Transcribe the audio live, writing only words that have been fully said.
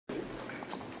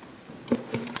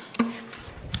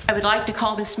I would like to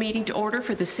call this meeting to order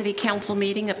for the City Council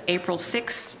meeting of April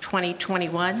 6,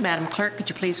 2021. Madam Clerk, could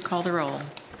you please call the roll?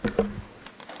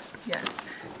 Yes.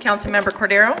 Councilmember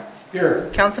Cordero? Here.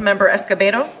 Councilmember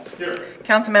Escobedo? Here.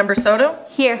 Councilmember Soto?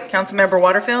 Here. Councilmember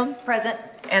Waterfield? Present.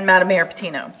 And Madam Mayor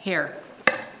Patino. Here.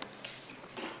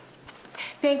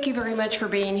 Thank you very much for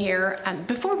being here. And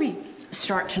before we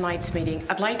start tonight's meeting,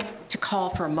 I'd like to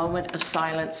call for a moment of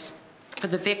silence for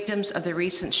the victims of the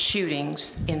recent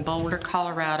shootings in Boulder,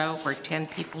 Colorado, where 10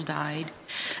 people died,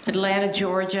 Atlanta,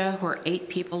 Georgia, where 8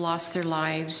 people lost their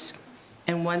lives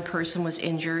and 1 person was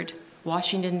injured,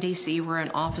 Washington, D.C., where an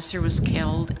officer was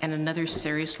killed and another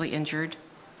seriously injured,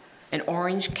 in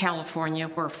Orange, California,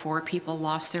 where 4 people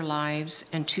lost their lives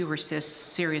and 2 were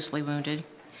seriously wounded.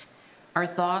 Our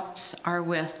thoughts are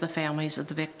with the families of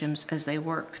the victims as they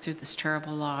work through this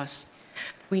terrible loss.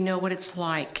 We know what it's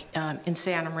like in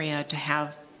Santa Maria to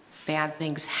have bad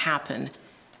things happen,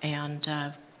 and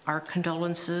our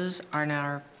condolences and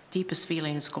our deepest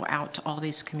feelings go out to all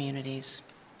these communities.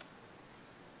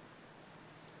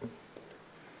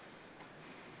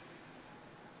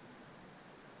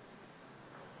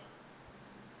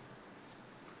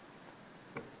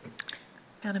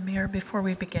 Madam Mayor, before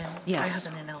we begin, yes.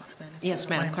 I have an announcement. Yes,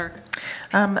 Madam Clerk.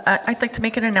 I'd like to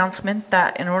make an announcement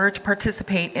that in order to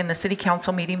participate in the City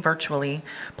Council meeting virtually,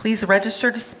 please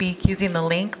register to speak using the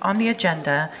link on the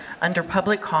agenda under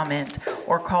public comment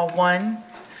or call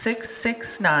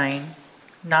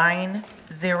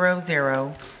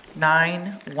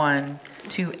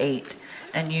 1-669-900-9128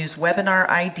 and use webinar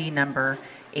ID number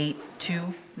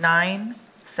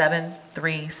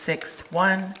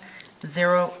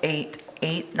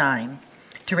 829-7361-0889.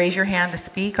 To raise your hand to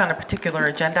speak on a particular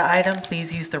agenda item,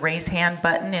 please use the raise hand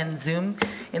button in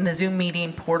the Zoom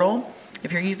meeting portal.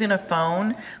 If you're using a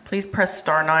phone, please press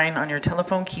 *9 on your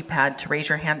telephone keypad to raise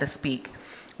your hand to speak.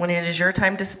 When it is your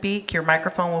time to speak, your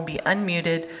microphone will be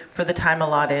unmuted for the time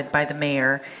allotted by the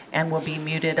mayor and will be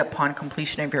muted upon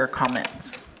completion of your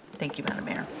comments. Thank you, Madam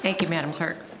Mayor. Thank you, Madam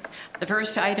Clerk. The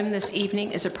first item this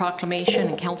evening is a proclamation,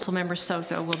 and Councilmember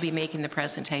Soto will be making the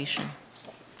presentation.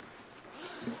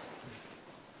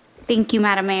 Thank you,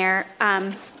 Madam Mayor.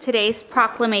 Today's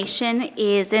proclamation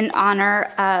is in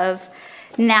honor of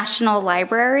National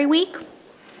Library Week.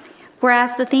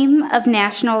 Whereas the theme of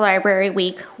National Library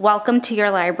Week, Welcome to Your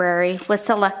Library, was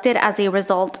selected as a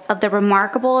result of the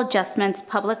remarkable adjustments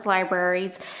public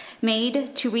libraries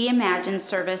made to reimagine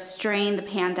service during the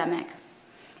pandemic.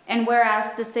 And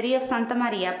whereas the City of Santa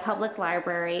Maria Public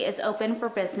Library is open for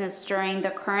business during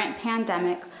the current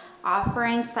pandemic,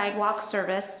 offering sidewalk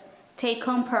service,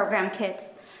 take-home program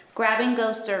kits,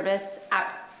 grab-and-go service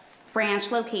at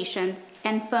branch locations,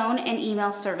 and phone and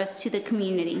email service to the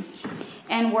community.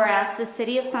 And whereas the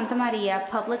City of Santa Maria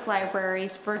Public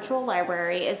Library's virtual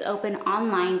library is open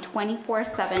online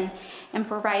 24/7 and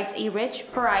provides a rich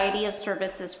variety of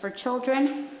services for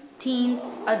children, teens,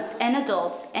 and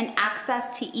adults, and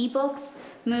access to ebooks,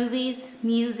 movies,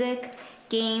 music,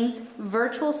 games,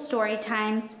 virtual story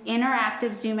times,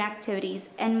 interactive Zoom activities,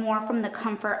 and more from the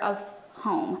comfort of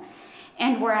home.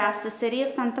 And whereas the City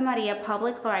of Santa Maria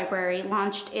Public Library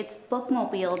launched its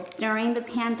bookmobile during the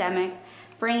pandemic,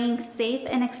 bringing safe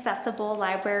and accessible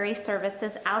library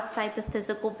services outside the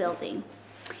physical building.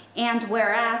 And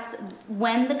whereas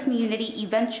when the community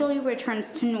eventually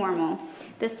returns to normal,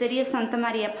 the City of Santa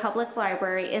Maria Public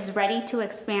Library is ready to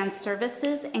expand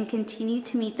services and continue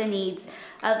to meet the needs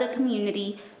of the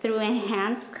community through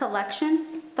enhanced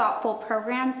collections, thoughtful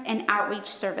programs, and outreach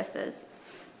services.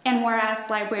 And whereas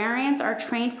librarians are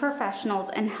trained professionals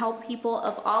and help people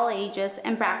of all ages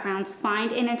and backgrounds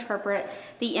find and interpret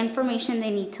the information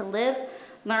they need to live,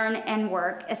 learn, and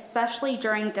work, especially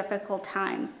during difficult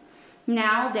times.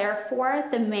 Now, therefore,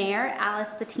 the Mayor,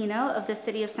 Alice Patino of the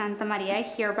City of Santa Maria,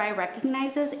 hereby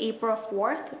recognizes April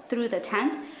 4th through the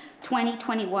 10th,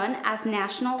 2021 as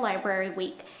National Library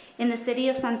Week in the City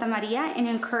of Santa Maria and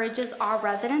encourages all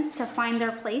residents to find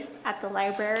their place at the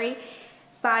library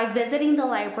by visiting the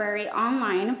library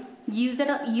online,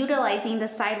 utilizing the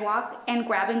sidewalk and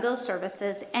grab-and-go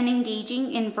services, and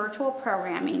engaging in virtual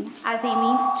programming as a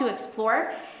means to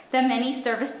explore the many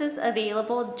services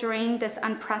available during this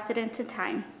unprecedented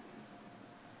time.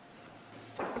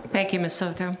 Thank you, Ms.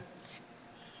 Soto.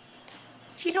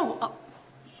 You know,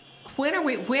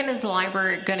 when is the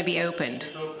library going to be opened?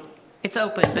 It's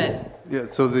open, but... Yeah,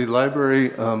 so the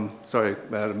library, sorry,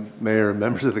 Madam Mayor and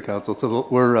members of the council, so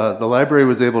the library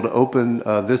was able to open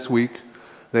this week.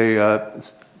 They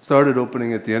started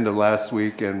opening at the end of last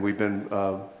week, and we've been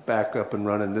back up and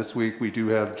running this week. We do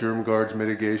have germ guards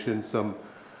mitigation, some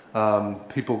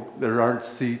People, there aren't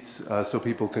seats, so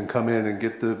people can come in and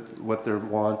get what they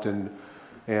want and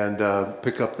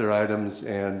pick up their items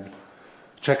and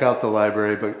check out the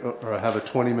library, or have a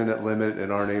 20-minute limit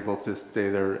and aren't able to stay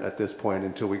there at this point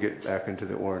until we get back into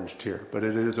the orange tier. But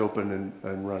it is open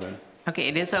and running. Okay,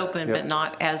 it is open, Yep. but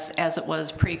not as it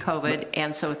was pre-COVID,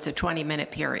 and so it's a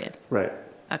 20-minute period. Right.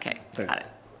 Okay, Thank got it.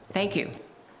 Thank you.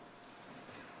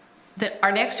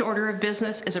 Our next order of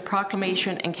business is a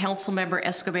proclamation, and Councilmember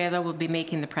Escobedo will be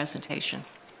making the presentation.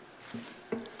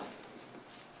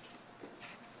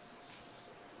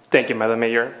 Thank you, Madam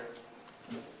Mayor.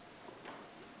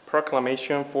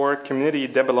 Proclamation for Community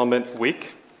Development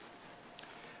Week.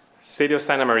 City of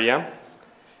Santa Maria.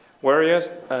 Whereas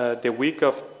the week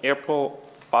of April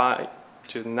 5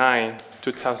 to 9,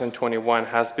 2021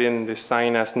 has been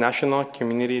designed as National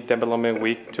Community Development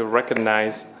Week to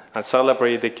recognize and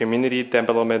celebrate the Community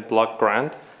Development Block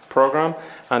Grant Program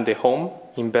and the Home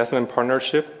Investment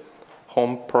Partnership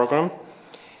Home Program.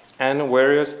 And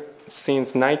whereas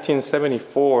since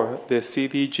 1974, the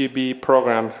CDGB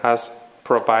program has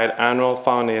provided annual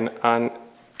funding and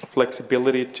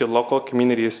flexibility to local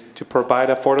communities to provide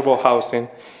affordable housing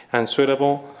and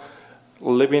suitable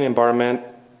living environment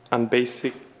and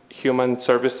basic human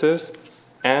services.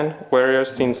 And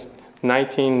whereas since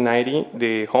 1990,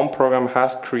 the Home Program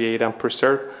has created and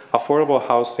preserved affordable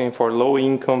housing for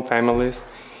low-income families,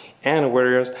 and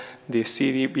whereas the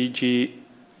CDBG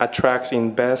attracts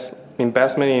investment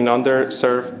in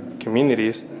underserved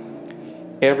communities,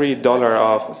 every dollar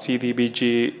of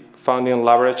CDBG funding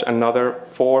leverage another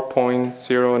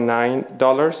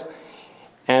 $4.09,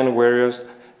 and whereas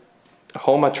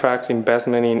Home attracts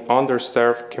investment in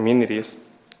underserved communities,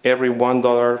 every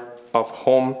 $1 of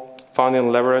Home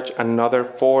funding leverage another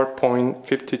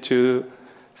 4.52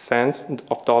 cents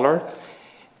of dollar.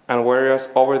 And whereas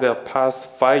over the past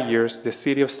 5 years, the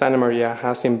City of Santa Maria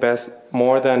has invested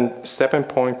more than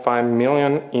 $7.5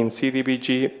 million in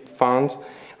CDBG funds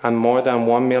and more than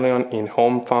 $1 million in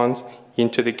home funds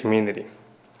into the community.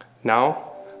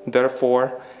 Now,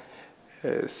 therefore,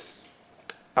 Alice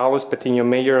Patiño,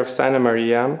 Mayor of Santa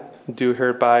Maria, do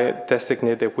hereby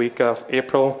designate the week of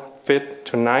April 5th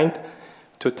to 9th,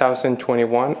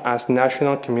 2021 as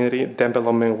National Community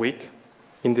Development Week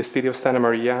in the City of Santa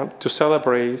Maria to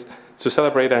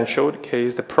celebrate and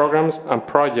showcase the programs and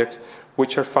projects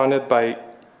which are funded by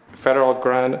federal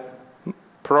grant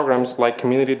programs like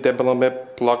Community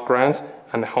Development Block Grants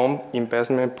and Home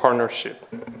Investment Partnership.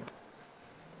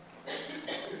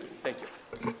 Thank you.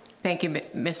 Thank you,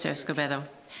 Mr. Escobedo.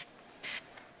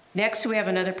 Next, we have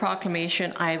another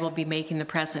proclamation. I will be making the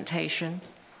presentation.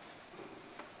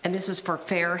 And this is for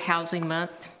Fair Housing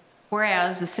Month.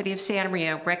 Whereas the City of Santa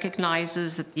Maria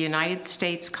recognizes that the United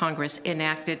States Congress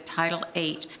enacted Title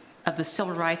VIII of the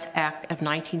Civil Rights Act of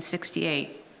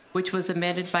 1968, which was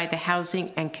amended by the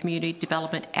Housing and Community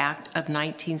Development Act of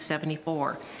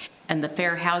 1974 and the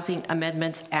Fair Housing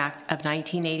Amendments Act of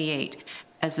 1988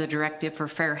 as the directive for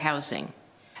fair housing.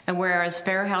 And whereas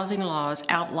fair housing laws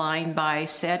outlined by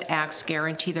said acts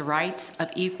guarantee the rights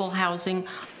of equal housing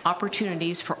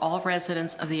opportunities for all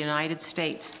residents of the United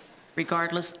States,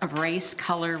 regardless of race,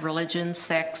 color, religion,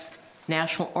 sex,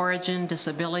 national origin,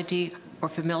 disability, or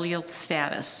familial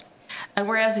status. And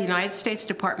whereas the United States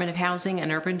Department of Housing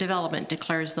and Urban Development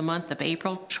declares the month of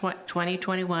April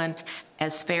 2021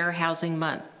 as Fair Housing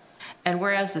Month. And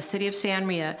whereas the City of Santa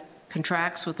Maria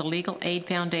contracts with the Legal Aid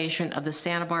Foundation of the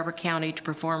Santa Barbara County to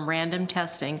perform random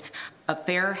testing of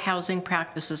fair housing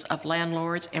practices of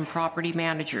landlords and property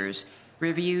managers,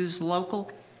 reviews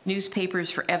local newspapers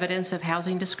for evidence of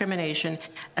housing discrimination,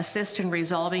 assist in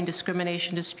resolving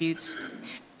discrimination disputes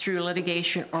through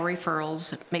litigation or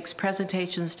referrals, makes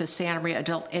presentations to Santa Maria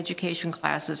adult education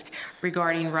classes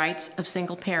regarding rights of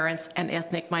single parents and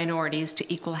ethnic minorities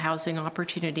to equal housing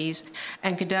opportunities,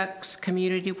 and conducts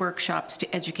community workshops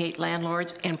to educate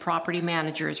landlords and property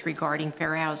managers regarding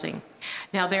fair housing.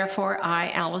 Now, therefore, I,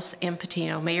 Alice M.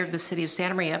 Patiño, Mayor of the City of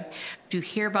Santa Maria, do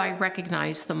hereby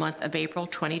recognize the month of April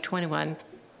 2021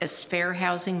 as Fair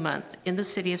Housing Month in the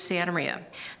City of Santa Maria,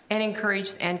 and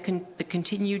encourage the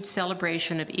continued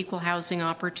celebration of equal housing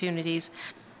opportunities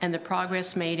and the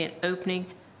progress made in opening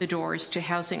the doors to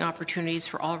housing opportunities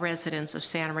for all residents of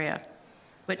Santa Maria.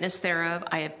 Witness thereof,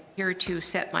 I appear to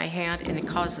set my hand and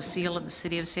cause the seal of the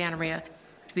City of Santa Maria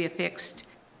to be affixed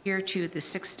hereto the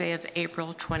 6th day of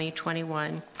April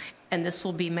 2021, and this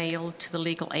will be mailed to the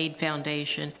Legal Aid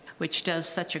Foundation, which does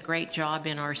such a great job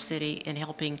in our city in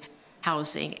helping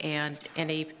housing and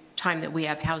any time that we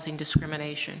have housing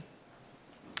discrimination.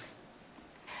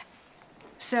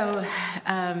 So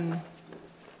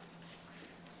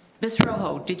Ms.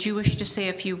 Rojo, did you wish to say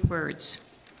a few words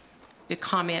to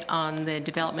comment on the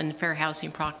Development and Fair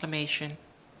Housing Proclamation?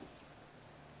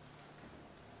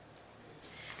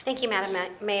 Thank you, Madam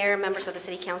Mayor, members of the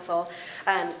City Council.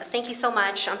 Thank you so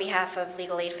much on behalf of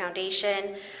Legal Aid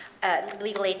Foundation.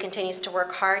 Legal Aid continues to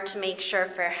work hard to make sure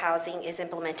fair housing is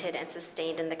implemented and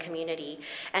sustained in the community.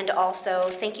 And also,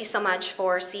 thank you so much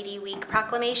for CD Week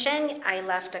proclamation. I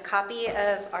left a copy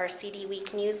of our CD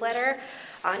Week newsletter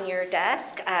on your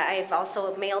desk. I've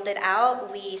also mailed it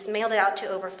out. We mailed it out to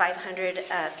over 500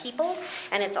 people,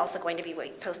 and it's also going to be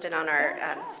posted on our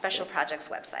Special Projects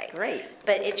website. Great.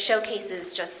 But it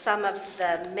showcases just some of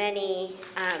the many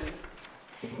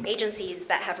agencies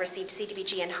that have received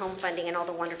CDBG and home funding and all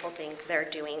the wonderful things they're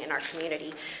doing in our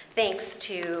community, thanks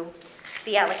to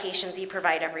the allocations you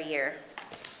provide every year.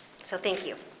 So thank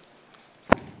you.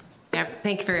 Yeah,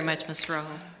 thank you very much, Ms. Rojo.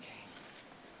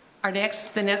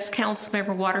 The next council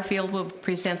member, Waterfield, will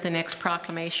present the next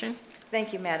proclamation.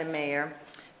 Thank you, Madam Mayor.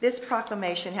 This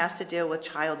proclamation has to deal with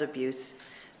child abuse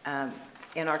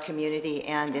in our community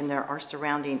and in our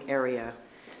surrounding area.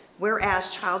 Whereas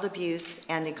child abuse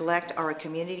and neglect are a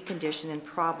community condition and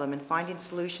problem, and finding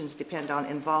solutions depend on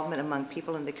involvement among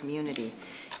people in the community.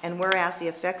 And whereas the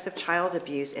effects of child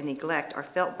abuse and neglect are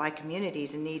felt by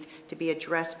communities and need to be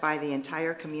addressed by the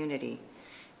entire community.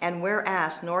 And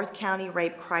whereas North County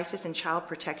Rape Crisis and Child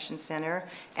Protection Center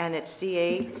and its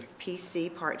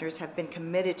CAPC partners have been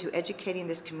committed to educating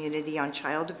this community on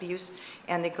child abuse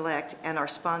and neglect and are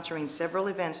sponsoring several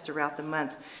events throughout the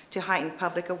month to heighten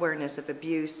public awareness of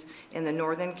abuse in the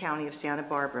northern county of Santa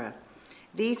Barbara.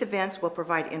 These events will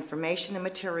provide information and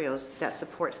materials that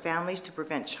support families to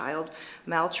prevent child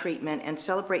maltreatment and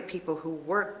celebrate people who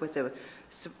work with and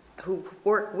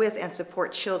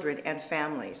support children and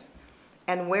families.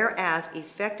 And whereas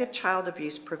effective child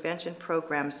abuse prevention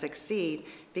programs succeed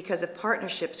because of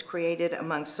partnerships created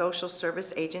among social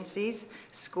service agencies,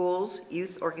 schools,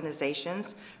 youth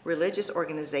organizations, religious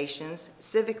organizations,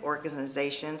 civic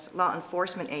organizations, law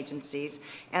enforcement agencies,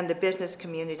 and the business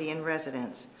community and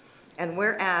residents. And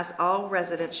whereas all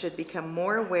residents should become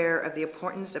more aware of the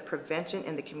importance of prevention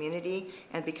in the community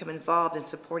and become involved in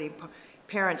supporting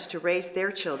parents to raise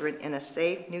their children in a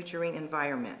safe, nurturing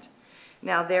environment.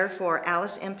 Now therefore,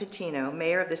 Alice M. Patino,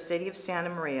 Mayor of the City of Santa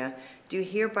Maria, do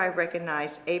hereby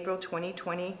recognize April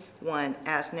 2021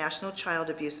 as National Child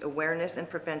Abuse Awareness and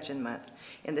Prevention Month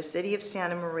in the City of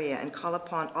Santa Maria and call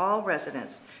upon all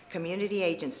residents, community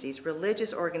agencies,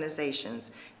 religious organizations,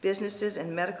 businesses,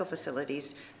 and medical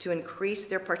facilities to increase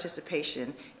their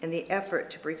participation in the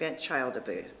effort to prevent child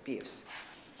abuse.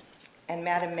 And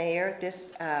Madam Mayor,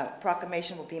 this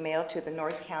proclamation will be mailed to the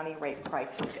North County Rape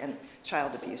Crisis and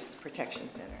Child Abuse Protection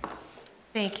Center.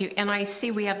 Thank you. And I see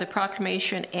we have the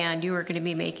proclamation, and you are going to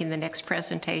be making the next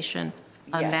presentation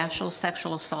on Yes. National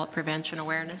Sexual Assault Prevention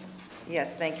Awareness.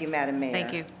 Yes, thank you, Madam Mayor.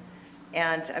 Thank you.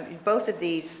 And both of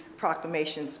these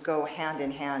proclamations go hand in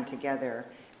hand together.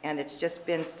 And it's just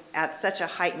been at such a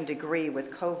heightened degree with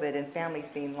COVID and families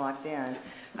being locked in.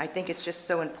 I think it's just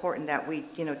so important that we,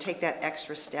 take that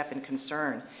extra step and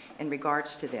concern in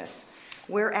regards to this.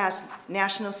 Whereas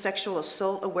National Sexual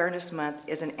Assault Awareness Month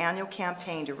is an annual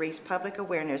campaign to raise public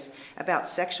awareness about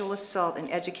sexual assault and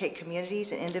educate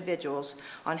communities and individuals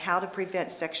on how to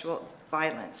prevent sexual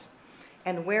violence.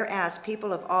 And whereas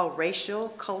people of all racial,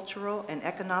 cultural, and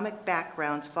economic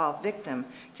backgrounds fall victim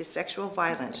to sexual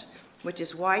violence, which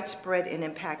is widespread and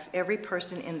impacts every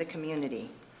person in the community.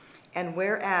 And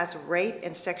whereas rape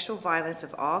and sexual violence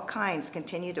of all kinds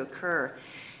continue to occur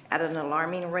at an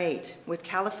alarming rate, with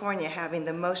California having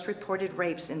the most reported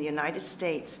rapes in the United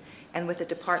States, and with the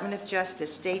Department of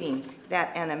Justice stating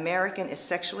that an American is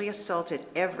sexually assaulted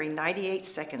every 98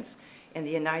 seconds in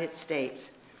the United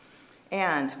States.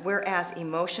 And whereas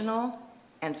emotional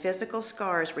and physical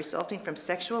scars resulting from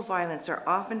sexual violence are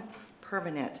often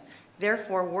permanent,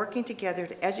 therefore, working together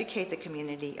to educate the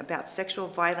community about sexual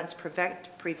violence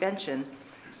prevention,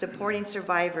 supporting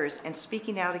survivors, and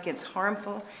speaking out against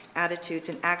harmful attitudes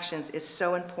and actions is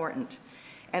so important.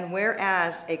 And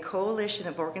whereas a coalition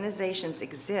of organizations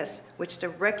exists which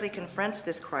directly confronts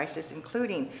this crisis,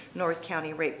 including North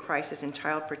County Rape Crisis and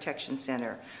Child Protection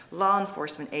Center, law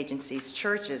enforcement agencies,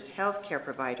 churches, healthcare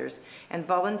providers, and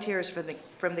volunteers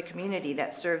from the community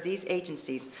that serve these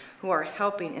agencies who are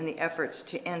helping in the efforts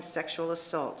to end sexual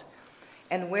assault.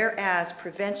 And whereas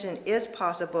prevention is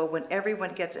possible when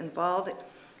everyone gets involved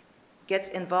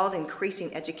in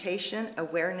increasing education,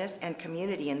 awareness, and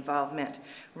community involvement,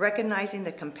 recognizing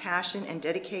the compassion and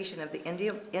dedication of the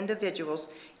individuals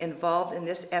involved in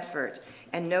this effort,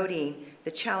 and noting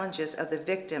the challenges of the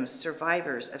victims,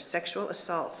 survivors of sexual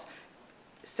assaults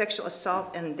sexual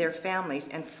assault and their families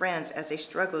and friends as they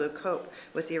struggle to cope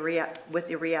with the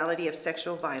reality of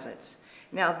sexual violence.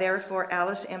 Now therefore,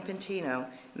 Alice M. Pentino,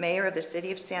 Mayor of the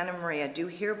City of Santa Maria, do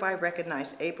hereby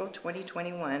recognize April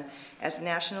 2021 as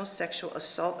National Sexual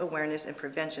Assault Awareness and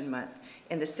Prevention Month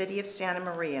in the City of Santa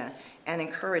Maria, and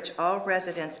encourage all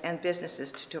residents and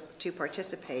businesses to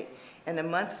participate in a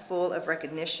month full of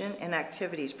recognition and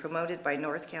activities promoted by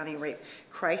North County Rape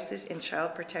Crisis and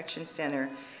Child Protection Center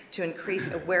to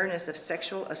increase awareness of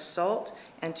sexual assault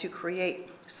and to create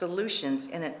solutions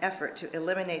in an effort to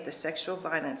eliminate the sexual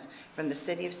violence from the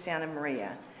City of Santa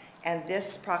Maria. And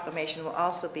this proclamation will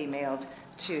also be mailed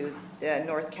to the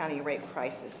North County Rape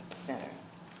Crisis Center.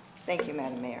 Thank you,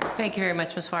 Madam Mayor. Thank you very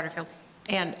much, Ms. Waterfield.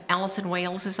 And Allison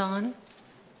Wales is on?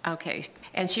 Okay.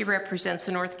 And she represents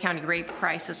the North County Rape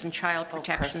Crisis and Child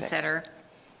Protection Center,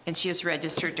 and she is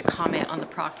registered to comment on the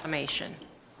proclamation.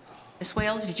 Ms.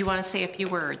 Wales, did you want to say a few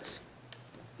words?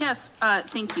 Yes,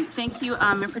 thank you. Thank you,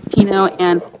 Member Patino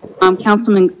and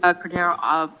Councilman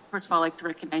Cordero. First of all, I'd like to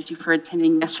recognize you for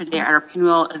attending yesterday at our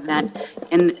Pinwheel event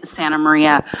in Santa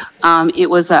Maria. It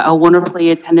was a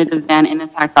wonderfully attended event, and in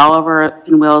fact, all of our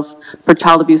Pinwheels for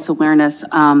child abuse awareness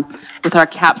with our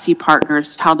CAPC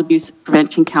partners, Child Abuse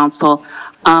Prevention Council,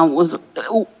 was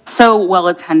so well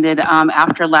attended.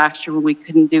 After last year when we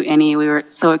couldn't do any, we were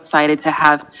so excited to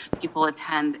have people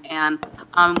attend, and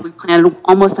we planted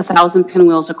almost 1,000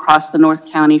 pinwheels across the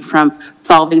North County from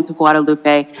Solving to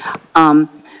Guadalupe.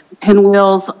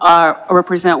 Pinwheels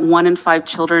represent 1 in 5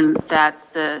 children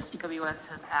that the CWS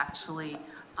has actually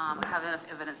have enough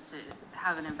evidence to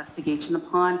have an investigation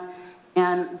upon.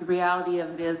 And the reality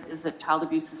of it is that child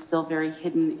abuse is still very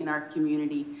hidden in our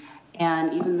community.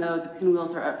 And even though the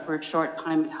pinwheels are up for a short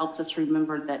time, it helps us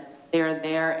remember that they are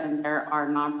there, and there are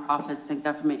nonprofits and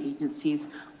government agencies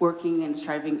working and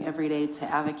striving every day to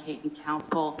advocate and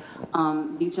counsel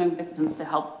these young victims to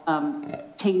help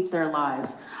change their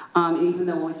lives. Even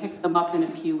though we'll pick them up in a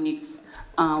few weeks,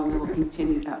 we will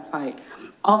continue that fight.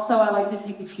 Also, I'd like to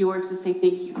take a few words to say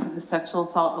thank you for the Sexual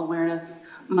Assault Awareness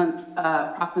Month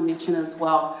proclamation as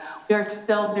well. We are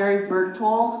still very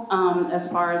virtual as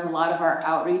far as a lot of our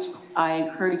outreach. I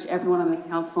encourage everyone on the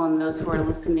council and those who are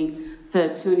listening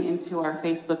to tune into our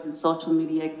Facebook and social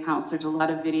media accounts. There's a lot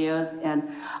of videos and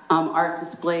art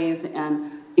displays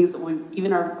and things that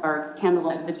even our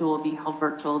candlelight vigil will be held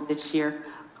virtual this year.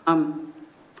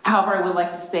 However, I would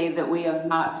like to say that we have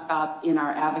not stopped in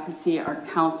our advocacy, our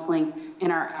counseling,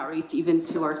 and our outreach, even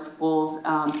to our schools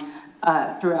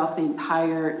throughout the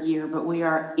entire year. But we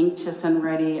are anxious and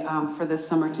ready for this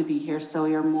summer to be here, so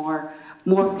we are more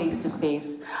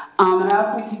face-to-face. And I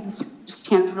also want to take this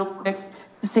chance real quick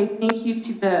to say thank you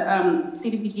to the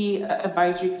CDBG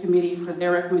Advisory Committee for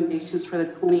their recommendations for the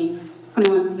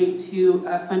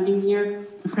 2021-22 funding year,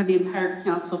 and for the entire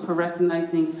council for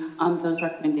recognizing those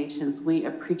recommendations. We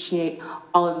appreciate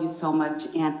all of you so much,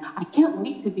 and I can't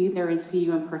wait to be there and see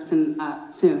you in person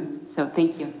soon. So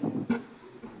thank you.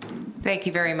 Thank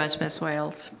you very much, Ms.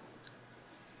 Wales.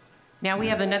 Now we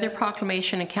have another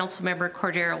proclamation, and Councilmember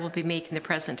Cordero will be making the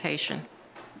presentation.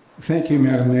 Thank you,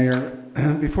 Madam Mayor.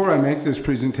 Before I make this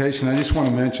presentation, I just want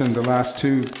to mention the last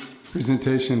 2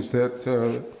 presentations that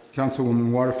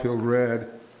Councilwoman Waterfield read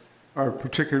are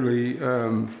particularly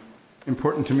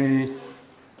important to me.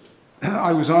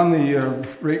 I was on the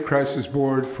Rape Crisis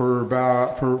Board for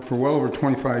well over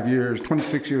 25 years,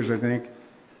 26 years, I think.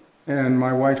 And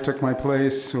my wife took my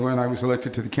place when I was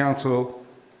elected to the council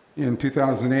in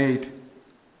 2008.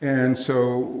 And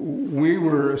so we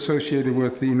were associated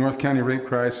with the North County Rape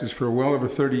Crisis for well over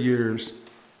 30 years.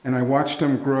 And I watched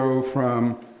them grow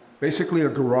from basically a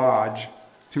garage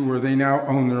to where they now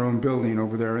own their own building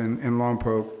over there in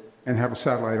Lompoc and have a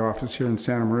satellite office here in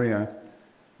Santa Maria.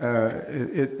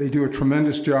 They do a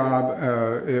tremendous job.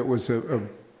 It was a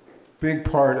big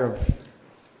part of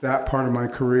that part of my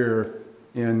career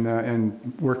in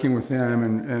working with them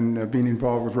and being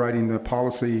involved with writing the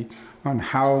policy on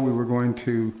how we were going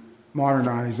to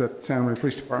modernize that Santa Maria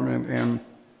Police Department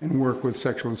and work with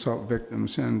sexual assault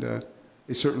victims. And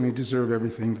they certainly deserve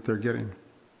everything that they're getting.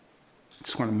 I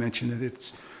just want to mention that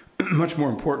it's much more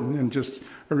important than just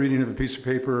a reading of a piece of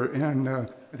paper. And I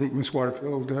think Ms.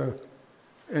 Waterfield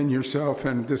and yourself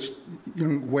and this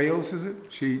young Wales, is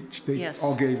it? They Yes.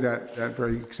 all gave that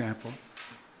very example.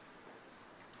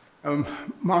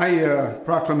 My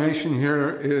proclamation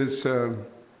here is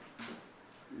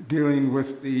dealing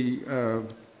with the,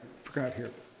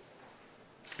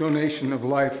 Donation of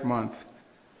Life Month.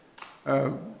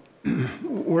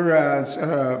 Whereas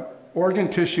organ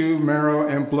tissue, marrow,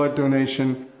 and blood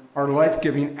donation are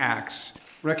life-giving acts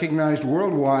recognized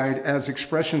worldwide as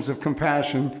expressions of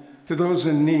compassion to those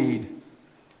in need.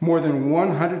 More than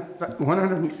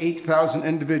 108,000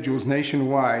 individuals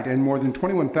nationwide and more than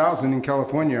 21,000 in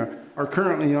California are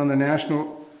currently on the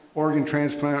National Organ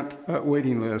Transplant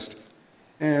waiting list.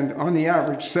 And on the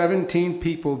average, 17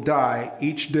 people die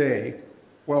each day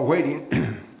while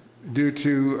waiting due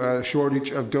to a shortage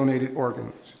of donated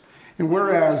organs. And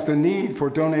whereas the need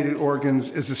for donated organs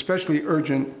is especially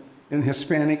urgent in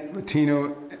Hispanic,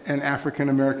 Latino, and African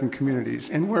American communities,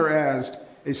 and whereas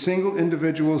a single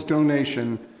individual's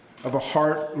donation of a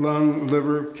heart, lung,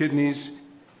 liver, kidneys,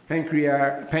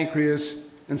 pancreas,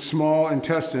 and small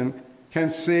intestine can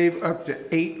save up to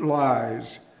 8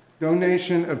 lives.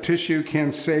 Donation of tissue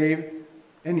can save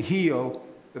and heal.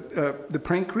 The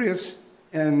pancreas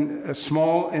and a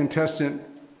small intestine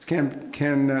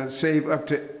can save up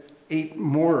to 8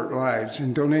 more lives,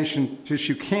 and donation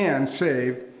tissue can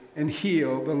save and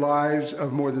heal the lives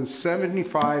of more than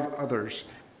 75 others.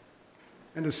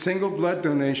 And a single blood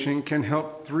donation can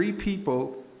help 3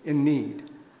 people in need.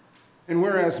 And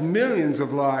whereas millions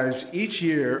of lives each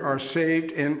year are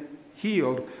saved and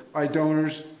healed by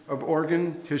donors of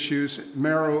organ, tissues,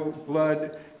 marrow,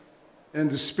 blood,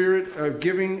 and the spirit of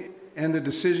giving and the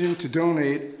decision to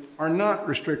donate are not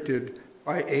restricted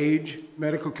by age,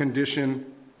 medical condition,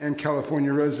 and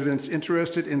California residents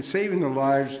interested in saving the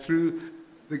lives through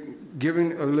the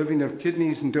giving a living of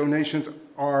kidneys and donations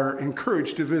are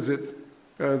encouraged to visit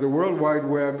the World Wide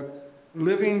Web,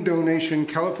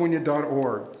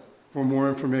 livingdonationcalifornia.org for more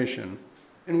information.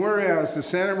 And whereas the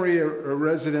Santa Maria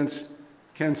residents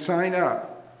can sign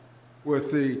up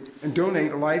with and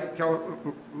donate Life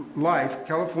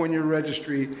California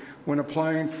Registry when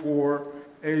applying for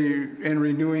and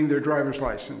renewing their driver's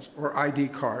license or ID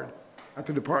card at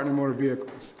the Department of Motor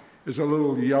Vehicles. There's a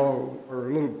little yellow or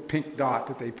a little pink dot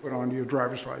that they put onto your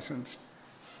driver's license.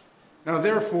 Now,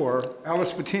 therefore,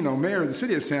 Alice Patino, Mayor of the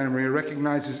City of Santa Maria,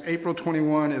 recognizes April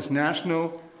 21 as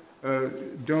National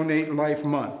Donate Life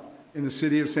Month in the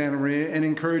City of Santa Maria and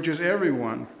encourages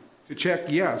everyone to check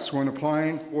yes when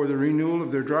applying for the renewal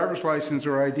of their driver's license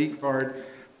or ID card,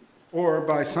 or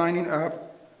by signing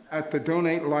up at the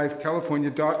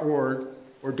donatelifecalifornia.org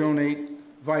or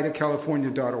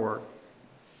donatevitacalifornia.org.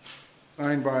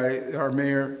 Signed by our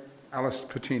Mayor, Alice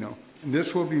Patino. And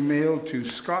this will be mailed to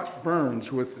Scott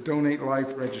Burns with the Donate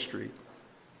Life Registry.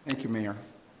 Thank you, Mayor.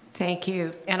 Thank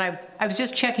you. And I was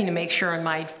just checking to make sure and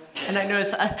I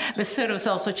noticed Ms. Soto was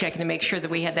also checking to make sure that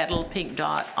we had that little pink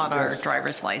dot on our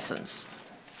driver's license.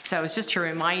 So it's just to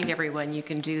remind everyone you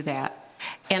can do that.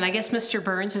 And I guess Mr.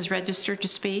 Burns is registered to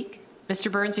speak.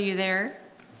 Mr. Burns, are you there?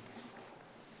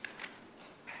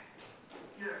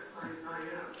 Yes, I am.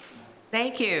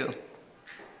 Thank you.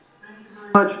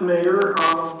 Much, Mayor.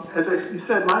 As you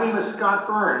said, my name is Scott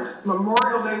Burns.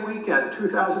 Memorial Day weekend,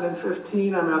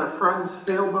 2015, I'm at a friend's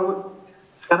sailboat,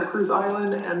 Santa Cruz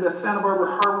Island, and the Santa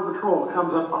Barbara Harbor Patrol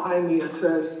comes up behind me and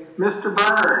says, "Mr.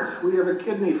 Burns, we have a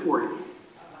kidney for you."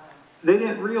 They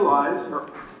didn't realize,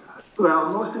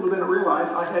 well, most people didn't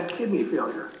realize I had kidney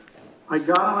failure. I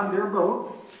got on their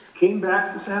boat, came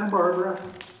back to Santa Barbara,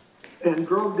 and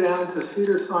drove down to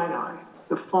Cedars-Sinai.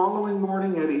 The following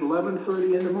morning at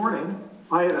 11:30 in the morning,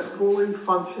 I had a fully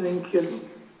functioning kidney.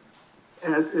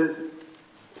 As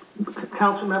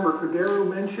Councilmember Cordero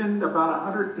mentioned, about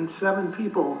 107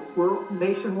 people were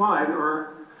nationwide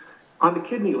or on the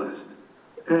kidney list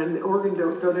and the organ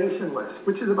donation list,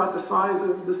 which is about the size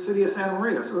of the city of Santa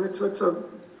Maria. So it's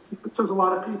a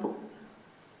lot of people.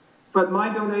 But my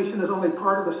donation is only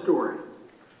part of the story.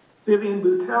 Vivian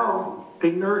Boutel,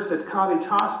 a nurse at Cottage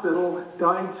Hospital,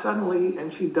 died suddenly,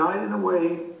 and she died in a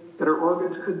way that her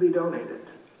organs could be donated.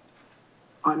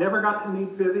 I never got to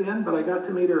meet Vivian, but I got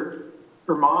to meet her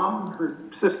mom, her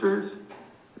sisters,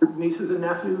 her nieces and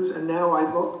nephews, and now I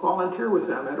volunteer with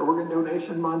them at Organ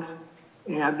Donation Month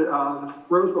and the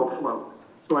Rose Bowl Float.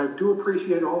 So I do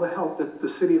appreciate all the help that the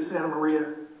City of Santa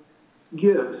Maria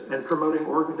gives in promoting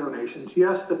organ donations.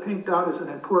 Yes, the pink dot is an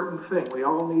important thing. We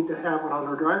all need to have it on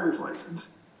our driver's license.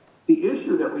 The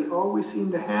issue that we always seem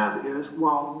to have is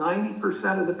while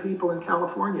 90% of the people in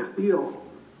California feel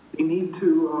they need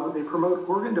to, they promote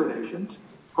organ donations,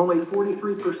 only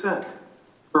 43%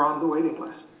 are on the waiting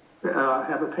list,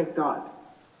 have a pink dot.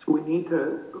 So we need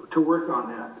to work on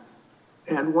that.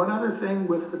 And one other thing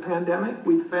with the pandemic,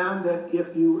 we found that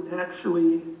if you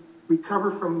actually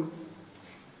recover from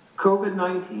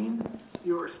COVID-19,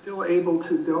 you are still able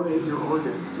to donate your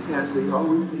organs, and we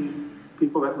always need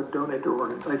people that would donate their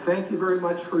organs. I thank you very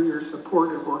much for your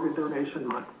support of Organ Donation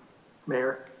Month,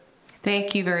 Mayor.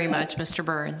 Thank you very much, Mr.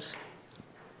 Burns.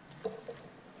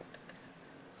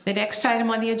 The next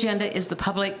item on the agenda is the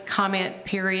public comment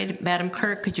period. Madam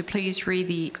Clerk, could you please read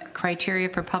the criteria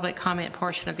for public comment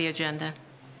portion of the agenda?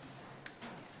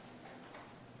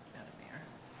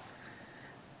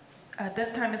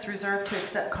 This time is reserved to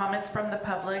accept comments from the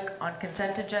public on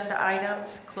consent agenda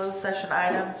items, closed session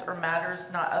items, or matters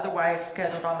not otherwise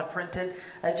scheduled on the printed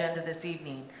agenda this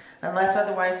evening. Unless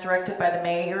otherwise directed by the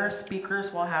mayor,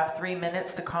 speakers will have 3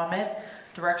 minutes to comment.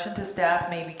 Direction to staff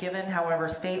may be given, however,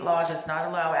 state law does not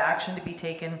allow action to be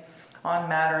taken on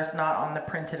matters not on the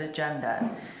printed agenda.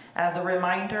 As a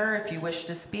reminder, if you wish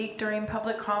to speak during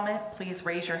public comment, please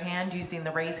raise your hand using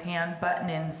the raise hand button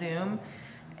in Zoom.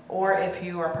 Or if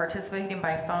you are participating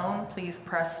by phone, please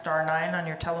press *9 on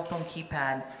your telephone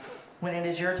keypad. When it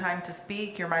is your time to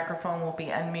speak, your microphone will be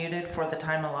unmuted for the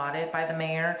time allotted by the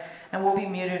mayor and will be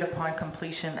muted upon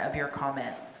completion of your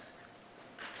comments.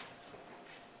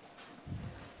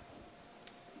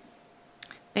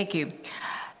 Thank you.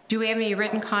 Do we have any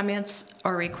written comments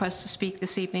or requests to speak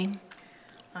this evening?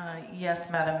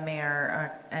 Yes, Madam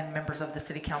Mayor and members of the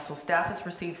City Council. Staff has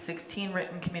received 16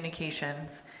 written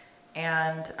communications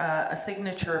and a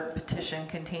signature petition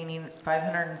containing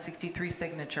 563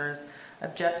 signatures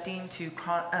objecting to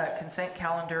consent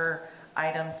calendar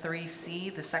item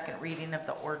 3C, the second reading of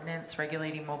the ordinance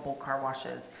regulating mobile car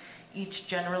washes. Each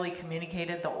generally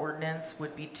communicated the ordinance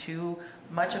would be too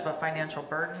much of a financial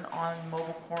burden on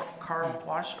mobile car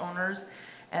wash owners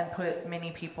and put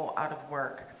many people out of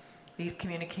work. These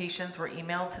communications were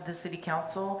emailed to the City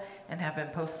Council and have been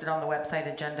posted on the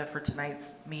website agenda for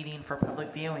tonight's meeting for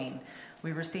public viewing.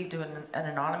 We received an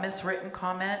anonymous written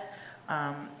comment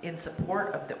in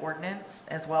support of the ordinance,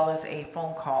 as well as a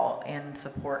phone call in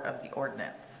support of the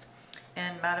ordinance.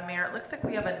 And Madam Mayor, it looks like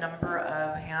we have a number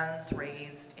of hands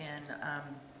raised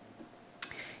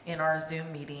in our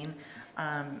Zoom meeting.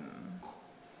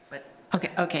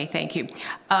 Okay, thank you.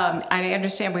 I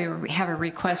understand we have a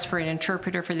request for an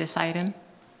interpreter for this item.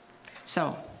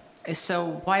 So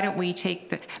why don't we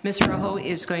take Ms. Rojo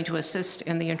is going to assist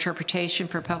in the interpretation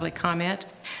for public comment.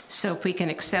 So if we can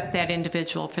accept that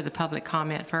individual for the public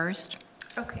comment first.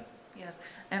 Okay, yes.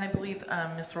 And I believe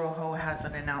Ms. Rojo has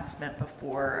an announcement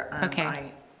before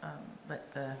I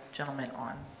let the gentleman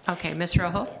on. Okay, Ms.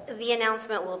 Rojo. The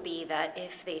announcement will be that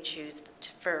if they choose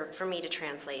for me to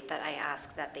translate, that I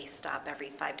ask that they stop every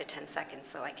 5 to 10 seconds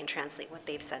so I can translate what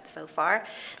they've said so far.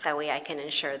 That way I can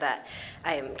ensure that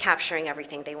I am capturing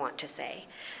everything they want to say.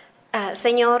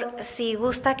 Señor, si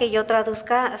gusta que yo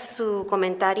traduzca su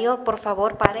comentario, por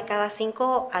favor pare cada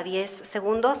 5 a 10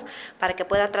 segundos para que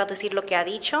pueda traducir lo que ha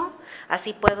dicho.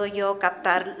 Así puedo yo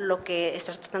captar lo que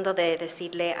está tratando de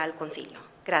decirle al concilio.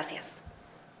 Gracias.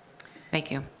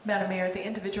 Thank you. Madam Mayor, the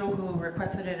individual who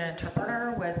requested an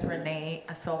interpreter was Renee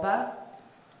Asoba.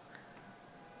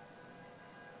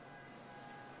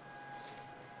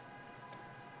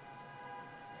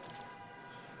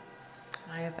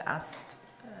 I have asked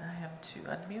him to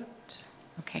unmute.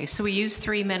 Okay, so we use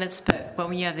 3 minutes, but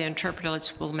when you have the interpreter,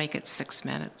 we'll make it 6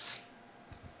 minutes.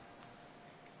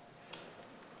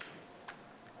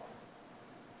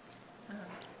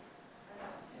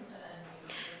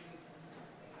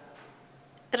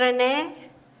 René,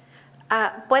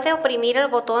 ¿puede oprimir el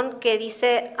botón que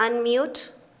dice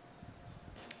unmute?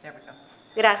 There we go.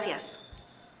 Gracias.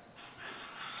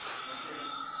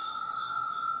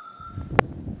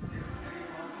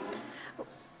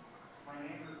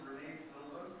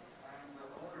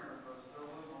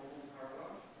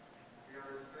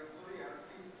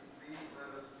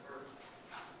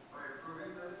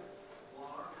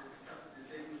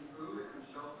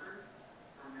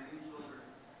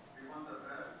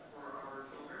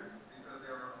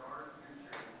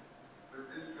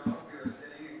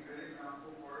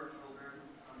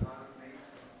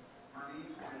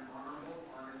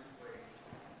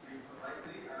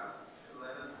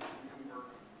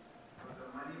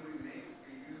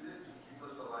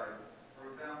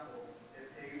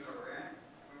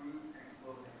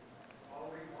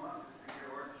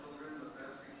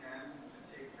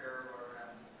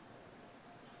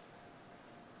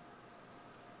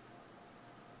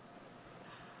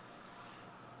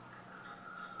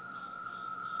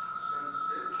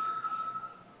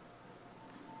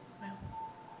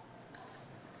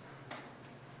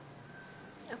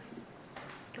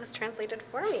 It was translated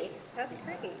for me. That's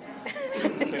great.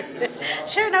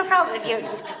 Sure, no problem. If you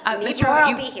need more,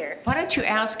 I'll be here. Why don't you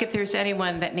ask if there's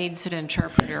anyone that needs an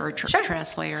interpreter or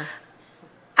translator?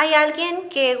 ¿Hay alguien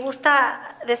que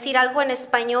gusta decir algo en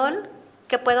español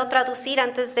que puedo traducir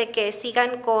antes de que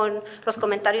sigan con los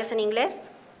comentarios en inglés?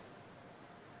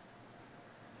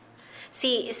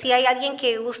 Si hay alguien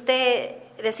que guste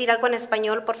decir algo en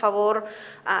español, por favor,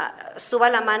 suba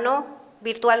la mano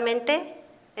virtualmente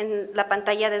en la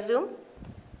pantalla de Zoom.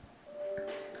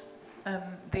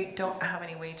 They don't have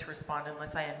any way to respond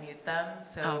unless I unmute them,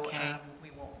 so Okay.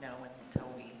 We won't know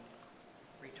until we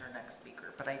reach our next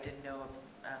speaker. But I did know of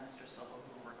Mr. Silva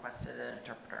who requested an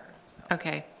interpreter. So.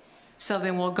 Okay. So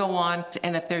then we'll go on,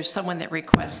 and if there's someone that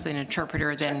requests an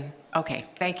interpreter, then, okay.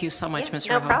 Thank you so much, Yeah, Mr.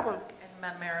 no Ho. problem. And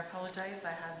Madam Mayor, I apologize. I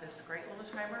had this great little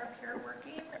timer up here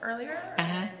working earlier, Uh-huh.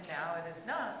 and now it is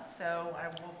not. So I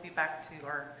will be back to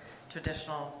our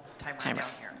traditional timer down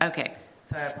here. Okay.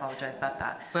 So I apologize about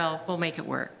that. Well, we'll make it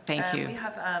work. Thank We you.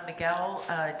 have Miguel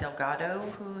Delgado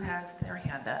who has their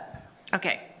hand up.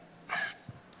 Okay.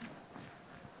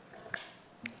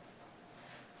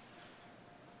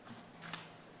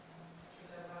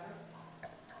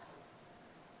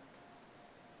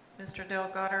 Mr.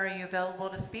 Delgado, are you available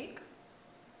to speak?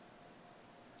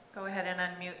 Go ahead and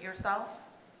unmute yourself.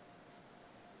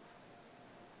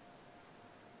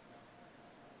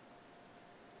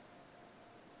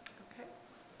 Okay,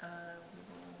 we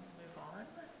will move on.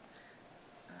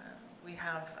 We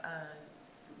have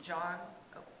John,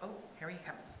 oh, here he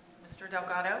comes. Mr.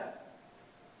 Delgado?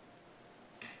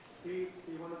 Sí,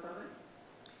 buenas tardes.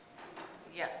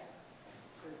 Yes.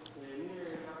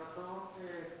 Mire, la razón que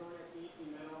estoy aquí,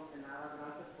 primero que nada,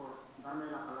 gracias por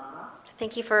darme la palabra.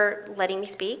 Thank you for letting me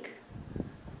speak.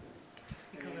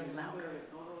 Speak a little louder. De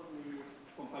todos mis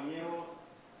compañeros,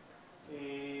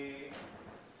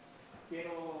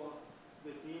 quiero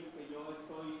decir que yo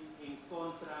estoy en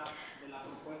contra de la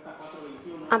propuesta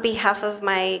 421. On behalf of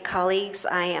my colleagues,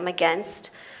 I am against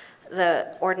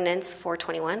the ordinance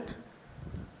 421.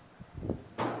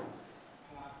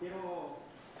 Quiero,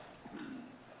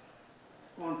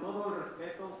 con todo el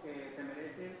respeto que se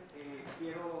merecen,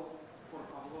 quiero, por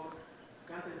favor,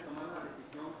 que antes de tomar una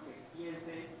decisión, que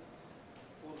piensen,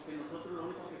 porque nosotros lo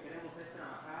único que queremos es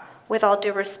trabajar. With all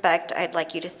due respect, I'd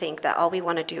like you to think that all we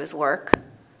want to do is work.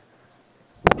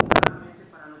 Para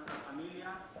nuestra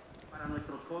familia, para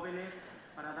nuestros jóvenes,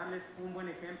 para darles un buen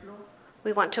ejemplo.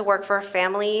 We want to work for our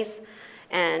families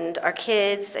and our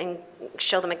kids and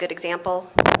show them a good example.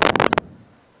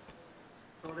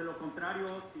 O de lo contrario,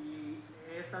 si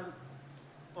estas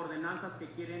ordenanzas que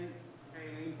quieren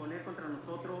imponer contra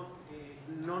nosotros,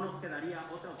 no nos quedaría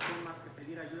otra opción más que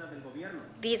pedir ayuda del gobierno.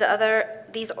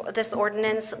 This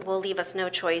ordinance will leave us no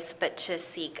choice but to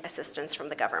seek assistance from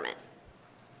the government.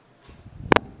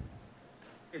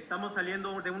 Estamos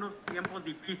saliendo de unos tiempos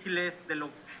difíciles de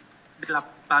la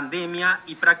pandemia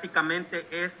y prácticamente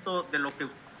esto de lo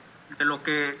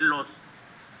que los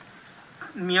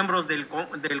miembros del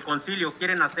concilio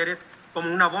quieren hacer es como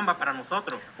una bomba para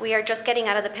nosotros. We are just getting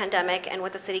out of the pandemic, and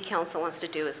what the city council wants to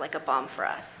do is like a bomb for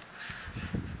us.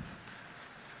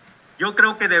 Yo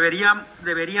creo que deberían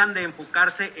de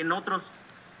enfocarse en otros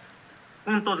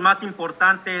puntos más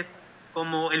importantes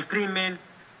como el crimen,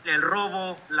 el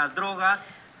robo, las drogas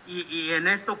y en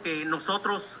esto que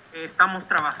nosotros estamos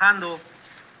trabajando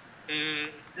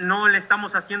no le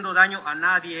estamos haciendo daño a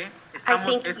nadie. I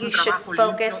think you should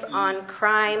focus on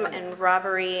crime and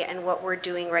robbery, and what we're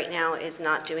doing right now is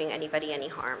not doing anybody any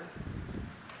harm.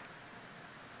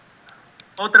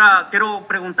 Quiero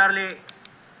preguntarle,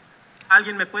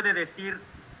 ¿alguien me puede decir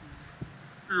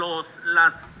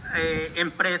las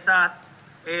empresas,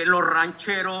 los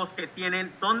rancheros que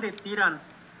tienen, dónde tiran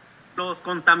los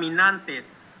contaminantes,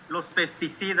 los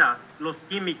pesticidas, los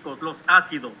químicos, los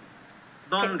ácidos?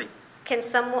 ¿Dónde? Can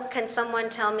someone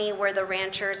tell me where the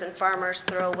ranchers and farmers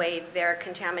throw away their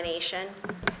contamination?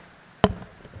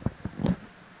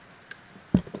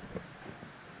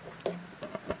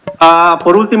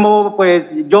 Por último, pues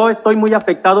yo estoy muy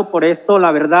afectado por esto.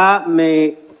 La verdad,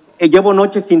 llevo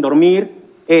noches sin dormir.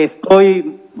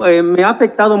 Me ha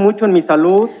afectado mucho en mi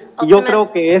salud. Y yo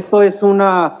creo que esto es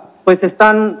pues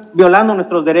están violando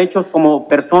nuestros derechos como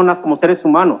personas, como seres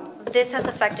humanos. This has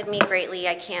affected me greatly.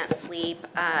 I can't sleep,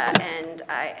 and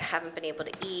I haven't been able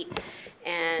to eat,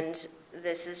 and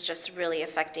this is just really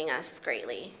affecting us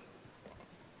greatly.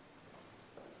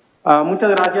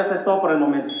 Muchas gracias. Es todo por el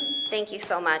momento. Thank you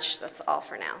so much. That's all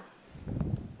for now.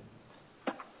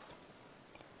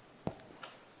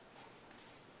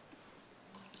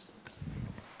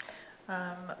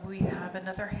 We have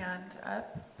another hand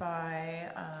up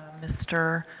by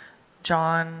Mr.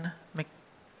 John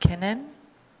McKinnon.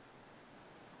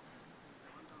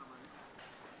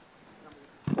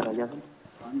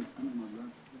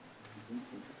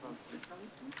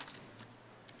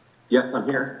 Yes, I'm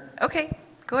here. Okay,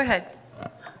 go ahead.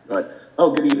 Good.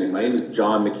 Oh, good evening. My name is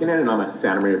John McKinnon, and I'm a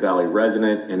Santa Maria Valley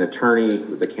resident and attorney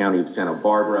with the County of Santa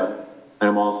Barbara. and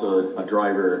I'm also a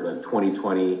driver of a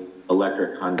 2020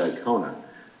 electric Hyundai Kona.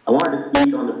 I wanted to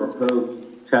speak on the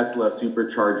proposed Tesla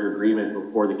supercharger agreement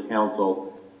before the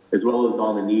council, as well as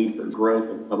on the need for growth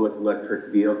of public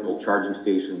electric vehicle charging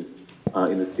stations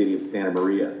in the city of Santa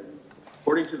Maria.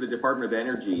 According to the Department of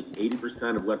Energy,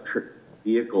 80% of electric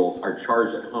vehicles are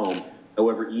charged at home.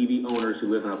 However, EV owners who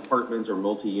live in apartments or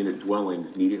multi-unit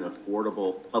dwellings need an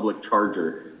affordable public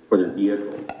charger for their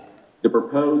vehicles. The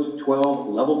proposed 12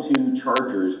 level 2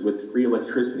 chargers with free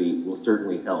electricity will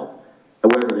certainly help.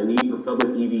 However, the need for public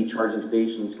EV charging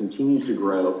stations continues to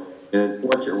grow, and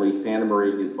unfortunately, Santa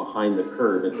Maria is behind the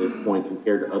curve at this point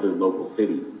compared to other local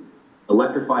cities.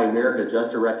 Electrify America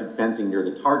just erected fencing near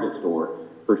the Target store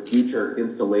for future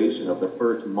installation of the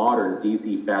first modern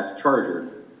DC fast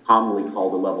charger, commonly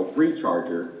called a level 3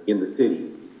 charger, in the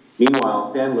city.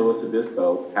 Meanwhile, San Luis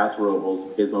Obispo, Paso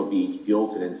Robles, Pismo Beach,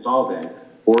 Buellton, and Solvang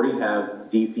already have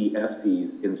DC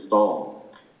FCs installed.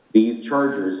 These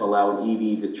chargers allow an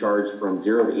EV to charge from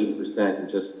 0 to 80% in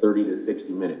just 30 to 60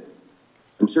 minutes.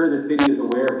 I'm sure the city is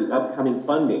aware of the upcoming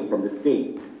funding from the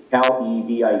state Cal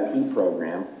EVIP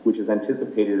program, which is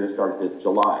anticipated to start this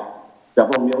July.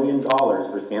 Several $1 million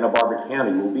for Santa Barbara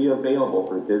County will be available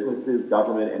for businesses,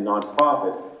 government, and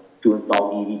nonprofits to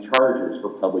install EV chargers for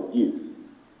public use.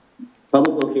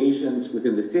 Public locations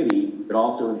within the city could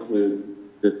also include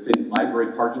the city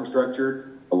library parking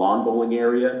structure, a lawn bowling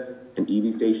area. An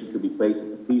EV station could be placed at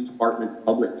the police department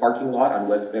public parking lot on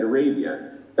West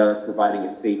Bed-Arabia, thus providing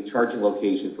a safe charging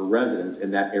location for residents in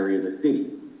that area of the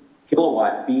city.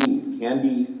 Kilowatt fees can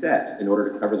be set in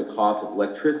order to cover the cost of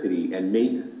electricity and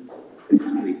maintenance.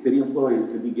 Additionally, city employees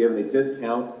could be given a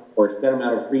discount or a set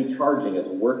amount of free charging as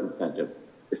a work incentive.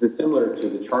 This is similar to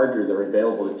the chargers that are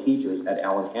available to teachers at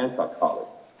Allen Hancock College.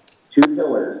 2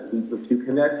 pillars, each with 2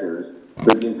 connectors,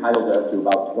 could be entitled up to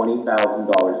about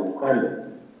 $20,000 in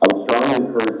funding. I would strongly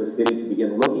encourage the city to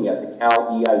begin looking at the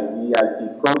Cal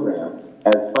EIP program,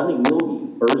 as funding will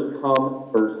be first come,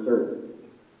 first served.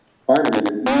 Finally,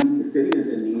 the city is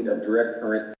in need of direct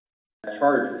current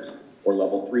chargers, or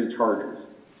level 3 chargers.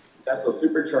 Tesla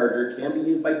supercharger can be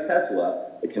used by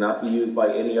Tesla. It cannot be used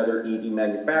by any other EV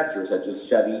manufacturer, such as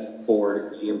Chevy,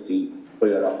 Ford, GMC,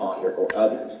 Toyota, Honda, or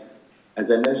others. As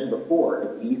I mentioned before, a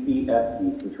DC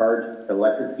FC can charge an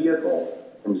electric vehicle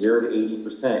from 0 to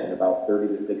 80% in about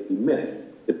 30 to 60 minutes,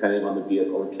 depending on the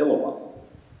vehicle and kilowatts.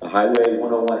 The Highway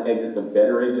 101 exits of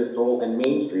Bed-Arabia, Stoll, and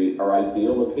Main Street are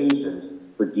ideal locations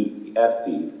for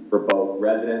DFCs for both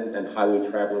residents and highway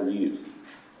traveler use.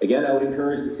 Again, I would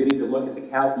encourage the city to look at the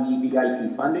Cal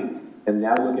EVIP funding and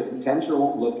now look at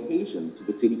potential locations to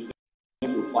the city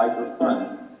to apply for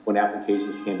funds when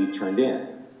applications can be turned in.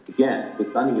 Again, this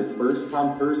funding is first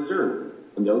come, first served,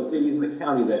 and those cities in the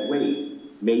county that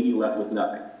wait may be left with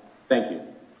nothing. Thank you.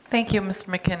 Thank you, Mr.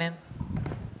 McKinnon.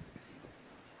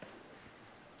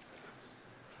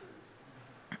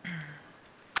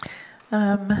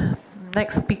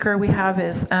 Next speaker we have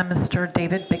is Mr.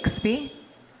 David Bixby.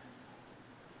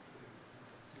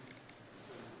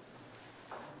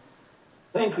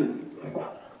 Thank you.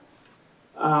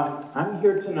 I'm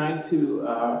here tonight to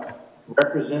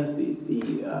represent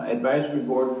the advisory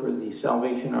board for the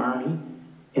Salvation Army.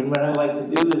 And what I'd like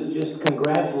to do is just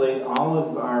congratulate all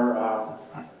of our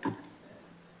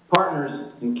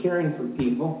partners in caring for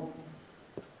people.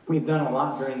 We've done a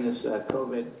lot during this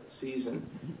COVID season.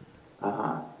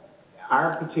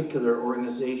 Our particular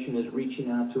organization is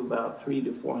reaching out to about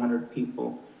 300 to 400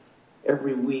 people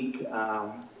every week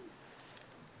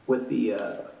with the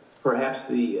perhaps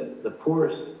the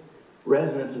poorest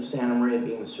residents of Santa Maria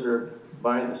being served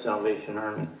by the Salvation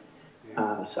Army.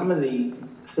 Some of the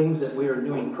things that we are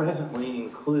doing presently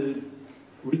include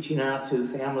reaching out to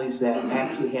families that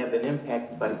actually have been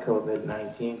impacted by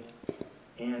COVID-19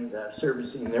 and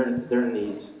servicing their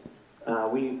needs.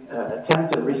 We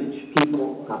attempt to reach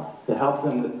people to help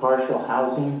them with partial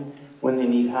housing when they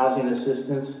need housing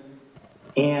assistance.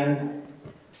 And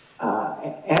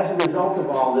as a result of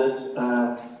all this,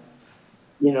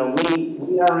 you know,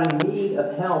 we are in need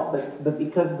of help, but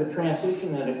because of a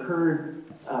transition that occurred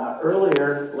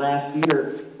earlier last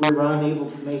year, we were unable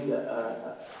to make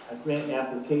a grant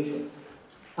application.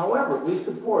 However, we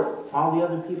support all the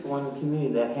other people in the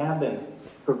community that have been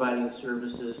providing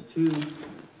services to the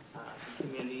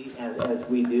community as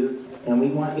we do, and we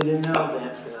want you to know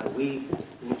that we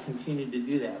will continue to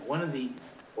do that. One of the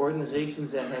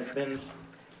organizations that has been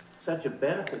such a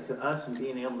benefit to us in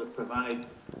being able to provide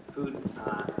food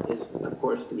is, of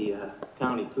course, the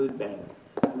county food bank.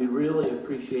 We really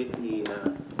appreciate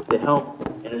the help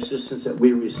and assistance that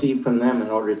we receive from them in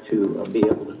order to be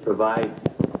able to provide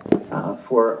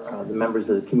for the members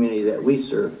of the community that we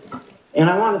serve. And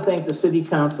I want to thank the City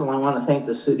Council, I want to thank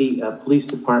the City Police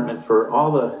Department for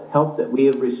all the help that we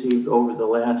have received over the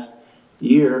last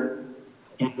year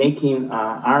in making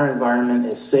our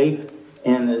environment as safe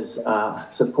and as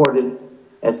supported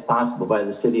as possible by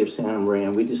the City of Santa Maria.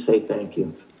 And we just say thank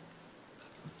you.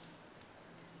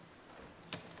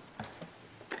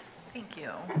 Thank you.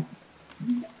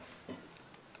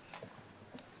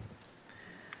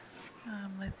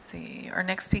 Let's see. Our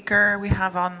next speaker we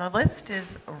have on the list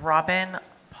is Robin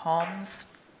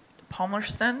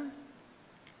Palmerston.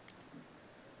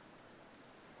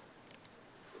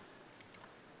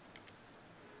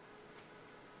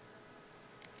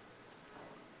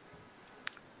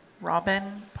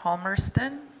 Robin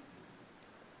Palmerston.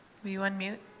 Will you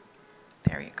unmute?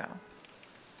 There you go.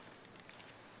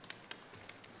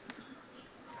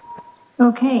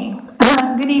 Okay.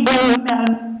 Good evening,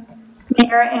 Madam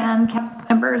Mayor and council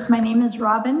members. My name is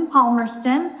Robin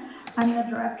Palmerston. I'm the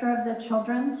director of the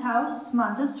Children's House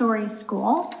Montessori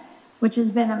School, which has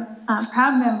been a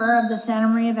proud member of the Santa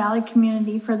Maria Valley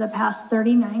community for the past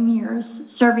 39 years,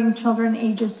 serving children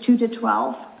ages 2 to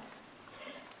 12.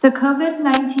 The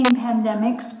COVID-19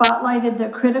 pandemic spotlighted the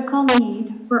critical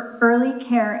need for early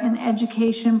care and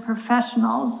education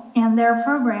professionals and their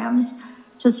programs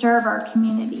to serve our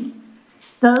community.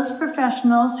 Those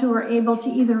professionals who were able to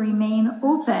either remain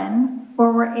open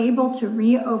or were able to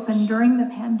reopen during the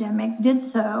pandemic did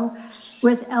so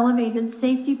with elevated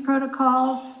safety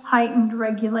protocols, heightened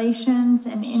regulations,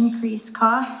 and increased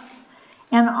costs,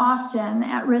 and often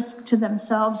at risk to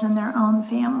themselves and their own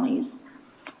families.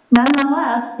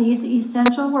 Nonetheless, these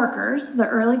essential workers, the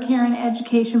early care and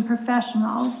education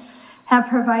professionals, have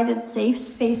provided safe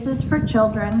spaces for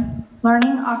children,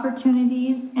 learning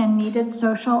opportunities, and needed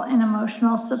social and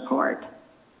emotional support.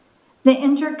 The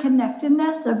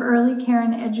interconnectedness of early care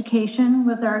and education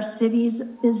with our city's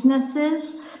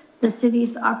businesses, the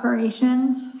city's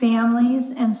operations,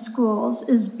 families, and schools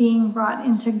is being brought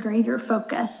into greater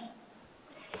focus.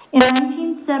 In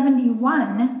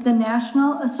 1971, the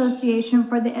National Association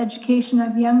for the Education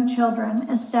of Young Children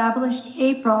established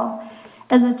April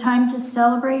as a time to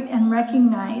celebrate and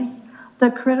recognize the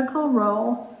critical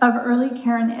role of early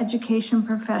care and education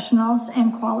professionals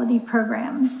and quality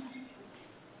programs.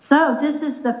 So this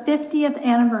is the 50th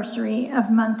anniversary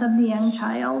of Month of the Young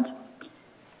Child.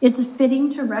 It's fitting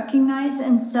to recognize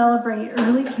and celebrate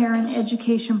early care and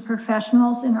education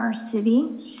professionals in our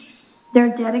city, their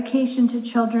dedication to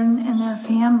children and their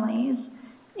families,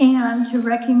 and to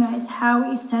recognize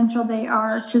how essential they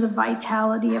are to the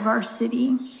vitality of our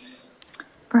city.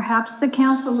 Perhaps the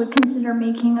council would consider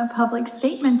making a public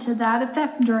statement to that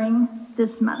effect during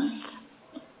this month.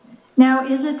 Now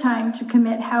is a time to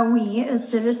commit how we, as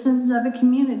citizens of a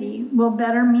community, will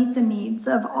better meet the needs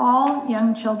of all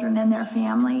young children and their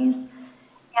families,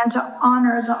 and to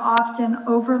honor the often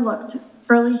overlooked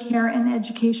early care and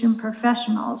education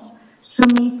professionals who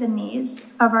meet the needs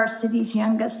of our city's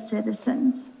youngest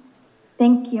citizens.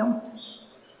 Thank you.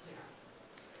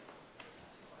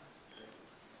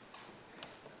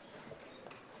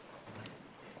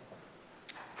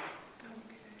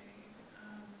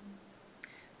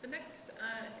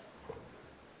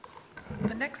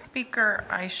 The next speaker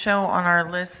I show on our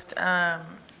list,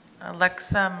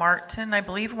 Alexa Martin, I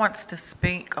believe wants to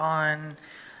speak on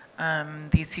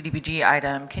the CDBG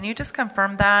item. Can you just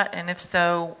confirm that? And if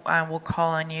so, we'll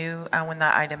call on you when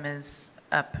that item is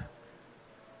up.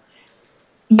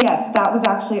 Yes, that was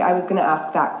actually, I was going to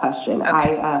ask that question.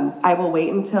 Okay. I will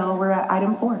wait until we're at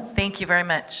item 4. Thank you very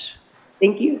much.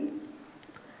 Thank you.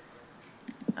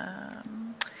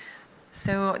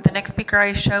 So the next speaker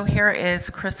I show here is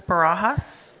Chris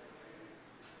Barajas.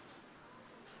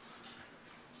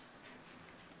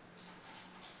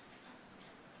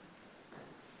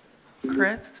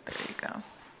 Chris, there you go.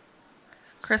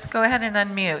 Chris, go ahead and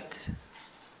unmute.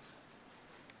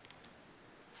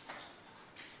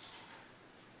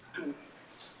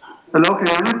 Hello, can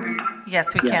you hear me?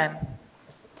 Yes, we can.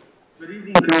 Good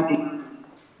evening, Council.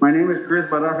 My name is Chris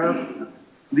Barajas.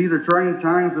 These are trying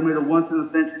times amid a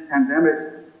once-in-a-century pandemic.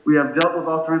 We have dealt with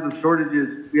all kinds of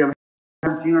shortages. We have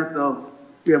quarantined ourselves.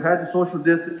 We have had to social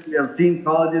distance. We have seen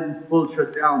colleges and schools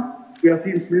shut down. We have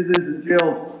seen prisons and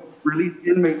jails release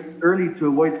inmates early to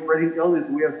avoid spreading illness.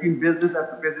 We have seen business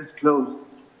after business close,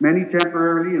 many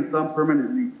temporarily and some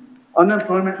permanently.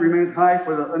 Unemployment remains high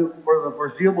for the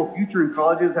foreseeable future, and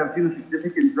colleges have seen a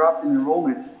significant drop in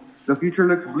enrollment. The future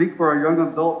looks bleak for our young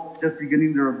adults just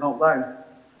beginning their adult lives.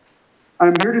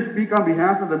 I'm here to speak on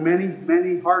behalf of the many,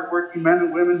 many hardworking men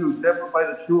and women who exemplify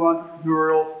the true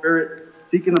entrepreneurial spirit,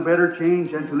 seeking a better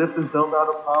change and to lift themselves out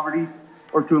of poverty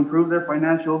or to improve their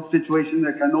financial situation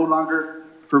that can no longer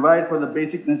provide for the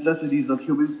basic necessities of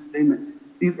human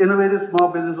sustainment. These innovative small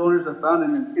business owners have found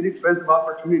an inexpensive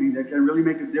opportunity that can really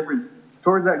make a difference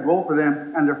towards that goal for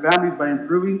them and their families by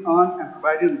improving on and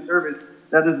providing the service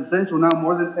that is essential now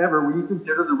more than ever when you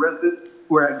consider the residents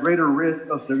who are at greater risk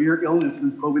of severe illness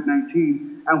with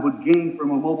COVID-19 and would gain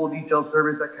from a mobile detail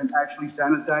service that can actually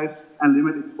sanitize and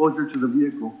limit exposure to the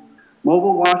vehicle.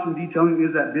 Mobile wash and detailing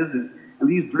is that business, and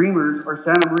these dreamers are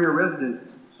Santa Maria residents.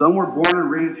 Some were born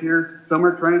and raised here, some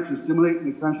are trying to assimilate in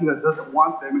a country that doesn't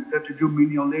want them except to do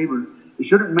menial labor. It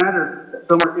shouldn't matter that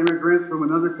some are immigrants from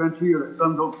another country or that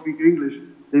some don't speak English.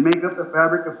 They make up the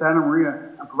fabric of Santa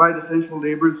Maria and provide essential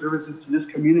labor and services to this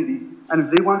community. And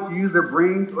if they want to use their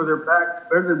brains or their backs to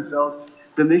better themselves,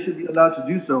 then they should be allowed to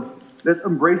do so. Let's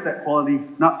embrace that quality,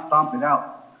 not stomp it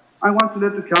out. I want to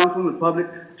let the council and the public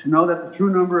to know that the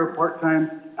true number of part-time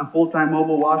and full-time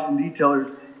mobile wash and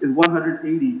detailers is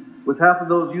 180, with half of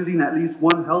those using at least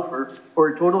one helper, for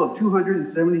a total of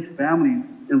 270 families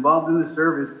involved in the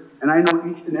service, and I know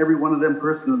each and every one of them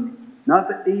personally. Not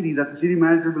the 80 that the city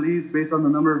manager believes based on the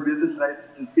number of business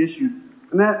licenses issued.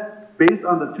 And that, based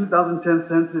on the 2010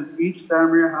 census, each Santa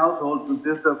Maria household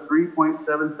consists of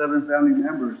 3.77 family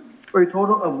members, for a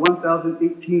total of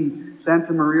 1,018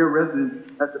 Santa Maria residents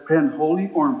that depend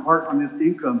wholly or in part on this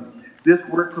income. This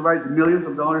work provides millions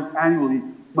of dollars annually,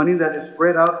 money that is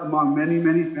spread out among many,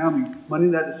 many families, money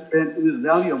that is spent in this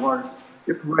valley of ours.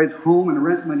 It provides home and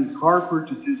rent money, car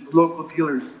purchases from local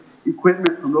dealers,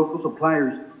 equipment from local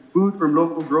suppliers, food from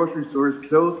local grocery stores,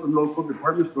 clothes from local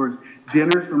department stores,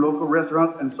 dinners from local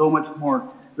restaurants, and so much more.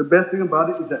 The best thing about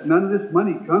it is that none of this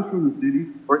money comes from the city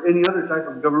or any other type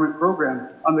of government program.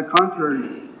 On the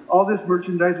contrary, all this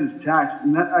merchandise is taxed,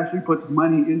 and that actually puts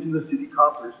money into the city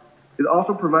coffers. It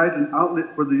also provides an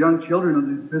outlet for the young children of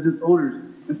these business owners.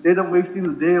 Instead of wasting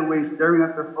the day away staring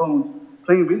at their phones,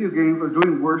 playing video games, or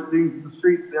doing worse things in the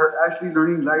streets, they are actually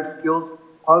learning life skills,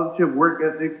 positive work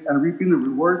ethics, and reaping the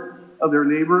rewards of their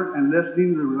labor and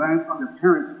lessening the reliance on their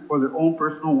parents for their own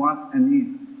personal wants and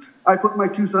needs. I put my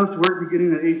two sons to work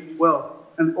beginning at age 12,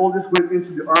 and the oldest went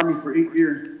into the Army for 8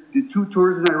 years, did 2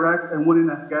 tours in Iraq and 1 in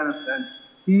Afghanistan.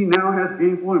 He now has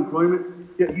gainful employment,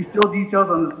 yet he still details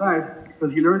on the side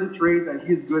because he learned a trade that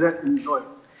he is good at and enjoys.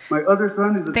 My other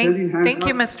son is attending hands-on. Thank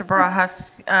you, Mr.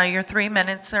 Barajas. Your 3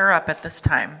 minutes are up at this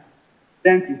time.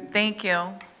 Thank you. Thank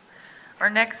you. Our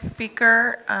next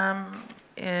speaker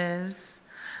is,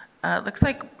 looks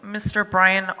like Mr.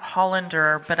 Brian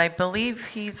Hollander, but I believe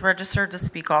he's registered to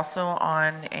speak also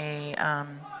on a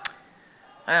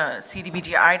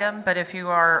CDBG item, but if you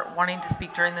are wanting to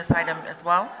speak during this item as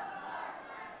well.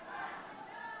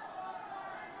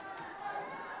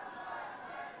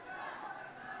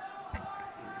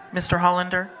 Mr.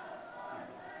 Hollander?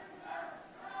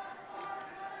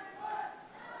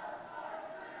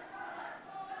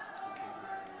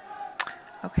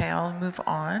 Okay, I'll move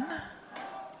on.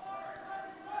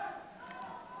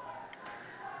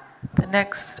 The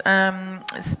next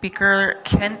speaker,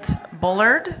 Kent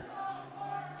Bullard.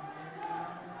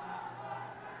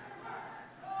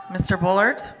 Mr.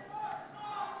 Bullard?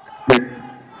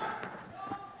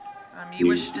 You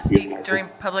wish to speak during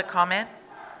public comment?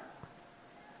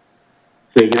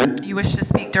 Say again? You wish to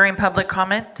speak during public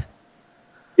comment?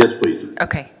 Yes, please.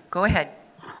 Okay, go ahead.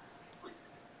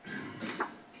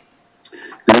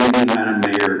 Good evening, Madam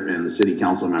Mayor and the City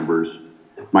Council members.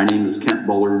 My name is Kent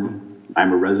Bullard.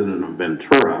 I'm a resident of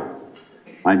Ventura.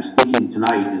 I'm speaking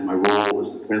tonight in my role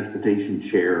as the Transportation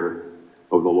Chair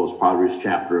of the Los Padres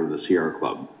chapter of the Sierra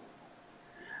Club.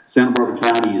 Santa Barbara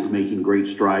County is making great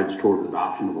strides toward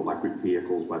adoption of electric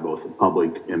vehicles by both the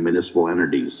public and municipal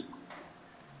entities.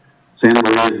 Santa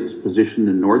Maria is positioned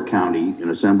in North County in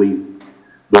Assembly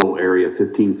Bill Area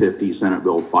 1550, Senate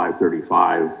Bill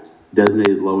 535,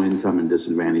 designated low-income and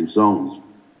disadvantaged zones.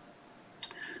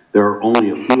 There are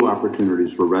only a few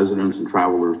opportunities for residents and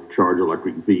travelers to charge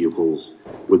electric vehicles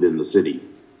within the city.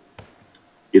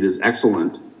 It is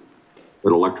excellent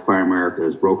that Electrify America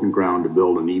has broken ground to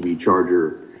build an EV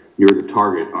charger near the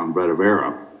Target on Breda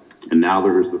Vera, and now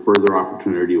there is the further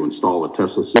opportunity to install a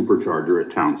Tesla supercharger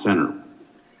at Town Center.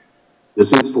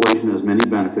 This installation has many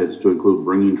benefits, to include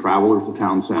bringing travelers to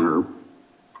Town Center,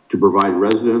 to provide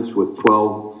residents with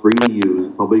 12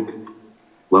 free-to-use public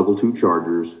level 2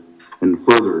 chargers, and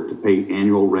further to pay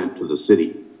annual rent to the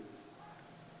city.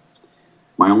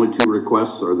 My only 2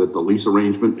 requests are that the lease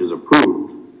arrangement is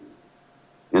approved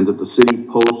and that the city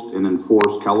post and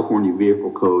enforce California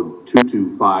Vehicle Code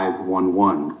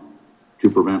 22511 to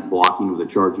prevent blocking of the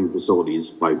charging facilities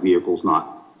by vehicles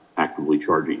not actively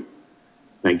charging.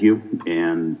 Thank you,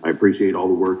 and I appreciate all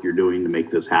the work you're doing to make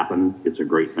this happen. It's a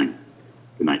great thing.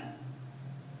 Good night.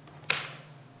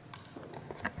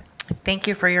 Thank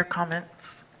you for your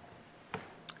comments.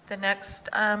 The next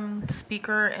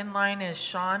speaker in line is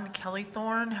Sean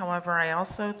Kellythorne. However, I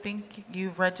also think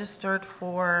you've registered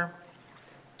for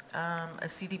a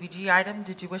CDBG item.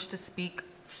 Did you wish to speak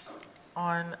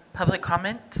on public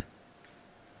comment?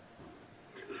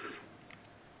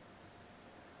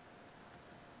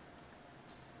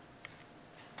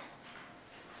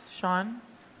 Sean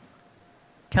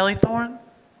Kellythorne?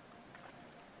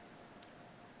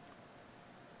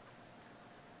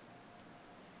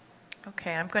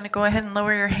 Okay, I'm going to go ahead and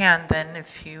lower your hand then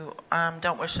if you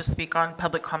don't wish to speak on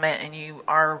public comment and you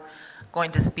are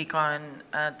going to speak on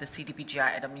the CDBG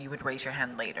item, you would raise your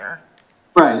hand later.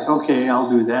 Right, okay, I'll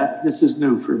do that. This is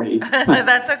new for me.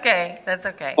 That's okay, that's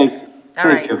okay.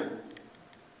 Thank you.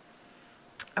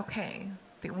 Okay,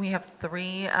 we have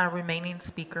 3 remaining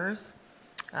speakers.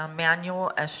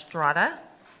 Manuel Estrada.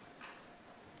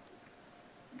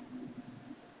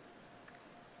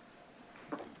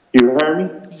 You hear me?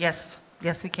 Yes,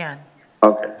 yes we can.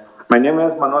 Okay. My name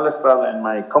is Manuel Estrada and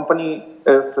my company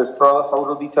is Estrada's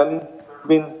Auto Detailing.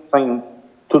 Been since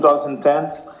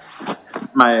 2010.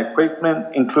 My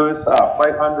equipment includes a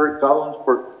 500 gallons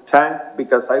for tank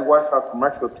because I wash our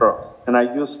commercial trucks and I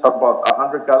use about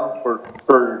 100 gallons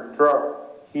per truck.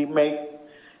 He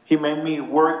made me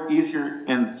work easier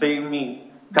and save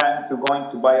me time to going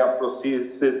to buy a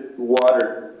processed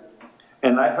water.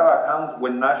 And I have accounts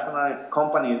with national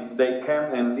companies. They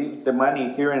come and leave the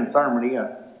money here in Santa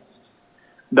Maria.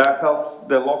 That helps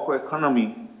the local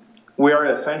economy. We are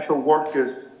essential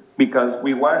workers because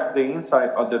we wash the inside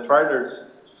of the trailers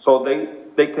so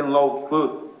they can load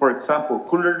food. For example,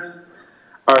 coolers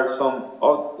are some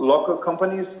local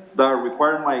companies that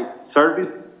require my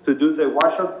service to do the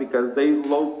washout because they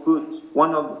load food.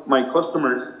 One of my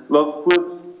customers load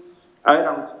food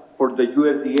items for the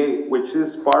USDA, which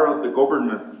is part of the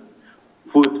government,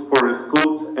 food for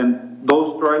schools, and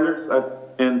those trailers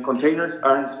and containers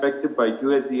are inspected by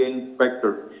USDA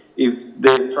inspector. If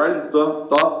the trailer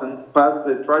doesn't pass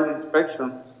the trailer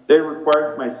inspection, they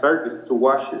require my service to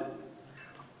wash it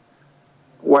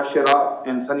up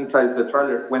and sanitize the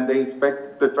trailer when they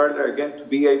inspect the trailer again to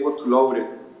be able to load it.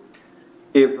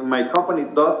 If my company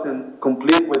doesn't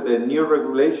complete with the new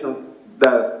regulations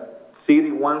that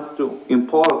city wants to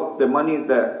impose, the money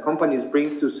that companies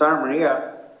bring to Santa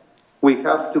Maria, we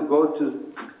have to go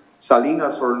to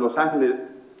Salinas or Los Angeles,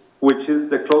 which is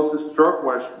the closest truck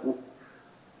wash.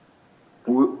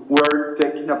 We're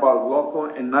talking about local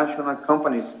and national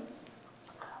companies.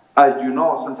 As you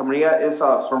know, Santa Maria is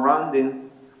a surrounding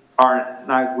an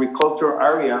agricultural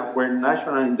area where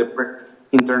national and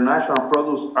international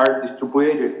produce are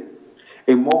distributed.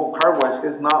 A mobile car wash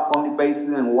is not only based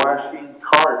in washing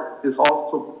cars, it's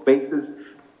also based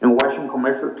in washing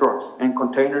commercial trucks and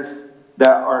containers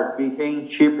that are being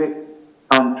shipped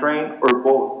on train or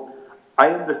boat. I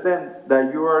understand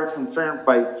that you are concerned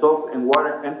by soap and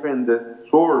water entering the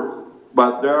sewers,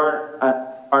 but there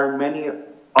are many of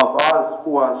us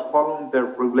who are following the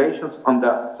regulations on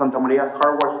the Santa Maria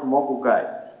Car Wash Mobile Guide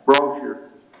brochure.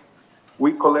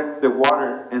 We collect the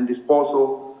water and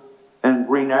disposal and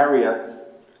green areas.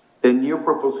 The new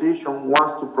proposition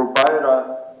wants to provide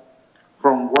us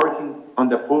from working on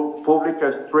the public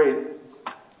streets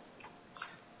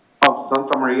of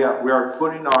Santa Maria. We are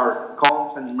putting our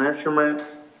counts and measurements.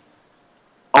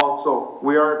 Also,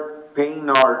 we are paying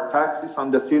our taxes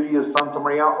on the city of Santa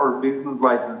Maria or business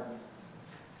license.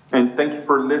 And thank you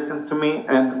for listening to me,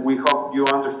 and we hope you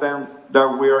understand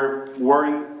that we are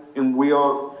worried and we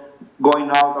are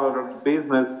going out of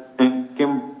business and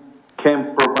can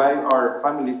provide our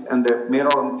families in the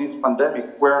middle of this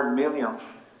pandemic where millions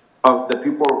of the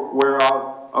people were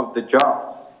out of the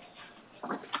jobs.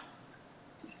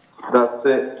 That's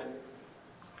it.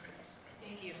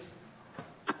 Thank you.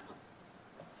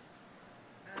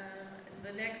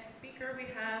 The next speaker we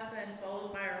have, and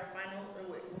followed by our final,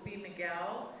 will be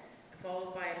Miguel,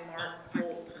 followed by Mark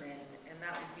Holtman, and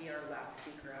that would be our last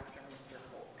speaker after Mr.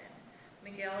 Holtman.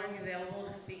 Miguel, are you available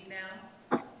to speak now?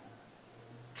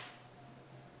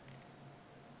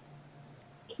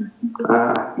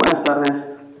 Buenas tardes.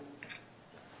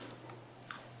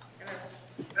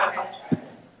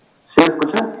 ¿Sí me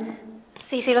escucha?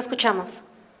 Sí, sí lo escuchamos.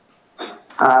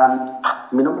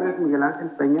 Mi nombre es Miguel Ángel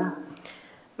Peña.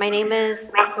 My name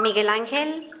is Miguel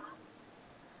Ángel.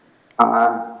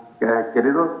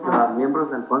 Queridos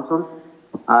miembros del Cónsul,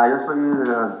 yo soy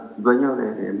dueño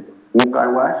de un car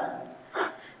wash.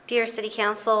 Dear City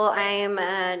Council, I am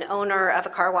an owner of a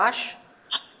car wash.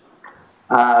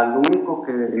 Lo único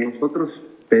que nosotros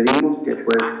pedimos que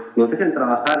pues nos dejen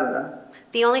trabajar, ¿verdad?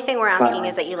 The only thing we're asking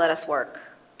is that you let us work.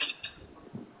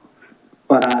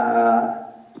 Para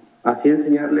así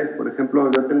enseñarles. Por ejemplo,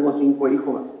 yo tengo 5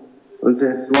 hijos,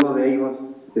 entonces uno de ellos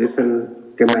es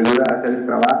el que me ayuda a hacer el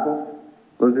trabajo.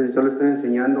 Entonces yo le estoy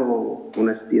enseñando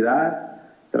honestidad,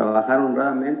 trabajar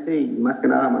honradamente y más que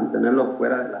nada mantenerlo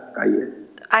fuera de las calles.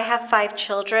 I have 5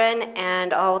 children,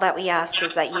 and all that we ask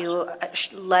is that you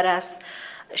let us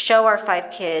show our 5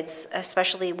 kids,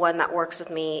 especially one that works with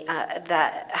me,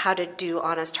 that how to do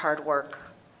honest, hard work.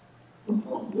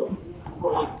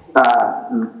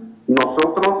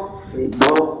 Nosotros,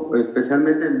 yo,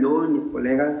 especialmente yo y mis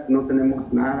colegas, no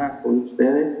tenemos nada con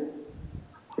ustedes.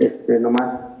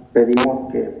 Nomás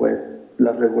pedimos que pues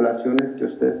las regulaciones que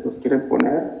ustedes nos quieren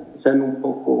poner sean un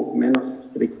poco menos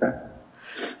estrictas.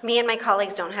 Me and my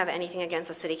colleagues don't have anything against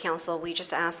the city council. We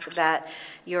just ask that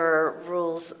your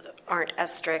rules aren't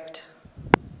as strict.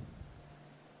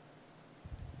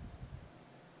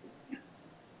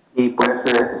 Y pues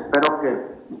espero que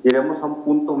lleguemos a un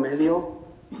punto medio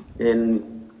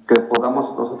en que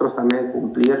podamos nosotros también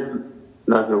cumplir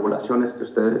las regulaciones que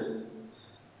ustedes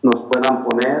nos puedan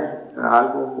poner,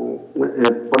 algo,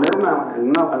 poner en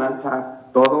una balanza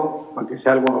todo para que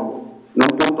sea algo, no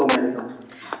un punto medio.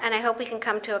 And I hope we can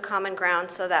come to a common ground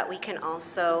so that we can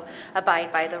also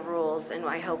abide by the rules, and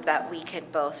I hope that we can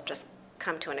both just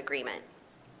come to an agreement.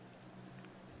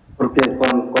 Porque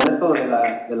con eso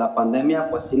de la pandemia,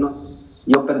 pues sí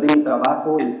yo perdí mi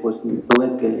trabajo y pues me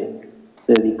tuve que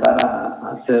dedicar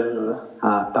a hacer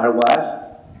car wash.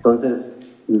 Entonces,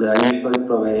 de ahí estoy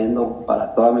proveyendo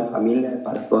para toda mi familia y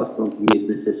para todas mis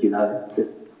necesidades que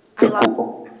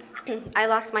ocupo. I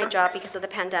lost my job because of the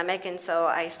pandemic, and so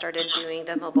I started doing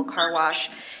the mobile car wash,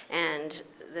 and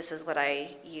this is what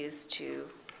I use to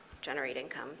generate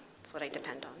income. It's what I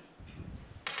depend on.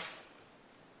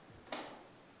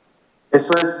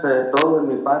 Eso es todo de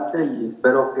mi parte y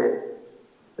espero que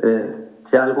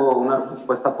sea una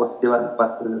respuesta positiva de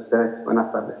parte de ustedes.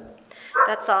 Buenas tardes.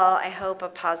 That's all. I hope a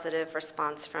positive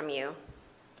response from you.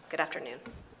 Good afternoon.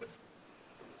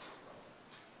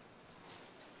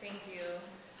 Thank you.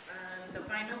 The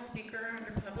final speaker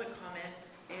under public comment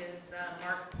is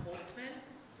Mark Holtman.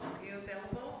 Are you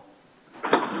available?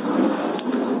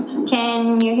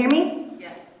 Can you hear me?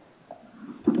 Yes.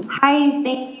 Hi,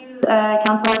 thank you,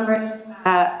 council members.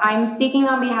 I'm speaking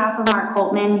on behalf of Mark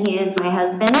Holtman. He is my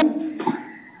husband.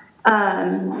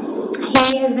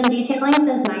 He has been detailing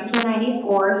since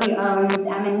 1994. He owns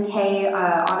M&K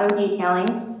Auto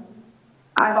Detailing.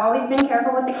 I've always been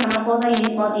careful with the chemicals I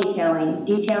use while detailing.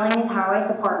 Detailing is how I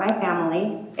support my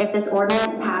family. If this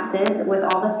ordinance passes, with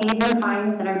all the fees and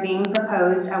fines that are being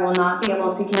proposed, I will not be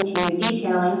able to continue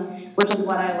detailing, which is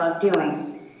what I love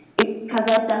doing. Because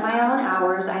I set my own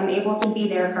hours, I'm able to be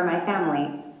there for my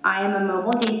family. I am a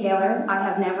mobile detailer. I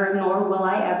have never, nor will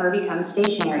I ever, become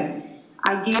stationary.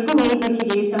 I do believe we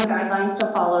could use some guidelines to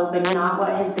follow, but not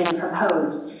what has been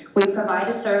proposed. We provide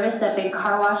a service that big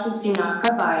car washes do not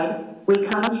provide. We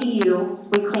come to you,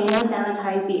 we clean and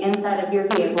sanitize the inside of your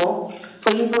vehicle.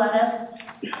 Please let us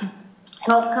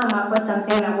help come up with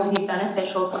something that will be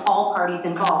beneficial to all parties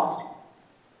involved.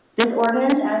 This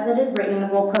ordinance, as it is written,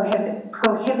 will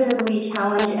prohibitively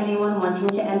challenge anyone wanting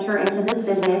to enter into this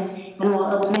business and will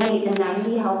eliminate the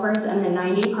 90 helpers and the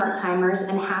 90 part-timers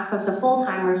and half of the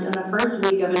full-timers in the first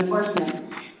week of enforcement.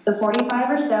 The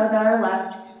 45 or so that are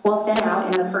left will thin out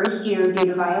in the first year due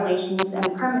to violations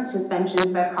and permit suspensions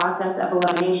by process of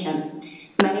elimination.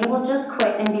 Many will just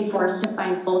quit and be forced to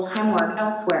find full-time work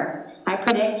elsewhere. I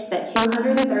predict that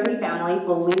 230 families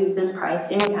will lose this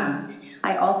prized income.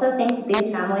 I also think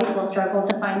these families will struggle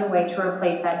to find a way to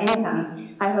replace that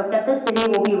income. I hope that the city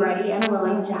will be ready and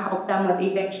willing to help them with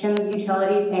evictions,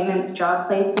 utilities payments, job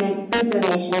placement, food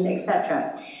donations,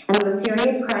 etc. And with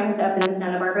serious crimes up in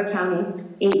Santa Barbara County,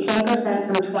 18%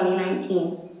 from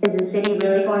 2019. Is the city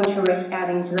really going to risk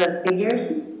adding to those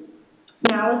figures?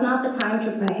 Now is not the time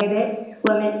to prohibit,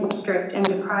 limit, restrict, and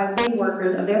deprive these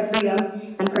workers of their freedom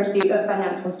and pursuit of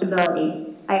financial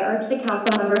stability. I urge the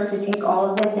council members to take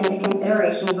all of this into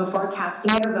consideration before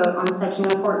casting your vote on such an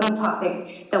important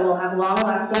topic that will have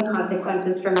long-lasting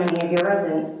consequences for many of your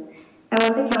residents. I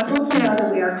want the council to know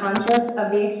that we are conscious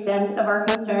of the extent of our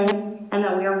concerns and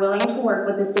that we are willing to work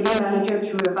with the city manager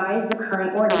to revise the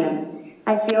current ordinance.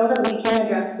 I feel that we can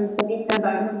address the city's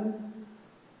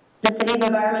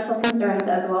environmental concerns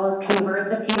as well as convert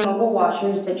the few mobile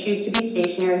washers that choose to be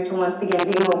stationary to once again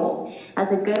be mobile.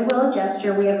 As a goodwill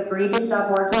gesture, we have agreed to stop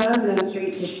working on Boone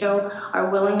Street to show our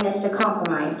willingness to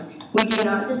compromise. We do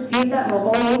not dispute that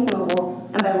mobile means mobile,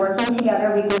 and by working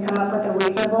together, we can come up with a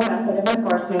reasonable method of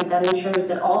enforcement that ensures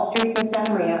that all streets in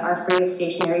Santa Maria are free of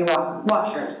stationary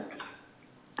washers.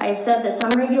 I have said that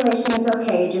some regulation is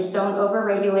okay, just don't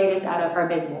over-regulate us out of our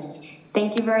business.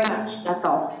 Thank you very much. That's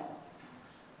all.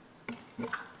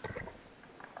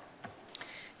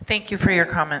 Thank you for your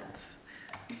comments.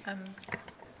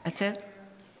 That's it?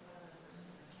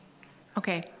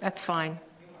 Okay, that's fine.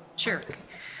 Sure.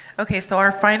 Okay, so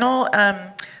our final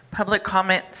public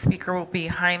comment speaker will be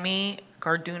Jaime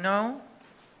Garduno.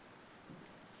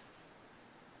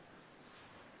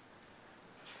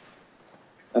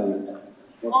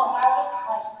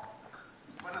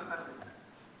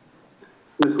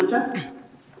 ¿Me escucha?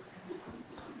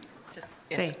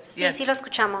 Sí, sí lo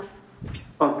escuchamos.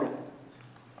 Ok.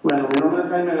 Bueno, mi nombre es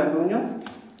Jaime Garduño.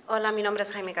 Hola, mi nombre es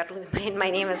Jaime Garduno.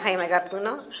 My name is Jaime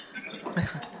Garduno.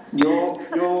 Yo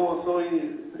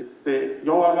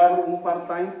agarro un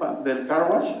part-time del car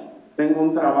wash. Tengo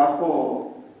un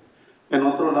trabajo en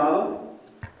otro lado.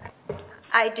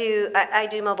 I do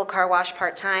mobile car wash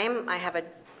part-time. I have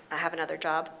another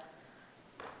job.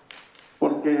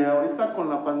 Porque ahorita con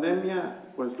la pandemia,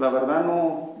 pues la verdad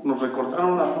nos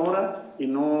recortaron las horas y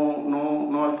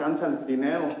no alcanza el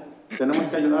dinero. Tenemos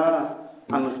que ayudar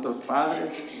a nuestros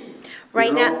padres.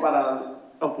 Right now.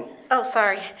 Okay. Oh,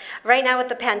 sorry. Right now with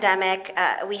the pandemic,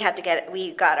 we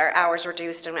got our hours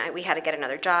reduced and we had to get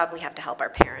another job. We have to help our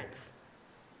parents.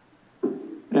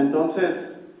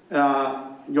 Entonces,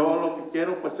 yo lo que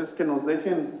quiero pues es que nos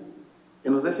dejen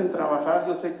trabajar.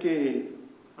 Yo sé que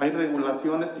hay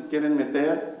regulaciones que quieren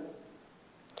meter.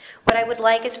 What I would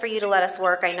like is for you to let us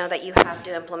work. I know that you have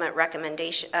to implement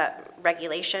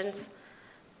regulations.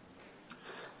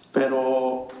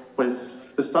 Pero pues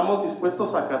estamos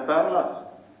dispuestos a acatar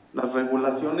las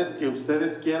regulaciones que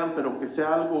ustedes quieran, pero que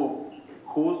sea algo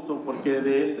justo, porque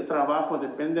de este trabajo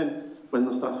dependen pues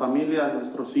nuestras familias,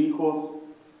 nuestros hijos.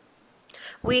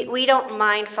 We don't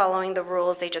mind following the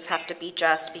rules. They just have to be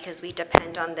just because we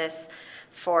depend on this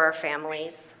for our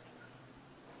families.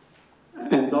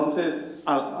 Entonces,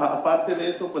 aparte de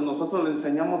eso, pues nosotros le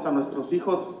enseñamos a nuestros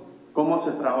hijos cómo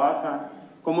se trabaja,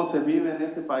 cómo se vive en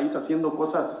este país haciendo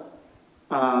cosas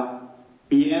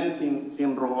bien,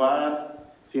 sin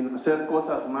robar, sin hacer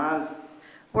cosas mal.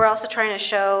 We're also trying to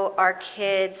show our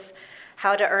kids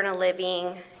how to earn a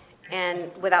living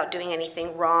and without doing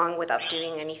anything wrong, without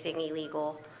doing anything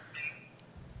illegal.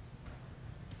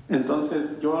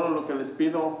 Entonces, yo lo que les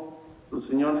pido, los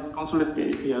señores cónsules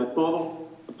y a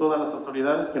todas las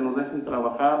autoridades que nos dejen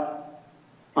trabajar,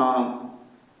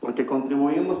 porque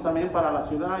contribuimos también para la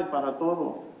ciudad y para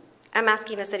todo. I'm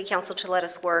asking the City Council to let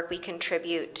us work. We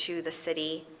contribute to the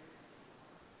city.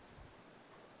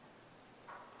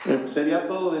 Sería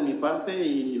todo de mi parte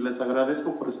y les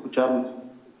agradezco por escucharnos.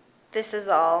 This is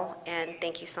all, and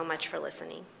thank you so much for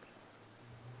listening.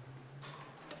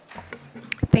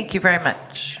 Thank you very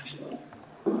much.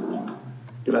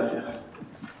 Gracias.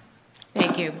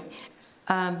 Thank you.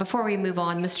 Before we move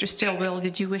on, Mr. Stillwell,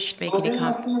 did you wish to make any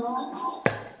comments?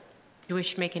 You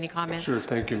wish to make any comments? Sure,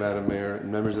 thank you, Madam Mayor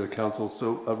and members of the council.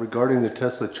 So regarding the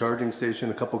Tesla charging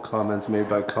station, a couple comments made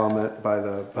by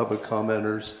the public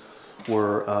commenters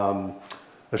were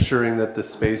assuring that the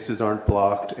spaces aren't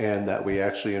blocked and that we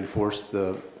actually enforce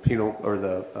the penal or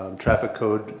the traffic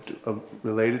code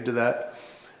related to that.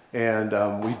 And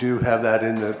we do have that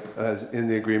in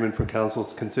the agreement for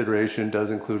council's consideration. Does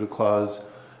include a clause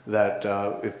that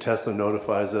if Tesla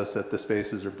notifies us that the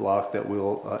spaces are blocked, that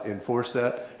we'll enforce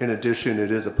that. In addition,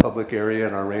 it is a public area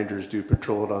and our rangers do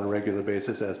patrol it on a regular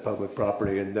basis as public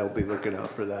property, and they'll be looking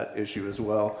out for that issue as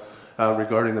well.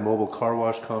 Regarding the mobile car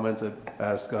wash comments, I'd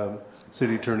ask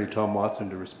City Attorney Tom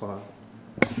Watson to respond.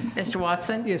 Mr.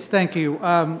 Watson? Yes, thank you.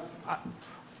 I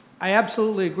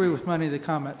absolutely agree with many of the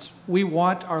comments. We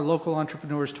want our local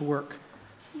entrepreneurs to work.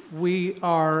 We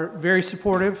are very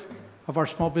supportive of our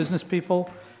small business people,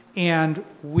 and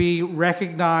we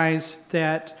recognize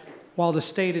that while the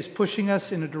state is pushing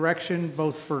us in a direction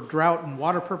both for drought and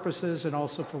water purposes and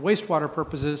also for wastewater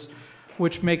purposes,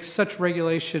 which makes such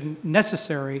regulation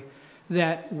necessary,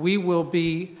 that we will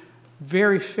be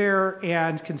very fair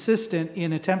and consistent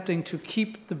in attempting to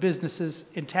keep the businesses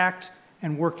intact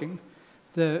and working.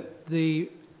 The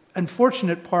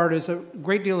unfortunate part is a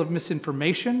great deal of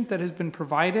misinformation that has been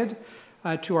provided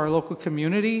to our local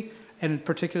community, and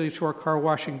particularly to our car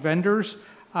washing vendors.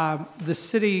 The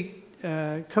city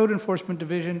code enforcement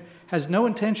division has no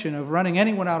intention of running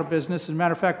anyone out of business. As a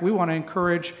matter of fact, we want to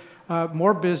encourage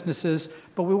more businesses,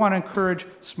 but we want to encourage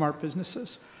smart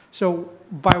businesses. So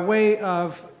by way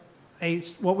of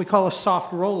what we call a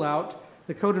soft rollout,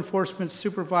 the code enforcement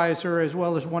supervisor, as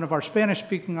well as one of our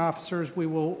Spanish-speaking officers, we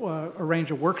will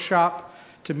arrange a workshop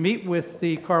to meet with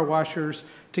the car washers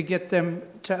to get them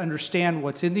to understand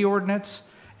what's in the ordinance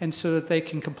and so that they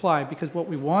can comply, because what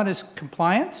we want is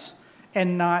compliance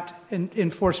and not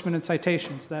enforcement and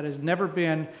citations. That has never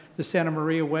been the Santa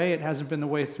Maria way. It hasn't been the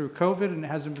way through COVID, and it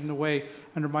hasn't been the way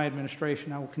under my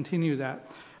administration. I will continue that.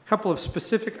 A couple of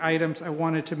specific items I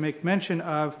wanted to make mention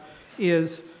of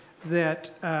is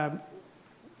that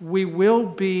we will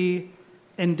be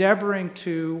endeavoring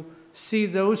to see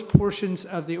those portions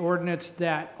of the ordinance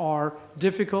that are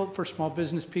difficult for small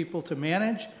business people to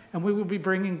manage, and we will be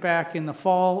bringing back in the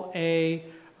fall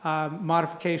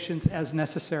modifications as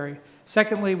necessary.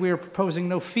 Secondly, we are proposing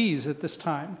no fees at this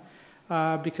time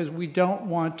because we don't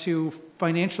want to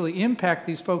financially impact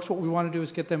these folks. What we want to do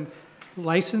is get them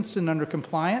licensed and under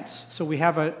compliance, so we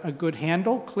have a good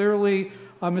handle. Clearly,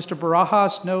 Mr.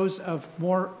 Barajas knows of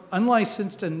more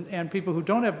unlicensed and people who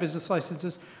don't have business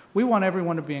licenses. We want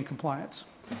everyone to be in compliance.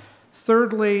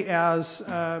 Thirdly, as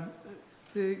the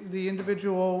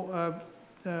individual,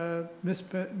 Ms.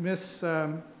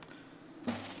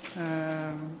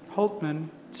 Holtman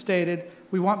stated,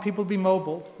 we want people to be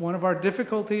mobile. One of our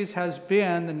difficulties has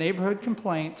been the neighborhood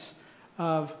complaints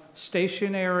of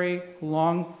stationary,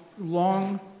 long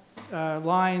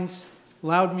lines,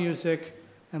 loud music,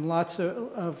 and lots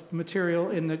of material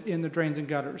in the drains and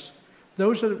gutters.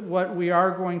 Those are what we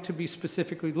are going to be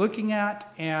specifically looking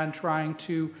at and trying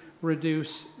to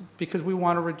reduce, because we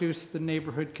want to reduce the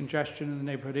neighborhood congestion and the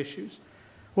neighborhood issues.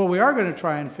 What we are going to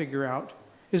try and figure out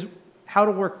is how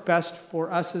to work best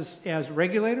for us as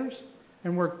regulators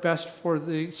and work best for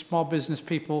the small business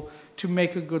people to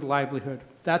make a good livelihood.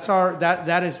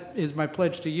 That is my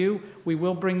pledge to you. We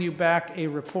will bring you back a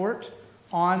report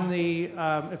on the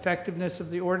effectiveness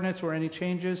of the ordinance or any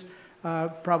changes,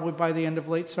 probably by the end of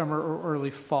late summer or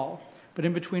early fall. But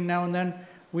in between now and then,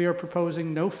 we are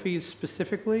proposing no fees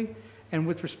specifically. And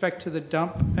with respect to the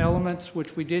dump elements,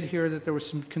 which we did hear that there were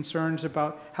some concerns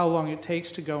about how long it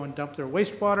takes to go and dump their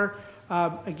wastewater.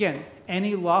 Again,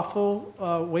 any lawful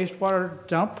wastewater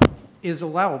dump is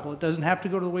allowable. It doesn't have to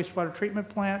go to the wastewater treatment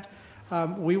plant.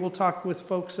 We will talk with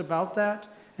folks about that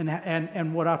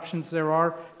and what options there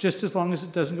are, just as long as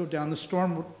it doesn't go down the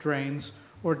storm drains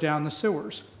or down the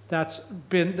sewers. That's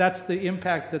the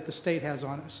impact that the state has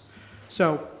on us.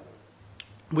 So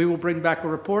we will bring back a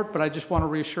report, but I just want to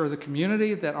reassure the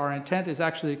community that our intent is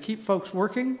actually to keep folks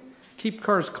working, keep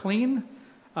cars clean.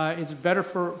 It's better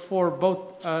for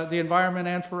both the environment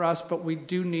and for us, but we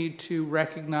do need to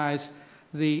recognize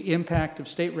the impact of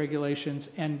state regulations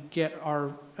and get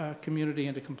our community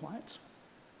into compliance.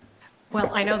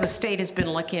 Well, I know the state has been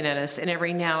looking at us, and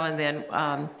every now and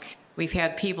then we've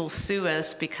had people sue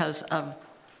us because of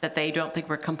that they don't think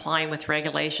we're complying with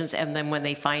regulations, and then when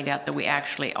they find out that we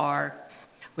actually are,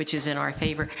 which is in our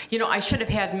favor. You know, I should have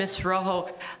had Ms. Rojo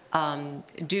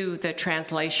do the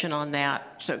translation on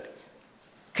that. So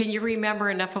can you remember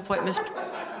enough of what Mr.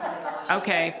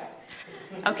 Okay.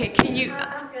 Okay, can you,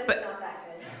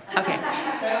 okay.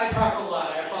 And I talk a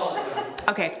lot, I apologize.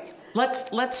 Okay,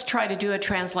 let's try to do a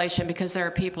translation because there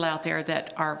are people out there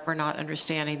that were not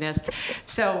understanding this.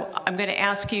 So I'm going to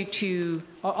ask you to...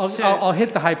 I'll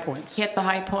hit the high points. Hit the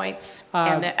high points,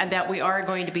 and that we are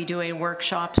going to be doing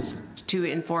workshops to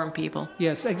inform people.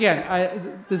 Yes,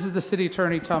 again, this is the City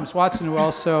Attorney, Thomas Watson, who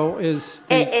also is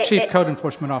the Chief Code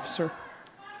Enforcement Officer.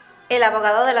 El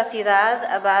abogado de la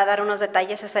ciudad va a dar unos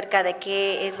detalles acerca de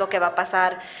qué es lo que va a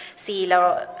pasar si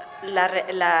la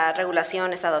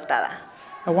regulación es adoptada.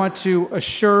 I want to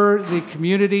assure the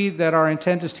community that our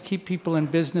intent is to keep people in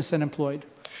business and employed.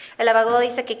 El abogado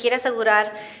dice que quiere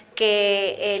asegurar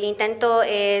que el intento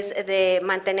es de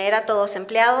mantener a todos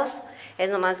empleados, es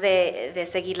nomás de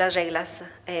seguir las reglas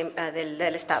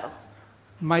del Estado.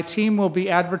 My team will be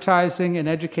advertising an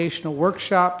educational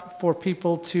workshop for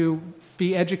people to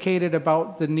be educated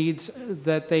about the needs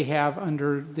that they have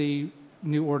under the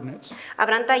new ordinance.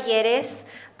 Habrán talleres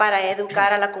para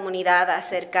educar a la comunidad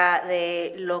acerca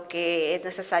de lo que es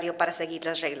necesario para seguir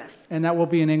las reglas. And that will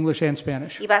be in English and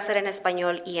Spanish. Y va a ser en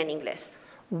español y en inglés.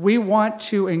 We want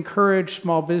to encourage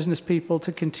small business people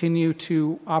to continue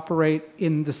to operate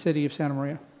in the city of Santa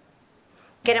Maria.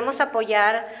 Queremos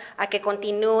apoyar a que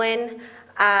continúen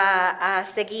a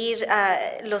seguir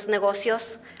los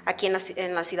negocios aquí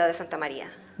en la ciudad de Santa María.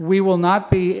 We will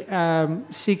not be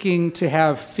seeking to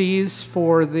have fees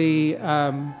for the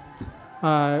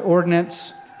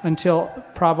ordinance until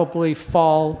probably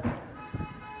fall.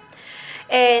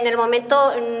 En el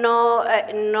momento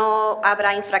no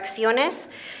habrá infracciones,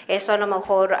 eso a lo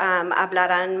mejor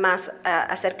hablarán más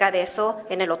acerca de eso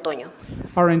en el otoño.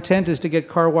 Our intent is to get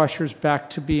car washers back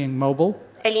to being mobile.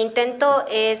 El intento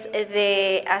es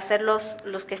de hacer los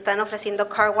que están ofreciendo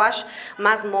car wash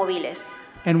más móviles.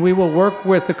 And we will work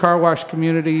with the car wash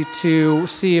community to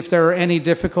see if there are any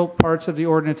difficult parts of the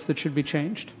ordinance that should be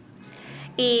changed.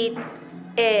 Y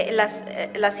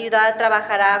la ciudad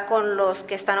trabajará con los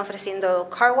que están ofreciendo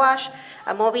car wash,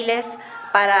 móviles,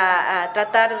 para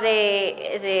tratar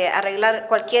de arreglar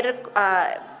cualquier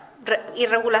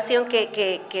irregulación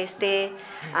que esté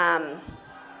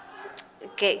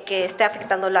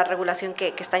afectando la regulación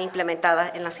que está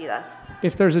implementada en la ciudad.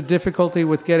 If there's a difficulty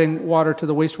with getting water to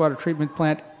the wastewater treatment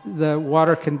plant, the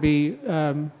water can be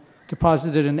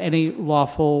deposited in any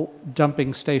lawful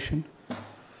dumping station.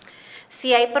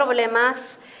 Si hay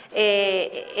problemas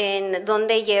en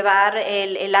dónde llevar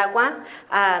el agua,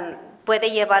 puede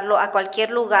llevarlo a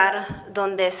cualquier lugar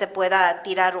donde se pueda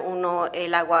tirar uno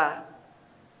el agua.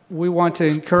 We want to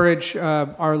encourage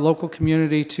our local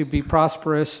community to be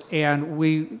prosperous, and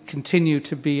we continue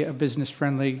to be a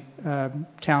business-friendly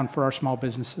town for our small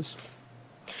businesses.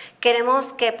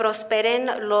 Queremos que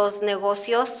prosperen los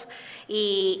negocios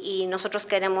y nosotros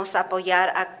queremos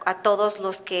apoyar a todos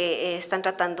los que están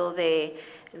tratando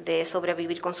de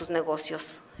sobrevivir con sus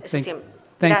negocios. Eso siempre.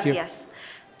 Gracias.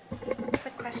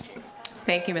 Quick question.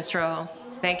 Thank you, Mr. Rojo.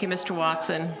 Thank you, Mr.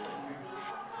 Watson.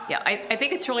 Yeah, I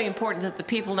think it's really important that the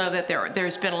people know that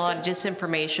there's been a lot of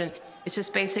disinformation. It's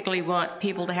just basically want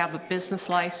people to have a business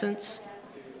license.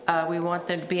 We want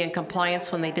them to be in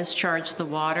compliance when they discharge the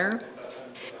water,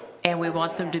 and we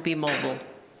want them to be mobile,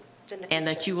 and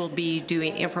that you will be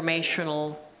doing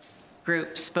informational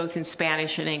groups, both in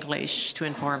Spanish and English, to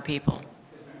inform people.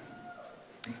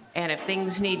 And if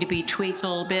things need to be tweaked a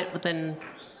little bit, then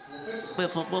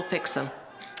we'll fix them.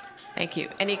 Thank you.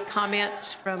 Any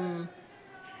comments from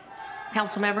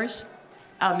council members?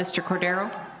 Mr. Cordero?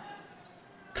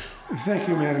 Thank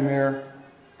you, Madam Mayor.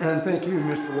 And thank you,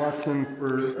 Mr. Watson,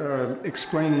 for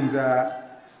explaining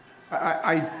that.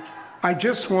 I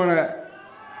just want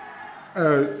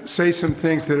to say some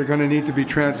things that are going to need to be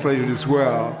translated as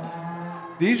well.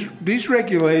 These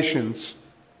regulations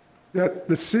that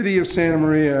the city of Santa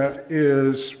Maria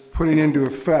is putting into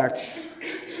effect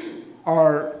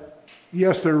are,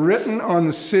 yes, they're written on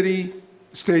the city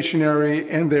stationery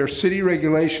and they're city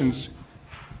regulations,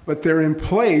 but they're in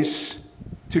place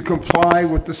to comply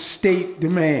with the state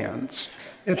demands.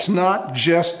 It's not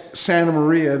just Santa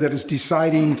Maria that is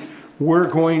deciding we're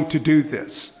going to do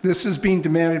this. This is being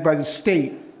demanded by the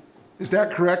state. Is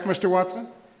that correct, Mr. Watson?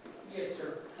 Yes,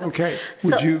 sir. Okay.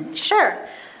 Would you? Sure.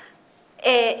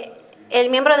 El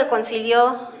miembro del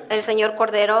concilio, el señor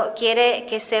Cordero, quiere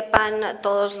que sepan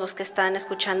todos los que están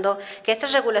escuchando que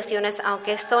estas regulaciones,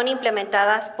 aunque son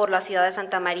implementadas por la ciudad de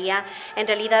Santa María, en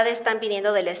realidad están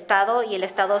viniendo del Estado, y el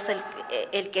Estado es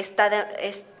el que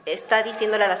está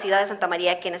diciéndole a la ciudad de Santa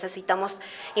María que necesitamos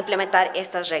implementar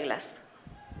estas reglas.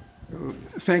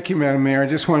 Thank you, Madam Mayor. I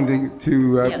just wanted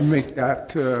to Yes. make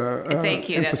that Thank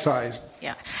you. emphasized.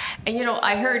 Yeah. And you know,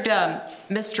 I heard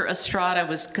Mr. Estrada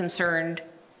was concerned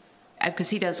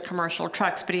because he does commercial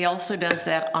trucks, but he also does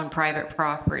that on private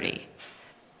property.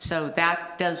 So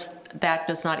that does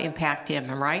not impact him,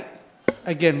 am I right?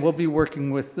 Again, we'll be working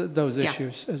with those Yeah.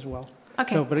 issues as well.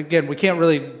 Okay. So, but again, we can't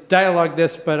really dialogue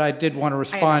this, but I did want to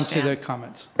respond to understand. the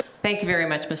comments. Thank you very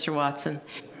much, Mr. Watson.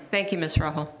 Thank you, Ms.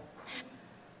 Rojo.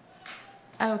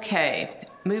 Okay,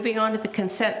 moving on to the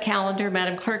consent calendar.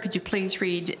 Madam Clerk, could you please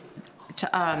read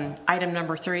item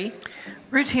number 3?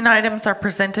 Routine items are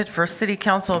presented for City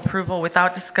Council approval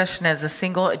without discussion as a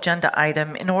single agenda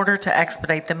item in order to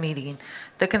expedite the meeting.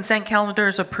 The consent calendar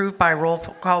is approved by roll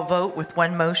call vote with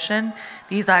one motion.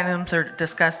 These items are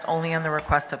discussed only on the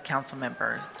request of council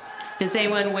members. Does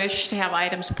anyone wish to have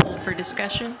items pulled for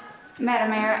discussion? Madam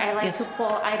Mayor, I'd like Yes. to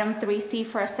pull item 3C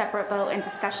for a separate vote and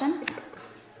discussion.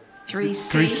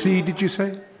 3C? 3C, did you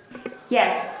say?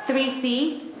 Yes,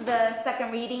 3C, the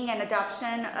second reading and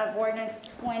adoption of ordinance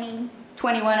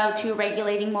 2102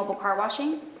 regulating mobile car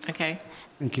washing. Okay.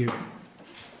 Thank you.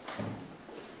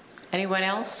 Anyone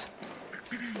else?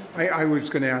 I was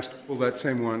going to ask to pull that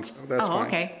same one, so that's fine. Oh,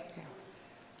 okay.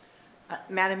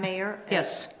 Madam Mayor?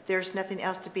 Yes. If there's nothing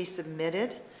else to be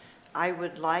submitted, I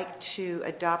would like to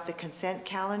adopt the consent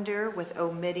calendar with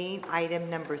omitting item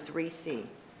number 3C.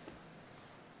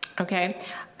 Okay,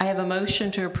 I have a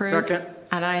motion to approve. Second.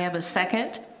 And I have a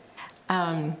second.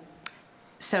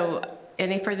 So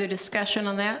any further discussion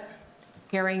on that?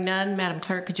 Hearing none, Madam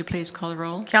Clerk, could you please call the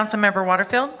roll? Councilmember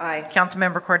Waterfield? Aye.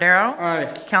 Councilmember Cordero? Aye.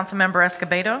 Councilmember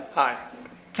Escobedo? Aye.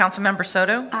 Councilmember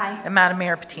Soto? Aye. And Madam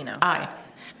Mayor Patino? Aye.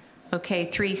 Okay,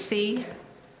 3C.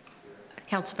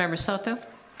 Councilmember Soto?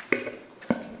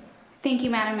 Thank you,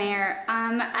 Madam Mayor.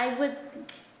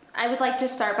 I would like to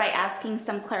start by asking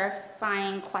some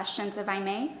clarifying questions, if I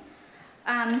may.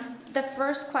 The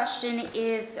first question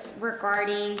is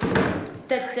regarding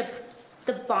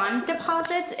the bond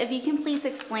deposits. If you can please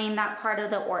explain that part of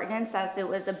the ordinance, as it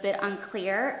was a bit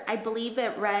unclear. I believe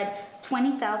it read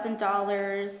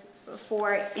 $20,000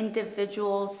 for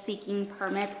individuals seeking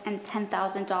permits and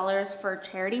 $10,000 for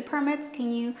charity permits.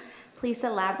 Can you please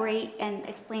elaborate and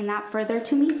explain that further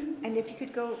to me? And if you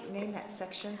could go name that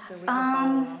section so we can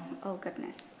follow along. Oh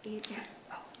goodness. I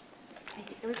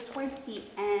think it was towards the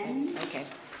end. Okay.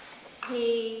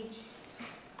 Page.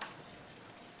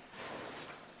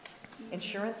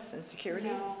 Insurance and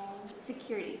securities? No,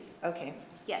 securities. Okay.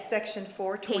 Yes. Section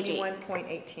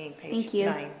 421.18, page Thank you.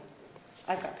 9.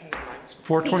 I've got page 9.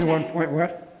 421 point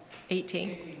what?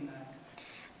 18.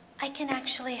 I can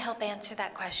actually help answer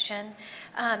that question.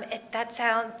 That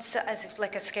sounds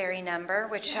like a scary number,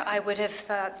 which I would have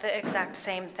thought the exact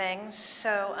same thing.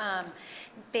 So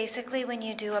basically, when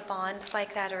you do a bond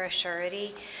like that or a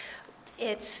surety,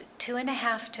 it's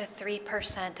 2.5% to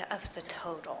 3% of the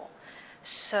total.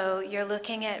 So you're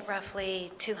looking at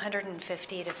roughly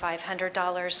 $250 to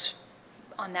 $500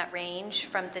 on that range,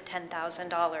 from the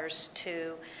 $10,000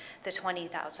 to the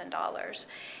 $20,000.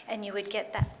 And you would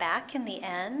get that back in the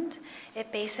end.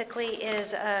 It basically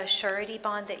is a surety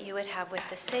bond that you would have with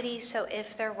the city. So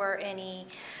if there were any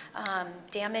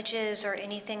damages or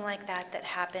anything like that that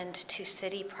happened to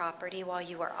city property while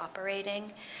you were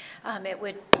operating, it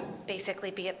would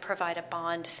basically provide a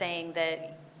bond saying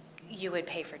that you would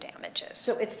pay for damages.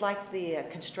 So it's like the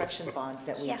construction bonds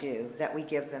that we Yeah. do, that we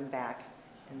give them back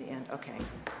in the end. Okay.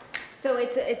 So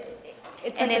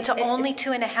it's only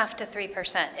 2.5% to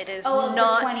 3%. It is of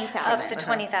not the 20,000. of the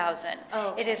 20,000.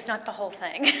 Oh, okay. It is not the whole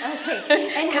thing.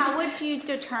 Okay. And how would you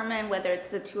determine whether it's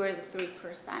the 2 or the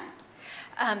 3%?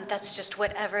 That's just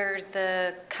whatever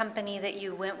the company that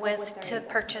you went with to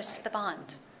purchase the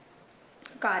bond.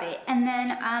 Got it. And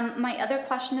then my other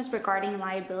question is regarding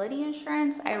liability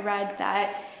insurance. I read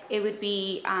that it would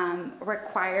be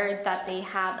required that they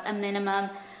have a minimum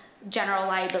general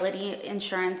liability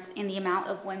insurance in the amount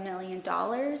of $1 million.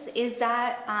 Is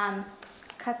that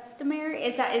customary?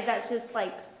 Is that just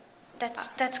like?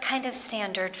 That's kind of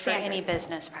standard for any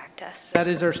business practice. That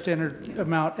is our standard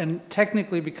amount, and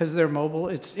technically, because they're mobile,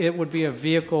 it would be a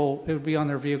vehicle. It would be on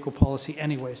their vehicle policy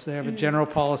anyway. So they have a general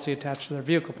policy attached to their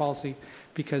vehicle policy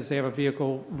because they have a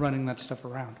vehicle running that stuff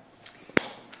around.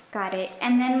 Got it.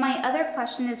 And then my other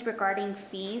question is regarding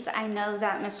fees. I know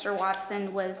that Mr.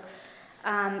 Watson was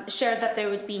shared that there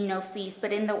would be no fees,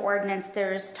 but in the ordinance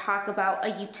there's talk about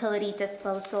a utility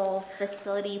disposal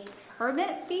facility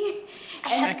permit fee.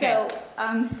 And so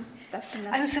that's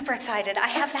enough. I'm super excited. I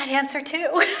have that answer too.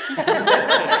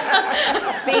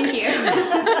 Thank you.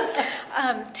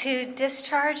 To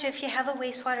discharge, if you have a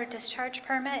wastewater discharge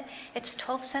permit, it's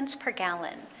 12 cents per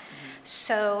gallon.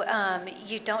 So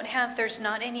you don't have, there's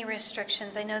not any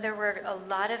restrictions. I know there were a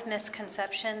lot of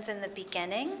misconceptions in the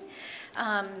beginning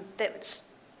that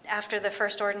after the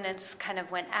first ordinance kind of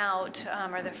went out,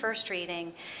 or the first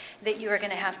reading, that you were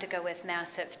going to have to go with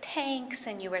massive tanks,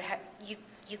 and you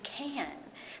can,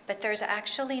 but there's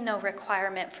actually no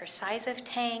requirement for size of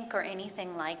tank or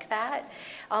anything like that.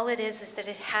 All it is that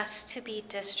it has to be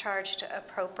discharged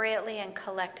appropriately and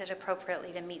collected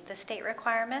appropriately to meet the state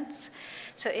requirements.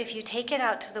 So if you take it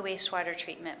out to the wastewater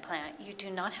treatment plant, you do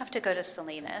not have to go to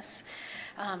Salinas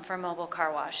for mobile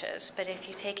car washes. But if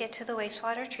you take it to the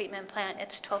wastewater treatment plant,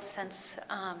 it's 12 cents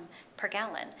per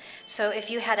gallon. So if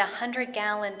you had a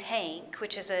 100-gallon tank,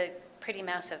 which is a pretty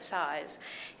massive size,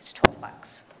 it's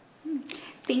 $12.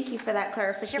 Thank you for that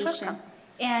clarification. You're welcome.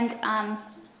 And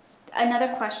another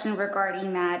question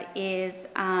regarding that is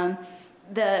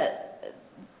the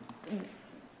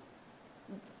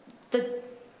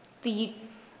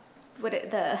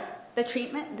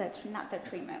treatment, not the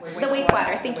treatment, the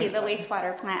wastewater, thank you, the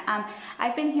wastewater plant.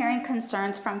 I've been hearing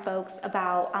concerns from folks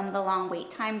about the long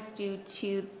wait times due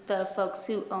to the folks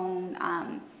who own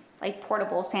like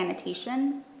portable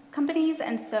sanitation companies.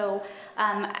 And so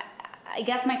I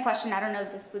guess my question, I don't know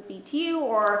if this would be to you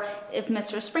or if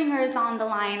Mr. Springer is on the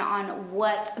line, on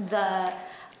what the,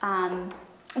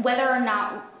 whether or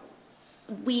not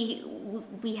we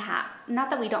have, not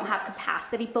that we don't have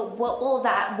capacity, but what will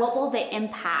the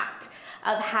impact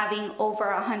of having over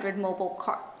 100 mobile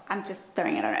car, I'm just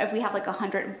throwing it out, if we have like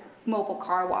 100 mobile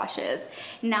car washes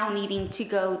now needing to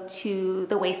go to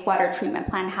the wastewater treatment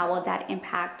plant, how will that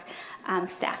impact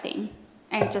staffing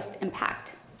and just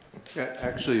impact? Yeah,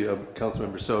 actually,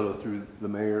 Councilmember Soto, through the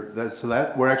mayor,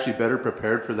 we're actually better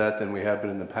prepared for that than we have been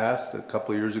in the past. A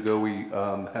couple of years ago, we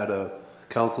had a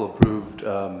council-approved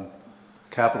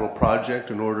capital project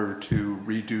in order to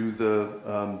redo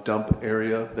the dump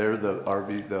area there, the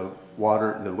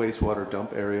wastewater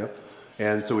dump area.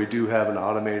 And so we do have an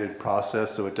automated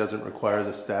process, so it doesn't require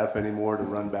the staff anymore to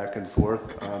run back and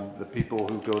forth. The people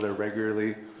who go there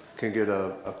regularly can get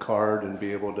a card and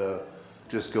be able to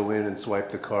just go in and swipe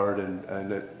the card,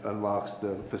 and it unlocks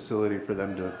the facility for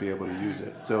them to be able to use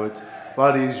it. So it's a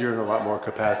lot easier and a lot more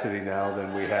capacity now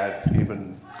than we had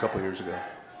even a couple years ago.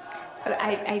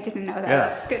 I didn't know that. Yeah.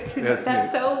 That's good to know. Yeah,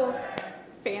 That's so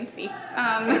fancy.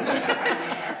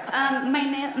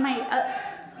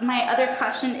 My other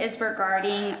question is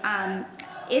regarding,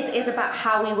 is about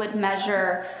how we would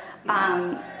measure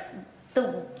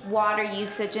the water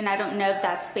usage, and I don't know if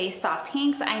that's based off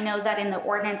tanks. I know that in the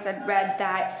ordinance I read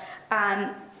that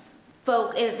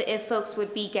if folks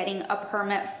would be getting a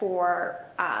permit for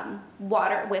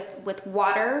water with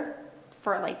water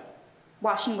for like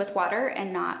washing with water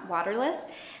and not waterless,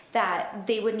 that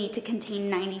they would need to contain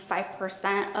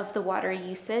 95% of the water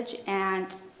usage,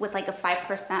 and with like a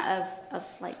 5% of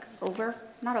like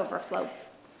not overflow.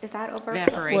 Is that over?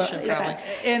 Evaporation, probably.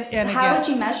 And how again, would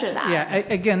you measure that? Yeah,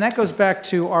 again, that goes back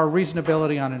to our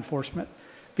reasonability on enforcement,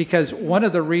 because one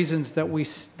of the reasons that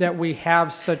we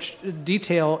have such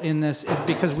detail in this is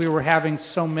because we were having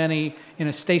so many in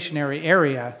a stationary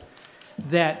area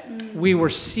that we were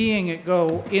seeing it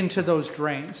go into those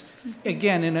drains.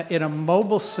 Again, in a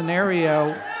mobile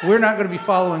scenario, we're not going to be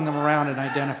following them around and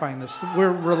identifying this.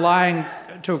 We're relying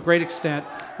to a great extent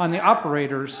on the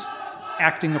operators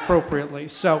acting appropriately.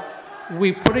 So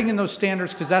we're putting in those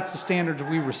standards because that's the standards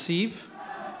we receive,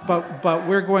 but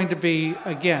we're going to be,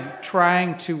 again,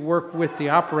 trying to work with the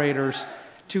operators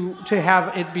to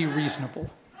have it be reasonable.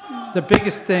 The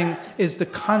biggest thing is the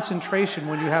concentration.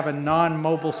 When you have a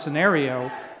non-mobile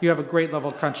scenario, you have a great level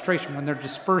of concentration. When they're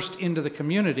dispersed into the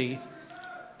community,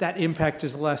 that impact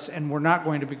is less, and we're not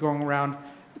going to be going around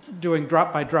doing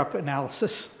drop-by-drop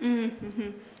analysis.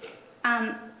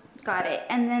 Got it.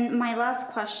 And then my last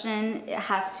question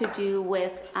has to do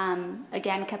with,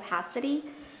 again, capacity.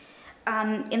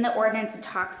 In the ordinance, it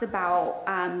talks about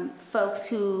folks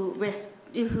who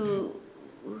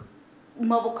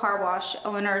mobile car wash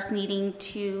owners needing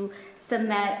to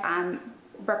submit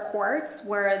reports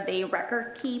where they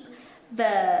record keep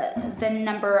the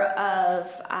number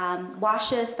of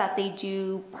washes that they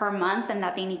do per month, and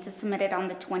that they need to submit it on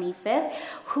the 25th.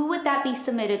 Who would that be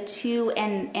submitted to,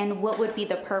 and what would be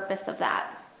the purpose of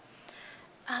that?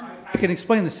 I can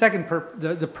explain the second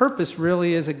the purpose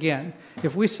really is, again,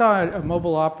 if we saw a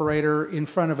mobile operator in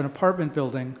front of an apartment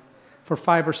building for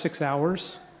 5 or 6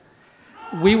 hours,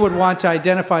 we would want to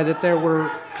identify that there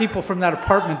were people from that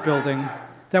apartment building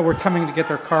that were coming to get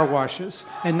their car washes,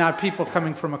 and not people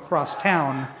coming from across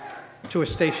town to a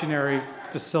stationary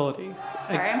facility.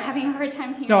 Sorry, I'm having a hard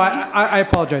time hearing. No, I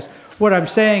apologize. What I'm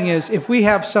saying is, if we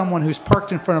have someone who's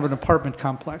parked in front of an apartment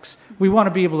complex, we want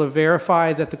to be able to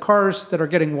verify that the cars that are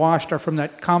getting washed are from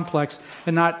that complex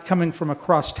and not coming from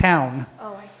across town.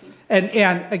 Oh, I see.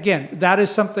 And again, that is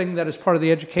something that is part of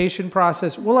the education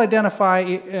process. We'll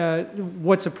identify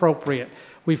what's appropriate.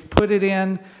 We've put it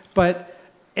in, but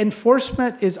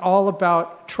enforcement is all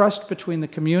about trust between the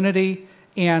community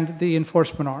and the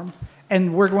enforcement arm.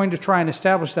 And we're going to try and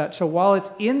establish that. So while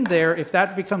it's in there, if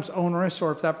that becomes onerous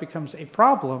or if that becomes a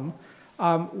problem,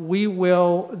 we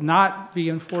will not be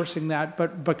enforcing that,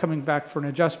 but coming back for an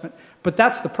adjustment. But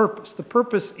that's the purpose. The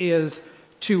purpose is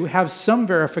to have some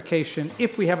verification,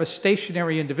 if we have a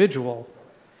stationary individual,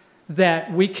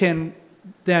 that we can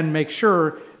then make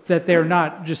sure that they're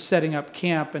not just setting up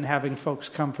camp and having folks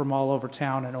come from all over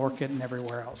town and Orchid and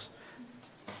everywhere else.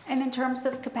 And in terms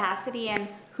of capacity, and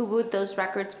who would those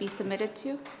records be submitted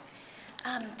to?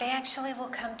 They actually will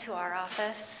come to our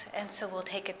office, and so we'll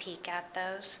take a peek at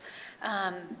those.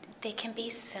 They can be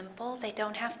simple. They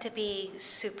don't have to be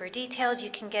super detailed. You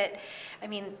can get, I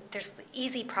mean, there's the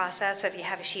easy process of you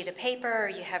have a sheet of paper, or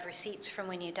you have receipts from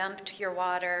when you dumped your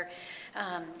water,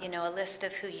 you know, a list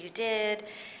of who you did,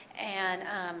 and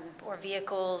or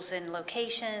vehicles and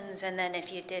locations, and then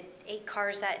if you did 8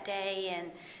 cars that day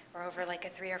and or over like a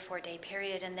 3 or 4 day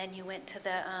period, and then you went to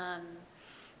the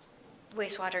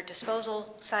wastewater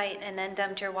disposal site and then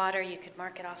dumped your water, you could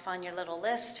mark it off on your little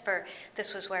list for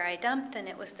this was where I dumped and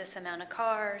it was this amount of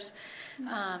cars.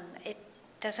 It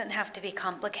doesn't have to be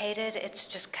complicated. It's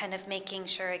just kind of making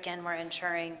sure, again, we're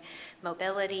ensuring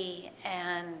mobility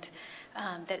and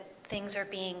that things are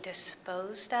being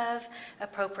disposed of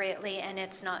appropriately, and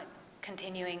it's not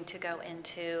continuing to go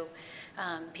into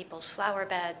people's flower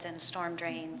beds and storm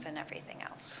drains and everything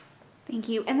else. Thank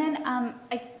you. And then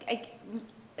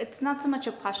it's not so much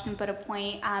a question, but a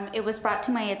point. It was brought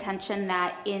to my attention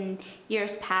that in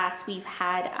years past, we've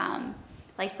had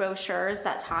like brochures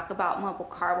that talk about mobile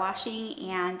car washing,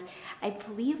 and I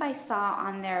believe I saw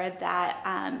on there that,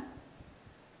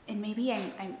 and maybe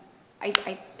and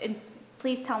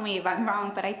please tell me if I'm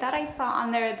wrong, but I thought I saw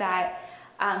on there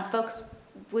that folks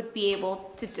would be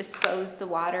able to dispose the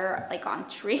water like on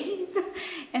trees.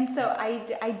 And so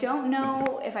I don't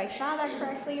know if I saw that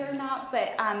correctly or not,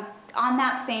 but on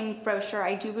that same brochure,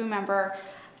 I do remember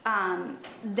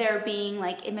there being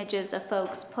like images of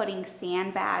folks putting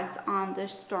sandbags on the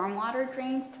stormwater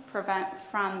drains to prevent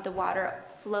from the water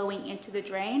flowing into the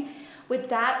drain. Would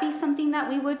that be something that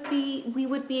we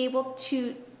would be able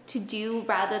to do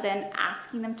rather than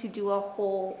asking them to do a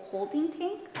whole holding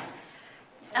tank?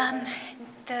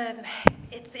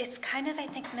 It's kind of, I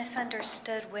think,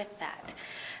 misunderstood with that.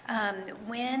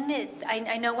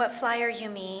 I know what flyer you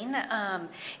mean.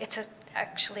 It's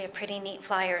actually a pretty neat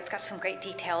flyer. It's got some great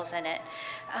details in it.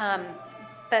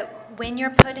 But when you're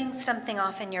putting something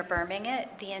off and you're berming it,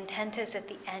 the intent is at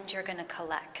the end you're going to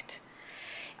collect.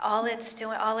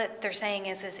 They're saying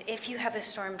is if you have a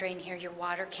storm drain here, your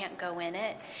water can't go in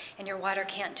it, and your water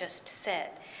can't just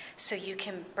sit. So you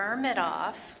can berm it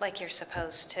off like you're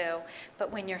supposed to,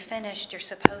 but when you're finished, you're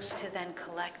supposed to then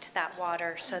collect that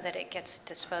water so that it gets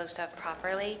disposed of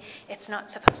properly. It's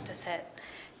not supposed to sit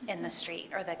in the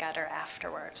street or the gutter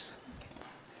afterwards.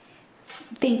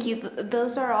 Thank you.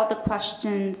 Those are all the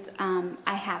questions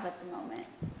I have at the moment.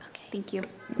 Okay. Thank you.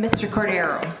 Mr.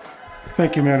 Cordero.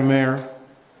 Thank you, Madam Mayor.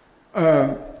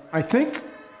 I think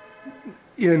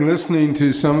in listening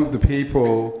to some of the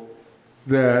people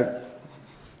that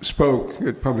spoke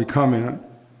at public comment,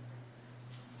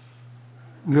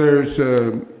 there's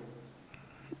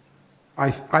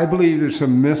I believe there's a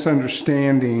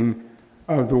misunderstanding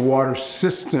of the water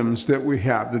systems that we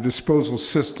have, the disposal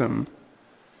system.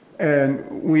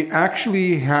 And we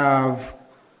actually have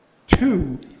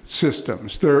two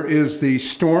systems. There is the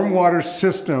stormwater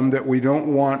system that we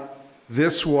don't want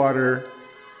this water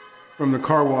from the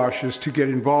car washes to get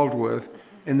involved with.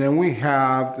 And then we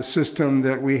have the system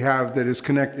that we have that is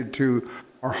connected to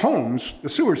our homes, the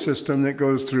sewer system that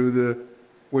goes through the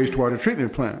wastewater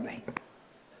treatment plant. Right.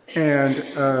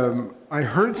 And I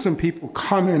heard some people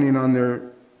commenting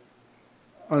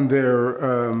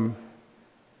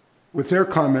with their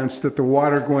comments that the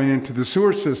water going into the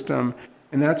sewer system,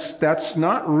 and that's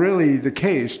not really the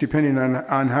case, depending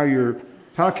on how you're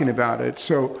talking about it.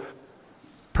 So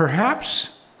perhaps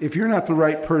if you're not the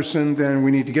right person, then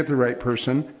we need to get the right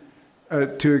person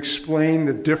to explain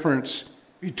the difference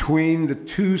between the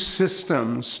two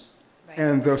systems, right,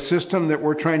 and the system that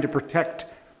we're trying to protect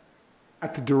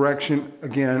at the direction,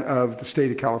 again, of the state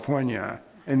of California.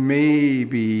 And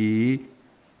maybe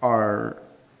our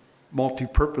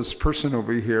multi-purpose person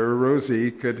over here,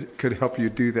 Rosie, could help you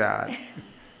do that.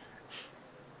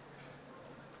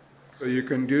 So you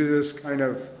can do this kind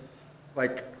of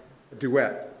like a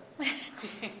duet. So, do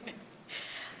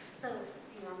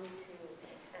you want me to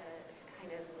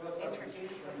kind of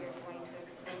introduce what you're going to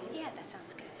explain? Yeah, that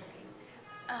sounds good.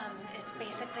 It's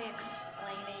basically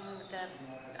explaining the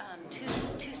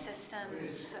two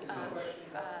systems of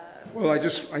well, I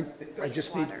just need our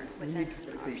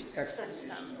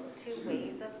system. Two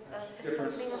ways of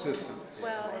disposing of system.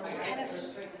 Well, it's kind of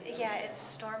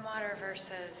it's stormwater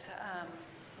versus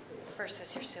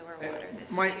your sewer water.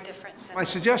 There's two different systems. My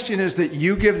suggestion is that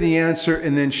you give the answer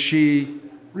and then she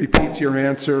repeats your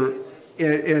answer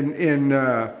in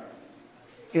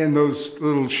those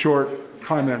little short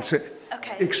comments.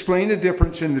 Okay. Explain the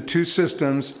difference in the two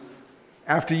systems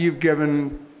after you've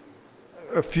given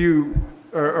a few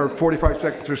or 45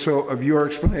 seconds or so of your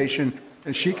explanation,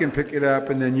 and she can pick it up,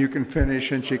 and then you can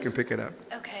finish and she can pick it up.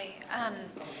 Okay.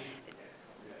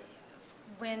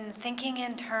 When thinking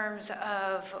in terms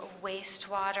of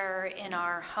wastewater in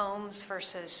our homes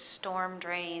versus storm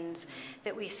drains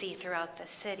that we see throughout the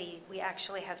city, we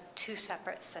actually have two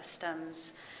separate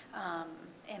systems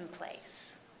in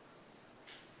place.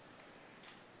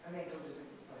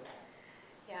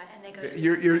 Yeah, and they go to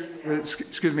different places.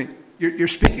 Excuse me. You're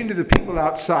speaking to the people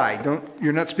outside.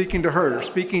 You're not speaking to her. You're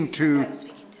speaking to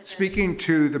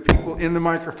the people in the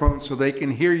microphone so they can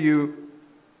hear you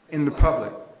in the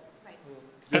public.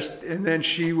 And then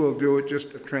she will do it,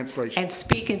 just a translation. And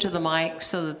speak into the mic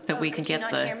so that we can get the...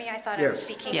 Could you not hear me? I thought I was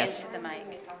speaking into the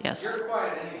mic. Yes. You're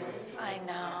quiet anyway. I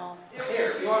know.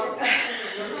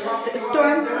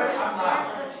 Storm?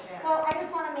 Well, I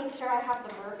just want to make sure I have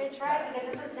the verbiage right,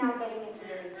 because this is now getting into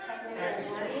very technical.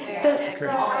 This is very technical.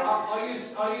 I'll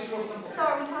use real simple. So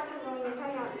are we talking when we mean, you're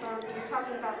cutting out some, you're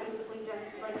talking about basically just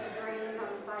like a drain on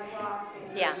the sidewalk.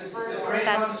 And Yeah,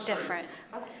 that's different.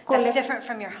 Okay. That's different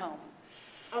from your home.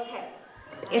 Okay.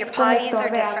 Your It's potties are colector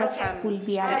de different aguas from the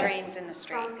pluviales. drains in the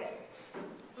street. Sounds good.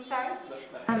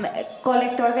 I'm sorry?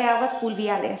 Colector de aguas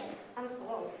pluviales.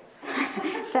 Oh.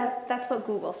 That's what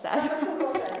Google says. That's what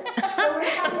Google says.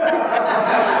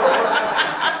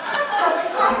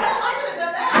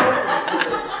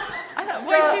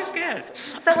 Well, she's good.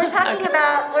 So we're talking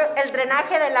about el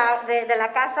drenaje de la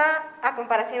casa a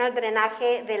comparación al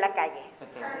drenaje de la calle.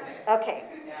 Okay.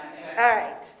 All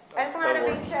right. I just wanted to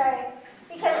make sure,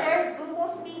 because there's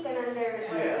Google speak and then there's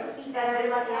like speak that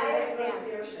everybody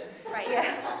understands. Right.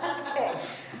 Yeah. Okay.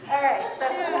 All right. So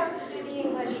who wants to do the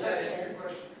English version?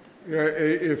 Yeah,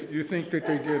 if you think that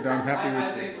they did, I'm happy with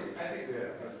I think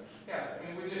yeah, I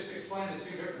mean, we just explained the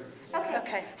two differences.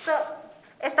 Okay. So,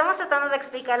 estamos tratando de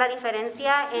explicar la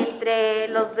diferencia entre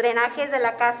los drenajes de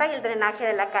la casa y el drenaje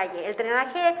de la calle. El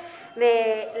drenaje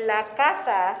de la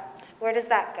casa, where does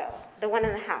that go? The one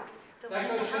in the house. That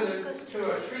goes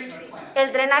to a treatment plant.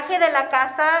 El drenaje de la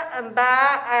casa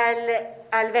va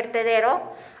al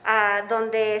vertedero,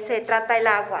 donde se trata el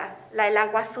agua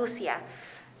sucia.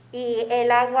 Y el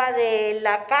agua de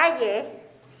la calle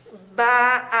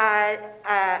va a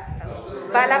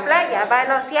la playa, va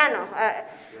al océano.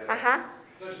 Ajá.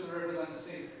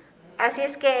 Así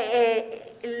es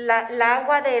que la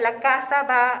agua de la casa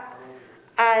va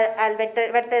al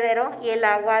vertedero y el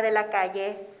agua de la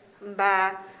calle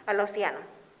va al océano.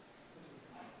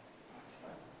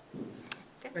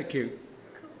 Thank you.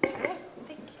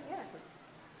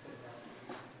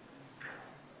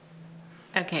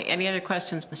 Okay, any other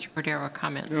questions, Mr. Cordero, or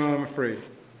comments? No, I'm afraid.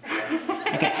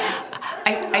 Okay.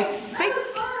 I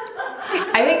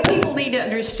think people need to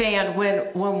understand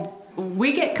when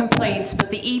we get complaints,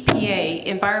 but the EPA,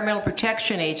 Environmental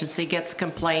Protection Agency, gets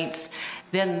complaints,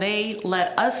 then they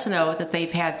let us know that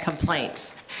they've had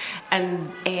complaints.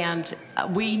 And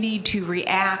we need to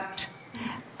react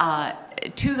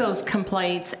to those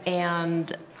complaints and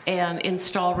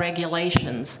install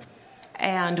regulations.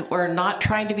 And we're not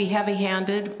trying to be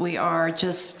heavy-handed. We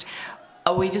just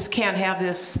can't have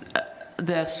this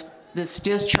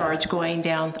discharge going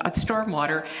down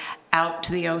stormwater out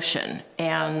to the ocean.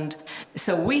 And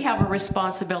so we have a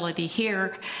responsibility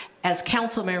here as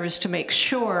council members to make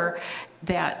sure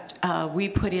that we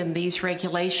put in these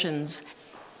regulations.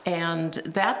 And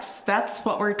that's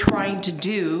what we're trying to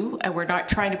do. And we're not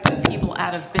trying to put people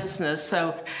out of business.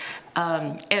 So,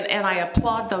 and I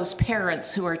applaud those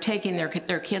parents who are taking their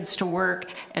kids to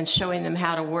work and showing them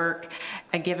how to work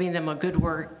and giving them a good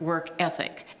work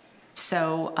ethic.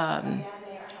 So,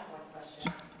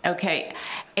 okay,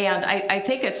 and I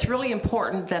think it's really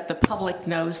important that the public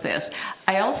knows this.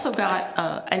 I also got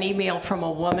an email from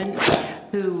a woman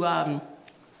who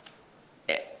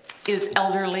is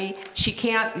elderly. She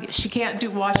can't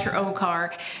wash her own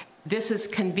car. This is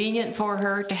convenient for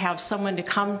her to have someone to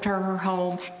come to her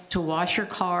home to wash her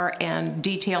car and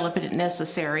detail if it's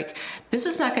necessary. This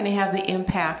is not going to have the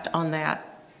impact on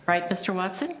that, right, Mr.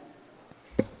 Watson?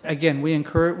 Again, we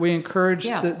encourage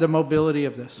the mobility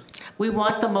of this. We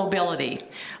want the mobility.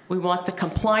 We want the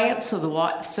compliance so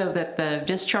that the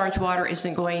discharge water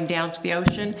isn't going down to the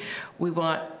ocean. We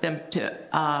want them to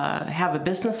have a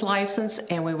business license,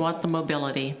 and we want the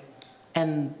mobility.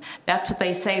 And that's what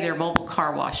they say, they're mobile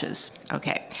car washes.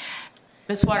 Okay.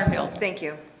 Ms. Waterfield. Thank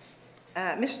you.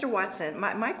 Mr. Watson,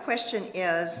 my question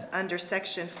is under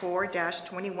section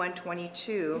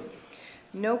 4-2122,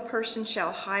 no person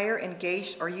shall hire,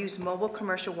 engage, or use mobile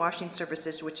commercial washing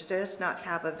services which does not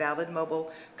have a valid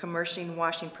mobile commercial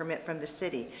washing permit from the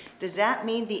city. Does that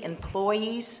mean the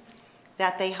employees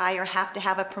that they hire have to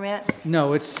have a permit?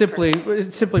 No, it's simply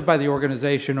by the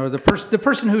organization or the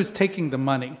person who's taking the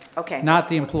money. Okay. Not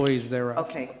the employees thereof.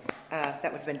 Okay, that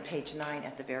would have been page 9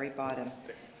 at the very bottom.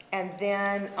 And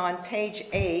then on page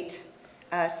 8,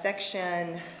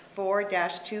 section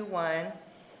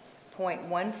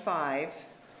 4-21.15,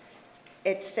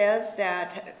 it says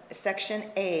that section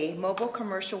A, mobile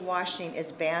commercial washing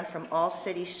is banned from all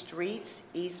city streets,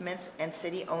 easements, and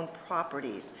city-owned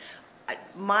properties.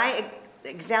 My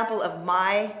example of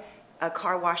my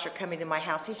car washer coming to my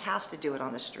house, he has to do it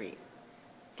on the street.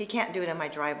 He can't do it in my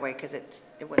driveway because it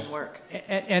wouldn't work.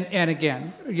 And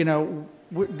again, you know,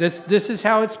 this is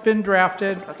how it's been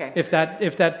drafted. Okay. If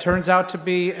that turns out to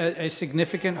be a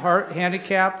significant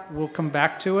handicap, we'll come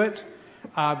back to it.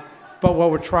 But what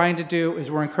we're trying to do is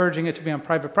we're encouraging it to be on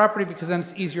private property because then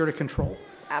it's easier to control.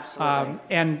 Absolutely.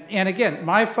 And again,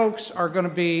 my folks are going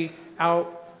to be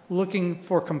out looking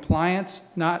for compliance,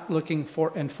 not looking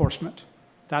for enforcement.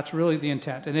 That's really the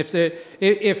intent. And if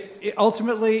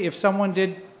ultimately, if someone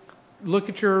did look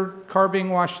at your car being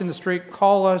washed in the street,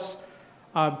 call us.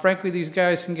 Frankly, these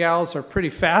guys and gals are pretty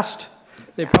fast.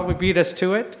 They probably beat us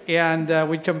to it, and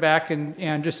we'd come back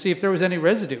and just see if there was any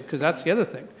residue, because that's the other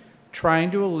thing,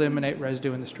 trying to eliminate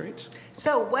residue in the streets.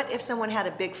 So what if someone had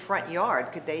a big front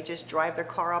yard? Could they just drive their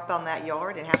car up on that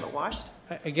yard and have it washed?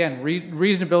 Again,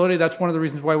 reasonability, that's one of the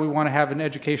reasons why we want to have an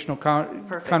educational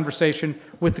conversation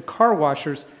with the car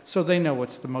washers so they know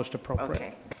what's the most appropriate.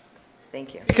 Okay,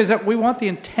 thank you. Because we want the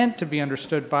intent to be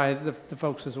understood by the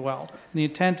folks as well. And the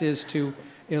intent is to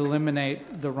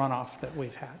eliminate the runoff that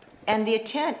we've had. And the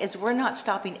intent is we're not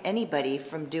stopping anybody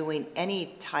from doing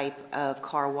any type of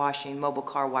car washing, mobile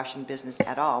car washing business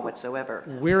at all whatsoever.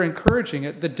 We're encouraging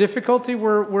it. The difficulty,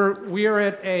 we are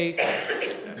at a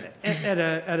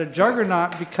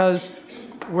juggernaut because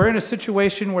we're in a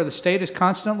situation where the state is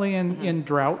constantly in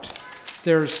drought.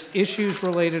 There's issues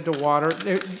related to water.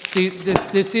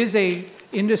 This is a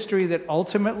industry that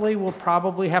ultimately will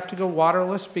probably have to go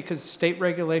waterless because state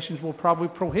regulations will probably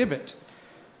prohibit,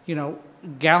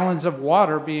 gallons of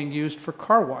water being used for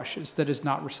car washes that is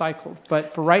not recycled.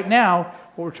 But for right now,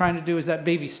 what we're trying to do is that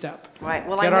baby step. Right.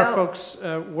 Well, Get our folks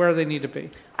where they need to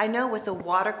be. I know with the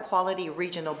Water Quality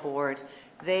Regional Board,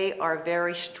 they are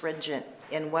very stringent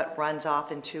in what runs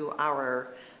off into our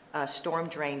storm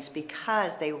drains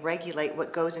because they regulate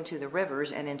what goes into the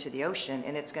rivers and into the ocean,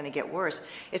 and it's going to get worse.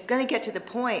 It's going to get to the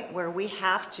point where we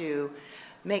have to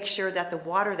make sure that the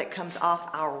water that comes off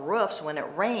our roofs when it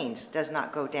rains does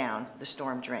not go down the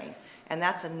storm drain. And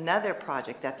that's another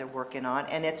project that they're working on,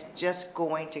 and it's just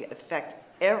going to affect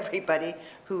everybody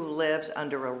who lives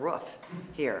under a roof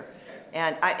here.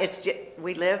 And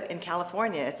we live in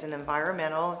California. It's an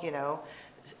environmental,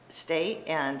 state,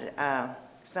 and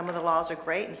some of the laws are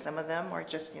great, and some of them are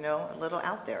just, a little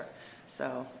out there.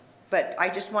 So, but I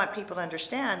just want people to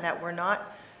understand that we're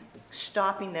not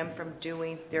stopping them from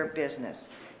doing their business.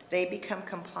 They become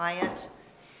compliant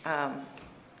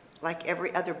like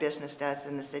every other business does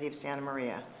in the city of Santa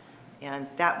Maria. And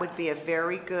that would be a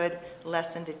very good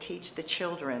lesson to teach the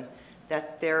children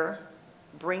that they're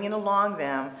bringing along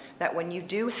them, that when you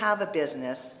do have a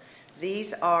business,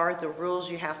 these are the rules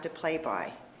you have to play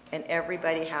by. And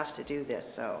everybody has to do this.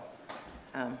 So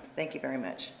thank you very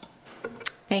much.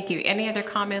 Thank you. Any other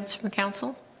comments from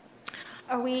council?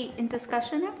 Are we in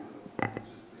discussion now?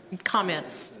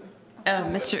 Comments.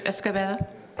 Mr. Escobedo?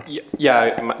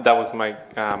 Yeah, that was my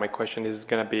my question. Is it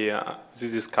going to be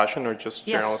this discussion or just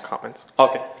general comments?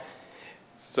 Okay.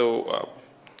 So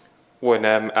when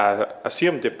I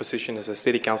assumed the position as a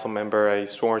city council member, I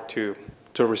swore to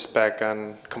respect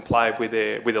and comply with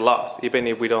the laws, even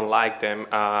if we don't like them.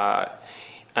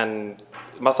 And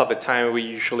most of the time, we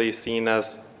usually seen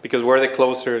as, because we're the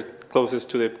closest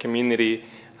to the community,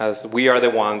 as we are the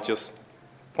ones just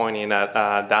pointing at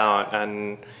down,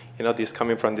 and this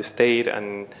coming from the state,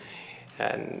 and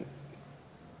I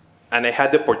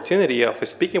had the opportunity of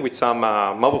speaking with some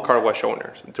mobile car wash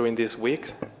owners during these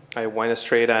weeks. I went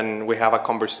straight and we have a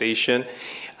conversation,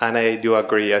 and I do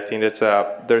agree. I think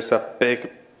there's a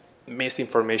big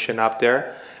misinformation out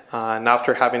there, and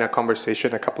after having a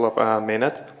conversation a couple of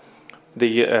minutes,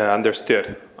 they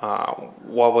understood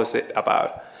what was it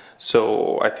about.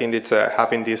 So I think it's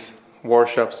having these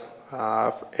workshops,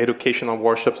 educational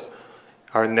workshops,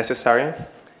 are necessary,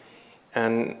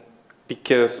 and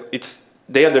because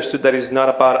they understood that it's not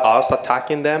about us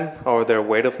attacking them or their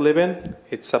way of living.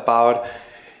 It's about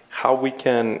how they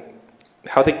can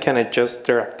adjust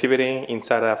their activity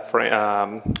inside a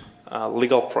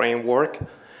legal framework.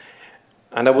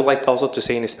 And I would like also to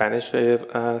say in Spanish,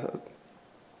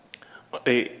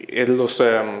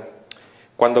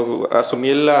 cuando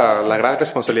asumí la gran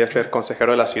responsabilidad de ser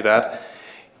consejero de la ciudad,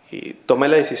 y tomé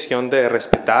la decisión de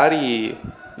respetar y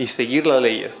seguir las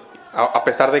leyes, a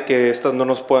pesar de que estas no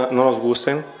nos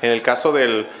gusten. En el caso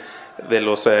de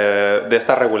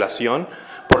esta regulación,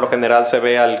 por lo general se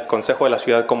ve al Consejo de la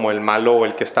Ciudad como el malo o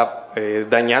el que está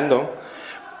dañando,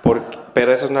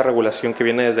 pero esa es una regulación que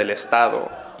viene desde el Estado,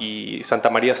 y Santa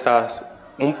María está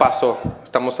un paso,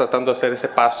 estamos tratando de hacer ese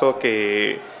paso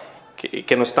que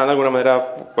nos están de alguna manera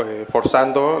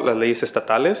forzando las leyes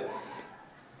estatales.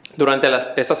 Durante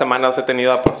estas semanas he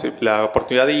tenido la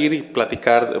oportunidad de ir y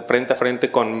platicar frente a frente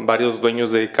con varios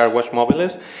dueños de car wash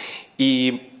móviles,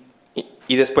 y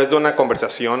después de una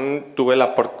conversación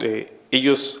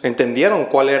ellos entendieron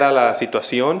cuál era la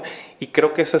situación, y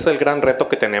creo que ese es el gran reto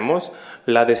que tenemos,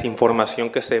 la desinformación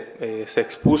que se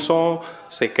expuso,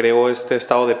 se creó este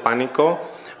estado de pánico,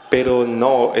 pero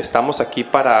no, estamos aquí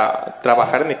para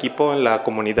trabajar en equipo en la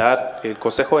comunidad, el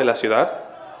Consejo de la Ciudad,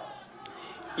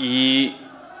 y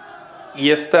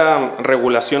Y esta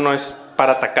regulación no es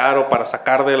para atacar o para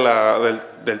sacar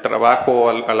del trabajo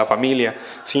a la familia,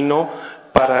 sino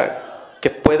para que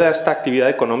pueda esta actividad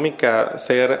económica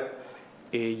ser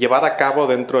llevada a cabo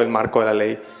dentro del marco de la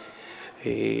ley.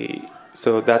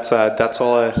 So that's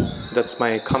all. That's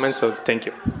my comment. So thank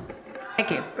you.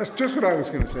 Thank you. That's just what I was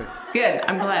going to say. Good,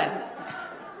 I'm glad.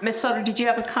 Ms. Sutter, did you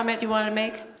have a comment you wanted to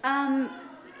make? I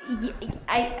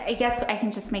guess I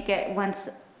can just make it once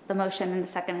the motion and the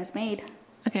second is made.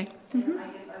 Okay. I guess I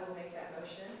will make that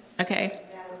motion. Okay.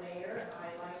 Madam Mayor,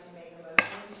 I'd like to make a motion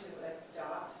to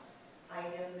adopt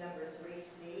item number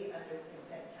 3C under the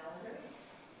consent calendar.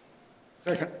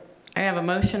 Second. I have a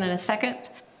motion and a second.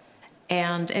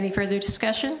 And any further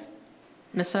discussion?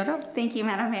 Ms. Soto? Thank you,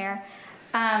 Madam Mayor.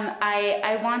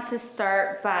 I want to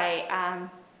start by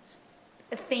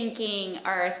thanking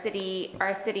our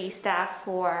city staff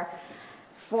for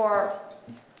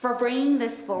bringing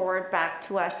this forward back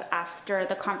to us after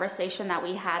the conversation that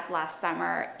we had last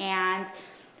summer. And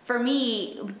for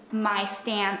me, my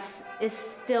stance is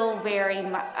still very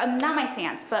much, not my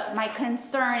stance, but my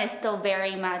concern is still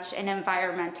very much an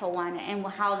environmental one, and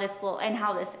how this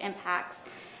impacts,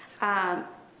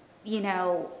 you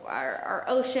know, our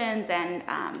oceans and,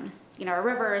 you know, our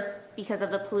rivers because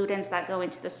of the pollutants that go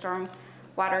into the storm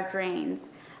water drains.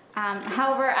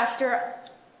 However,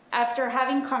 after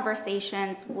having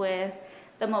conversations with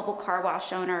the mobile car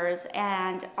wash owners,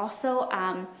 and also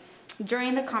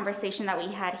during the conversation that we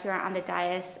had here on the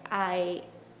dais, I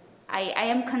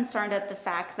am concerned at the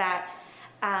fact that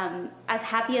as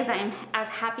happy as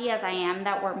I am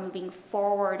that we're moving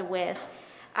forward with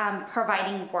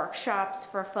providing workshops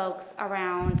for folks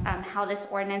around how this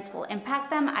ordinance will impact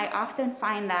them, I often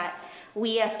find that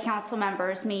we as council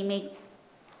members may make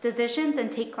decisions and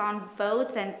take on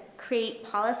votes and create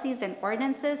policies and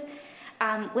ordinances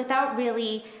without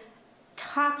really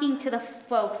talking to the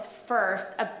folks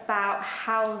first about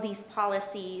how these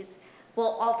policies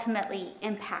will ultimately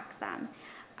impact them.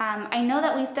 I know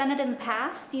that we've done it in the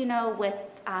past, you know, with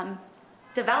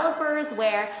developers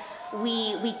where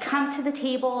we come to the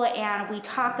table and we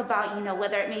talk about, you know,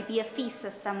 whether it may be a fee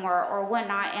system or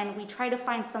whatnot, and we try to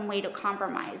find some way to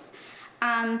compromise.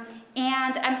 And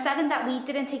I'm saddened that we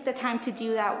didn't take the time to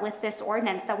do that with this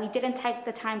ordinance, that we didn't take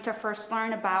the time to first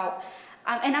learn about,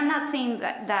 and I'm not saying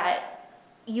that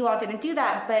you all didn't do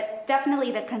that, but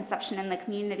definitely the conception in the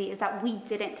community is that we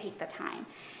didn't take the time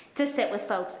to sit with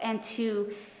folks and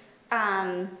to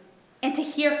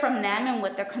hear from them and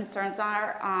what their concerns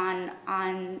are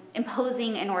on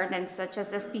imposing an ordinance such as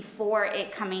this before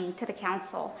it coming to the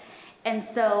council. And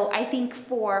so I think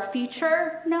for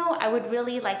future, no, I would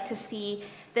really like to see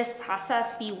this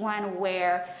process be one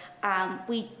where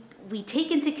we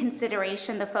take into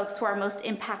consideration the folks who are most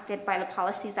impacted by the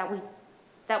policies that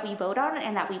we vote on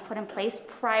and that we put in place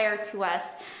prior to us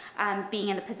being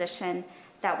in the position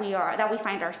that we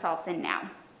find ourselves in now.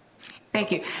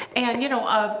 Thank you. And, you know,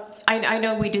 I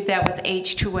know we did that with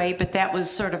H2A, but that was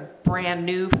sort of brand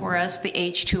new for us, the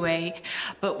H2A.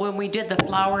 But when we did the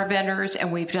flower vendors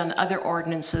and we've done other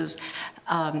ordinances,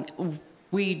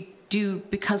 we do,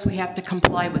 because we have to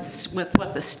comply with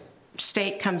what the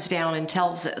state comes down and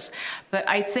tells us. But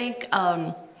I think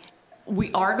we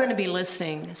are going to be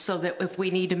listening so that if we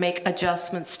need to make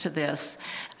adjustments to this,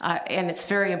 and it's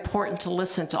very important to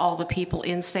listen to all the people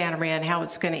in Santa Maria and how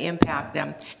it's going to impact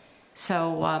them.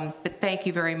 So, but thank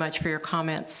you very much for your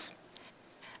comments.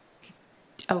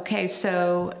 Okay,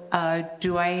 so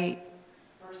do I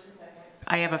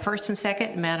have a first and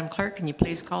second. Madam Clerk, can you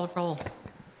please call the roll?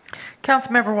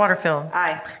 Councilmember Waterfield.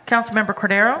 Aye. Councilmember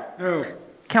Cordero. No.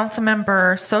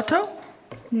 Councilmember Soto.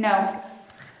 No.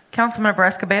 Councilmember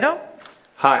Escobedo.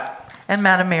 Hi. And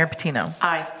Madam Mayor Patino.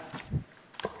 Aye.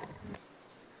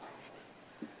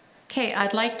 Okay,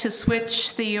 I'd like to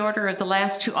switch the order of the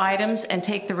last two items and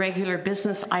take the regular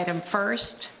business item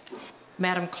first.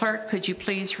 Madam Clerk, could you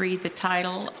please read the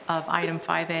title of item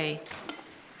 5A?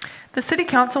 The City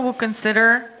Council will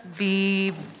consider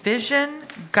the vision,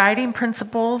 guiding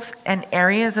principles, and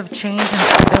areas of change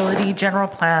and stability general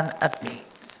plan update.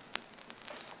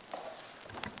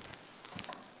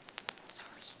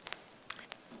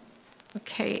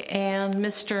 Okay, and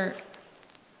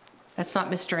that's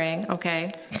not Mr. Ng,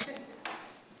 okay.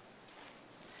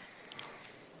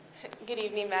 Good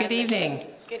evening, Madam Good evening.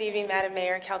 Good evening, Madam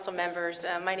Mayor and council members.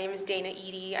 My name is Dana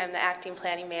Eady. I'm the Acting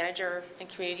Planning Manager in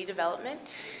Community Development.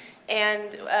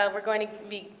 And we're going to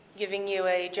be giving you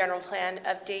a general plan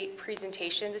update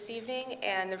presentation this evening.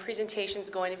 And the presentation is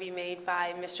going to be made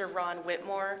by Mr. Ron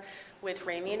Whitmore with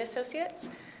Ramey & Associates.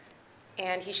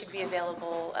 And he should be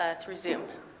available through Zoom.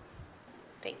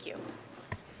 Thank you.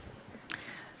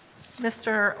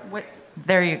 Mr. Whit,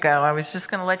 there you go. I was just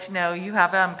going to let you know you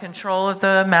have control of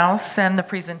the mouse and the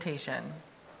presentation.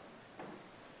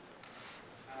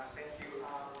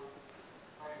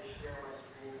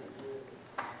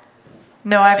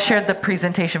 No, I've shared the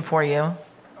presentation for you.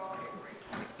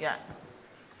 Yeah.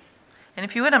 And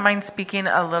if you wouldn't mind speaking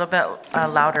a little bit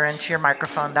louder into your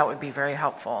microphone, that would be very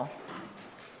helpful.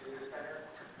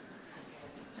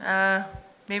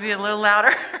 Maybe a little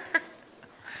louder.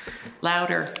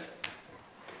 Louder.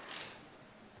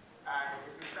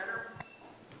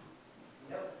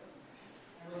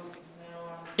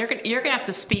 You're gonna have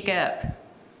to speak up.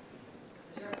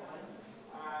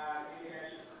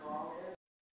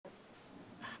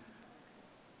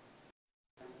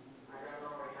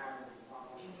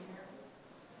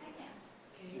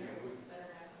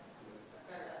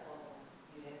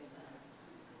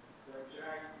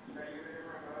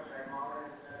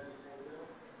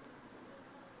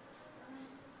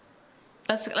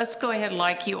 Let's go ahead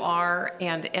like you are,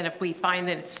 and if we find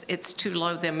that it's too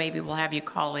low, then maybe we'll have you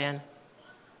call in.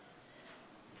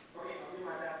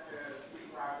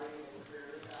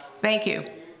 Thank you. You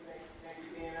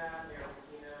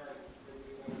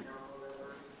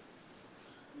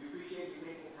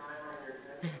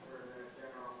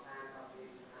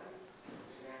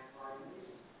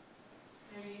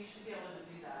should be able to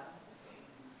do that.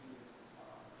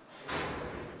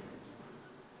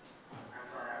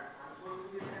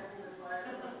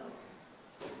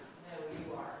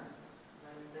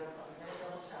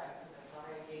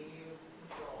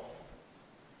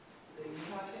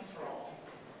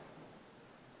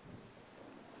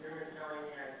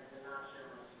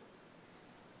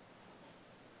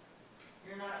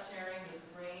 You're not sharing the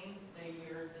screen.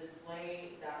 Your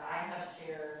display that I have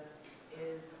shared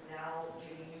is now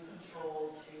giving you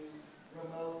control to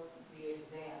remote the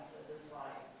advance of the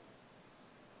slides.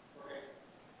 Okay.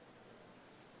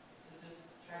 So just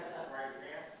try to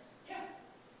advance? Yeah.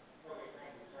 Okay,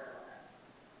 thank you. Sorry about that.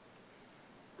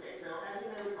 Okay, so as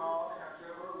you may recall, in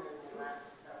October, when we last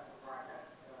discussed the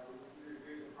project, we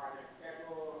reviewed the project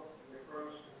schedule, the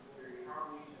approach to community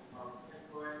outreach and public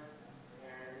input,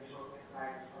 and initial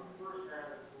insights from the first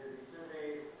round of community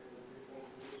surveys and the existing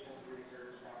conditions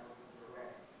research that was underway.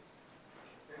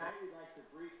 Tonight, we'd like to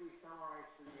briefly summarize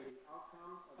for you the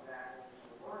outcomes of that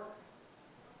initial work,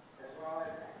 as well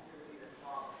as activity that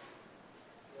followed.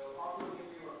 We'll also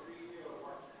give you a preview of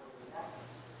what's coming next.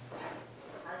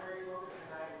 The primary focus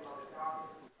tonight is on the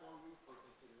document before you for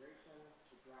consideration,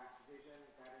 the draft vision,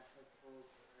 guidance principles,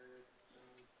 areas of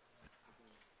change.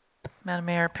 Madam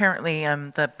Mayor, apparently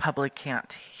the public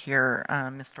can't hear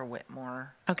Mr.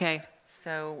 Whitmore. Okay.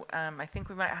 So I think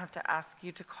we might have to ask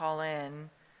you to call in.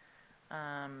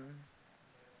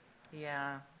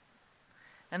 Yeah.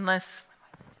 Unless,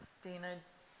 Dana.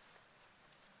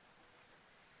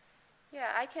 Yeah,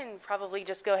 I can probably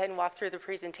just go ahead and walk through the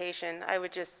presentation. I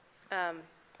would just,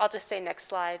 I'll just say next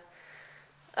slide.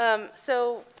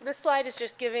 So this slide is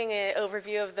just giving an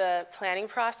overview of the planning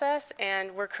process,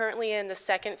 and we're currently in the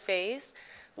second phase,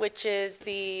 which is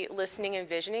the listening and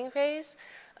visioning phase.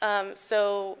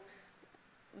 So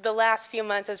the last few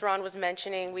months, as Ron was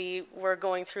mentioning, we were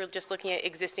going through just looking at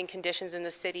existing conditions in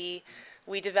the city.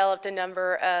 We developed a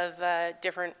number of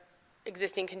different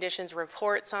existing conditions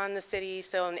reports on the city,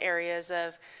 so in areas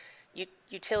of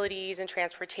utilities and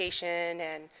transportation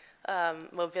and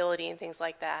mobility and things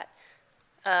like that.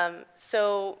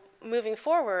 So moving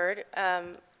forward,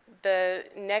 the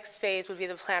next phase would be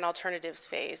the plan alternatives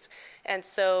phase. And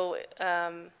so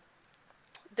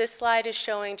this slide is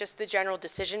showing just the general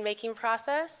decision-making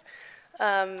process.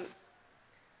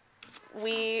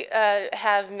 We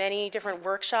have many different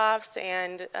workshops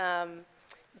and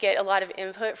get a lot of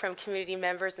input from community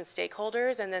members and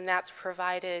stakeholders, and then that's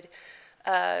provided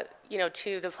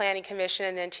to the Planning Commission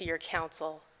and then to your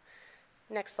council.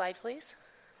 Next slide, please.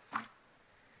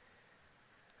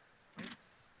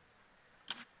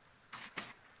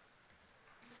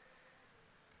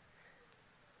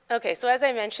 Okay, so as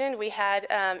I mentioned, we had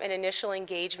an initial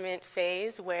engagement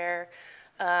phase where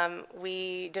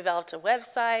we developed a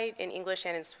website in English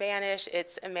and in Spanish.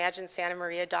 It's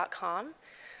imaginesantamaria.com.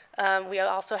 We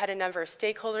also had a number of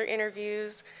stakeholder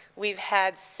interviews. We've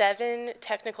had 7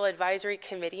 technical advisory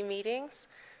committee meetings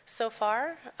so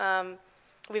far.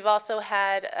 We've also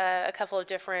had a couple of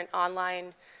different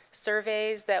online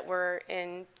surveys that were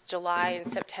in July and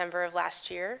September of last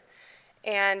year.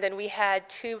 And then we had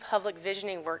 2 public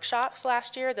visioning workshops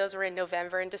last year. Those were in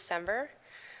November and December.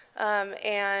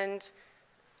 And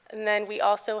then we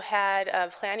also had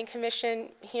Planning Commission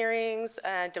hearings,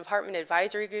 Department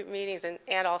Advisory Group meetings,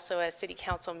 and also a City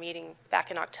Council meeting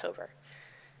back in October.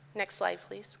 Next slide,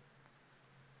 please.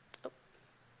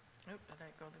 Oop, did I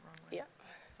go the wrong way? Yeah.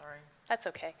 Sorry. That's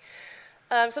okay.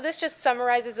 So this just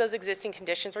summarizes those existing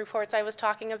conditions reports I was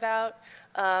talking about.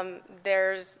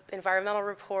 There's environmental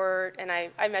report, and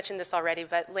I mentioned this already,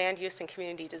 but land use and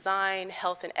community design,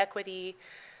 health and equity,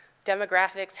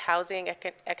 demographics, housing,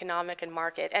 economic, and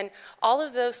market. And all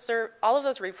of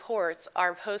those reports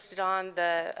are posted on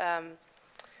the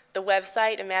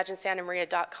website,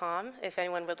 imaginesantamaria.com, if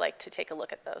anyone would like to take a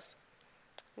look at those.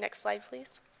 Next slide,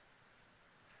 please.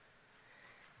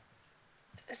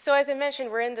 So as I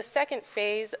mentioned, we're in the second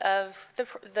phase of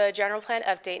the general plan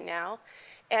update now,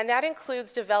 and that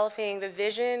includes developing the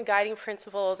vision, guiding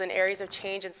principles, and areas of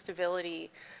change and stability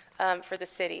for the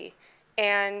city.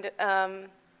 And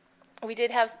we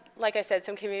did have, like I said,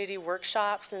 some community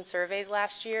workshops and surveys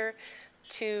last year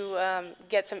to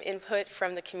get some input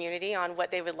from the community on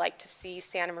what they would like to see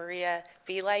Santa Maria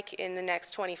be like in the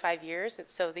next 25 years,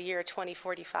 so the year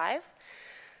 2045.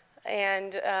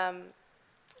 And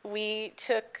we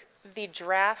took the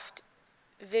draft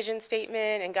vision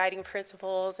statement and guiding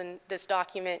principles and this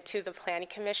document to the Planning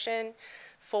Commission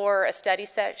for a study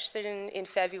session in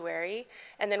February.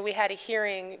 And then we had a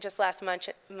hearing just last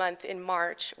month in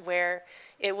March where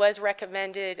it was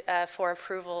recommended for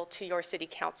approval to your City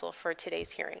Council for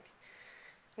today's hearing.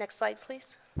 Next slide,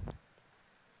 please.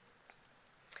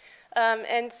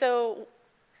 And so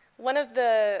one of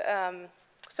the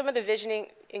some of the visioning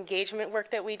engagement work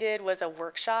that we did was a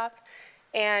workshop,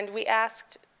 and we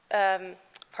asked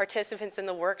participants in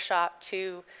the workshop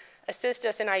to assist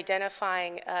us in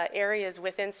identifying areas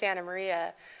within Santa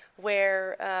Maria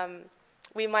where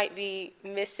we might be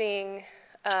missing,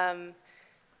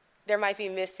 there might be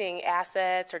missing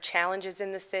assets or challenges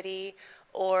in the city,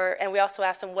 and we also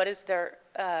asked them what is their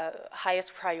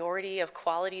highest priority of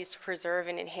qualities to preserve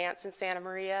and enhance in Santa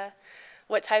Maria.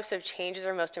 What types of changes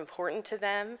are most important to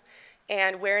them,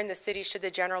 and where in the city should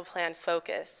the general plan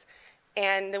focus.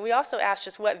 And then we also asked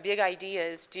just what big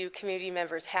ideas do community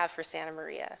members have for Santa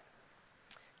Maria.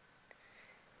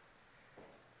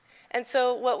 And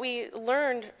so what we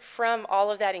learned from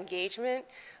all of that engagement,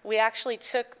 we actually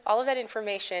took all of that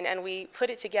information and we put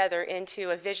it together into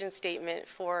a vision statement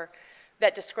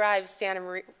that describes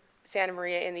Santa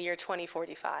Maria in the year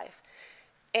 2045.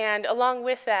 And along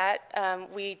with that,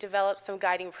 we developed some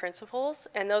guiding principles,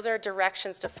 and those are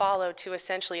directions to follow to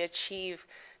essentially achieve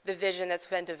the vision that's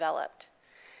been developed.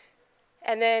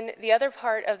 And then the other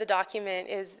part of the document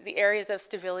is the areas of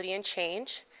stability and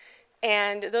change.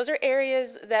 And those are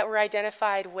areas that were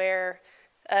identified where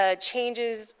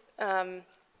changes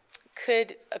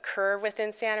could occur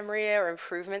within Santa Maria or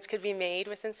improvements could be made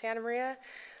within Santa Maria.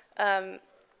 And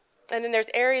then there's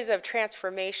areas of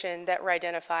transformation that were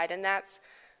identified, and that's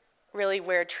really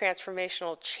where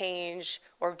transformational change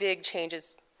or big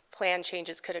changes, plan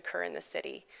changes could occur in the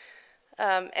city.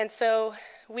 And so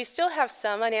we still have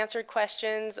some unanswered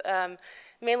questions,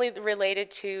 mainly related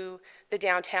to the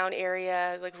downtown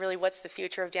area, like really what's the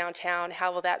future of downtown,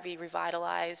 how will that be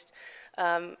revitalized,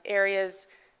 areas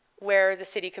where the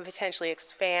city could potentially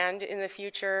expand in the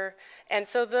future. And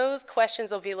so those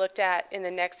questions will be looked at in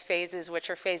the next phases, which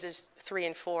are phases 3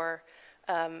 and 4,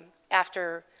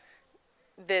 after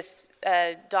this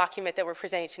document that we're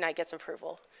presenting tonight gets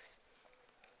approval.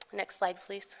 Next slide,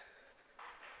 please.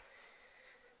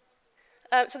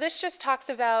 So this just talks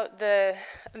about the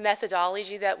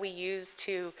methodology that we use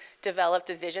to develop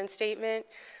the vision statement.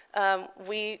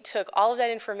 We took all of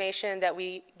that information that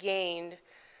we gained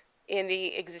in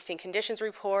the existing conditions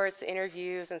reports,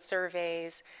 interviews, and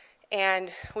surveys,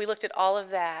 and we looked at all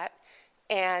of that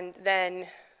and then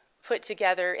put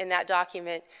together in that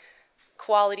document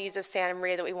qualities of Santa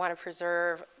Maria that we want to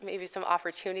preserve, maybe some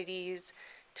opportunities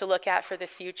to look at for the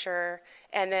future,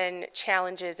 and then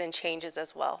challenges and changes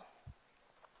as well.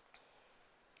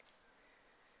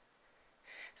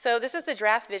 So this is the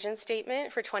draft vision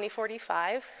statement for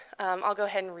 2045. I'll go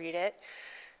ahead and read it.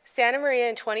 Santa Maria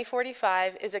in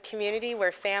 2045 is a community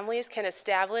where families can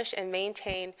establish and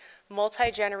maintain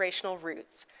multi-generational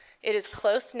roots. It is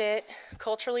close-knit,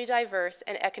 culturally diverse,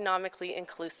 and economically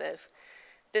inclusive.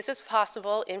 This is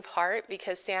possible in part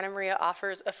because Santa Maria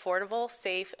offers affordable,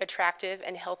 safe, attractive,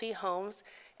 and healthy homes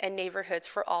and neighborhoods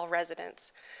for all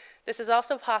residents. This is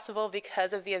also possible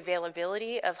because of the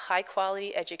availability of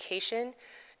high-quality education,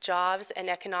 jobs, and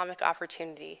economic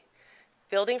opportunity.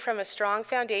 Building from a strong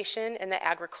foundation in the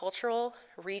agricultural,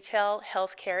 retail,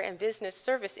 healthcare, and business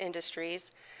service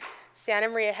industries, Santa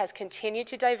Maria has continued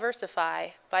to diversify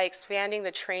by expanding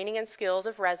the training and skills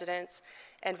of residents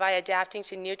and by adapting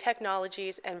to new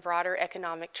technologies and broader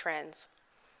economic trends.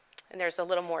 And there's a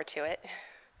little more to it.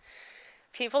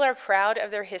 People are proud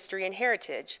of their history and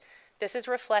heritage. This is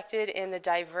reflected in the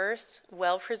diverse,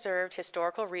 well-preserved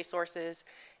historical resources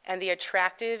and the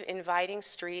attractive, inviting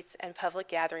streets and public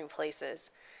gathering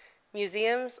places.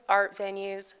 Museums, art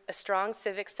venues, a strong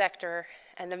civic sector,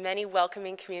 and the many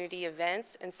welcoming community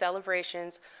events and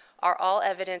celebrations are all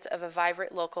evidence of a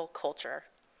vibrant local culture.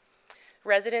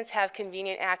 Residents have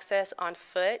convenient access on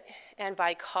foot and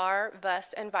by car,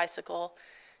 bus, and bicycle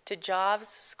to jobs,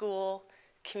 school,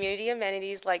 community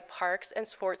amenities like parks and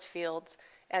sports fields,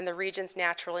 and the region's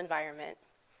natural environment.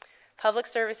 Public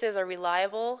services are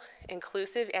reliable,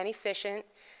 inclusive, and efficient,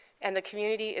 and the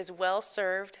community is well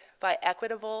served by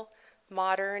equitable,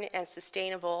 modern, and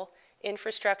sustainable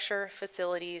infrastructure,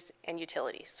 facilities, and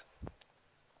utilities.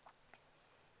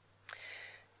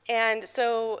 And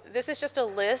so this is just a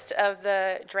list of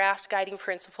the draft guiding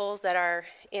principles that are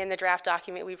in the draft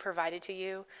document we provided to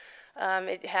you.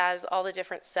 It has all the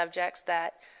different subjects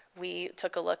that we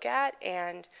took a look at,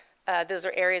 and those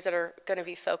are areas that are going to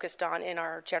be focused on in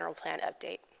our general plan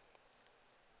update.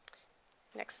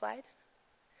 Next slide.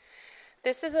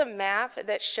 This is a map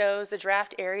that shows the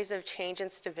draft areas of change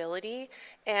and stability.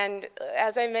 And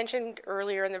as I mentioned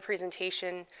earlier in the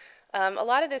presentation, a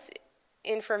lot of this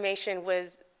information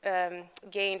was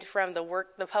gained from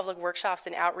the public workshops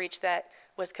and outreach that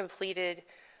was completed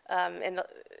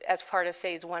as part of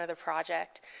phase 1 of the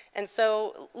project. And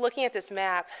so looking at this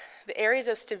map, the areas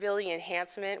of stability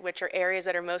enhancement, which are areas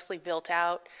that are mostly built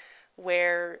out,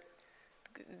 where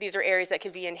these are areas that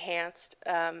can be enhanced,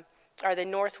 are the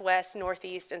northwest,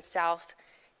 northeast, and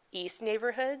southeast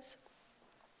neighborhoods.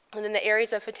 And then the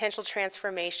areas of potential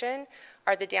transformation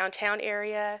are the downtown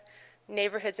area,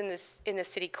 neighborhoods in the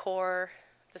city core,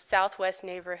 the southwest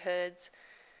neighborhoods,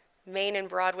 Main and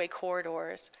Broadway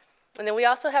corridors. And then we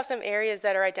also have some areas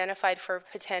that are identified for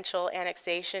potential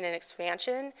annexation and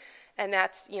expansion, and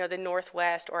that's, you know, the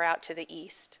northwest or out to the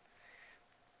east.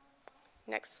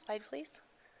 Next slide, please.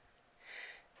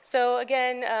 So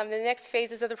again, the next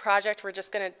phases of the project, we're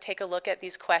just going to take a look at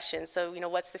these questions. So, you know,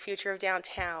 what's the future of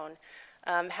downtown?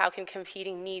 How can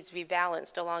competing needs be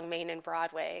balanced along Main and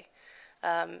Broadway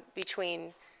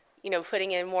between, you know,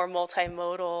 putting in more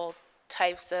multimodal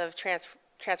types of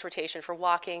transportation for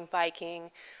walking,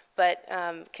 biking, but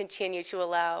continue to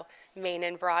allow Main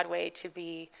and Broadway to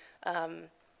be,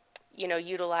 you know,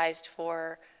 utilized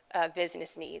for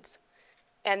business needs.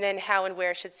 And then how and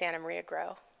where should Santa Maria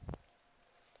grow?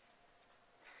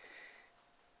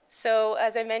 So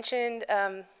as I mentioned,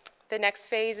 the next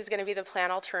phase is going to be the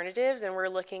plan alternatives, and we're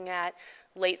looking at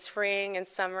late spring and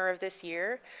summer of this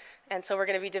year. And so we're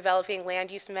going to be developing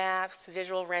land use maps,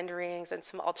 visual renderings, and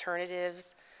some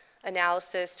alternatives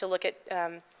analysis to look at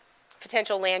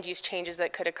potential land use changes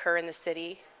that could occur in the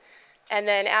city. And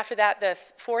then after that, the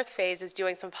fourth phase is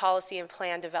doing some policy and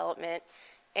plan development,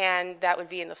 and that would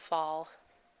be in the fall.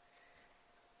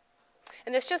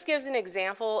 And this just gives an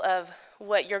example of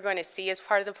what you're going to see as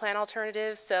part of the plan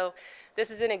alternatives. So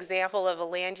this is an example of a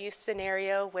land use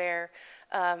scenario where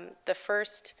the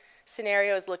first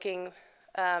scenario is looking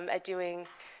at doing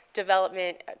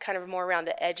development kind of more around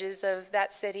the edges of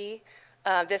that city.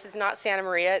 This is not Santa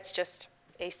Maria, it's just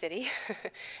a city.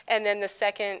 And then the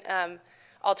second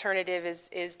alternative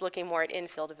is looking more at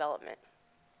infill development.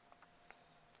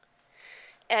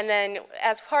 And then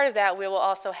as part of that, we will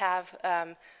also have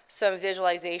some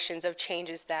visualizations of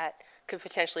changes that could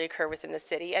potentially occur within the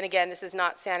city. And again, this is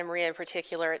not Santa Maria in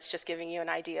particular, it's just giving you an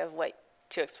idea of what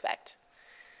to expect.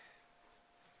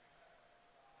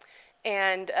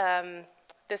 And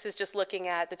this is just looking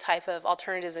at the type of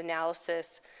alternatives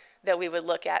analysis that we would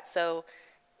look at. So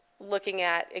looking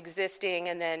at existing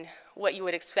and then what you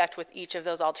would expect with each of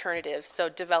those alternatives. So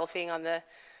developing on the,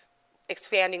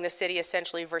 expanding the city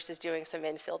essentially versus doing some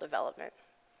infill development.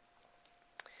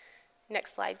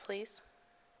 Next slide, please.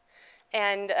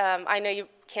 And I know you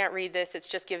can't read this, it's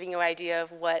just giving you an idea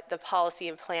of what the policy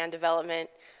and plan development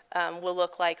will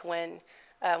look like when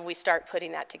we start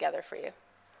putting that together for you.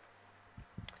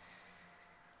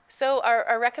 So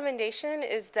our recommendation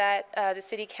is that the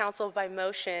City Council by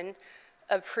motion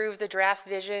approve the draft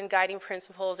vision, guiding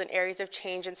principles, and areas of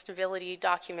change and stability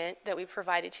document that we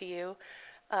provided to you.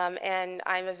 And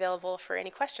I'm available for any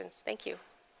questions. Thank you.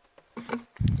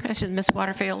 Question, Ms.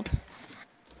 Waterfield.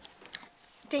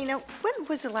 Dana, when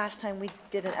was the last time we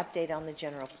did an update on the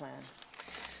general plan?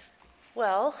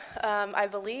 Well, I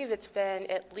believe it's been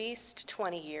at least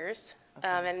 20 years, okay.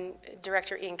 And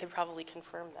Director Ng could probably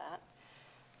confirm that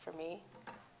for me.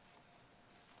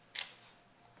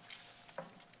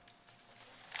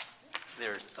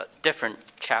 There's different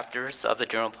chapters of the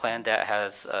general plan that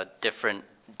has different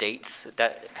dates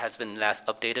that has been last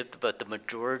updated, but the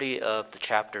majority of the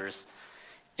chapters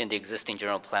in the existing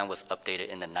general plan was updated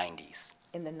in the 90s.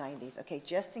 In the 90s. Okay,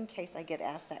 just in case I get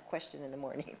asked that question in the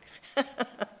morning.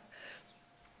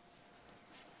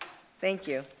 Thank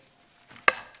you.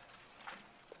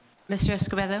 Mr.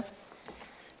 Escobedo?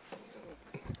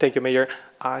 Thank you, Mayor.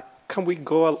 Can we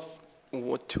go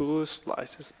 2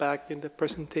 slices back in the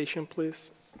presentation,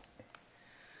 please?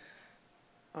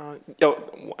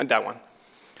 That one.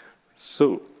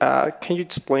 So can you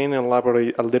explain and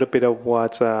elaborate a little bit of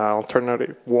what's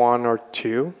alternative 1 or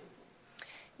 2?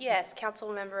 Yes,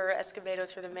 Councilmember Escobedo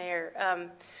through the mayor.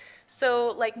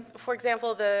 So like, for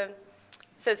example, it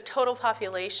says total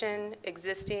population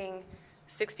existing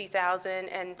 60,000,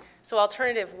 and so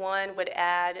alternative 1 would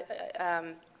add,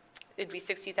 it'd be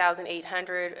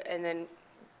 60,800, and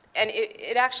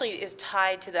it actually is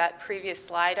tied to that previous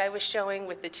slide I was showing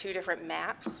with the 2 different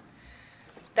maps.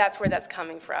 That's where that's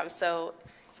coming from. So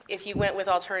if you went with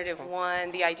alternative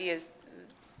 1, the idea is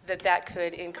that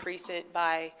could increase it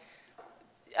by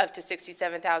up to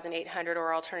 67,800,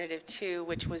 or alternative 2,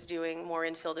 which was doing more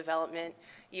infill development,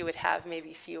 you would have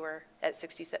maybe fewer at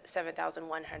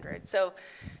 67,100. So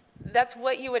that's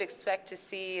what you would expect to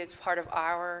see as part of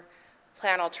our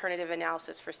plan alternative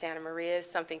analysis for Santa Maria, is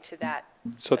something to that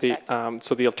effect.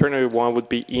 So the alternative 1 would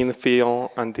be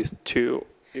infill, and this 2,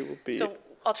 it would be so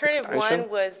alternative expansion? 1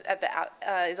 was at the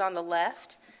is on the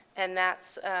left, and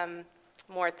that's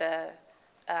more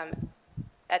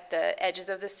at the edges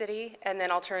of the city, and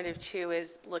then alternative 2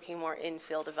 is looking more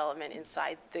infill development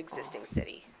inside the existing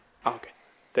city. Okay,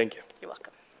 thank you. You're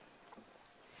welcome.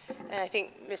 And I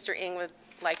think Mr. Ng would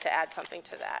like to add something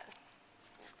to that.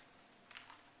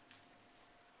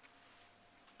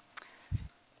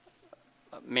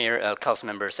 Mayor, council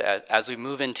members, as we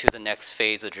move into the next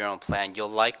phase of the general plan, you'll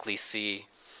likely see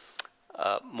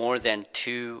more than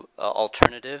 2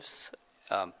 alternatives.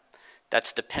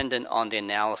 That's dependent on the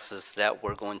analysis that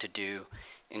we're going to do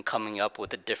in coming up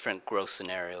with the different growth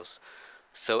scenarios.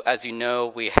 So as you know,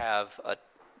 we have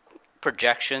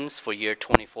projections for year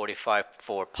 2045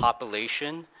 for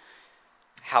population,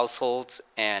 households,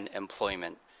 and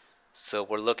employment. So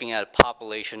we're looking at a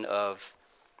population of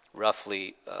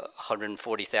roughly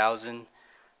 140,000,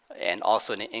 and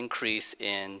also an increase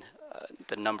in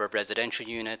the number of residential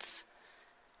units,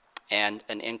 and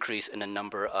an increase in the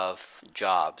number of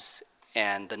jobs.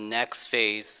 And the next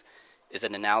phase is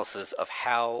an analysis of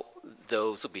how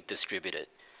those will be distributed.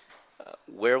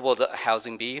 Where will the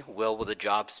housing be? Where will the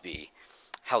jobs be?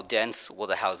 How dense will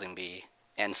the housing be?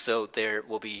 And so there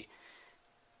will be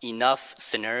enough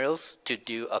scenarios to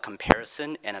do a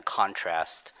comparison and a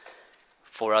contrast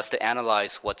for us to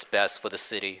analyze what's best for the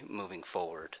city moving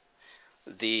forward.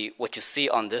 What you see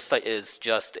on this slide is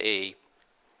just an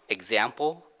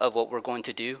example of what we're going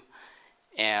to do.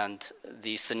 And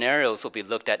the scenarios will be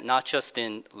looked at not just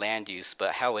in land use,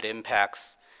 but how it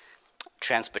impacts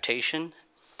transportation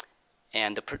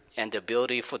and the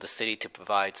ability for the city to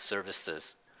provide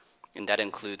services. And that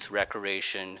includes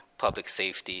recreation, public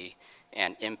safety,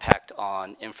 and impact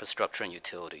on infrastructure and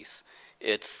utilities.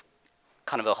 It's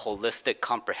kind of a holistic,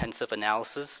 comprehensive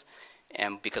analysis,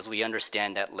 and because we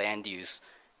understand that land use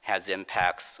has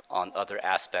impacts on other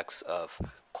aspects of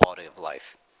quality of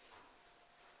life.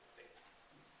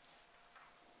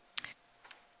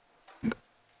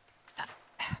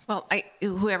 Well, I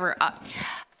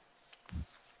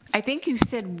think you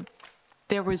said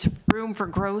there was room for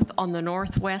growth on the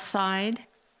northwest side.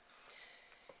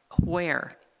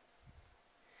 Where?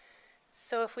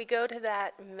 So if we go to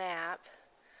that map,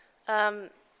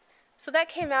 so that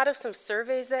came out of some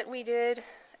surveys that we did,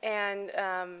 and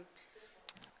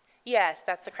yes,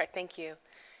 that's the correct, thank you.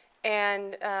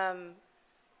 And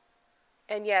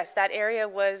yes, that area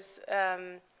was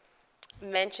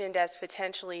mentioned as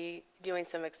potentially doing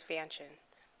some expansion.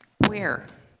 Where?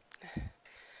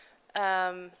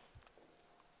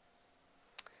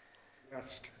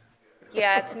 West.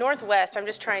 Yeah, it's northwest. I'm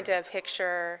just trying to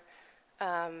picture.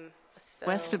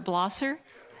 West of Blosser?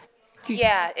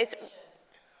 Yeah, it's.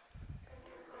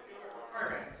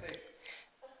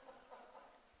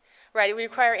 Right, it would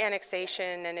require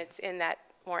annexation, and it's in that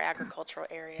more agricultural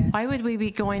area. Why would we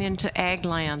be going into ag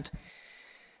land?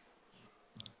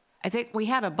 I think we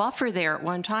had a buffer there at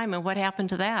one time, and what happened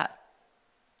to that?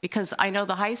 Because I know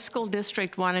the high school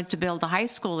district wanted to build a high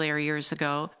school there years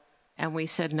ago, and we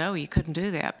said, no, you couldn't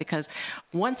do that, because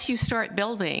once you start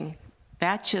building,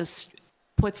 that just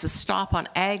puts a stop on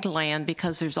ag land,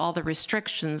 because there's all the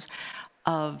restrictions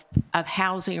of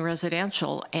housing,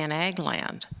 residential, and ag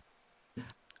land.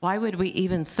 Why would we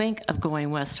even think of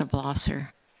going west of Blosser?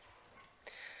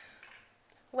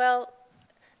 Well,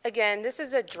 again, this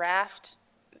is a draft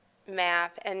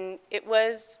map, and it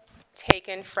was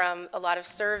taken from a lot of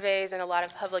surveys and a lot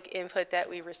of public input that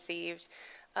we received.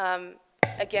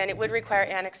 Again, it would require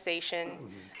annexation,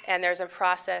 and there's a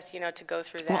process, to go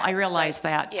through that. Well, I realize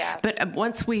that. Yeah. But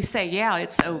once we say, yeah,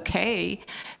 it's okay,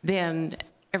 then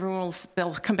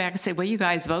they'll come back and say, well, you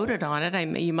guys voted on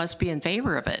it. You must be in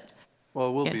favor of it. Well,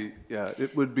 it will be,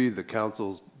 it would be the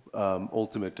council's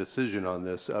ultimate decision on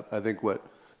this. I think what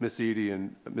Ms. Edie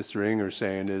and Mr. Ng are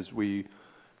saying is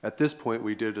at this point,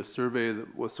 we did a survey,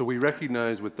 so we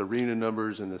recognize with the RENA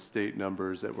numbers and the state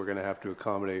numbers that we're going to have to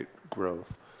accommodate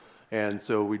growth. And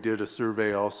so we did a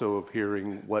survey also of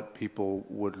hearing what people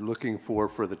were looking for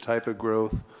the type of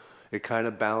growth. It kind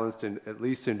of balanced at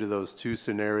least into those two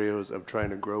scenarios of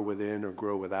trying to grow within or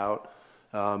grow without,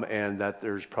 and that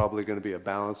there's probably going to be a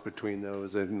balance between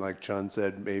those, and like Chun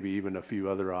said, maybe even a few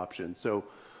other options. So,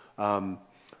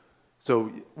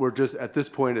 so we're just, at this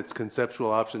point, it's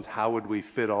conceptual options. How would we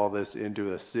fit all this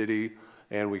into a city?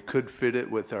 And we could fit it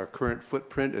with our current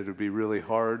footprint. It would be really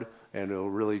hard, and it'll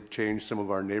really change some of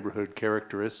our neighborhood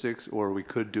characteristics, or we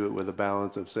could do it with a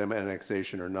balance of some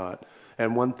annexation or not.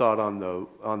 And one thought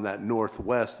on that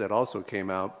northwest that also came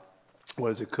out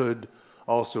was it could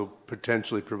also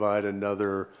potentially provide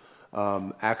another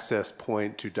access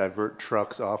point to divert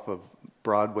trucks off of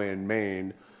Broadway and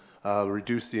Main,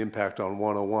 reduce the impact on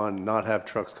 101, not have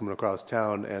trucks coming across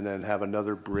town, and then have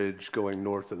another bridge going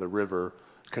north of the river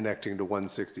connecting to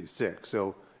 166.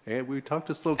 So, and we talked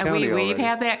to SLO County already. We've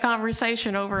had that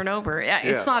conversation over and over.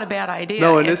 It's not a bad idea.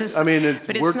 No, and but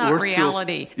it's not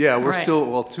reality. We're still,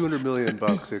 well, $200 million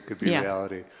bucks, it could be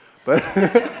reality. But,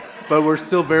 but we're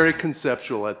still very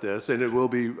conceptual at this, and it will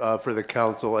be for the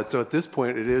council. And so at this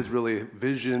point, it is really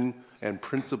vision and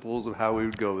principles of how we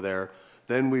would go there.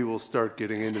 Then we will start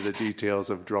getting into the details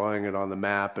of drawing it on the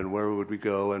map and where would we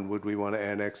go and would we want to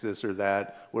annex this or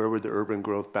that? Where would the urban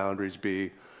growth boundaries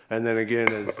be? And then again,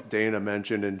 as Dana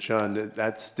mentioned and Chun,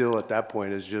 that's still at that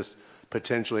point is just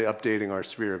potentially updating our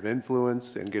sphere of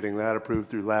influence and getting that approved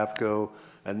through LAFCO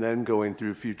and then going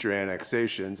through future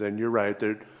annexations. And you're right,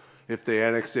 that if the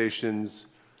annexations,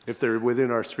 if they're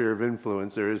within our sphere of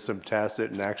influence, there is some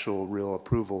tacit and actual real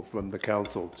approval from the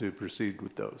council to proceed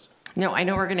with those. No, I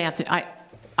know we're going to have to,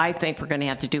 I think we're going to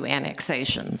have to do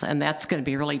annexations, and that's going to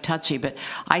be really touchy, but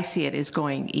I see it as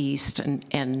going east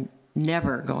and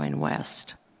never going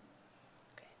west.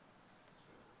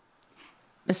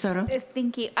 Ms. Soto?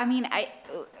 Thank you. I mean,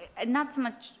 not so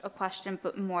much a question,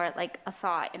 but more like a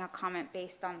thought and a comment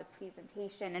based on the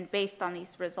presentation and based on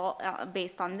these results,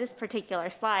 based on this particular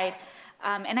slide.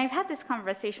 And I've had this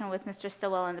conversation with Mr.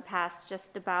 Stillwell in the past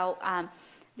just about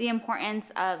the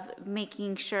importance of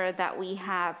making sure that we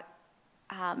have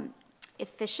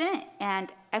efficient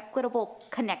and equitable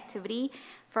connectivity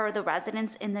for the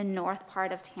residents in the north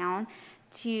part of town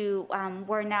to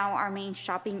where now our main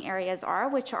shopping areas are,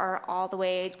 which are all the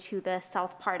way to the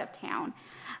south part of town.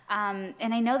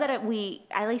 And I know that at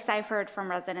least I've heard from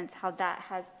residents how that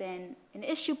has been an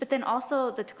issue, but then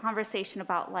also the conversation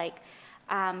about like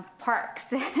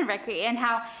parks and recreation, and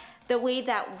how the way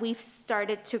that we've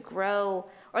started to grow,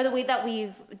 or the way that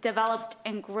we've developed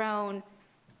and grown,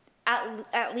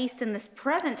 at least in this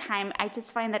present time, I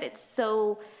just find that it's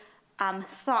so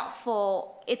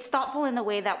thoughtful. It's thoughtful in the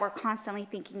way that we're constantly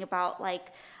thinking about like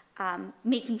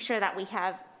making sure that we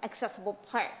have accessible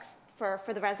parks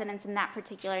for the residents in that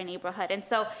particular neighborhood. And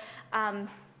so,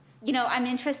 you know, I'm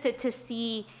interested to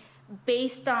see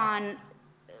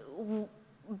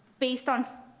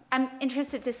I'm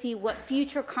interested to see what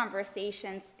future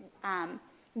conversations,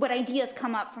 what ideas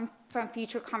come up from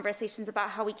future conversations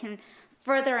about how we can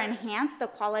further enhance the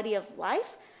quality of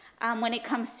life when it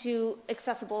comes to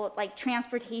accessible like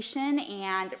transportation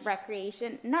and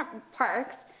recreation, not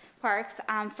parks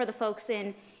for the folks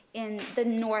in the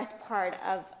north part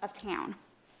of town.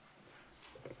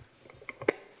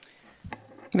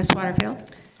 Ms.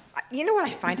 Waterfield? You know what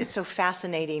I find it so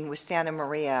fascinating with Santa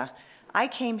Maria? I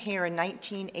came here in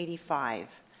 1985,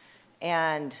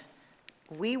 and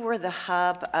we were the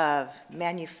hub of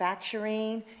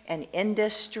manufacturing and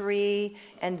industry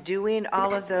and doing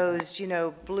all of those, you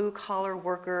know, blue-collar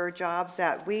worker jobs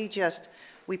that we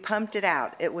pumped it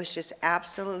out. It was just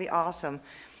absolutely awesome.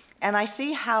 And I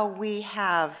see how we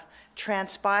have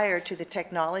transpired to the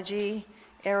technology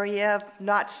area,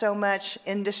 not so much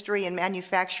industry and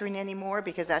manufacturing anymore,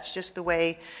 because that's just the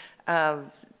way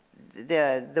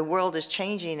the world is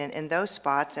changing in those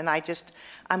spots. And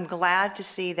I'm glad to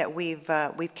see that we've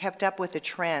kept up with the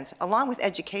trends, along with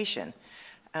education.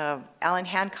 Allen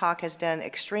Hancock has done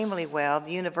extremely well.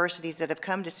 The universities that have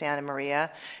come to Santa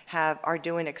Maria are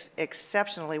doing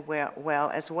exceptionally well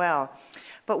as well.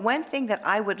 But one thing that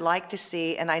I would like to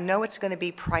see, and I know it's going to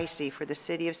be pricey for the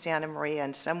city of Santa Maria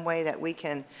in some way that we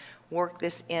can work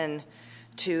this in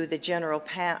to the general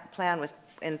plan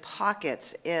in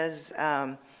pockets, is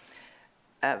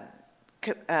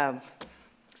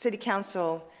City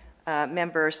Council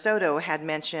Member Soto had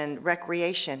mentioned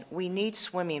recreation. We need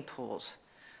swimming pools.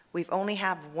 We've only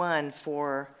have one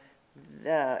for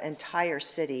the entire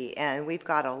city, and we've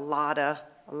got a lot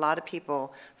of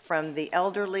people, from the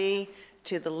elderly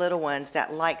to the little ones,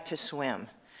 that like to swim.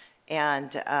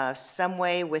 And some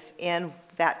way within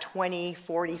that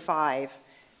 2045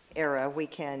 era, we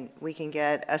can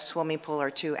get a swimming pool or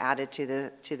two added to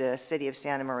the city of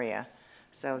Santa Maria.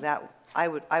 So that I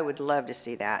would love to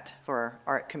see that for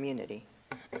our community.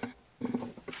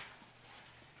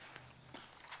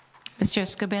 Mr.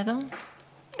 Escobedo?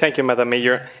 Thank you, Madam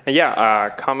Mayor.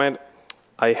 And comment.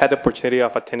 I had the opportunity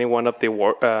of attending one of the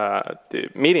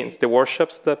meetings, the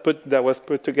workshops that was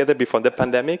put together before the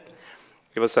pandemic.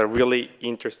 It was a really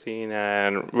interesting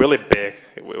and really big.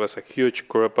 It was a huge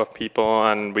group of people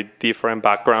and with different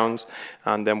backgrounds.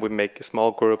 And then we make small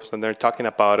groups, and they're talking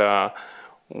about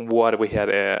what we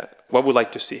had, what we'd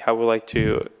like to see, how we like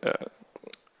to,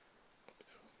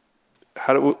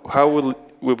 how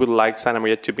we would like Santa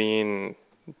Maria to be in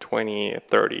 20,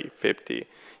 30, 50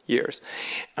 years.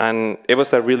 And it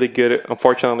was a really good,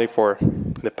 unfortunately for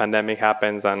the pandemic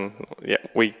happens, and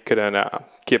we couldn't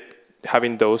keep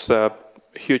having those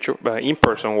huge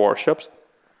in-person workshops.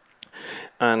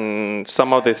 And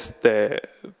some of the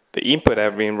input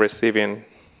I've been receiving,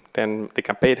 then the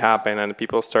campaign happened and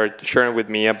people started sharing with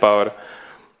me about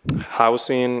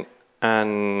housing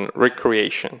and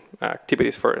recreation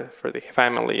activities for the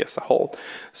family as a whole.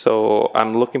 So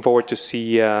I'm looking forward to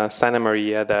see Santa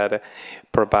Maria that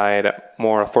provide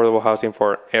more affordable housing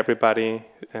for everybody,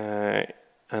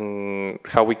 and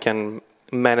how we can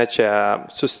manage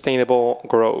sustainable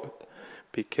growth,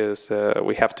 because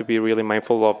we have to be really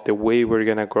mindful of the way we're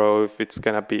gonna grow, if it's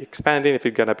gonna be expanding, if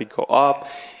it's gonna be go up.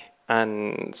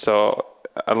 And so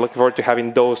I'm looking forward to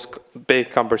having those big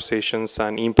conversations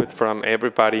and input from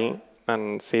everybody,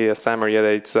 and see as Santa Maria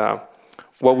that it's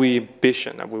what we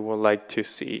envision and we would like to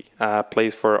see, a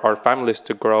place for our families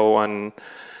to grow and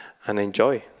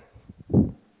enjoy.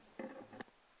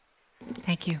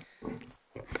 Thank you.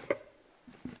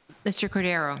 Mr.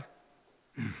 Cordero.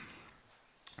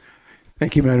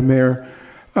 Thank you, Madam Mayor.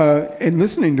 In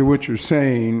listening to what you're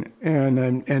saying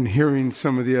and hearing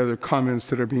some of the other comments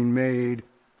that are being made,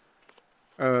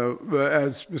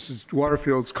 as Mrs.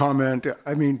 Waterfield's comment,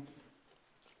 I mean,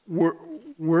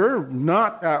 we're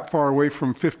not that far away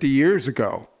from 50 years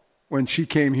ago when she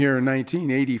came here in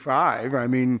 1985. I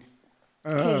mean,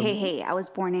 Hey, I was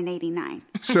born in 89.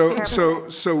 So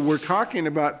we're talking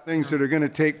about things that are going to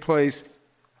take place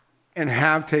and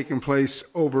have taken place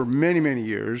over many, many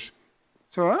years.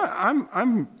 So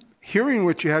I'm hearing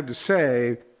what you have to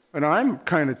say, but I'm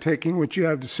kind of taking what you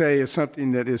have to say as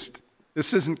something that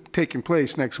this isn't taking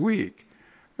place next week,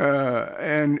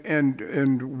 and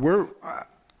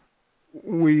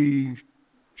we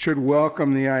should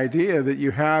welcome the idea that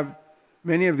you have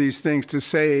many of these things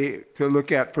to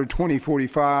look at for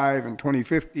 2045 and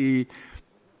 2050,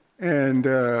 and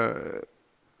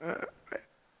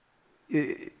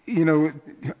you know,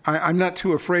 I'm not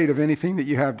too afraid of anything that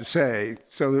you have to say.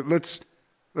 So that let's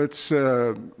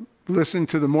listen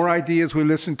to the more ideas we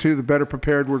listen to, the better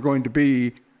prepared we're going to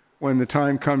be when the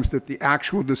time comes that the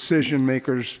actual decision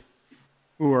makers,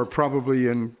 who are probably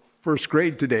in first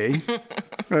grade today,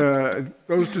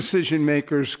 those decision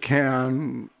makers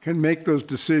can make those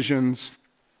decisions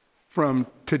from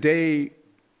today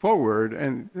forward,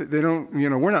 and they don't, you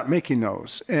know, we're not making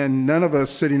those, and none of us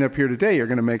sitting up here today are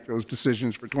going to make those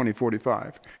decisions for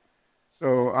 2045.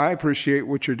 So I appreciate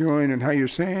what you're doing and how you're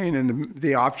saying, and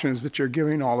the options that you're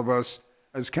giving all of us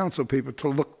as council people to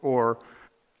look for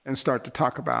and start to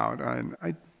talk about. And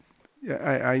I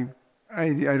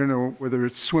don't know whether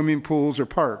it's swimming pools or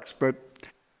parks, but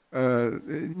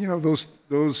you know,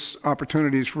 those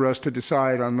opportunities for us to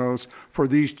decide on those, for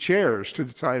these chairs to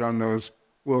decide on those,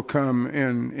 will come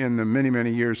in the many,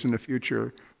 many years in the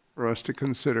future for us to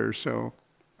consider. So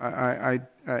I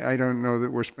don't know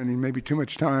that we're spending maybe too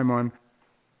much time on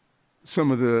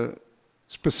some of the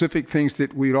specific things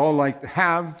that we'd all like to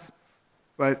have,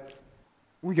 but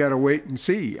we got to wait and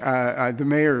see. The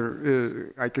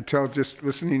mayor, I could tell just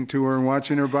listening to her and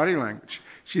watching her body language,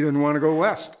 she doesn't want to go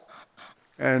west.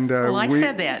 And well, I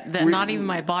said that not even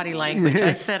my body language.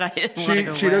 I said I didn't want to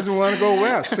go west. She doesn't want to go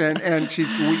west, and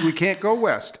we can't go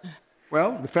west.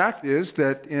 Well, the fact is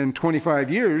that in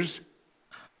 25 years,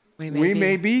 we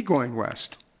may be going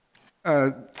west.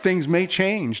 things may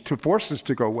change to force us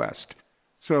to go west.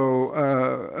 So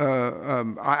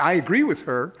I agree with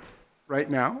her right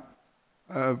now,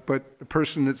 but the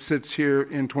person that sits here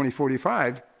in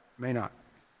 2045 may not.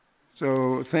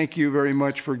 So thank you very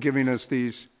much for giving us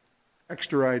these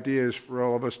extra ideas for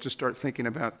all of us to start thinking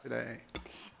about today.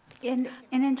 And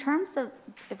in terms of,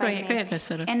 Go ahead, Ms.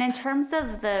 Soto. And in terms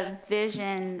of the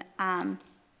vision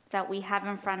that we have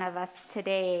in front of us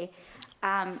today,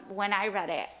 when I read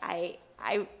it,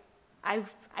 I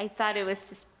thought it was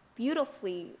just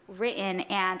beautifully written,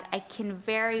 and I can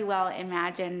very well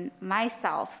imagine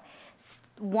myself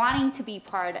wanting to be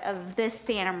part of this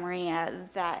Santa Maria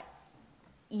that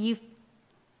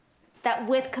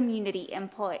with community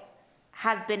input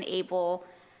have been able,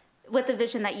 with the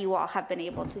vision that you all have been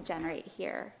able to generate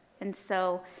here. And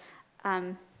so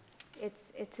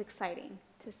it's exciting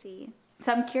to see.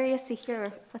 So I'm curious to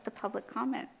hear what the public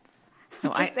comments.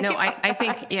 I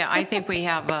think we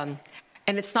have,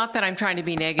 and it's not that I'm trying to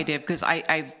be negative, because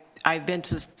I've been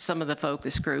to some of the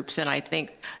focus groups, and I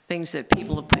think things that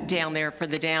people have put down there for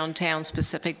the downtown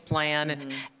specific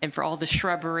plan and for all the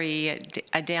shrubbery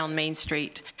down Main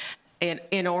Street,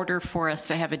 in order for us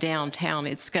to have a downtown,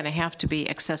 it's going to have to be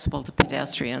accessible to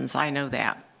pedestrians. I know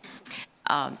that.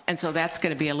 And so that's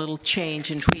going to be a little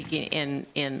change and tweaking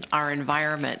in our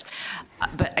environment.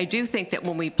 But I do think that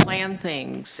when we plan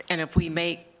things, and if we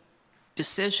make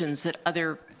decisions that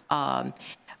other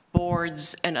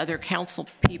boards and other council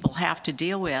people have to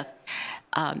deal with,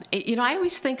 you know, I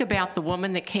always think about the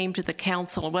woman that came to the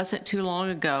council, it wasn't too long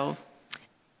ago,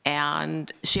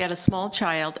 and she had a small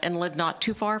child and lived not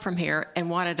too far from here and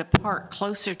wanted a park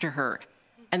closer to her.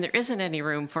 And there isn't any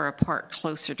room for a park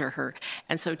closer to her.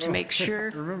 And so to make sure,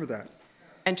 remember that,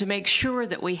 and to make sure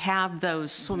that we have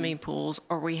those swimming pools,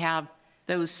 or we have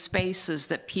those spaces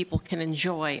that people can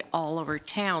enjoy all over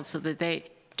town, so that they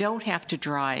don't have to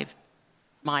drive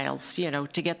miles, you know,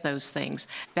 to get those things.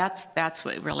 That's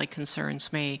what really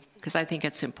concerns me, because I think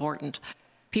it's important.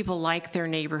 People like their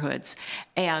neighborhoods,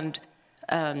 and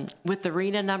with the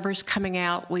RHNA numbers coming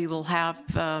out, we will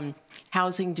have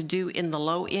housing to do in the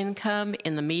low income,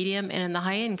 in the medium, and in the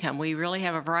high income. We really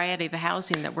have a variety of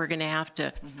housing that we're going to have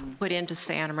to put into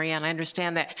Santa Maria, and I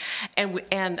understand that.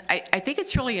 And I think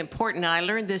it's really important, and I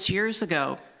learned this years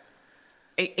ago,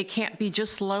 it can't be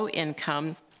just low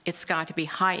income, it's got to be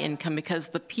high income, because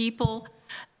the people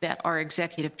that are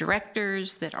executive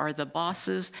directors, that are the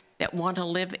bosses, that want to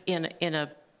live in a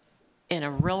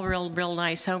real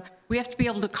nice home, we have to be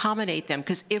able to accommodate them,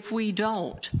 because if we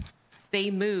don't, they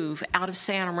move out of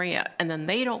Santa Maria, and then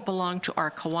they don't belong to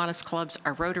our Kiwanis clubs,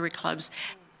 our Rotary clubs,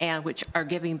 and which are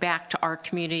giving back to our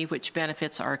community, which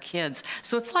benefits our kids.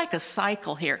 So it's like a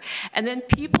cycle here. And then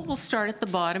people will start at the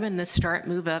bottom and then start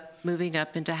moving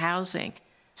up into housing.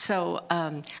 So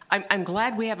I'm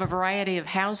glad we have a variety of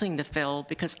housing to fill,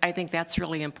 because I think that's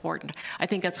really important. I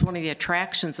think that's one of the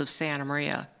attractions of Santa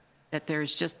Maria, that there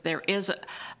is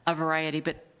a variety,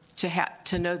 but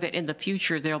to know that in the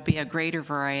future there'll be a greater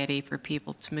variety for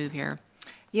people to move here.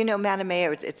 You know, Madam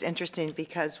Mayor, it's interesting,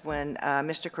 because when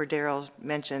Mr. Cordero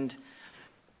mentioned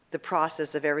the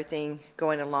process of everything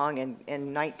going along in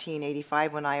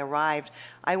 1985, when I arrived,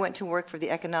 I went to work for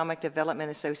the Economic Development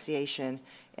Association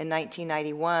in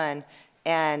 1991,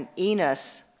 and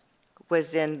Enos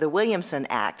was in the Williamson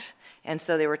Act. And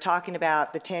so they were talking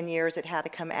about the 10 years it had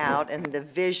to come out, and the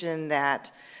vision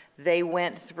that they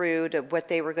went through to what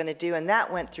they were going to do. And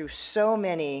that went through so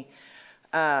many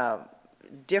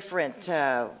different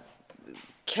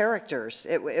characters.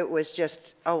 It was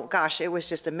just, oh gosh, it was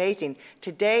just amazing.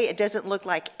 Today, it doesn't look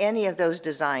like any of those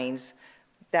designs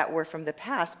that were from the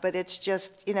past, but it's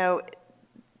just, you know,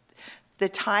 the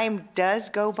time does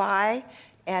go by,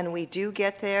 and we do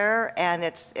get there, and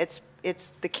it's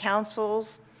the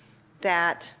councils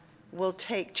that will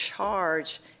take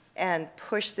charge and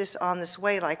push this on this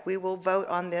way. Like, we will vote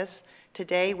on this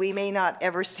today. We may not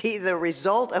ever see the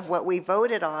result of what we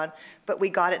voted on, but we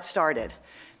got it started.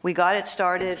 We got it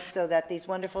started so that these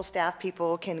wonderful staff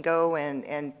people can go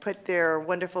and put their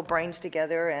wonderful brains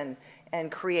together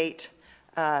and create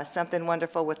something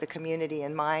wonderful with the community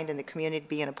in mind, and the community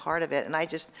being a part of it. And I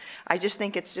just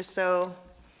think it's just so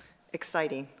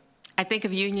exciting. I think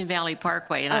of Union Valley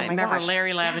Parkway, and Oh I remember gosh.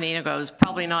 Larry Lavanino goes,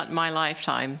 probably not in my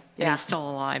lifetime, and he's still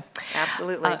alive.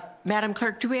 Absolutely. Madam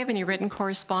Clerk, do we have any written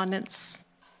correspondence?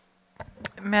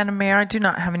 Madam Mayor, I do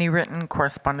not have any written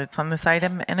correspondence on this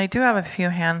item, and I do have a few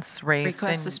hands raised.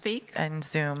 Request to speak? In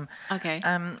Zoom. Okay.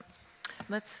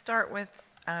 Let's start with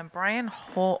Brian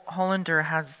Hollander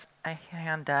has a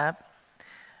hand up.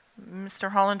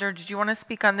 Mr. Hollander, did you want to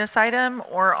speak on this item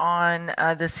or on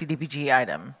the CDBG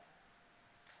item?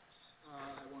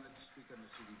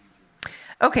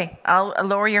 Okay, I'll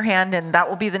lower your hand, and that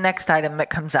will be the next item that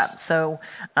comes up. So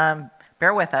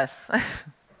bear with us.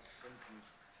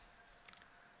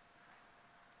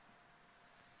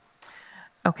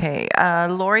 Okay,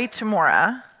 Lori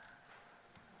Tamora.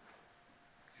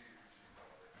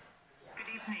 Good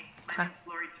evening. My name is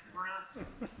Lori Tamura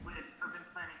with Urban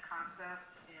Planning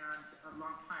Concepts and a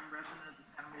longtime resident of the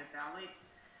Santa Maria Valley.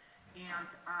 And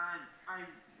I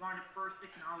want to first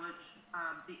acknowledge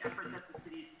the effort that the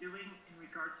city is doing in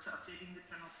regards to updating the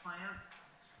general plan.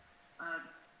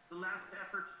 The last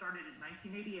effort started in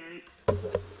 1988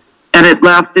 and it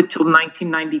lasted till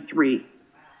 1993.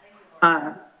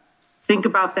 Think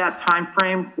about that time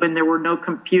frame when there were no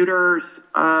computers,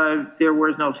 there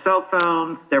were no cell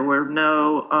phones, there were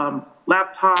no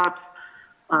laptops,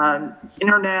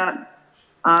 internet,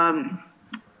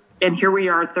 and here we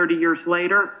are 30 years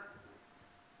later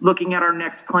looking at our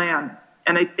next plan.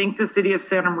 And I think the city of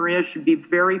Santa Maria should be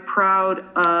very proud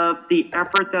of the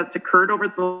effort that's occurred over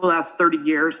the last 30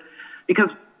 years,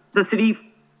 because the city,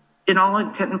 in all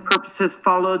intent and purposes,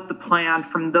 followed the plan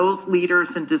from those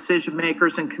leaders and decision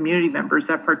makers and community members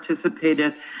that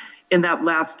participated in that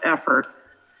last effort.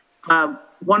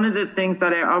 One of the things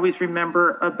that I always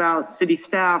remember about city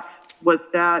staff was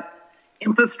that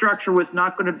infrastructure was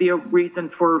not going to be a reason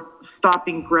for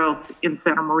stopping growth in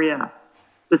Santa Maria.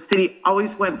 The city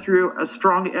always went through a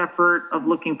strong effort of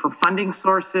looking for funding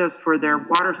sources for their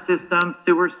water system,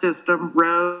 sewer system,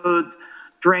 roads,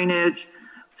 drainage,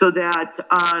 so that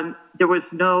there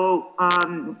was no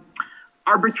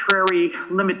arbitrary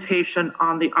limitation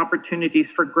on the opportunities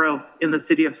for growth in the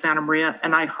city of Santa Maria.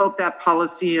 And I hope that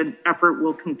policy and effort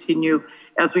will continue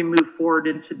as we move forward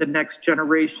into the next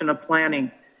generation of planning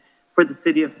for the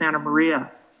city of Santa Maria.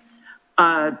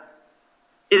 It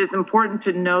is important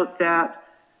to note that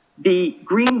the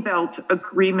Greenbelt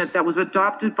Agreement that was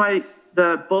adopted by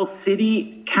both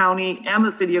city, county, and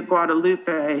the city of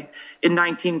Guadalupe in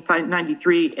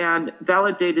 1993 and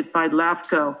validated by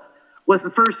LAFCO was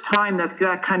the first time that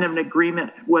that kind of an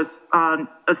agreement was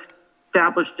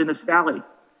established in this valley.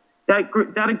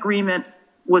 That agreement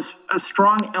was a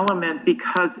strong element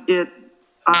because it,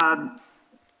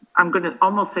 I'm going to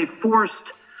almost say,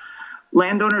 forced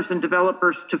landowners and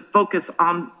developers to focus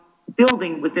on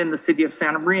building within the city of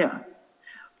Santa Maria.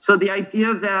 So the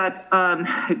idea that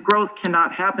growth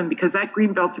cannot happen, because that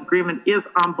Greenbelt Agreement is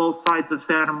on both sides of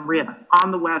Santa Maria,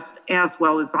 on the west as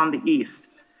well as on the east.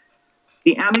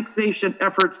 The annexation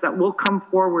efforts that will come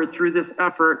forward through this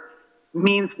effort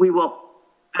means we will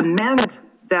amend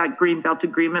that Greenbelt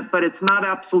Agreement, but it's not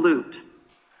absolute.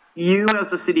 You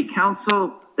as a city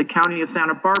council, the county of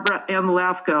Santa Barbara, and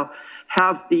LAFCO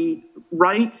have the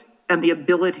right and the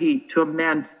ability to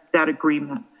amend that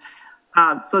agreement.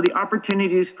 So the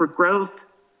opportunities for growth,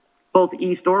 both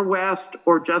east or west,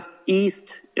 or just east,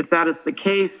 if that is the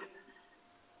case,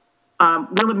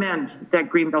 will amend that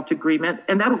Greenbelt Agreement,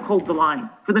 and that'll hold the line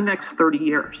for the next 30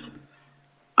 years.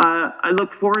 I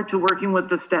look forward to working with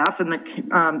the staff and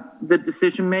the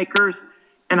decision makers,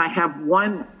 and I have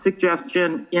one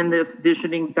suggestion in this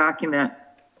visioning document.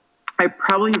 I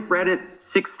probably have read it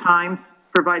 6 times,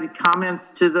 provided comments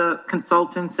to the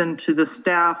consultants and to the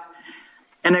staff,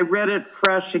 and I read it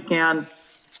fresh again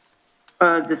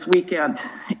this weekend.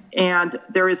 And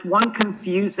there is one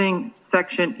confusing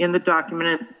section in the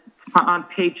document on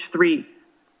page 3,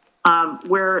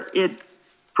 where it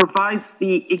provides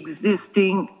the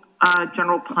existing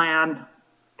general plan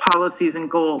policies and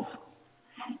goals.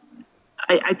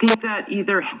 I think that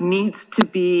either needs to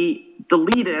be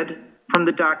deleted from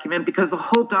the document, because the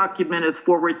whole document is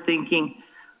forward thinking.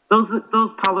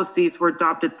 Those policies were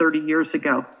adopted 30 years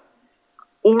ago.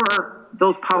 Or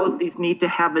those policies need to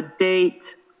have a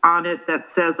date on it that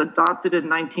says adopted in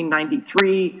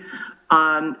 1993,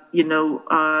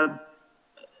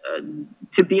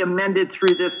 to be amended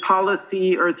through this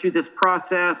policy or through this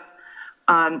process.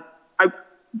 But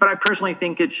I personally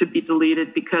think it should be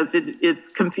deleted, because it's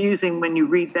confusing when you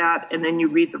read that and then you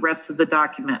read the rest of the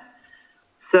document.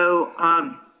 So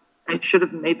I should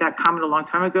have made that comment a long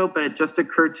time ago, but it just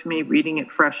occurred to me reading it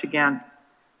fresh again.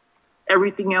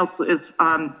 Everything else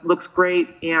looks great,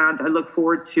 and I look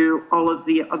forward to all of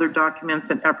the other documents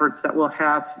and efforts that we'll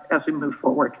have as we move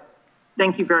forward.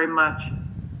 Thank you very much.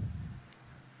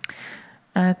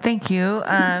 Thank you.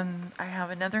 I have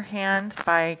another hand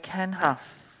by Ken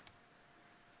Huff.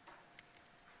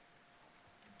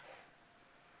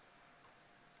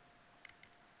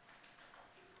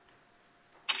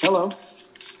 Hello.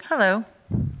 Hello.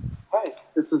 Hi,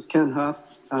 this is Ken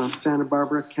Huff, Santa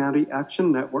Barbara County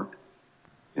Action Network,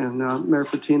 and Mayor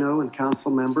Patino and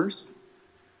council members.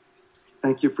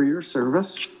 Thank you for your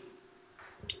service.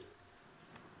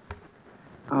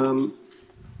 I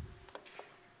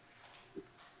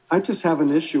just have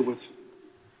an issue with,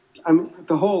 I mean,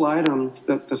 the whole item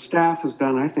that the staff has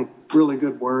done, I think, really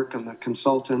good work, and the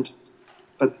consultant.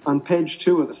 But on page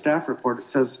 2 of the staff report, it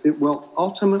says it will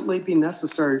ultimately be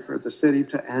necessary for the city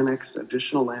to annex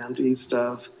additional land east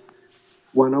of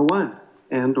 101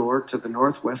 and or to the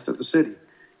northwest of the city.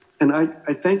 And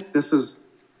I think this is,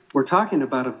 we're talking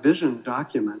about a vision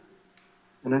document.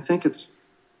 And I think it's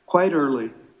quite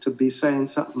early to be saying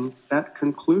something that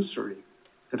conclusory,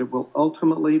 that it will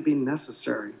ultimately be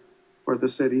necessary for the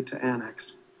city to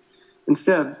annex.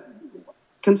 Instead,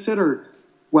 consider,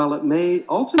 while it may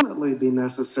ultimately be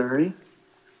necessary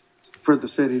for the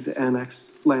city to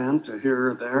annex land to here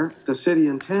or there, the city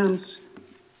intends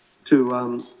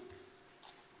to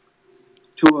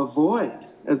avoid,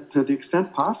 to the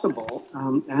extent possible,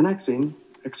 annexing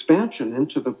expansion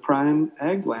into the prime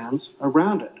ag lands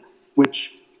around it,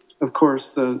 which, of course,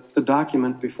 the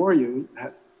document before you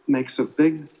makes a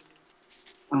big,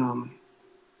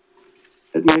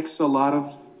 it makes a lot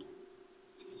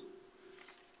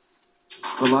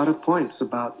of points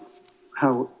about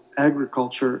how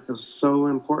agriculture is so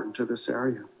important to this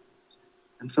area.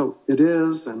 And so it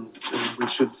is, and we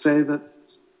should say that,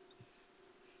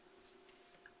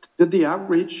 did the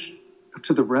outreach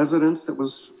to the residents that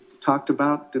was talked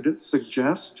about, did it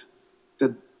suggest,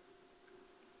 did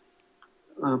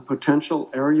potential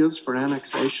areas for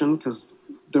annexation? Because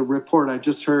the report I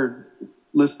just heard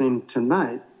listening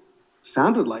tonight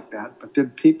sounded like that, but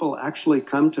did people actually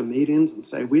come to meetings and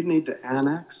say, we need to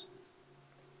annex?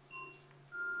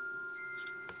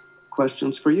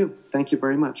 Questions for you. Thank you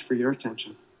very much for your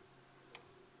attention.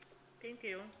 Thank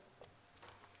you.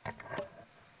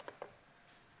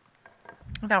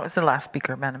 That was the last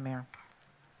speaker, Madam Mayor.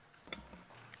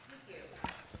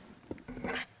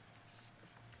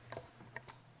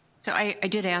 So I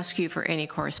did ask you for any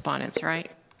correspondence,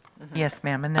 right? Yes,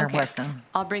 ma'am, and there Okay. was none.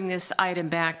 I'll bring this item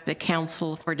back to the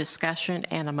council for discussion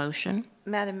and a motion.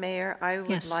 Madam Mayor, I would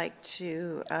Yes. like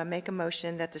to make a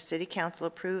motion that the City Council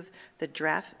approve the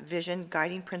draft vision,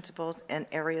 guiding principles, and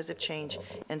areas of change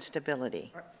and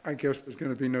stability. I guess there's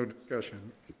going to be no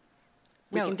discussion.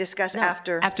 We No, can discuss no,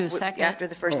 after after the second? After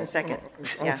the first and second.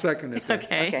 I'll Yeah. second it. then.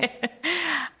 Okay.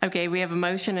 Okay, we have a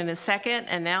motion and a second,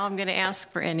 and now I'm going to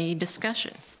ask for any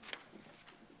discussion.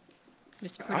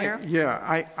 Mr.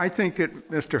 Cordero? I think that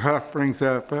Mr. Huff brings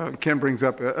up, Ken brings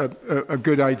up a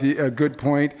good idea, a good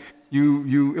point.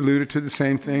 You alluded to the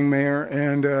same thing, Mayor,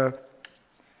 and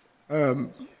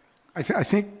I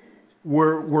think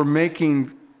we're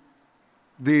making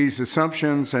these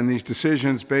assumptions and these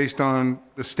decisions based on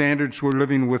the standards we're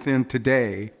living within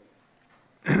today.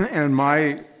 And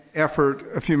my effort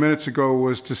a few minutes ago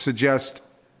was to suggest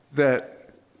that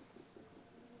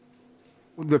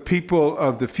the people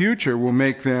of the future will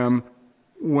make them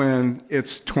when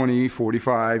it's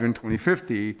 2045 and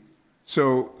 2050.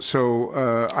 So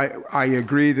I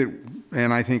agree that,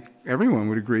 and I think everyone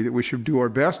would agree that we should do our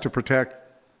best to protect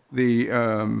the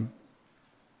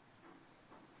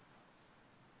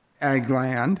ag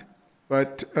land,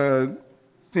 but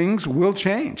things will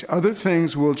change. Other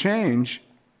things will change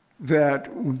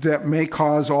that may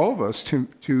cause all of us to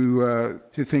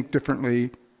think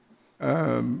differently.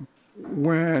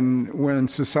 When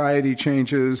society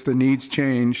changes, the needs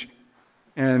change,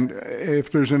 and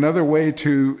if there's another way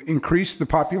to increase the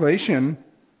population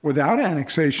without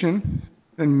annexation,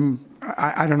 then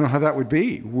I don't know how that would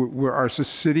be. Where our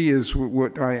city is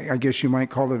what I guess you might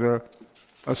call it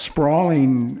a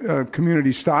sprawling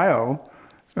community style.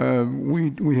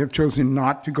 We have chosen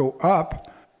not to go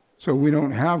up, so we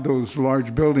don't have those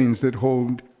large buildings that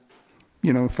hold,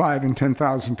 5,000 and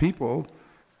 10,000 people.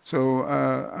 So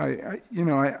I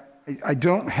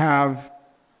don't have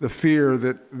the fear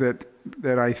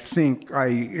that I think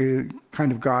I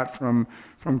kind of got from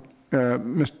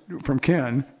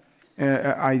Ken.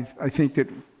 I think that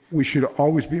we should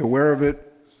always be aware of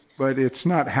it, but it's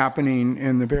not happening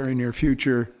in the very near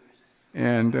future.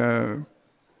 And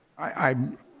I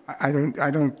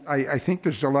think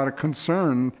there's a lot of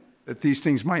concern that these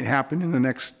things might happen in the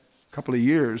next couple of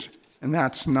years, and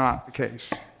that's not the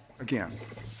case. Again.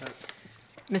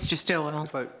 Mr. Stillwell.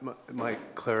 If I might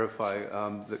clarify,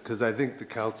 because I think the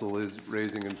council is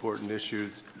raising important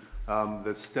issues.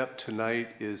 The step tonight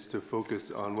is to focus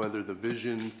on whether the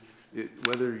vision,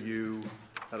 whether you,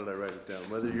 how did I write it down?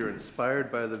 Whether you're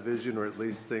inspired by the vision or at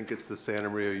least think it's the Santa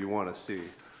Maria you want to see.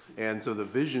 And so the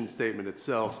vision statement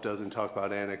itself doesn't talk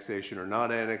about annexation or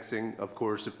not annexing. Of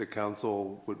course, if the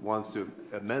council wants to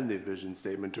amend the vision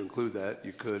statement to include that,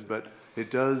 you could, but it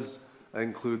does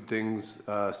include things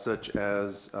such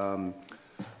as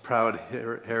proud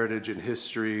heritage and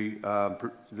history,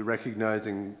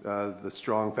 recognizing the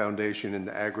strong foundation in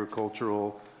the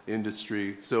agricultural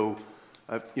industry. So,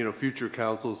 future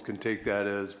councils can take that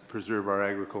as preserve our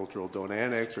agricultural, don't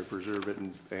annex, or preserve it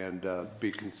and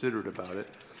be considerate about it.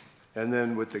 And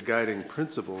then with the guiding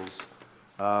principles,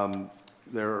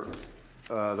 the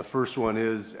first one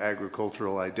is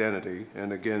agricultural identity.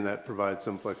 And again, that provides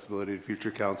some flexibility to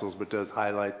future councils, but does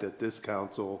highlight that this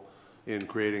council, in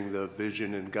creating the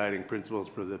vision and guiding principles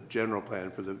for the general plan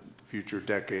for the future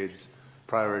decades,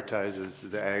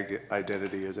 prioritizes the ag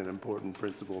identity as an important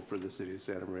principle for the city of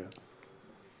Santa Maria.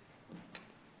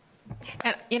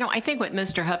 And, I think what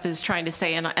Mr. Huff is trying to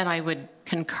say, and I would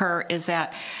concur, is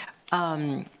that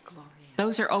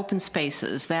those are open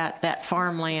spaces. That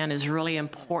farmland is really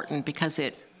important because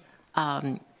it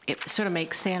sort of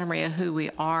makes Santa Maria who we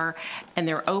are, and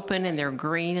they're open and they're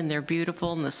green and they're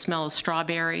beautiful, and the smell of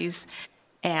strawberries.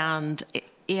 And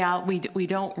yeah, we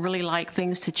don't really like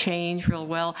things to change real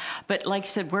well, but like you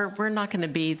said, we're not going to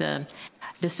be the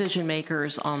decision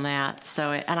makers on that.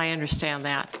 So, and I understand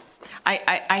that.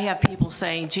 I have people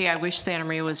saying, "Gee, I wish Santa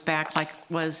Maria was back like it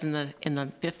was in the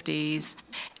 50s,"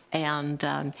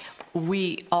 and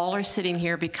we all are sitting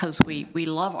here because we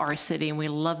love our city and we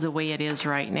love the way it is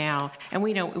right now, and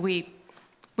we know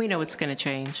it's going to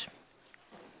change.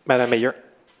 Madam Mayor,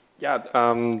 yeah,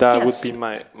 that would be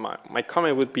my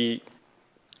comment. Would be,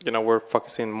 we're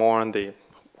focusing more on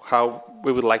how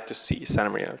we would like to see Santa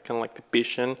Maria, kind of like the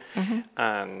vision,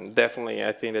 and definitely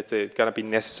I think it's going to be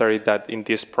necessary that in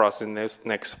this process, in this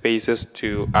next phases,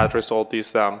 to address all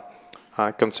these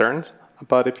concerns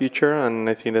about the future, and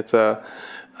I think that's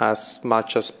as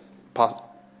much as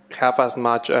have as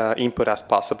much input as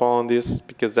possible on this,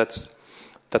 because that's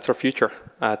our future.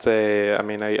 I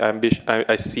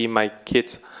see my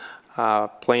kids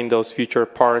playing those future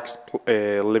parks,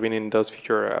 living in those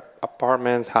future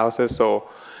apartments, houses. So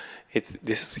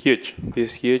this is huge.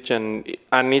 This is huge, and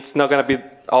it's not going to be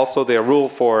also the rule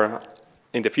for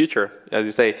in the future. As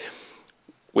you say,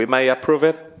 we might approve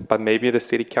it, but maybe the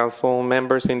city council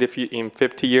members in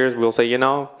 50 years will say,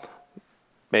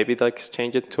 maybe let's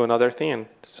change it to another thing.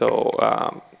 So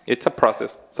it's a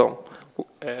process. So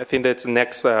I think that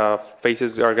next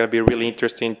phases are going to be really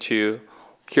interesting to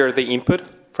hear the input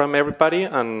from everybody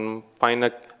and find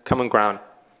a common ground.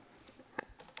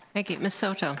 Thank you. Ms.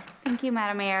 Soto. Thank you,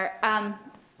 Madam Mayor. I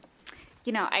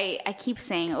keep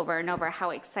saying over and over how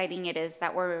exciting it is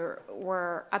that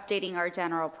we're updating our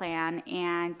general plan,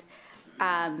 and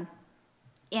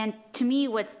to me,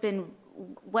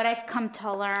 what I've come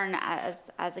to learn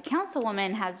as a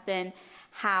councilwoman has been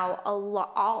how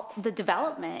all the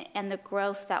development and the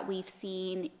growth that we've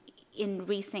seen in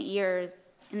recent years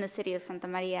in the city of Santa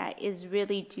Maria is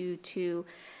really due to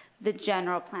the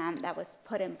general plan that was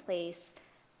put in place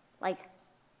like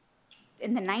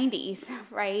in the 90s,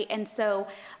 right? And so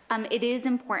it is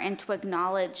important to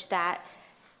acknowledge that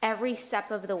every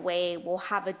step of the way will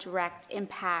have a direct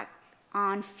impact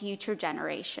on future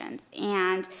generations.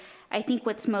 And I think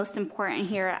what's most important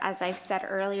here, as I've said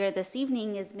earlier this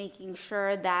evening, is making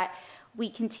sure that we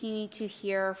continue to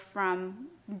hear from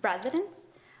residents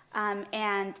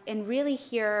and really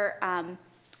hear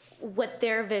what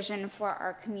their vision for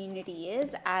our community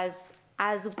is as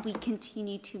we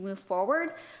continue to move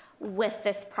forward with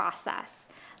this process.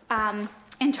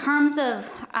 In terms of,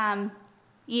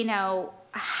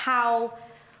 how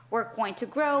we're going to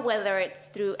grow, whether it's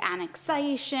through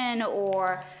annexation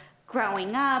or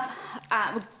growing up,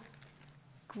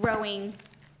 growing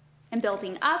and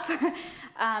building up,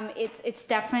 it's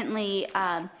definitely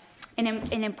an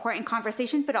important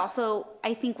conversation, but also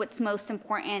I think what's most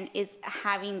important is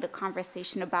having the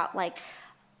conversation about at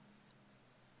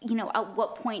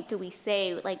what point do we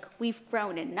say we've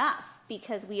grown enough,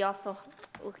 because we also,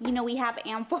 we have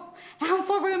ample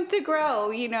room to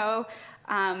grow,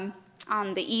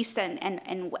 on the east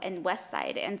and west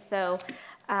side. And so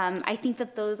I think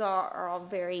that those are all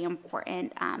very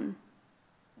important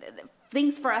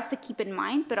things for us to keep in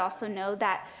mind, but also know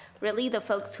that really the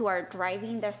folks who are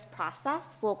driving this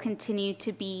process will continue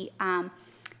to be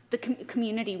the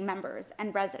community members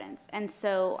and residents. And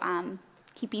so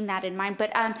keeping that in mind.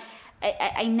 But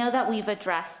I know that we've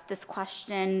addressed this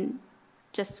question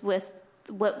just with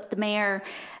what the mayor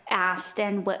asked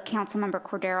and what Councilmember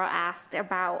Cordero asked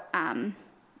about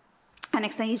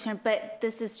annexation, but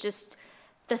this is just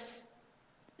this.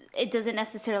 It doesn't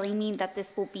necessarily mean that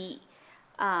this will be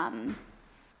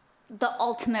the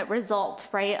ultimate result,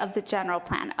 right, of the general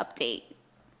plan update.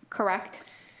 Correct?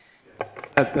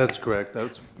 That's correct.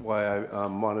 That's why I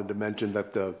wanted to mention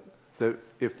that the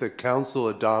if the council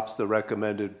adopts the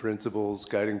recommended principles,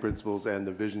 guiding principles, and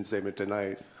the vision statement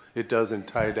tonight, it doesn't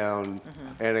tie down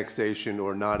annexation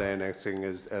or not annexing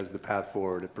as the path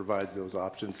forward. It provides those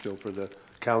options still for the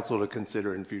council to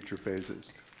consider in future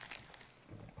phases.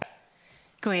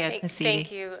 Go ahead, Ms. Edie.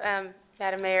 Thank you,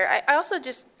 Madam Mayor.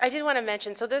 I did want to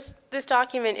mention, so this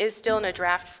document is still in a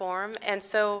draft form, and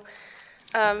so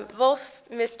both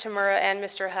Ms. Tamura and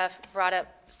Mr. Huff brought up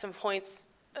some points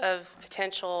of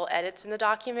potential edits in the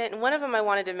document, and one of them I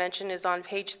wanted to mention is on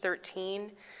page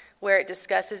 13, where it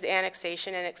discusses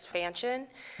annexation and expansion.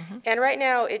 And right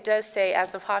now, it does say,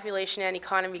 as the population and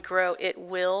economy grow, it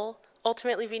will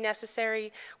ultimately be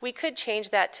necessary. We could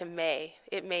change that to may.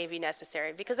 It may be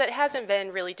necessary, because it hasn't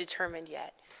been really determined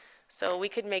yet. So we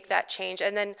could make that change.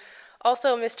 And then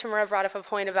also, Ms. Tamura brought up a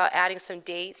point about adding some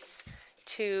dates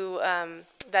to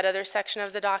that other section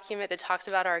of the document that talks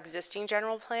about our existing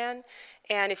general plan.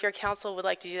 And if your council would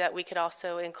like to do that, we could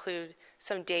also include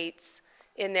some dates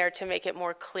in there to make it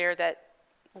more clear that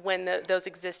when those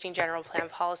existing general plan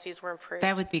policies were approved.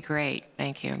 That would be great.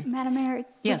 Thank you. Madam Mayor,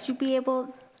 yes. Would you be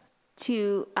able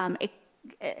to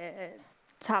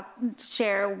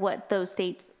share what those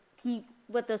states?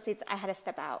 I had to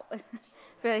step out.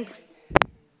 Really.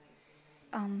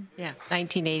 Yeah,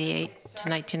 1988 to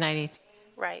 1993.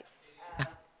 Right.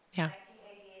 Yeah.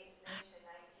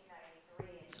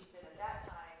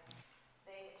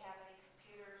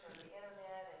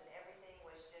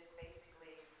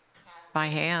 By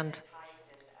hand.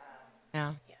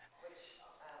 Yeah.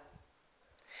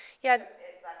 Yeah.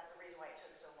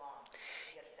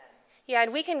 Yeah,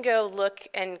 and we can go look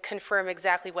and confirm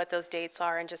exactly what those dates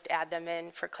are and just add them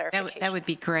in for clarification. That would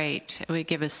be great. It would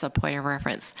give us a point of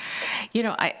reference. You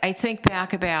know, I think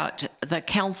back about the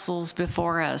councils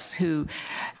before us who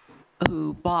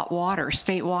bought water,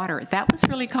 state water. That was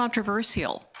really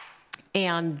controversial.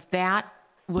 And that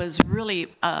was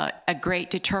really a great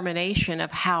determination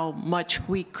of how much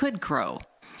we could grow.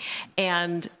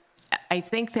 And I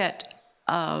think that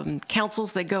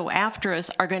councils that go after us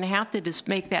are going to have to just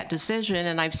make that decision,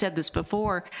 and I've said this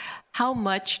before, how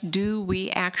much do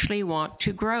we actually want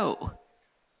to grow?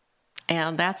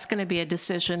 And that's going to be a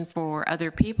decision for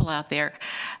other people out there,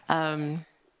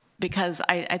 because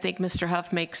I think Mr.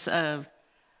 Huff makes a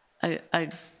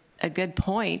good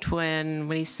point when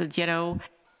he said, you know,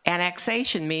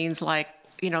 annexation means like,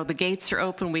 you know, the gates are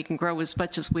open, we can grow as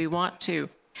much as we want to.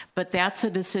 But that's a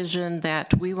decision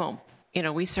that we won't, you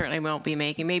know, we certainly won't be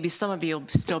making. Maybe some of you will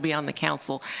still be on the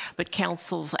council, but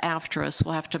councils after us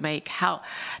will have to make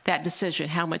that decision.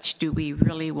 How much do we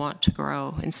really want to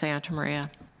grow in Santa Maria?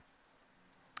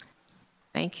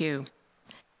 Thank you.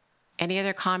 Any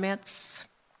other comments,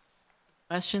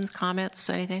 questions, comments,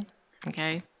 anything?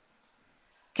 Okay.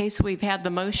 Okay, so we've had the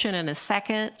motion and a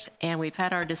second, and we've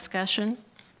had our discussion.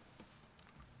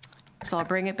 So I'll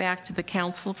bring it back to the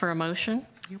council for a motion.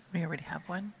 We already have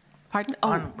one. Pardon?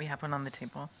 We have one on the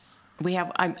table. We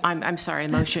have, I'm sorry, a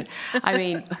motion. I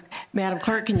mean, Madam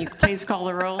Clerk, can you please call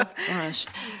the roll? Gosh.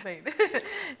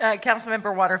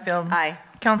 Councilmember Waterfield. Aye.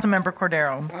 Councilmember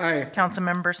Cordero. Aye.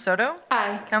 Councilmember Soto.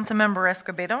 Aye. Councilmember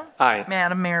Escobedo. Aye.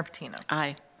 Madam Mayor Patino.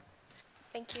 Aye.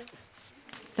 Thank you.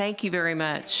 Thank you very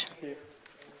much.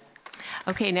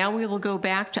 Okay, now we will go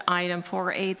back to item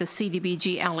 4A, the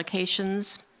CDBG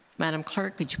allocations. Madam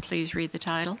Clerk, could you please read the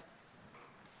title?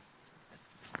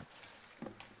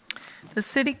 The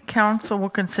City Council will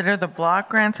consider the Block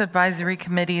Grants Advisory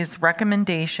Committee's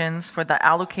recommendations for the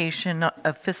allocation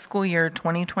of fiscal year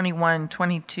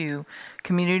 2021-22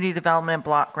 Community Development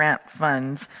Block Grant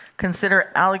funds. Consider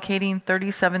allocating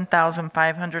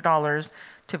 $37,500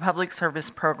 to public service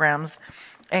programs,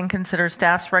 and consider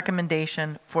staff's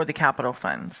recommendation for the capital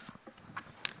funds.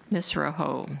 Ms.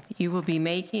 Rojo, you will be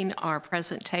making our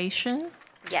presentation.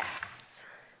 Yes.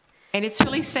 And it's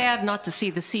really sad not to see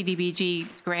the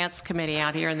CDBG Grants Committee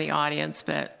out here in the audience,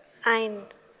 but... I'm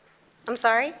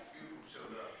sorry?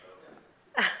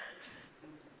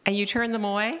 And you turned them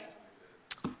away?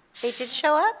 They did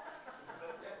show up?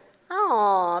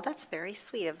 Oh, that's very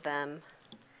sweet of them.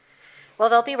 Well,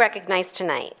 they'll be recognized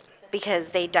tonight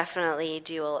because they definitely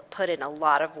do put in a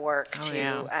lot of work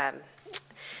to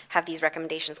have these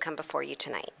recommendations come before you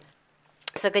tonight.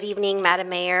 So good evening, Madam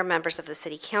Mayor, members of the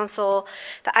City Council.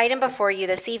 The item before you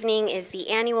this evening is the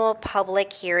annual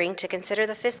public hearing to consider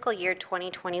the fiscal year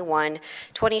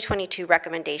 2021-2022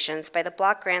 recommendations by the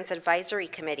Block Grants Advisory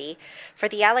Committee for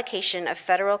the allocation of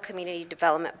federal community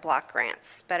development block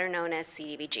grants, better known as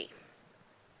CDBG.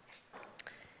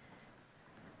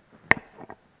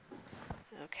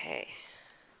 Okay,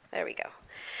 there we go.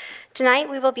 Tonight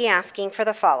we will be asking for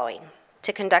the following: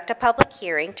 to conduct a public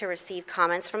hearing to receive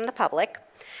comments from the public,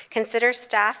 consider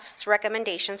staff's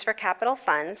recommendations for capital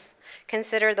funds,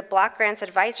 consider the Block Grants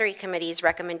Advisory Committee's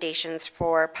recommendations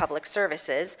for public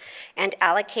services, and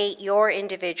allocate your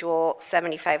individual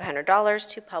 $7,500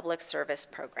 to public service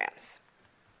programs.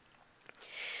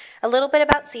 A little bit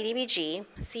about CDBG.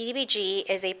 CDBG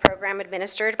is a program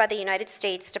administered by the United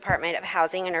States Department of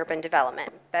Housing and Urban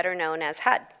Development, better known as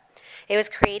HUD. It was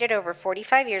created over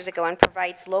 45 years ago and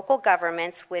provides local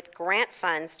governments with grant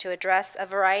funds to address a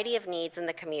variety of needs in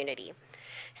the community.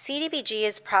 CDBG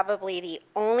is probably the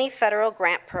only federal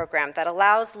grant program that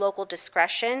allows local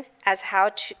discretion as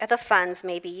how the funds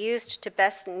may be used to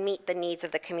best meet the needs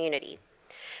of the community.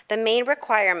 The main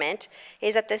requirement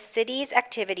is that the city's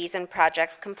activities and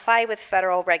projects comply with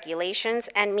federal regulations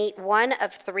and meet one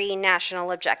of 3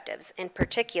 national objectives, in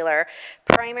particular,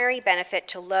 primary benefit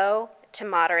to low to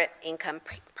moderate income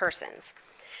persons.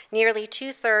 Nearly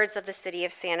 2/3 of the city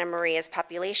of Santa Maria's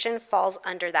population falls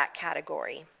under that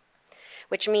category,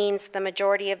 which means the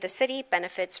majority of the city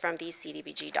benefits from these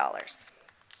CDBG dollars.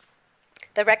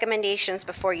 The recommendations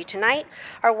before you tonight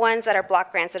are ones that our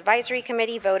Block Grants Advisory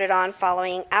Committee voted on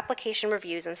following application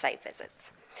reviews and site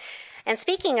visits. And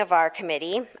speaking of our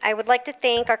committee, I would like to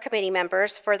thank our committee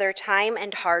members for their time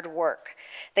and hard work.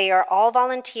 They are all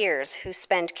volunteers who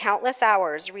spend countless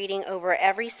hours reading over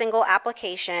every single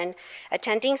application,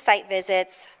 attending site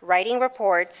visits, writing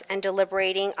reports, and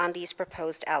deliberating on these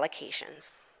proposed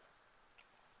allocations.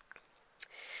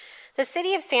 The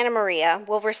City of Santa Maria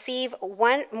will receive a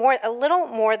little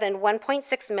more than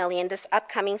 $1.6 million this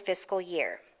upcoming fiscal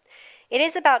year. It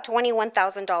is about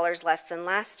 $21,000 less than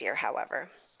last year, however.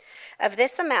 Of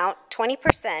this amount,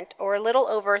 20%, or a little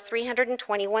over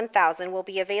 $321,000, will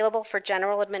be available for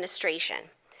general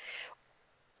administration.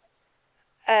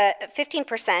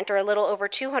 15%, or a little over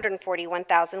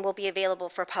 $241,000, will be available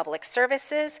for public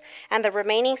services, and the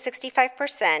remaining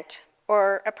 65%,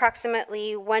 or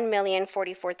approximately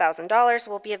 $1,044,000,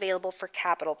 will be available for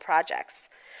capital projects.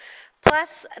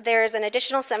 Plus, there's an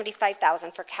additional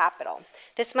 $75,000 for capital.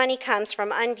 This money comes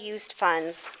from unused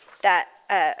funds that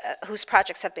whose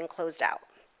projects have been closed out.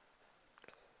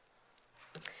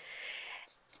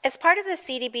 As part of the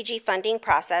CDBG funding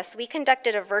process, we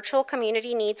conducted a virtual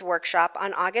community needs workshop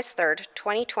on August 3rd,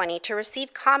 2020 to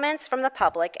receive comments from the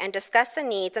public and discuss the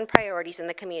needs and priorities in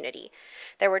the community.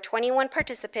 There were 21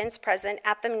 participants present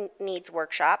at the needs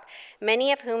workshop,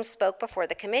 many of whom spoke before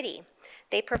the committee.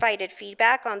 They provided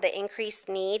feedback on the increased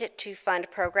need to fund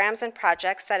programs and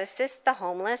projects that assist the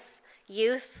homeless,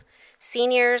 youth,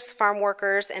 seniors, farm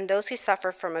workers, and those who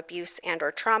suffer from abuse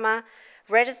and/or trauma,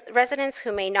 residents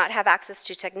who may not have access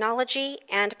to technology,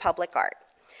 and public art.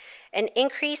 An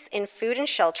increase in food and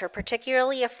shelter,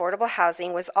 particularly affordable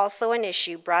housing, was also an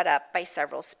issue brought up by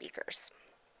several speakers.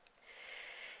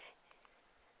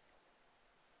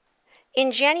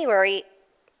 In January,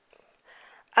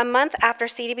 a month after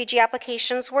CDBG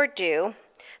applications were due,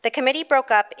 the committee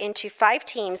broke up into 5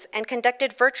 teams and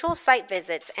conducted virtual site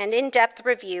visits and in-depth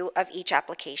review of each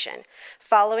application.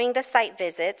 Following the site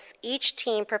visits, each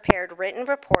team prepared written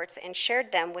reports and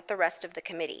shared them with the rest of the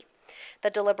committee.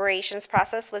 The deliberations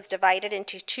process was divided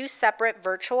into 2 separate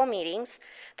virtual meetings.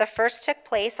 The first took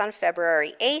place on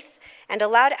February 8th and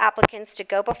allowed applicants to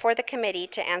go before the committee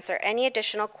to answer any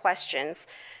additional questions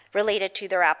related to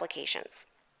their applications.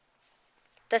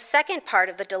 The second part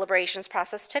of the deliberations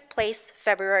process took place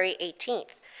February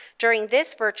 18th. During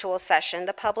this virtual session,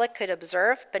 the public could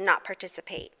observe but not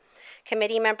participate.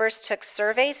 Committee members took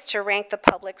surveys to rank the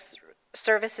public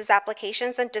services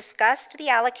applications and discussed the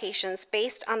allocations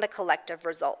based on the collective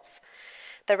results.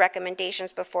 The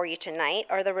recommendations before you tonight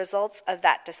are the results of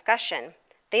that discussion.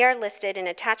 They are listed in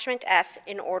Attachment F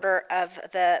in order of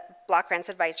the Block Grants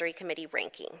Advisory Committee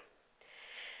ranking.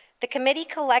 The committee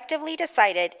collectively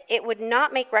decided it would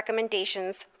not make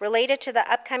recommendations related to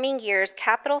the upcoming year's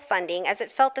capital funding, as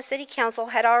it felt the City Council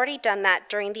had already done that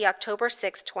during the October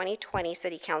 6, 2020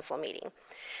 City Council meeting.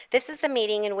 This is the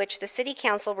meeting in which the City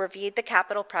Council reviewed the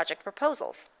capital project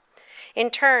proposals. In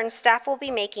turn, staff will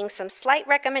be making some slight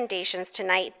recommendations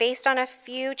tonight based on a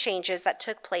few changes that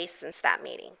took place since that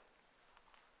meeting.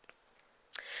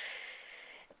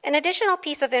 An additional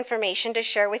piece of information to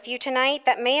share with you tonight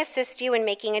that may assist you in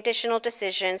making additional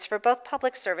decisions for both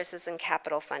public services and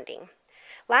capital funding.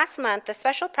 Last month, the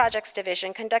Special Projects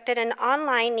Division conducted an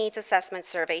online needs assessment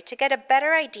survey to get a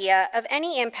better idea of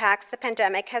any impacts the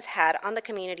pandemic has had on the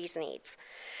community's needs.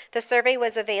 The survey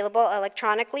was available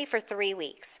electronically for 3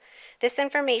 weeks. This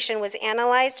information was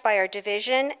analyzed by our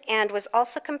division and was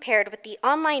also compared with the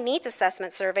online needs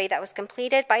assessment survey that was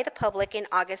completed by the public in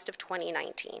August of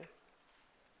 2019.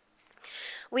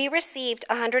 We received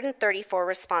 134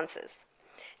 responses.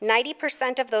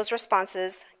 90% of those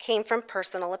responses came from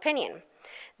personal opinion.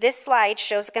 This slide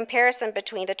shows a comparison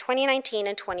between the 2019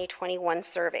 and 2021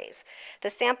 surveys. The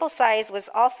sample size was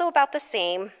also about the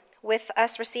same, with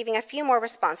us receiving a few more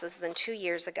responses than 2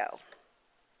 years ago.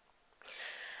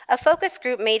 A focus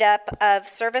group made up of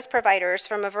service providers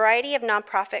from a variety of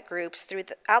nonprofit groups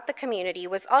throughout the community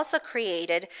was also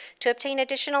created to obtain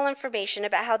additional information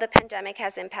about how the pandemic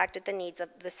has impacted the needs of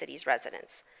the city's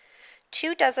residents.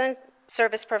 24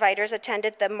 service providers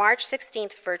attended the March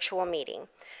 16th virtual meeting.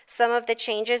 Some of the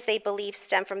changes they believe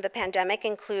stem from the pandemic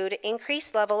include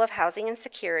increased level of housing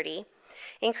insecurity,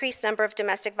 increased number of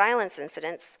domestic violence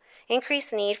incidents,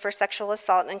 increased need for sexual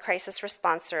assault and crisis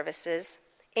response services,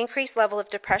 increased level of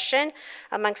depression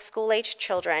amongst school-aged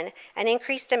children, and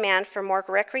increased demand for more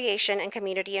recreation and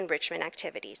community enrichment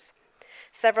activities.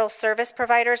 Several service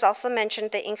providers also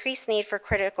mentioned the increased need for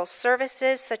critical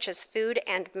services such as food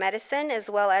and medicine, as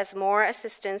well as more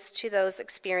assistance to those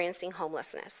experiencing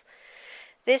homelessness.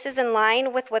 This is in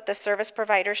line with what the service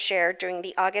providers shared during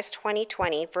the August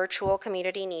 2020 virtual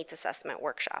community needs assessment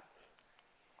workshop.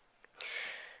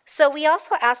 So we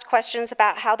also asked questions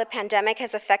about how the pandemic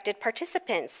has affected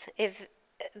participants,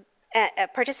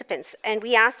 and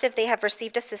we asked if they have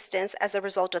received assistance as a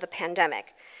result of the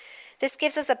pandemic. This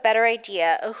gives us a better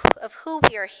idea of who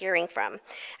we are hearing from.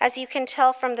 As you can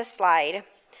tell from the slide,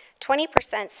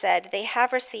 20% said they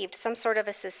have received some sort of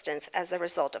assistance as a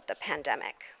result of the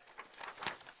pandemic.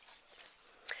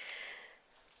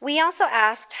 We also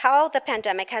asked how the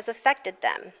pandemic has affected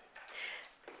them.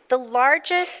 The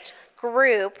largest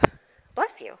group,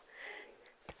 bless you,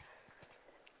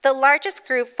 the largest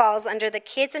group falls under the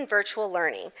kids in virtual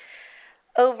learning.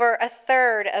 Over a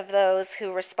third of those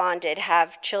who responded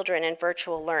have children in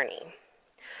virtual learning.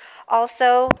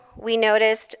 Also, we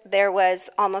noticed there was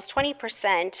almost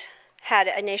 20% had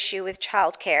an issue with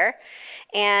childcare,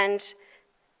 and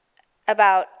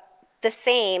about the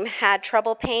same had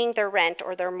trouble paying their rent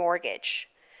or their mortgage.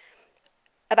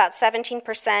 About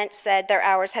 17% said their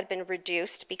hours had been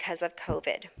reduced because of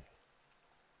COVID.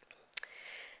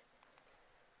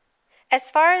 As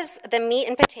far as the meat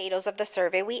and potatoes of the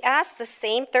survey, we asked the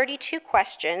same 32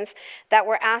 questions that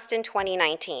were asked in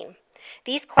 2019.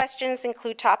 These questions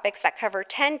include topics that cover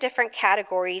 10 different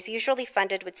categories usually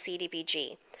funded with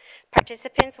CDBG.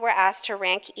 Participants were asked to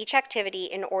rank each activity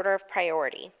in order of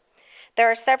priority.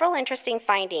 There are several interesting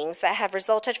findings that have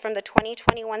resulted from the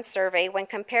 2021 survey when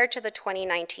compared to the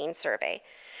 2019 survey.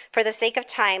 For the sake of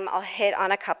time, I'll hit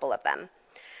on a couple of them.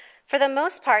 For the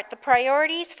most part, the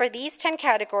priorities for these 10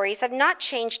 categories have not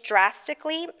changed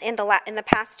drastically in the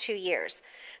past 2 years.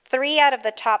 3 out of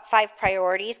the top 5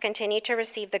 priorities continue to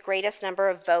receive the greatest number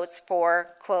of votes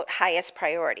for, quote, highest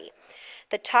priority.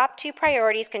 The top 2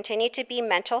 priorities continue to be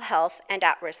mental health and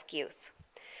at-risk youth.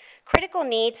 Critical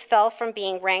needs fell from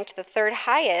being ranked the 3rd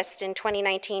highest in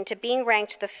 2019 to being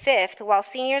ranked the 5th, while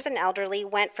seniors and elderly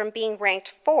went from being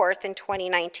ranked 4th in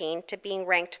 2019 to being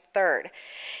ranked 3rd.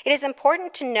 It is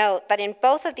important to note that in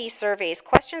both of these surveys,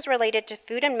 questions related to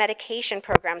food and medication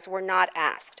programs were not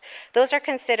asked. Those are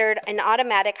considered an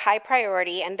automatic high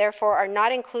priority and therefore are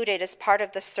not included as part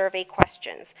of the survey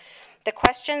questions. The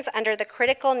questions under the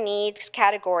critical needs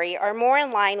category are more in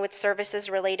line with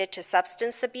services related to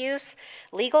substance abuse,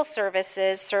 legal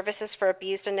services, services for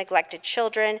abused and neglected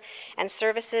children, and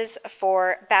services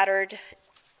for battered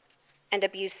and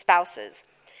abused spouses.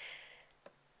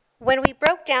 When we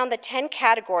broke down the 10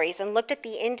 categories and looked at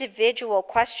the individual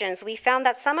questions, we found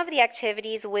that some of the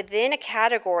activities within a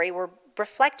category were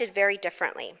reflected very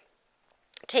differently.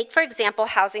 Take, for example,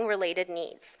 housing-related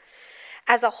needs.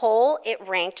 As a whole, it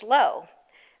ranked low.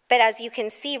 But as you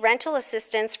can see, rental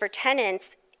assistance for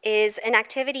tenants is an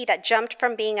activity that jumped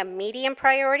from being a medium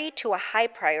priority to a high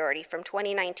priority from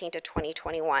 2019 to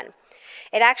 2021.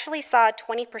 It actually saw a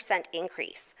 20%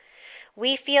 increase.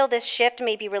 We feel this shift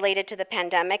may be related to the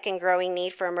pandemic and growing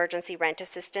need for emergency rent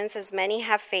assistance, as many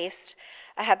have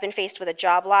been faced with a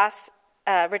job loss,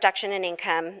 reduction in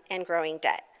income, and growing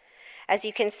debt. As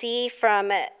you can see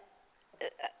from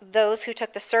those who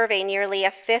took the survey, nearly a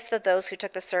 1/5 of those who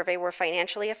took the survey were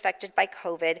financially affected by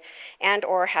COVID and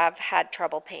or have had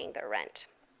trouble paying their rent.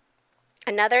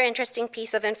 Another interesting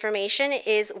piece of information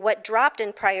is what dropped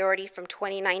in priority from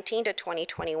 2019 to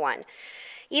 2021.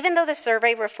 Even though the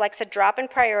survey reflects a drop in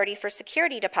priority for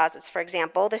security deposits, for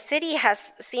example, the city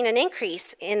has seen an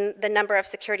increase in the number of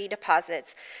security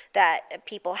deposits that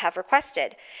people have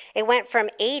requested. It went from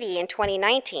 80 in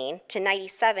 2019 to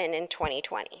 97 in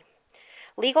 2020.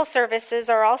 Legal services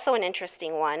are also an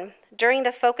interesting one. During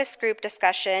the focus group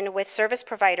discussion with service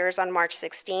providers on March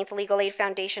 16th, Legal Aid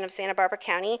Foundation of Santa Barbara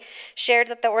County shared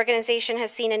that the organization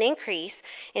has seen an increase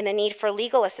in the need for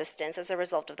legal assistance as a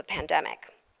result of the pandemic.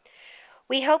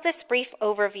 We hope this brief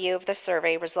overview of the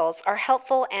survey results are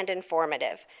helpful and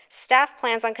informative. Staff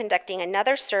plans on conducting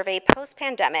another survey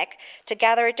post-pandemic to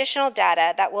gather additional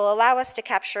data that will allow us to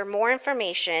capture more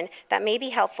information that may be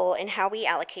helpful in how we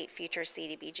allocate future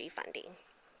CDBG funding.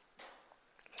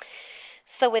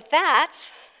 So with that,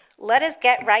 let us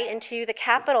get right into the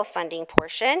capital funding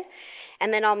portion,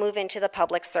 and then I'll move into the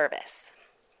public service.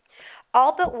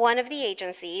 All but one of the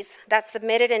agencies that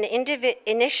submitted an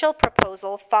initial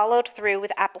proposal followed through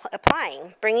with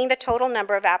applying, bringing the total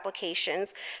number of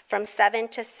applications from 7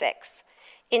 to 6.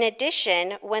 In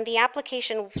addition, when the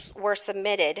applications were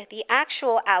submitted, the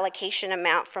actual allocation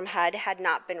amount from HUD had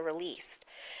not been released.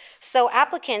 So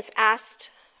applicants asked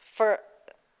for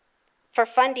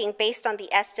funding based on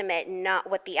the estimate, not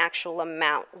what the actual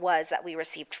amount was that we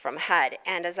received from HUD.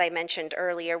 And as I mentioned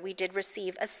earlier, we did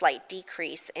receive a slight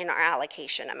decrease in our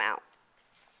allocation amount.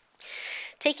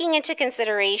 Taking into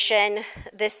consideration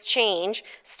this change,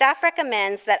 staff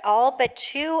recommends that all but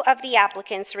 2 of the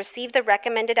applicants receive the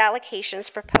recommended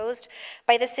allocations proposed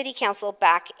by the City Council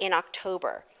back in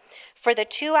October. For the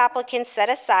 2 applicants set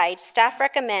aside, staff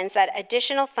recommends that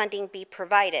additional funding be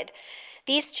provided.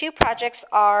 These 2 projects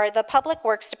are the Public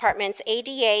Works Department's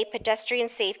ADA Pedestrian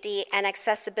Safety and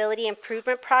Accessibility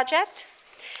Improvement Project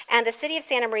and the City of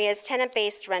Santa Maria's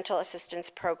Tenant-Based Rental Assistance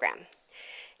Program.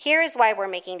 Here is why we're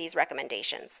making these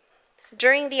recommendations.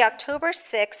 During the October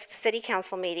 6th City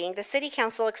Council meeting, the City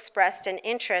Council expressed an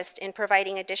interest in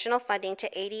providing additional funding to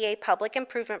ADA public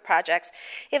improvement projects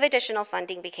if additional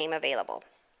funding became available.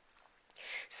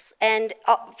 And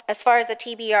as far as the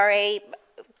TBRA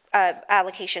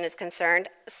allocation is concerned,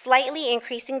 slightly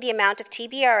increasing the amount of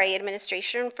TBRA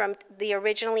administration from the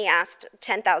originally asked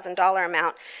 $10,000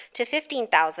 amount to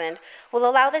 $15,000 will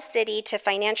allow the city to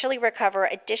financially recover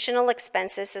additional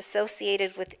expenses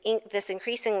associated with this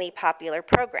increasingly popular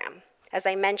program. As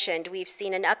I mentioned, we've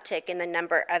seen an uptick in the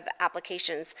number of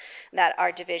applications that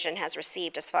our division has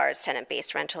received as far as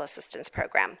tenant-based rental assistance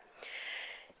program.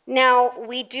 Now,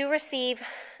 we do receive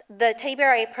the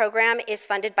TBRA program is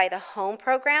funded by the HOME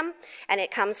program, and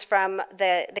it comes from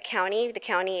the county. The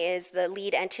county is the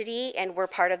lead entity, and we're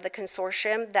part of the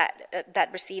consortium that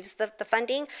receives the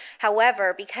funding.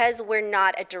 However, because we're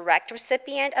not a direct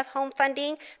recipient of HOME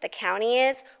funding, the county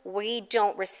is, we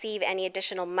don't receive any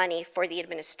additional money for the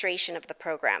administration of the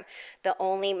program. The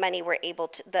only money we're able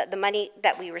to, the money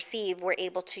that we receive, we're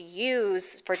able to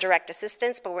use for direct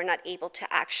assistance, but we're not able to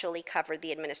actually cover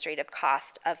the administrative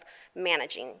cost of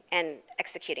managing and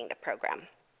executing the program.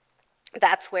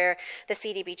 That's where the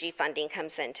CDBG funding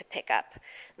comes in to pick up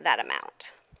that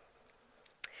amount.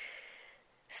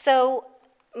 So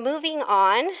moving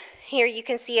on, here you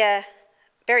can see a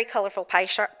very colorful pie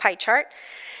chart.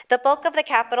 The bulk of the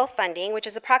capital funding, which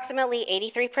is approximately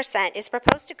 83%, is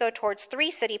proposed to go towards 3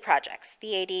 city projects.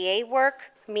 The ADA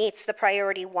work meets the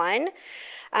priority 1,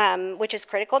 which is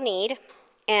critical need,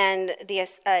 and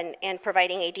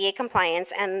providing ADA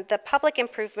compliance, and the public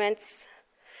improvements,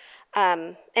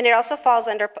 and it also falls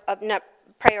under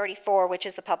priority 4, which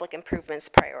is the public improvements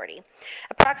priority.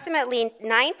 Approximately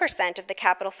 9% of the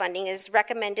capital funding is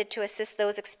recommended to assist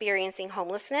those experiencing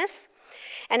homelessness,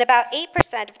 and about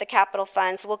 8% of the capital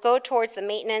funds will go towards the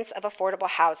maintenance of affordable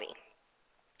housing.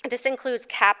 This includes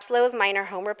CAPSLO's minor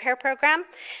home repair program,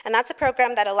 and that's a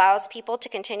program that allows people to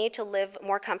continue to live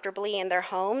more comfortably in their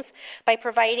homes by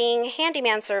providing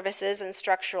handyman services and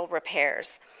structural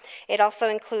repairs. It also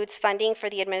includes funding for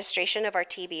the administration of our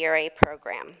TBRA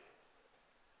program.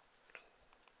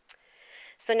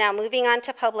 So now moving on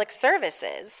to public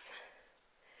services.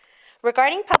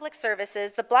 Regarding public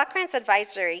services, the Block Grants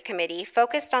Advisory Committee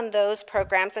focused on those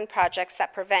programs and projects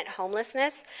that prevent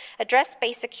homelessness, address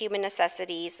basic human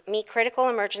necessities, meet critical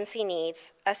emergency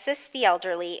needs, assist the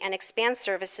elderly, and expand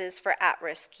services for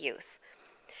at-risk youth.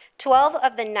 12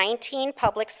 of the 19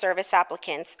 public service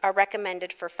applicants are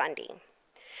recommended for funding.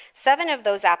 7 of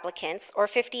those applicants, or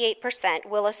 58%,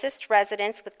 will assist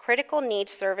residents with critical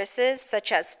needs services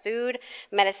such as food,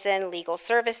 medicine, legal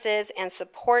services, and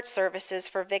support services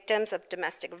for victims of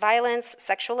domestic violence,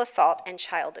 sexual assault, and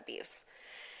child abuse.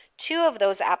 2 of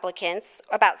those applicants,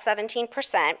 about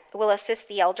 17%, will assist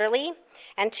the elderly,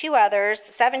 and 2 others,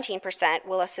 17%,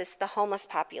 will assist the homeless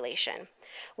population.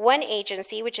 1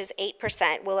 agency, which is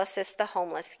 8%, will assist the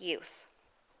homeless youth.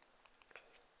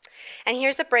 And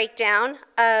here's a breakdown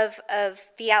of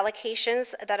the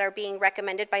allocations that are being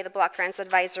recommended by the Block Grants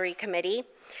Advisory Committee.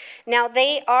 Now,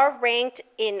 they are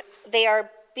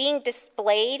being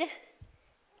displayed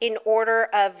in order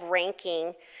of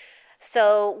ranking.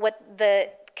 So what the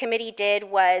committee did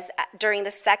was, during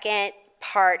the second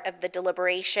part of the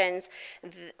deliberations,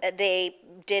 they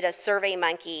did a Survey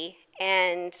Monkey,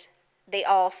 and they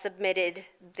all submitted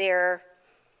their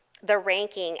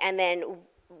ranking, and then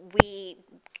we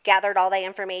gathered all that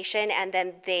information, and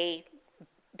then they,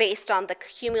 based on the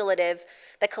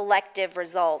collective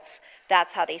results,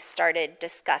 that's how they started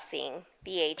discussing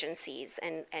the agencies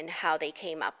and how they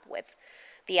came up with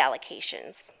the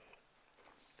allocations.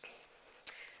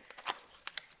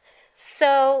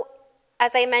 So,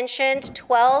 as I mentioned,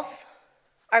 12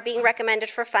 are being recommended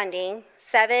for funding,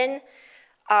 7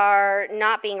 are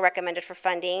not being recommended for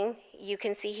funding. You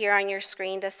can see here on your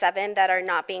screen the 7 that are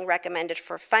not being recommended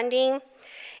for funding.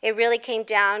 It really came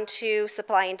down to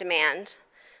supply and demand.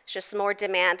 It's just more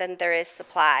demand than there is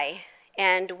supply.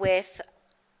 And with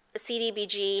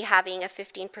CDBG having a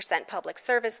 15% public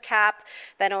service cap,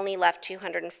 that only left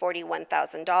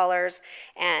 $241,000,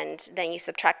 and then you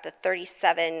subtract the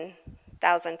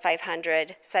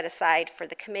 $37,500 set aside for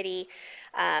the committee.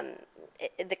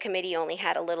 The committee only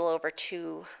had a little over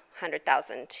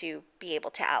 $200,000 to be able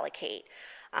to allocate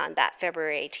on that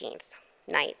February 18th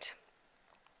night.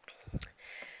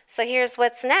 So here's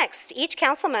what's next. Each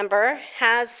council member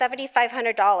has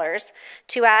 $7,500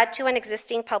 to add to an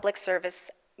existing public service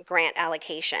grant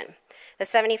allocation. The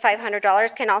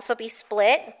 $7,500 can also be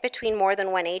split between more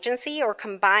than one agency or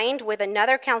combined with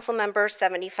another council member's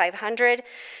 $7,500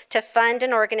 to fund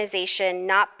an organization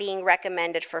not being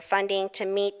recommended for funding to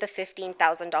meet the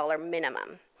 $15,000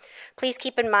 minimum. Please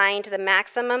keep in mind the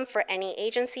maximum for any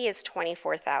agency is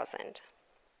 $24,000.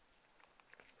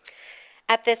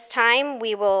 At this time,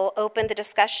 we will open the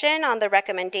discussion on the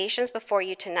recommendations before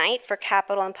you tonight for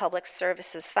capital and public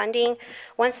services funding.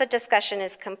 Once the discussion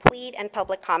is complete and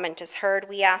public comment is heard,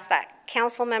 we ask that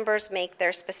council members make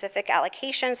their specific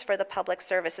allocations for the public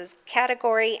services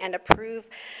category and approve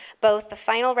both the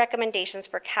final recommendations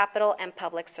for capital and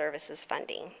public services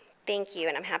funding. Thank you,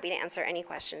 and I'm happy to answer any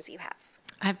questions you have.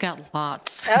 I've got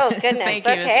lots. Oh, goodness. Thank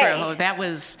you, Ms. Rojo.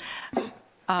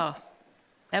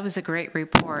 That was a great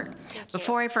report.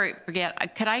 Before I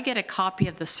forget, could I get a copy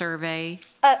of the survey?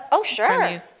 Oh, sure.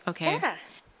 From you? Okay.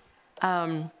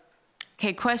 Yeah.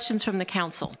 Okay, questions from the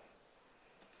council?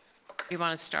 You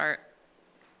want to start?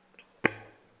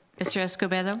 Mr.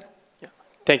 Escobedo? Yeah.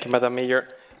 Thank you, Madam Mayor.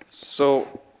 So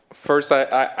first,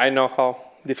 I know how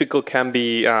difficult it can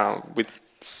be with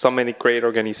so many great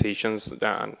organizations,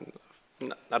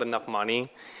 not enough money.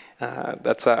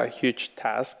 That's a huge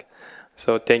task.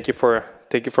 So thank you for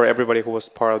everybody who was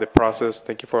part of the process.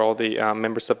 Thank you for all the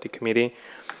members of the committee.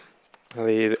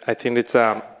 I think it's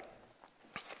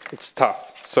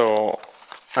tough. So,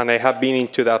 and I have been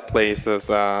into that place as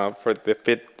for the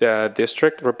 5th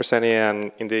district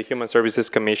representing in the Human Services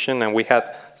Commission, and we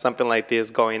had something like this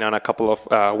going on a couple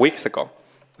of weeks ago.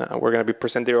 We're going to be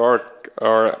presenting our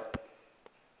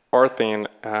thing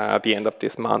at the end of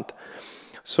this month.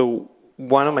 So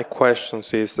one of my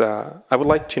questions is, I would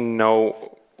like to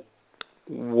know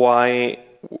why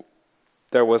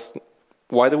do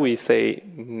we say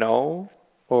no,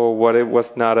 or what it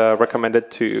was not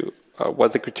recommended to,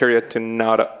 what's the criteria to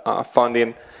not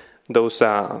funding those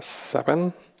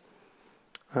seven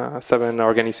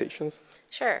organizations?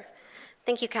 Sure.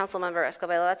 Thank you, Councilmember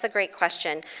Escobedo. That's a great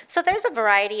question. So there's a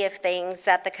variety of things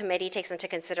that the committee takes into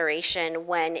consideration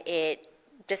when it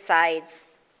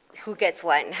decides who gets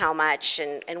what and how much,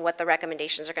 and what the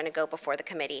recommendations are going to go before the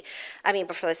committee,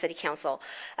 before the City Council.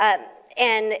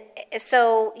 And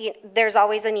so there's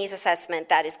always a needs assessment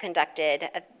that is conducted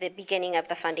at the beginning of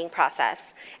the funding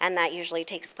process, and that usually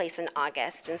takes place in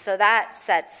August. And so that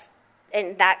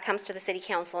comes to the City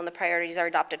Council, and the priorities are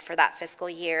adopted for that fiscal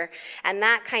year. And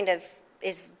that kind of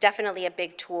is definitely a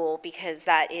big tool, because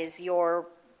that is your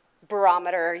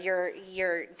barometer,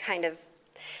 your kind of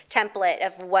template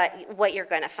of what you're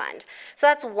going to fund. So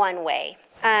that's one way.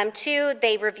 2,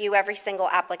 they review every single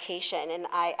application, and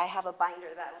I have a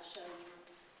binder that will show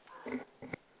you.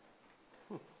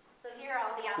 So here are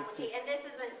all the applications, and this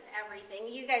isn't everything.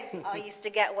 You guys all used to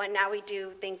get one. Now we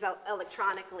do things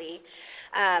electronically.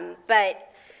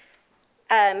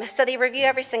 So they review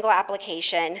every single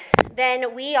application.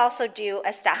 Then we also do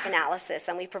a staff analysis,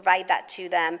 and we provide that to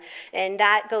them, and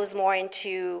that goes more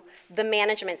into the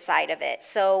management side of it.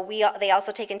 So they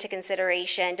also take into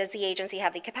consideration, does the agency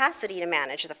have the capacity to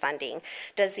manage the funding?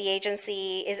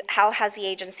 How has the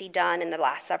agency done in the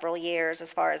last several years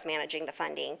as far as managing the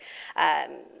funding?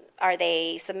 Are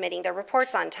they submitting their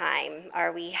reports on time?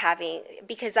 Are we having,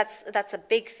 because that's a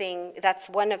big thing, that's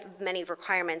one of many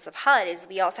requirements of HUD, is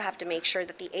we also have to make sure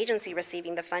that the agency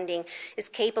receiving the funding is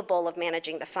capable of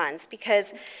managing the funds,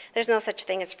 because there's no such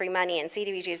thing as free money, and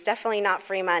CDBG is definitely not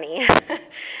free money.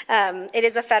 It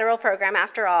is a federal program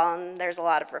after all, and there's a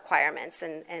lot of requirements,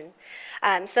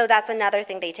 and so that's another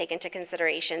thing they take into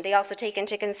consideration. They also take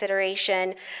into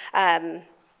consideration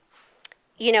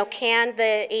you know, can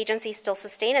the agency still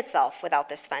sustain itself without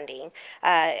this funding?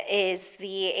 Is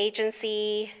the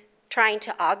agency trying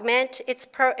to augment its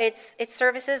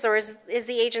services, or is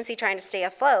the agency trying to stay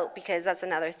afloat? Because that's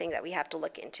another thing that we have to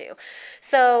look into.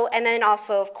 So, and then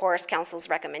also, of course, council's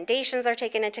recommendations are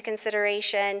taken into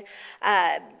consideration,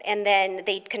 and then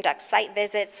they conduct site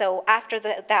visits. So after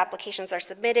the applications are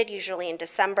submitted, usually in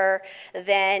December,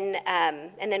 then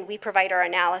and then we provide our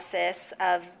analysis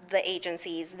of the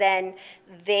agencies. Then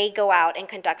they go out and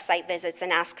conduct site visits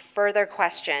and ask further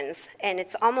questions. And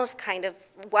it's almost kind of,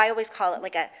 I always call it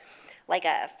like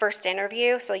a first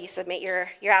interview. So you submit your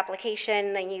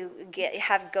application, then you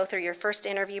go through your first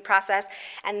interview process,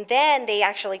 and then they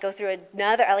actually go through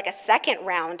another, like a second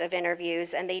round of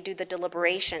interviews, and they do the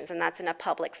deliberations, and that's in a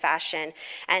public fashion,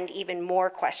 and even more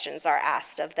questions are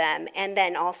asked of them, and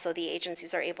then also the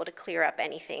agencies are able to clear up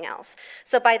anything else.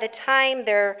 So by the time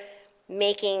they're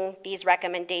making these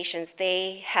recommendations,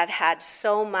 they have had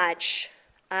so much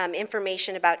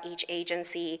information about each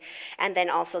agency, and then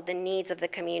also the needs of the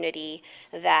community,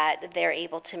 that they're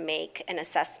able to make an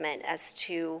assessment as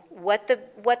to what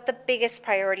the biggest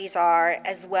priorities are,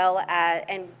 as well as,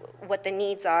 and what the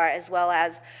needs are, as well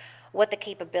as what the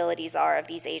capabilities are of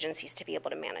these agencies to be able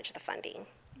to manage the funding.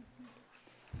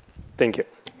 Thank you.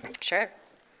 Sure.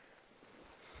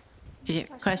 Did you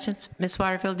have questions? Ms.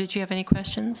 Waterfield, did you have any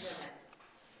questions?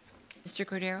 Mr.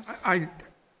 Cordero?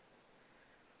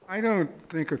 I don't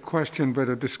think a question, but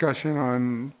a discussion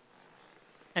on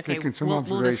making some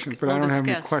observations, but I don't have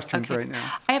any questions right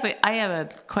now. I have a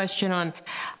question on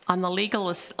the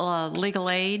legal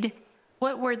aid.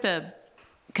 What were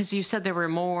because you said there were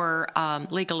more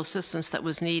legal assistance that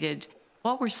was needed.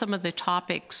 What were some of the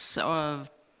topics that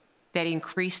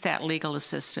increased that legal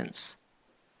assistance?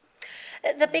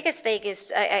 The biggest thing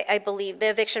is, I believe, the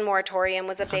eviction moratorium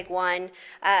was a big one.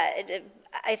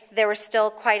 There were still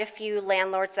quite a few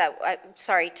landlords that,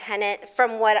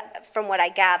 from what I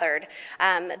gathered,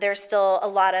 there's still a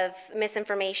lot of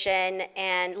misinformation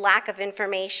and lack of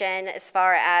information as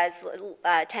far as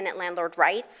tenant-landlord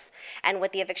rights and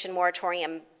what the eviction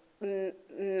moratorium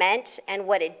meant and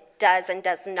what it does and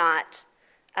does not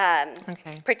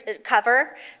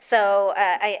cover. So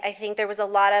I think there was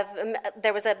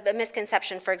a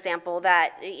misconception, for example,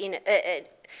 that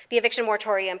the eviction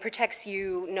moratorium protects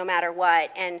you no matter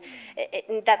what, and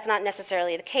that's not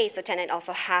necessarily the case. The tenant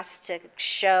also has to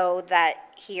show that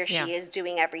he or she is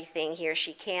doing everything he or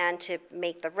she can to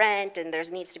make the rent, and there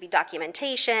needs to be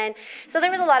documentation. So there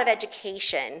was a lot of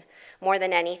education more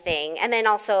than anything, and then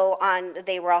also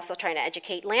they were also trying to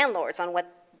educate landlords on what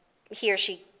he or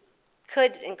she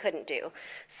could and couldn't do.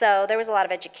 So there was a lot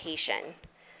of education.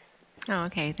 Oh,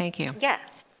 okay, thank you. Yeah.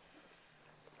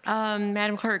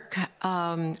 Madam Clerk,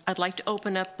 I'd like to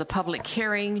open up the public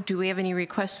hearing. Do we have any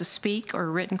requests to speak or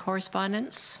written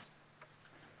correspondence?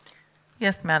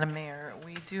 Yes, Madam Mayor.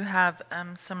 We do have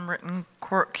some written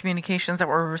communications that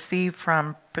were received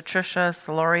from Patricia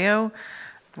Solorio.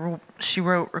 She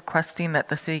wrote requesting that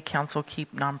the City Council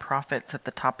keep nonprofits at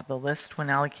the top of the list when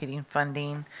allocating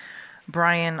funding.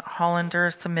 Brian Hollander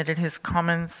submitted his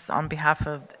comments on behalf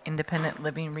of Independent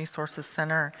Living Resources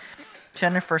Center.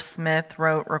 Jennifer Smith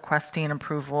wrote requesting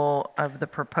approval of the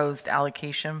proposed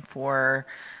allocation for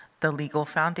the Legal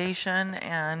Foundation.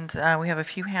 And we have a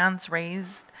few hands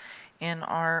raised in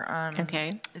our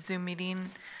Zoom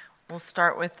meeting. We'll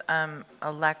start with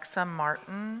Alexa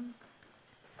Martin,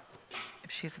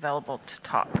 if she's available to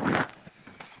talk.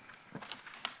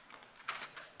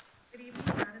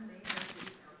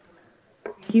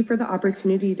 Thank you for the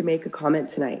opportunity to make a comment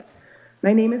tonight.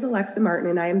 My name is Alexa Martin,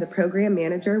 and I am the Program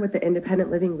Manager with the Independent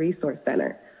Living Resource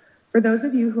Center. For those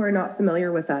of you who are not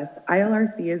familiar with us,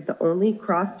 ILRC is the only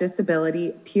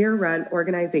cross-disability, peer-run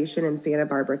organization in Santa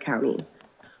Barbara County.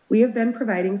 We have been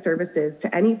providing services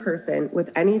to any person with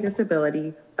any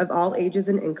disability of all ages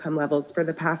and income levels for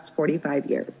the past 45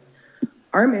 years.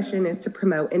 Our mission is to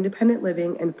promote independent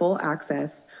living and full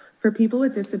access for people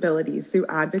with disabilities through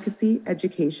advocacy,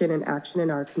 education, and action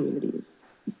in our communities.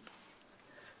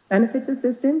 Benefits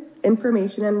assistance,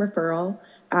 information and referral,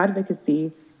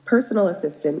 advocacy, personal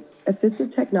assistance,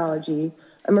 assistive technology,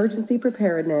 emergency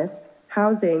preparedness,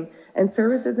 housing, and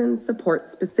services and support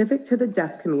specific to the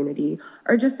deaf community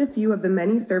are just a few of the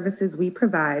many services we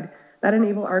provide that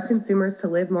enable our consumers to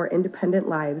live more independent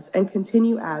lives and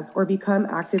continue as or become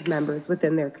active members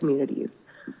within their communities.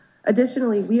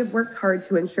 Additionally, we have worked hard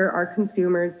to ensure our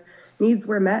consumers' needs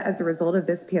were met as a result of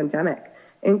this pandemic,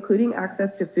 including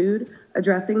access to food,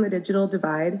 addressing the digital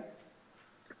divide,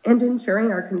 and ensuring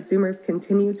our consumers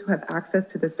continue to have access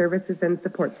to the services and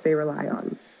supports they rely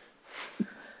on.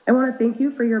 I want to thank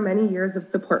you for your many years of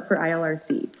support for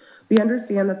ILRC. We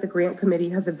understand that the grant committee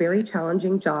has a very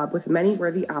challenging job with many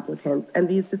worthy applicants, and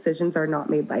these decisions are not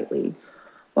made lightly.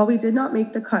 While we did not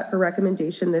make the cut for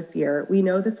recommendation this year, we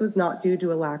know this was not due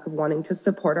to a lack of wanting to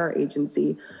support our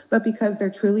agency, but because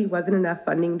there truly wasn't enough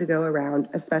funding to go around,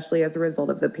 especially as a result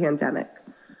of the pandemic.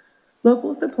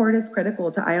 Local support is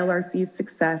critical to ILRC's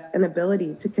success and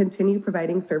ability to continue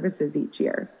providing services each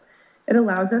year. It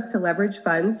allows us to leverage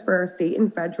funds for our state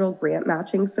and federal grant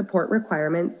matching support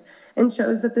requirements and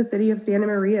shows that the City of Santa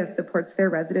Maria supports their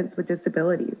residents with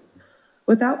disabilities.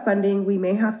 Without funding, we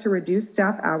may have to reduce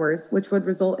staff hours, which would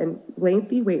result in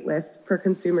lengthy wait lists for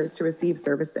consumers to receive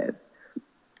services.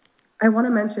 I want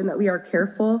to mention that we are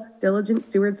careful, diligent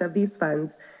stewards of these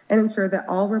funds and ensure that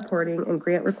all reporting and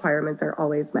grant requirements are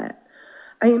always met.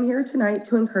 I am here tonight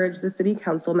to encourage the City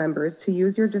Council members to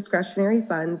use your discretionary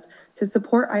funds to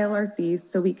support ILRCs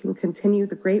so we can continue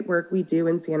the great work we do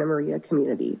in Santa Maria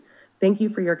community. Thank you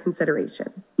for your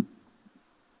consideration.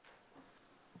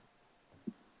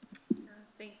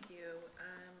 Thank you.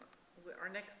 Our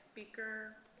next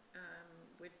speaker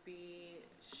would be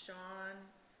Sean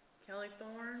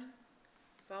Kellythorne,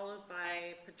 followed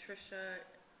by Patricia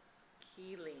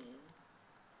Keeling.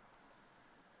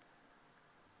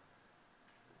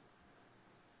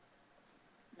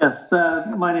 Yes,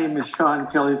 my name is Sean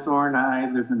Kellythorne. I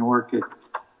live in Orchid.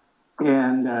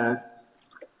 And I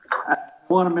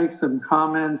want to make some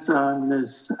comments on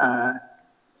this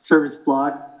service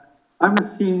block. I'm a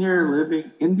senior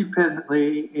living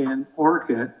independently in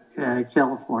Orchid,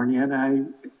 California, and I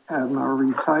am a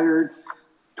retired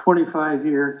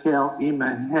 25-year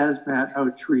Cal-EMA hazmat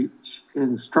outreach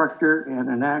instructor and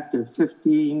an active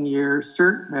 15-year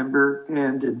CERT member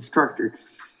and instructor.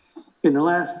 In the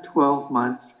last 12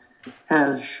 months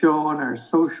has shown our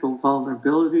social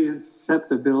vulnerability and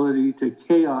susceptibility to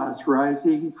chaos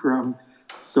rising from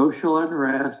social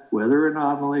unrest, weather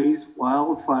anomalies,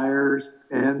 wildfires,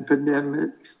 and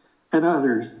pandemics, and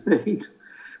other things.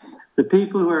 The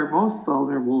people who are most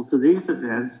vulnerable to these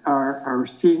events are our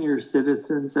senior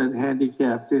citizens and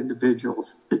handicapped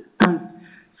individuals.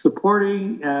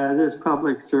 Supporting this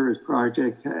public service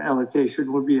project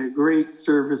allocation would be a great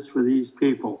service for these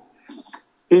people.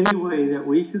 Any way that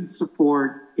we can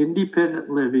support independent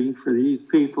living for these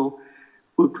people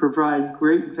would provide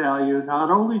great value not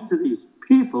only to these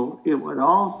people, it would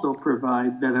also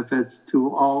provide benefits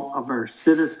to all of our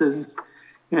citizens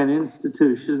and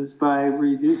institutions by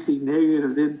reducing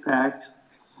negative impacts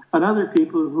on other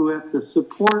people who have to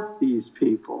support these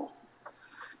people.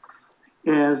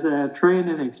 As a trained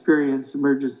and experienced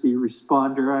emergency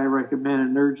responder, I recommend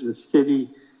and urge the City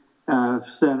of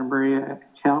Santa Maria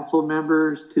council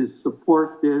members to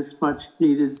support this much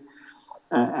needed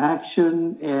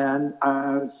action, and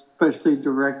especially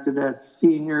directed at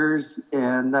seniors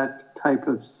and that type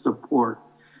of support.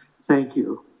 Thank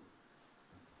you.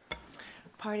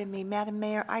 Pardon me, Madam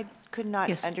Mayor, I could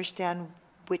not understand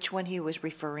which one he was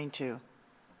referring to.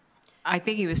 I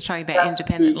think he was talking about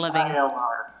independent living.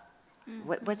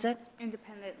 What was it?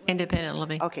 Independent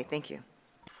living. Okay, thank you.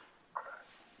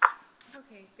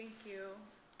 Okay, thank you.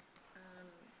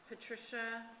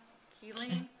 Patricia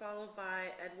Keeling, followed by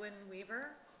Edwin Weaver.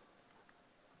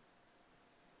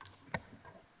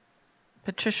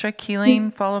 Patricia Keeling,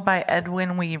 followed by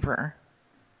Edwin Weaver.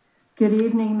 Good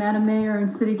evening, Madam Mayor and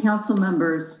City Council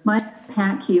members. My name is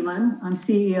Pat Keelan. I'm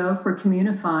CEO for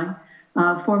Communify,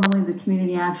 formerly the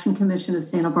Community Action Commission of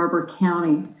Santa Barbara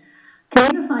County.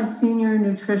 Communify's Senior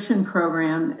Nutrition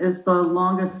Program is the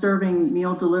longest serving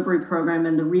meal delivery program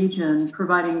in the region,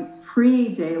 providing free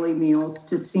daily meals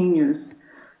to seniors.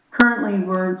 Currently,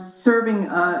 we're serving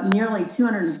nearly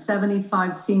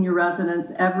 275 senior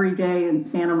residents every day in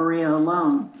Santa Maria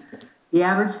alone. The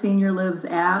average senior lives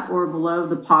at or below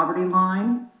the poverty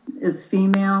line, is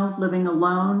female, living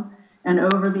alone, and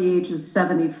over the age of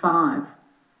 75.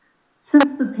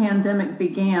 Since the pandemic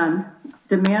began,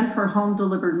 demand for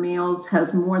home-delivered meals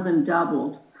has more than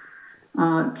doubled.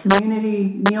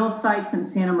 Community meal sites in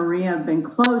Santa Maria have been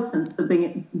closed since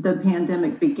the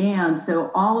pandemic began,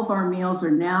 so all of our meals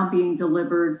are now being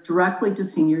delivered directly to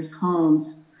seniors'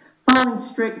 homes, following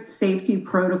strict safety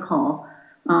protocol.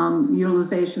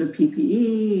 utilization of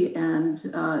PPE, and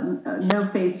no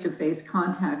face-to-face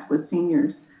contact with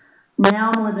seniors.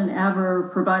 Now more than ever,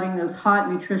 providing those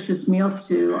hot, nutritious meals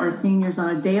to our seniors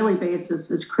on a daily basis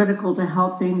is critical to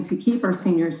helping to keep our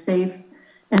seniors safe,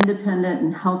 independent,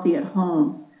 and healthy at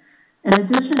home. In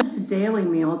addition to daily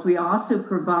meals, we also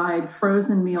provide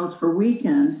frozen meals for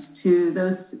weekends to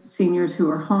those seniors who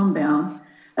are homebound,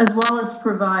 as well as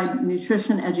provide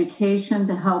nutrition education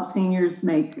to help seniors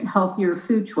make healthier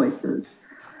food choices.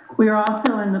 We are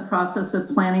also in the process of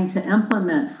planning to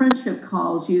implement friendship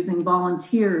calls using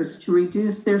volunteers to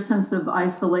reduce their sense of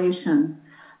isolation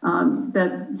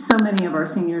that so many of our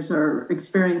seniors are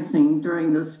experiencing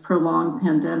during this prolonged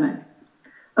pandemic.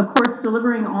 Of course,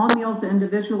 delivering all meals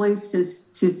individually to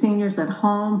seniors at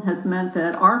home has meant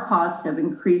that our costs have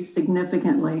increased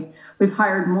significantly. We've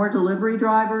hired more delivery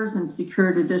drivers and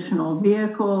secured additional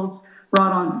vehicles,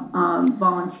 brought on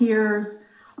volunteers,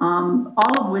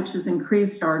 all of which has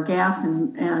increased our gas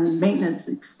and maintenance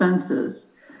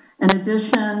expenses. In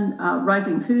addition,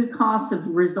 rising food costs have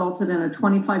resulted in a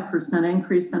 25%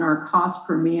 increase in our cost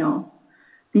per meal.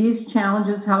 These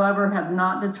challenges, however, have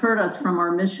not deterred us from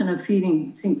our mission of feeding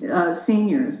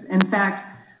seniors. In fact,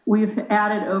 we've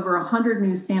added over 100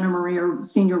 new Santa Maria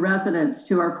senior residents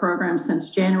to our program since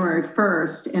January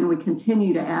 1st, and we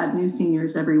continue to add new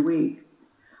seniors every week.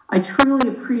 I truly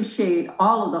appreciate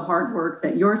all of the hard work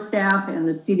that your staff and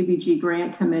the CDBG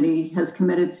Grant Committee has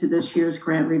committed to this year's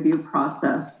grant review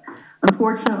process.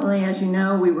 Unfortunately, as you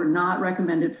know, we were not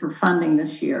recommended for funding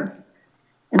this year.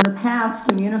 In the past,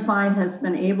 Communify has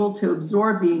been able to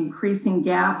absorb the increasing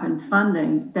gap in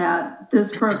funding that this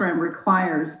program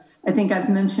requires. I think I've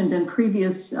mentioned in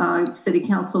previous City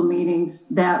Council meetings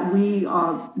that we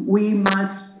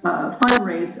must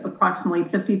fundraise approximately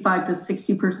 55 to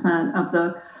 60% of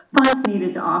the funds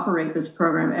needed to operate this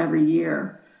program every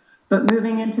year. But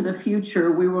moving into the future,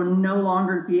 we will no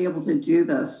longer be able to do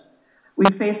this. We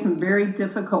face some very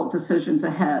difficult decisions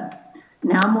ahead.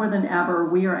 Now more than ever,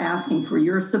 we are asking for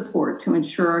your support to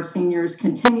ensure our seniors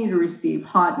continue to receive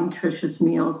hot, nutritious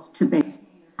meals to maintain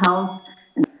health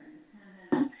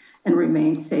and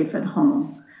remain safe at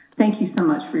home. Thank you so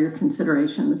much for your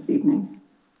consideration this evening.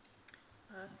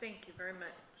 Thank you very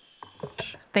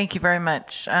much. Thank you very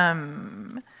much.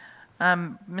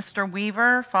 Mr.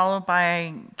 Weaver, followed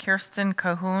by Kirsten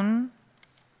Cahoon.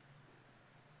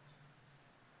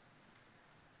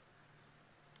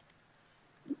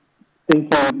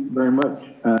 Thank you very much.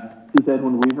 This is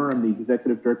Edwin Weaver. I'm the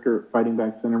Executive Director at Fighting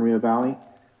Back Santa Maria Valley.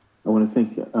 I want to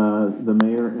thank the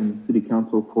Mayor and City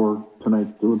Council for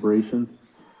tonight's deliberations.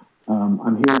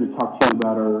 I'm here to talk to you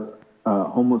about our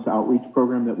homeless outreach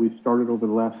program that we've started over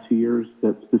the last 2 years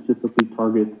that specifically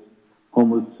targets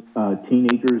homeless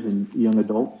teenagers and young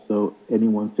adults, so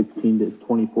anyone 16 to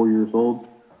 24 years old.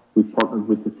 We've partnered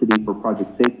with the city for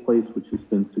Project Safe Place, which has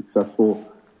been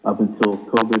successful up until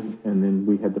COVID, and then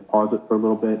we had to pause it for a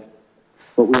little bit.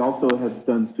 But we also have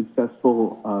done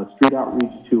successful street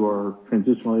outreach to our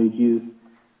transitional age youth,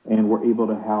 and we're able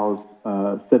to house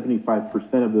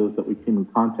 75% of those that we came in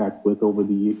contact with over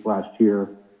the last year.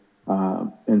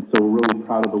 And so we're really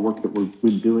proud of the work that we've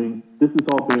been doing. This has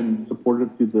all been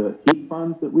supported through the HEAP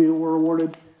funds that we were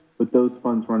awarded, but those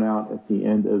funds run out at the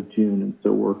end of June, and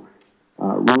so we're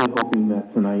really hoping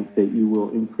that tonight that you will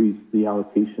increase the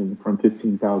allocation from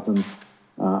 $15,000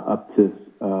 up to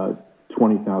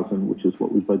 $20,000, which is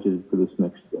what we budgeted for this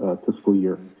next fiscal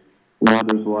year. We know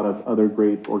there's a lot of other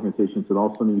great organizations that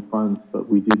also need funds, but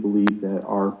we do believe that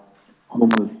our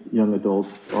homeless young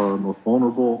adults are most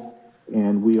vulnerable,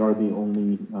 and we are the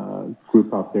only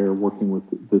group out there working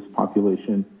with this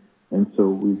population, and so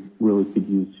we really could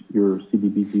use your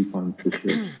CDBG funds this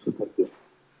year. So thank you.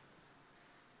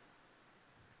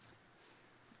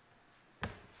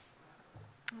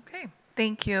 Okay,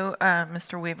 thank you,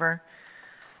 Mr. Weaver.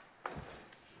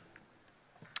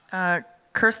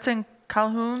 Kirsten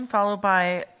Calhoun, followed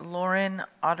by Lauren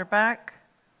Otterbach.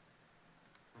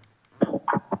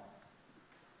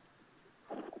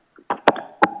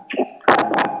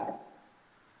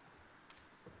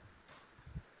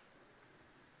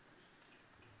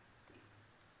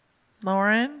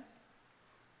 Lauren?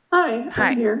 Hi, Hi.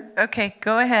 I'm here. Okay,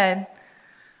 go ahead.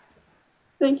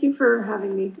 Thank you for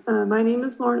having me. My name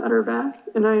is Lauren Utterback,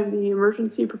 and I am the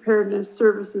Emergency Preparedness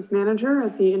Services Manager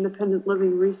at the Independent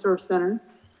Living Resource Center.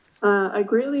 I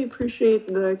greatly appreciate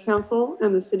the Council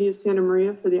and the City of Santa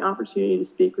Maria for the opportunity to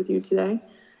speak with you today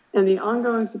and the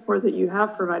ongoing support that you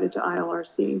have provided to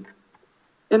ILRC.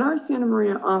 In our Santa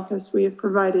Maria office, we have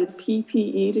provided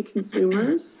PPE to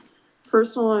consumers,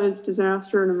 personalized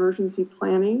disaster and emergency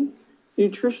planning,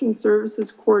 nutrition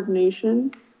services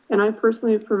coordination, and I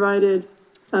personally have provided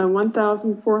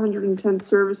 1,410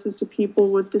 services to people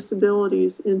with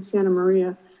disabilities in Santa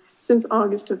Maria since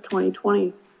August of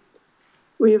 2020.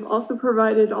 We have also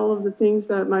provided all of the things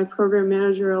that my program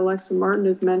manager, Alexa Martin,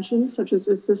 has mentioned, such as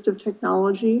assistive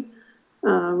technology,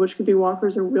 which could be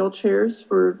walkers or wheelchairs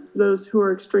for those who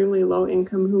are extremely low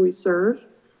income who we serve.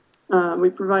 We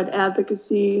provide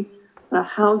advocacy,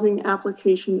 housing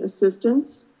application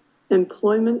assistance,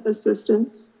 employment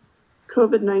assistance,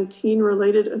 COVID-19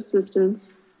 related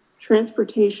assistance,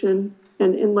 transportation,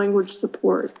 and in-language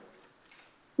support.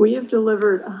 We have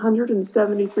delivered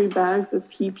 173 bags of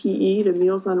PPE to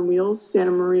Meals on Wheels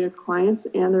Santa Maria clients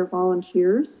and their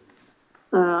volunteers.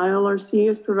 ILRC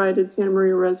has provided Santa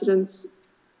Maria residents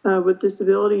with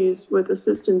disabilities with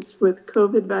assistance with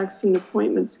COVID vaccine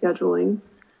appointment scheduling,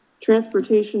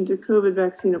 transportation to COVID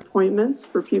vaccine appointments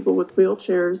for people with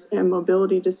wheelchairs and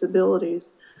mobility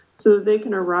disabilities so that they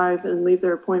can arrive and leave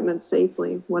their appointments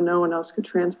safely when no one else could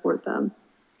transport them.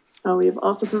 We have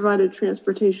also provided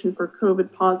transportation for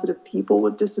COVID positive people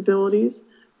with disabilities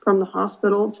from the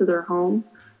hospital to their home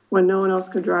when no one else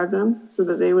could drive them so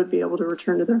that they would be able to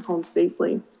return to their home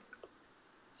safely.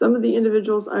 Some of the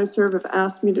individuals I serve have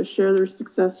asked me to share their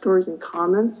success stories and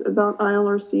comments about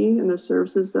ILRC and the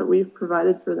services that we've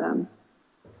provided for them.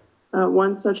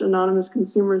 One such anonymous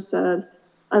consumer said,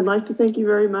 "I'd like to thank you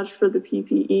very much for the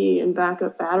PPE and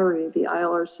backup battery the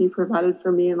ILRC provided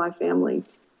for me and my family.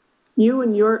 You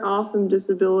and your awesome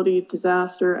Disability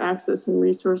Disaster Access and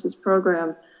Resources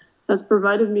program has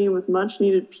provided me with much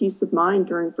needed peace of mind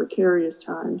during precarious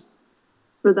times.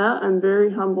 For that, I'm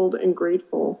very humbled and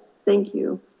grateful. Thank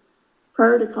you."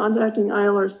 Prior to contacting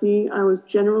ILRC, I was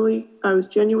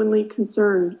genuinely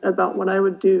concerned about what I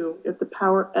would do if the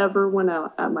power ever went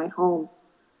out at my home.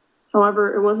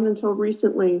 However, it wasn't until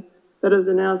recently that it was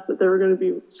announced that there were going to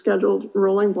be scheduled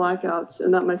rolling blackouts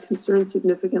and that my concerns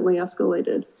significantly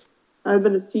escalated. I've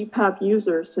been a CPAP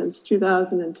user since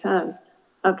 2010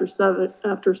 after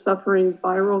suffering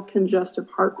viral congestive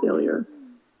heart failure.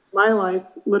 My life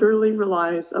literally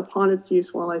relies upon its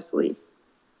use while I sleep.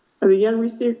 I began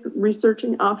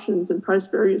researching options and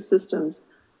priced various systems,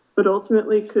 but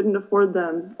ultimately couldn't afford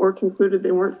them or concluded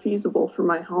they weren't feasible for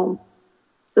my home.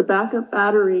 The backup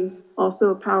battery, also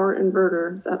a power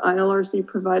inverter that ILRC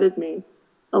provided me,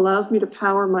 allows me to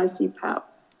power my CPAP.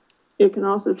 It can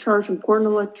also charge important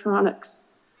electronics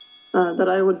that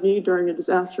I would need during a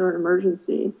disaster or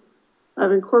emergency.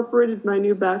 I've incorporated my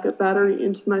new backup battery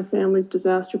into my family's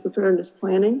disaster preparedness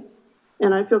planning,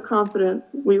 and I feel confident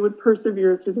we would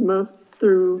persevere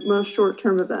through most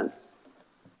short-term events.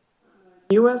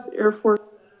 U.S. Air Force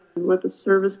with a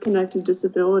service-connected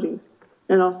disability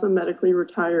and also medically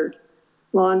retired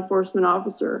law enforcement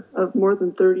officer of more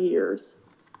than 30 years.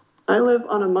 I live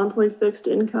on a monthly fixed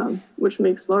income, which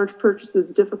makes large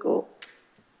purchases difficult.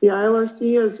 The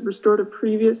ILRC has restored a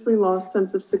previously lost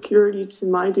sense of security to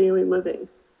my daily living.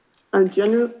 I'm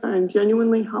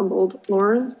genuinely humbled.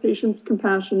 Lauren's patience,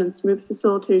 compassion, and smooth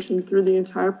facilitation through the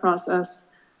entire process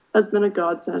has been a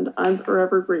godsend. I'm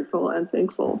forever grateful and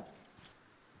thankful.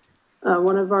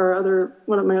 One of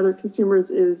my other consumers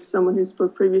is someone who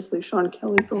spoke previously, Sean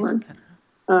Kelly Thorne,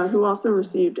 who also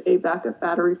received a backup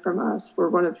battery from us for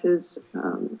one of his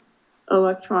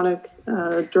electronic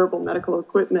durable medical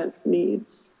equipment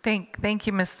needs. Thank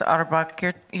you, Ms.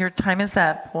 Otterbach. Your time is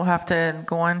up. We'll have to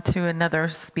go on to another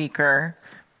speaker.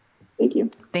 Thank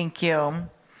you. Thank you.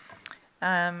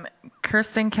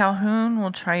 Kirsten Calhoun,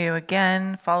 we'll try you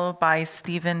again, followed by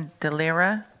Stephen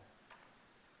DeLira.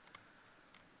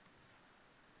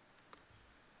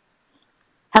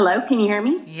 Hello, can you hear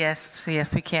me? Yes,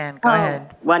 we can. Go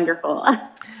ahead. Wonderful.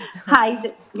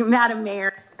 Hi, Madam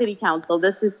Mayor, City Council.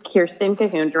 This is Kirsten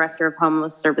Cahoon, Director of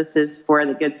Homeless Services for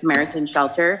the Good Samaritan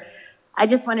Shelter. I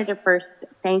just wanted to first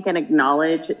thank and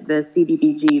acknowledge the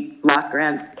CDBG Block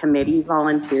Grants Committee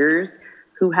volunteers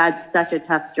who had such a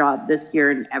tough job this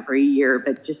year and every year,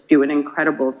 but just do an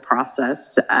incredible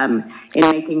process in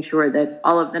making sure that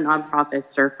all of the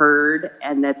nonprofits are heard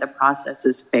and that the process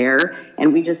is fair.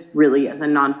 And we just really, as a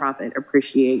nonprofit,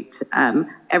 appreciate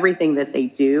everything that they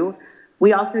do.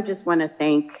 We also just want to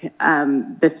thank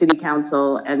the City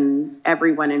Council and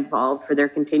everyone involved for their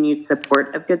continued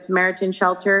support of Good Samaritan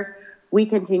Shelter. We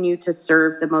continue to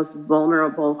serve the most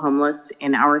vulnerable homeless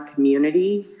in our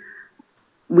community.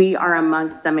 We are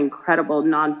amongst some incredible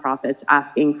nonprofits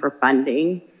asking for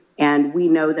funding, and we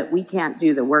know that we can't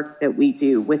do the work that we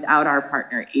do without our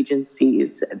partner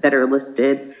agencies that are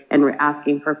listed, and we're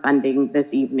asking for funding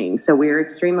this evening. So we are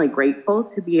extremely grateful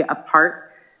to be a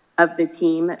part of the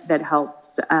team that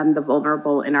helps the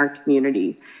vulnerable in our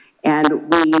community.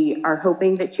 And we are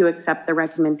hoping that you accept the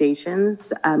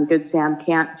recommendations. Good Sam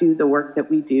can't do the work that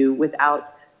we do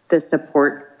without the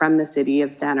support from the city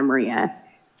of Santa Maria.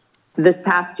 This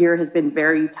past year has been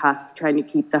very tough trying to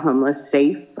keep the homeless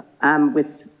safe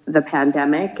with the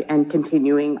pandemic and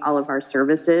continuing all of our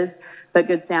services, but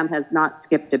Good Sam has not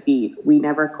skipped a beat. We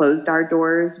never closed our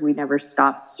doors. We never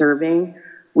stopped serving.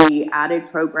 We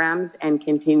added programs and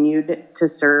continued to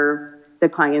serve the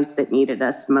clients that needed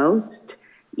us most.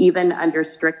 Even under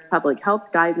strict public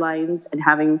health guidelines and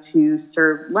having to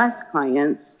serve less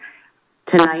clients,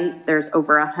 tonight there's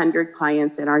over 100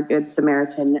 clients in our Good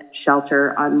Samaritan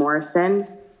shelter on Morrison.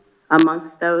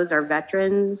 Amongst those are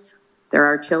veterans, there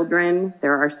are children,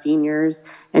 there are seniors,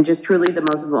 and just truly the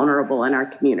most vulnerable in our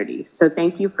community. So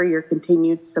thank you for your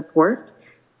continued support,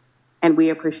 and we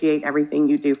appreciate everything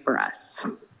you do for us.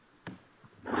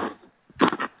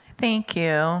 Thank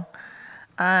you.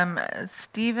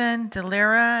 Stephen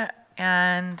DeLira,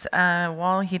 and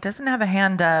while he doesn't have a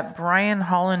hand up, Brian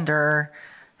Hollander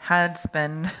has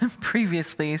been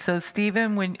previously. So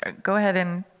Stephen, go ahead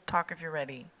and talk if you're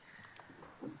ready.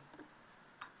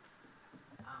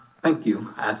 Thank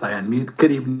you. As I unmute,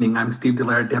 good evening. I'm Steve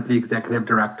DeLira, Deputy Executive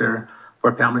Director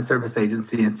for Family Service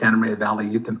Agency in Santa Maria Valley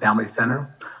Youth and Family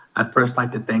Center. I'd first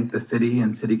like to thank the city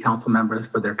and city council members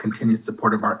for their continued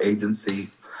support of our agency.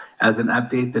 As an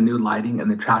update, the new lighting and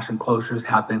the trash enclosures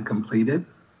have been completed.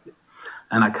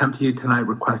 And I come to you tonight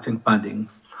requesting funding.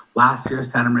 Last year,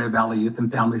 Santa Maria Valley Youth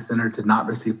and Family Center did not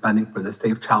receive funding for the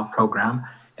Safe Child program.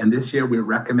 And this year we were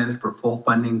recommended for full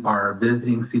funding by our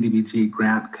visiting CDBG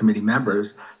grant committee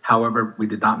members. However, we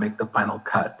did not make the final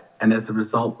cut. And as a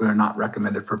result, we are not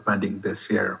recommended for funding this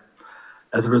year.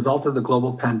 As a result of the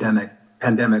global pandemic,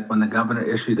 when the governor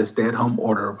issued a stay-at-home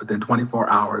order within 24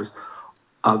 hours,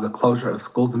 of the closure of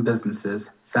schools and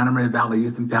businesses, Santa Maria Valley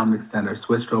Youth and Family Center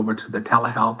switched over to the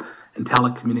telehealth and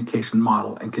telecommunication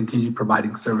model and continued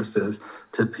providing services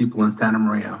to people in Santa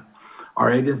Maria.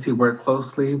 Our agency worked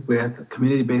closely with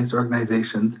community-based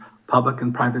organizations, public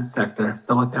and private sector,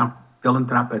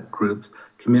 philanthropic groups,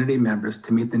 community members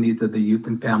to meet the needs of the youth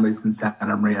and families in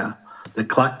Santa Maria. The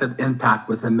collective impact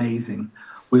was amazing.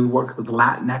 We worked with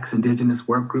Latinx Indigenous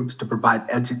work groups to provide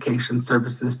education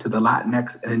services to the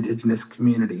Latinx and Indigenous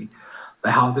community.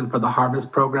 The Housing for the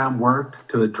Harvest program worked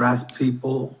to address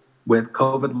people with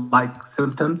COVID-like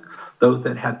symptoms, those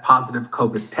that had positive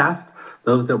COVID tests,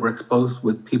 those that were exposed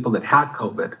with people that had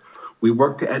COVID. We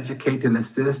worked to educate and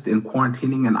assist in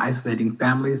quarantining and isolating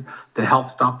families to help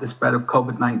stop the spread of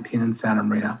COVID-19 in Santa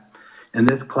Maria. In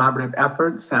this collaborative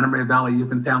effort, Santa Maria Valley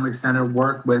Youth and Family Center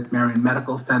worked with Marion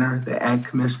Medical Center, the Ag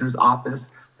Commissioner's Office,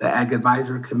 the Ag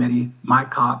Advisory Committee,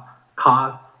 MyCop,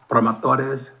 CAUSE,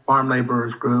 Promotores, Farm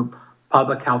Laborers Group,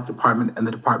 Public Health Department, and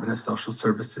the Department of Social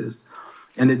Services.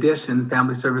 In addition,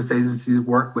 Family Service Agencies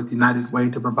worked with United Way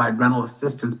to provide rental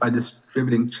assistance by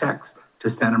distributing checks to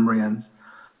Santa Marians.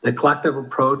 The collective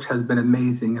approach has been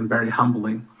amazing and very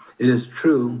humbling. It is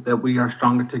true that we are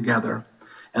stronger together.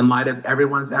 In light of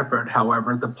everyone's effort,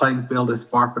 however, the playing field is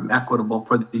far from equitable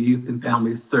for the youth and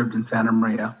families served in Santa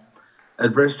Maria.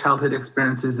 Adverse childhood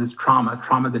experiences is trauma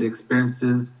that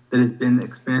has been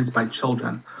experienced by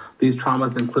children. These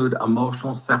traumas include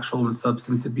emotional, sexual, and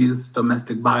substance abuse,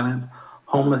 domestic violence,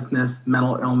 homelessness,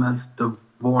 mental illness,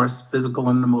 divorce, physical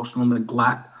and emotional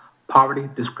neglect, poverty,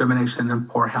 discrimination, and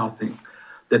poor housing.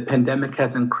 The pandemic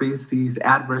has increased these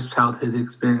adverse childhood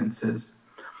experiences.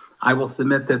 I will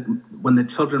submit that when the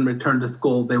children return to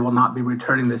school, they will not be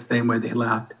returning the same way they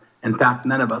left. In fact,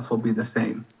 none of us will be the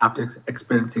same after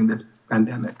experiencing this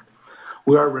pandemic.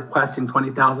 We are requesting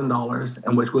 $20,000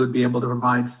 in which we would be able to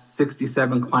provide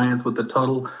 67 clients with a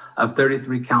total of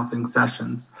 33 counseling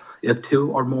sessions. If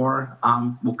two or more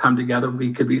will come together,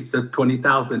 we could reach the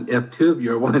 20,000. If two of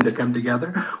you are willing to come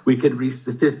together, we could reach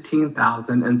the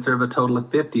 15,000 and serve a total of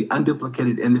 50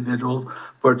 unduplicated individuals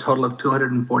for a total of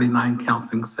 249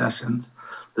 counseling sessions.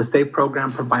 The state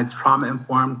program provides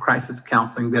trauma-informed crisis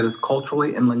counseling that is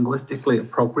culturally and linguistically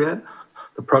appropriate.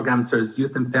 The program serves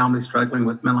youth and families struggling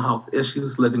with mental health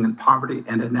issues, living in poverty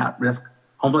and in at-risk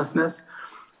homelessness.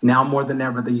 Now more than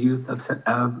ever, the youth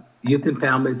and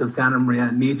families of Santa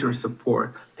Maria need your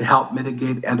support to help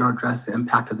mitigate and or address the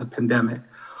impact of the pandemic.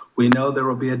 We know there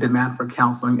will be a demand for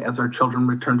counseling as our children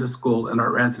return to school and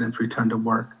our residents return to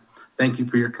work. Thank you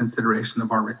for your consideration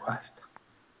of our request.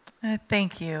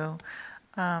 Thank you.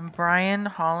 Brian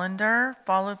Hollander,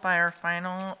 followed by our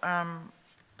final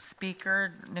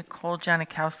speaker, Nicole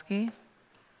Janikowski.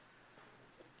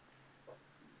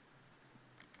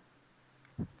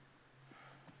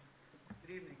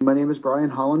 My name is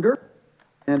Brian Hollander,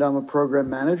 and I'm a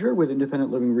program manager with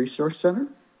Independent Living Resource Center.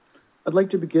 I'd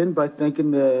like to begin by thanking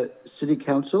the City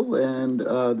Council and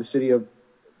the City of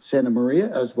Santa Maria,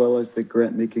 as well as the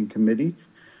Grant Making Committee,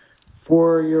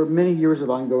 for your many years of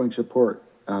ongoing support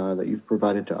that you've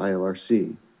provided to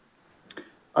ILRC.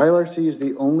 ILRC is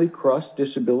the only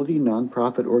cross-disability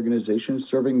nonprofit organization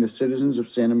serving the citizens of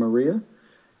Santa Maria.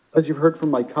 As you've heard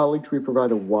from my colleagues, we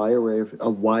provide a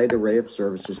wide array of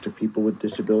services to people with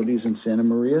disabilities in Santa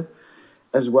Maria,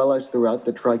 as well as throughout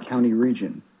the Tri-County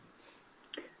region.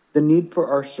 The need for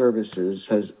our services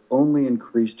has only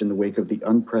increased in the wake of the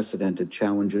unprecedented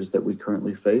challenges that we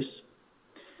currently face.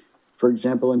 For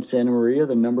example, in Santa Maria,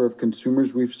 the number of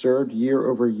consumers we've served year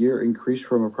over year increased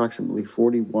from approximately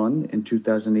 41 in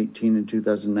 2018 and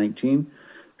 2019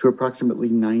 to approximately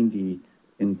 90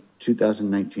 in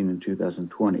 2019 and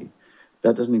 2020.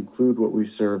 That doesn't include what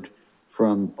we've served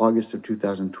from August of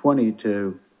 2020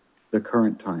 to the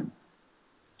current time.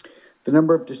 The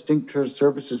number of distinct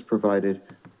services provided,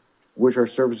 which are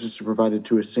services provided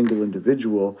to a single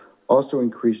individual, also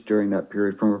increased during that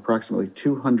period from approximately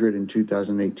 200 in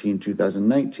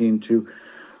 2018-2019 to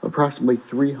approximately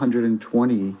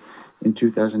 320 in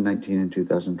 2019 and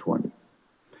 2020.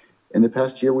 In the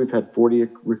past year, we've had 40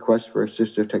 requests for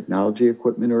assistive technology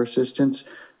equipment or assistance,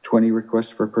 20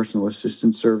 requests for personal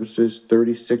assistance services,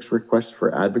 36 requests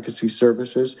for advocacy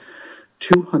services,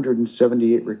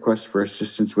 278 requests for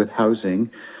assistance with housing,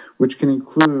 which can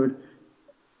include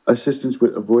assistance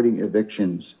with avoiding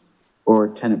evictions or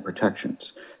tenant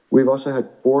protections. We've also had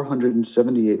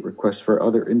 478 requests for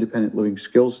other independent living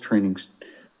skills trainings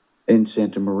in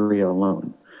Santa Maria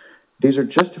alone. These are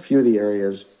just a few of the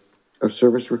areas of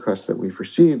service requests that we've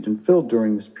received and filled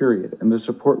during this period, and the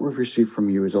support we've received from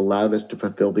you has allowed us to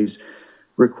fulfill these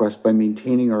requests by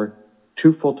maintaining our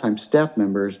 2 full-time staff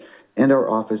members and our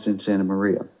office in Santa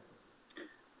Maria.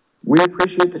 We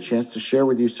appreciate the chance to share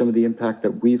with you some of the impact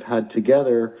that we've had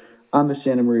together on the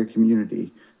Santa Maria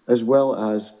community, as well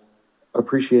as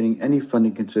appreciating any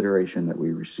funding consideration that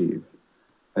we receive.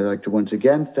 I'd like to once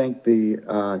again thank the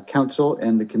council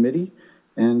and the committee,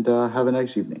 and have a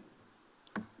nice evening.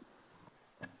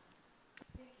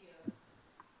 Thank you.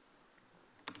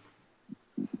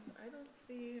 I don't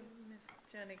see Ms.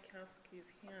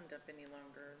 Janikowski's hand up any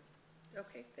longer.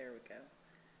 Okay, there we go.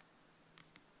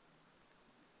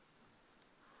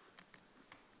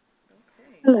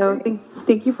 Okay. Hello,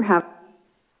 thank you for having me.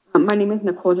 My name is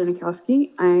Nicole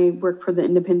Janikowski. I work for the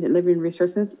Independent Living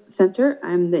Resource Center.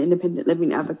 I'm the Independent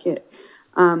Living Advocate.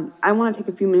 I want to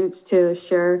take a few minutes to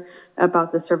share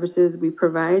about the services we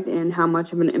provide and how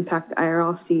much of an impact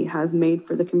IRLC has made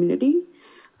for the community.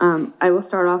 I will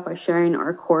start off by sharing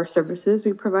our core services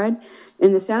we provide.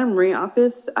 In the Santa Maria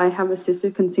office, I have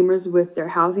assisted consumers with their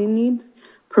housing needs,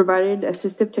 provided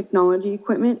assistive technology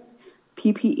equipment,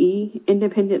 PPE,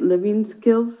 independent living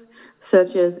skills,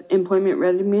 such as employment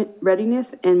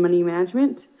readiness and money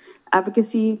management,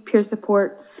 advocacy, peer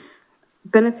support,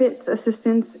 benefits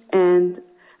assistance, and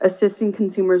assisting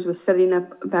consumers with setting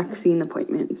up vaccine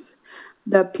appointments.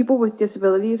 The people with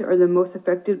disabilities are the most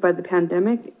affected by the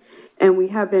pandemic, and we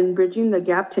have been bridging the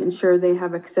gap to ensure they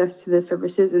have access to the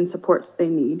services and supports they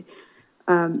need,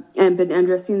 and been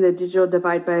addressing the digital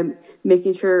divide by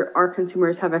making sure our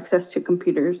consumers have access to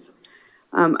computers.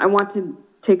 I want to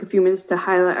take a few minutes to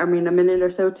highlight, a minute or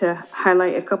so to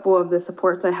highlight a couple of the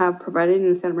supports I have provided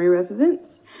in Santa Maria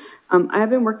residents. I have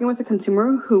been working with a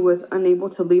consumer who was unable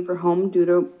to leave her home due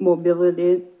to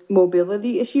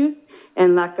mobility issues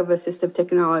and lack of assistive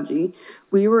technology.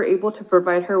 We were able to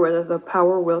provide her with a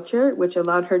power wheelchair, which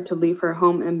allowed her to leave her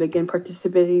home and begin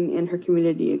participating in her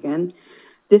community again.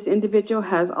 This individual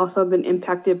has also been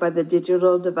impacted by the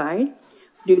digital divide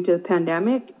due to the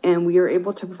pandemic, and we are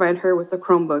able to provide her with a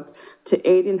Chromebook to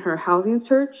aid in her housing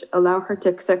search, allow her to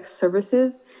access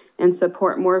services and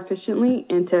support more efficiently,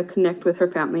 and to connect with her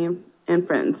family and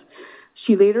friends.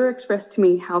 She later expressed to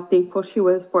me how thankful she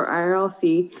was for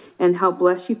IRLC and how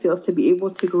blessed she feels to be able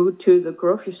to go to the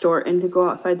grocery store and to go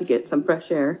outside to get some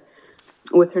fresh air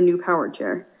with her new power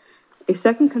chair. A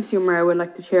second consumer I would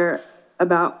like to share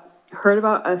about heard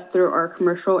about us through our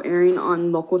commercial airing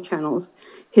on local channels.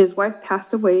 His wife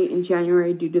passed away in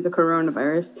January due to the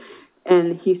coronavirus,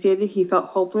 and he stated he felt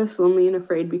hopeless, lonely, and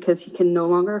afraid because he can no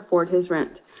longer afford his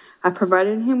rent. I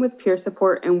provided him with peer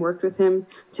support and worked with him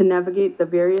to navigate the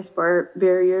various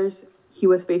barriers he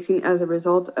was facing as a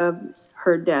result of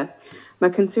her death. My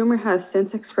consumer has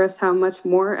since expressed how much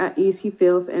more at ease he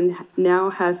feels and now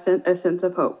has a sense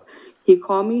of hope. He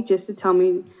called me just to tell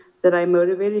me that I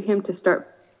motivated him to start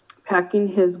packing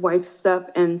his wife's stuff,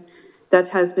 and that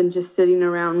has been just sitting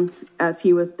around as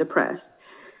he was depressed.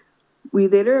 We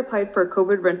later applied for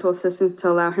COVID rental assistance to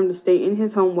allow him to stay in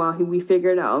his home while we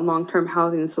figured out a long-term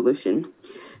housing solution.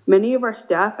 Many of our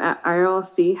staff at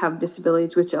IRLC have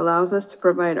disabilities, which allows us to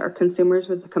provide our consumers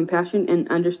with the compassion and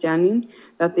understanding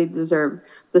that they deserve.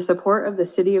 The support of the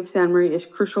City of Santa Maria is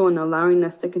crucial in allowing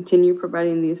us to continue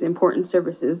providing these important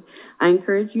services. I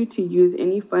encourage you to use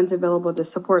any funds available to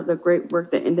support the great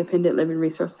work that Independent Living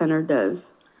Resource Center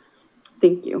does.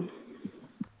 Thank you.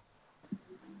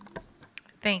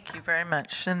 Thank you very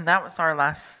much. And that was our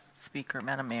last speaker,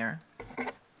 Madam Mayor.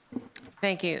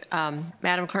 Thank you.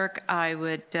 Madam Clerk,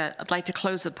 I'd like to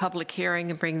close the public hearing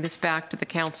and bring this back to the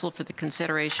council for the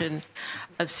consideration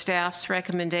of staff's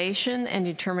recommendation and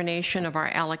determination of our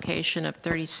allocation of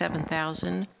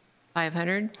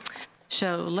 $37,500.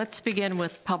 So let's begin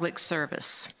with public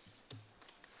service.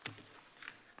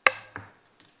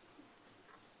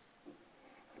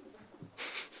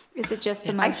 Is it just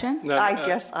the motion? I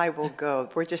guess I will go.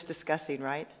 We're just discussing,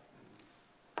 right?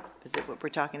 Is it what we're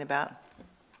talking about?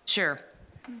 Sure.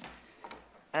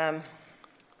 My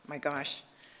gosh.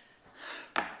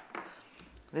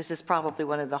 This is probably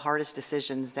one of the hardest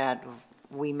decisions that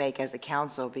we make as a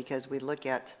council, because we look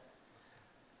at,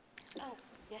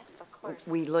 Yes, of course.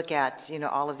 we look at,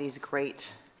 all of these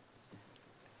great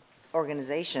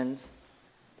organizations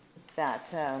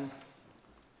that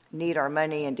need our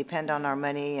money and depend on our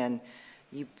money, and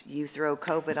you throw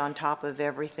COVID on top of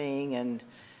everything, and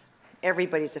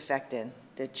everybody's affected.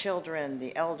 The children,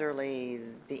 the elderly,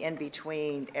 the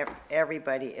in-between,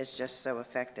 everybody is just so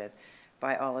affected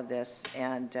by all of this.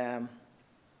 And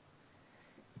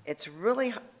it's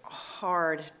really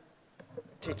hard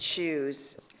to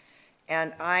choose.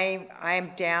 And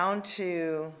I'm down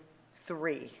to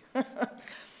 3.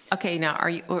 Okay, now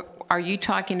are you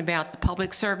talking about the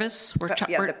public service? Yeah, that's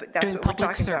doing what we're public talking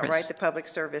about, service. right? The public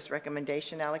service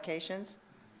recommendation allocations?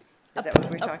 Is that what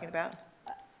we're talking about?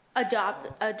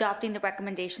 Adopting the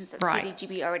recommendations that Right.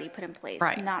 CDGB already put in place,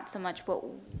 Right. not so much what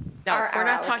No, our we're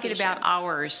not talking about allocations.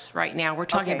 ours right now. We're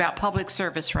talking Okay. about public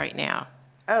service right now.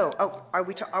 Are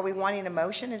we wanting a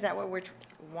motion? Is that what we're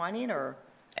wanting, or?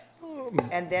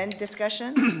 And then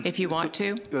discussion? If you want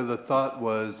to. The thought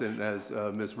was, and as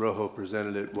Ms. Rojo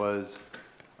presented it, was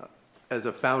as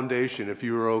a foundation, if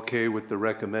you were okay with the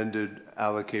recommended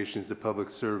allocations to public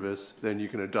service, then you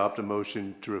can adopt a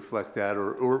motion to reflect that,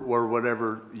 or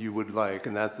whatever you would like.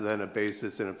 And that's then a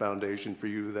basis and a foundation for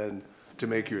you then to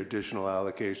make your additional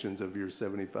allocations of your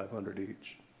 $7,500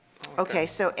 each. Okay,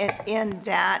 so in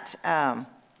that,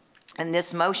 in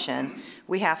this motion,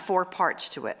 we have 4 parts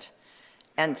to it.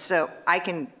 And so I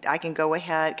can go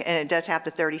ahead, and it does have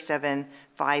the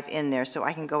 37.5 in there, so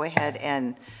I can go ahead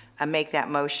and make that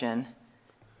motion.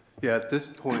 Yeah, at this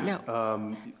point,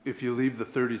 if you leave the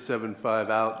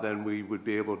 37.5 out, then we would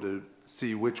be able to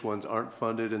see which ones aren't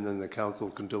funded, and then the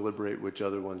council can deliberate which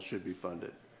other ones should be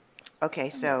funded. Okay,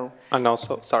 so. And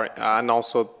also, sorry, and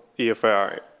also if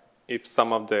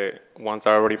some of the ones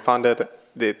are already funded,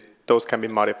 those can be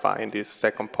modified in this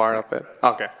second part of it.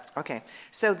 Okay. Okay,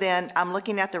 so then I'm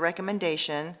looking at the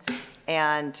recommendation,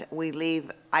 and we leave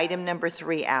item number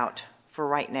 3 out for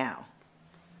right now.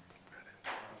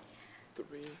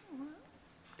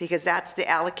 Because that's to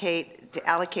allocate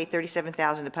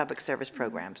 $37,000 to public service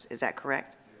programs. Is that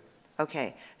correct?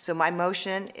 Okay, so my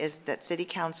motion is that City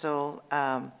Council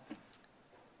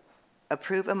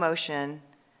approve a motion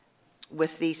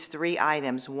with these 3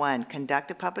 items. 1,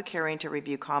 conduct a public hearing to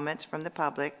review comments from the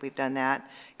public. We've done that.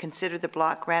 Consider the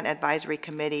Block Grant Advisory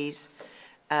Committee's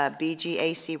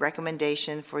BGAC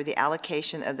recommendation for the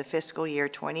allocation of the fiscal year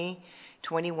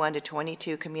 2021 to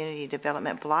 22 Community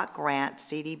Development Block Grant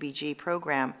CDBG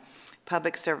Program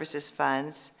Public Services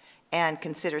Funds, and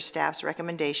consider staff's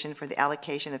recommendation for the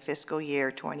allocation of fiscal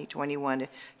year 2021 to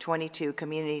 22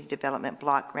 Community Development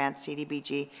Block Grant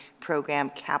CDBG Program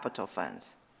Capital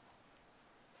Funds.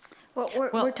 Well,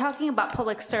 we're talking about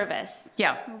public service.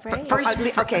 Yeah. Right?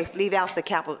 Okay, leave out the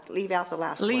capital, leave out the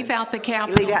last one. Leave out the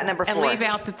capital. Leave out number 4. And leave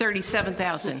out the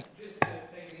 37,000. Just to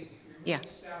make it easy, Yeah.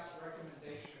 staff's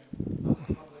recommendation of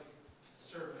the public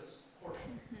service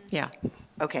portion. Yeah.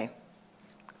 Okay.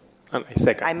 And I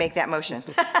second. I make that motion.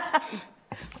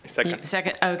 Second.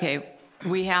 Second, okay.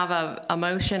 We have a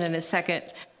motion and a second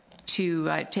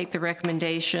to take the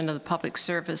recommendation of the public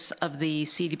service of the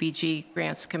CDBG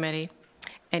Grants Committee.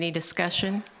 Any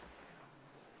discussion?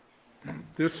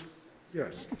 This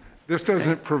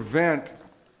doesn't prevent,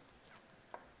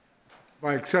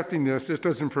 by accepting this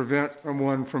doesn't prevent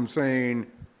someone from saying,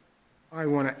 I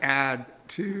want to add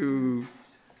to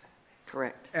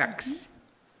Correct. X.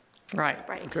 Right.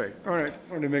 Okay, all right,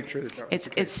 wanted to make sure that that was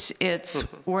the case.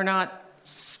 We're not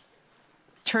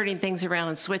turning things around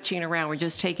and switching around. We're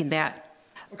just taking that.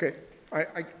 Okay, I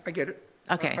get it.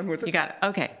 Okay, I'm with it. you got it.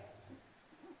 Okay.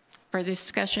 Further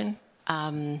discussion?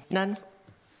 None?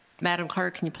 Madam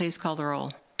Clerk, can you please call the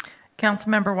roll?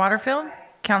 Councilmember Waterfield?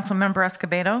 Councilmember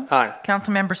Escobedo? Aye.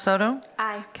 Councilmember Soto?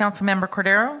 Aye. Councilmember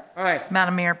Cordero? Aye.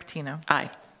 Madam Mayor Patino? Aye.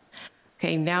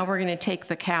 Okay, now we're going to take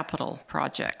the capital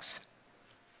projects.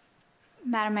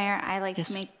 Madam Mayor, I'd like Yes.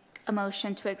 to make a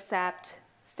motion to accept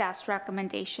staff's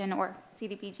recommendation or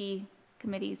CDBG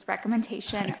committee's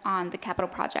recommendation on the capital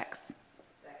projects.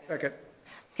 Second.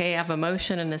 Okay, I have a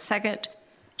motion and a second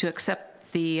to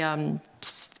accept the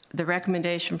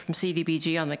recommendation from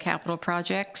CDBG on the capital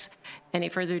projects. Any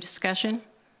further discussion?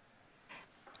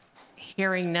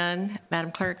 Hearing none.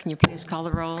 Madam Clerk, can you please call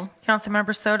the roll?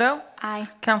 Councilmember Soto? Aye.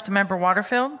 Councilmember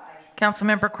Waterfield?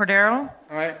 Councilmember Cordero?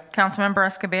 Aye. Councilmember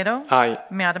Escobedo? Aye.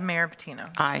 Madam Mayor Patino?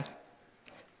 Aye.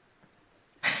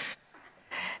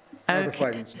 Now the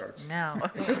fighting starts. Now.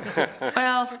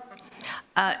 Well,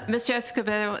 Mr.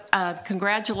 Escobedo,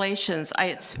 congratulations.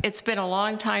 It's been a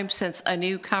long time since a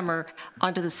newcomer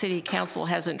onto the city council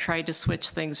hasn't tried to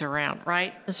switch things around,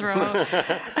 right, Ms. Rojo?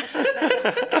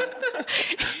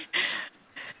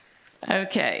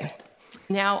 Okay.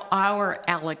 Now our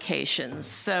allocations.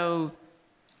 So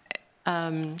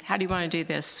how do you want to do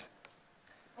this?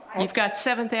 You've got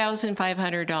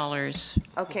 $7,500.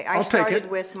 Okay, I'll I take started it.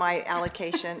 with my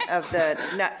allocation of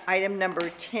the item number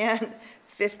 10,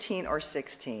 15, or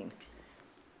 16.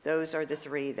 Those are the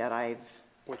three that I've,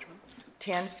 Which one?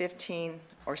 10, 15,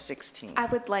 or 16. I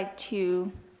would like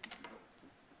to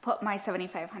put my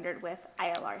 7,500 with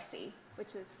ILRC,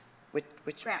 which is Which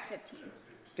grant 15.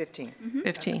 15.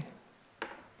 15.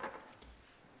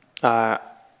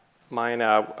 Mine,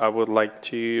 I would like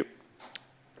to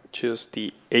choose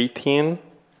the 18.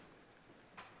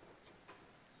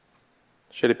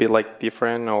 Should it be like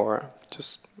different or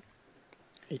just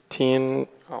 18,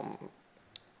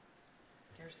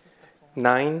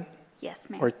 9, Yes,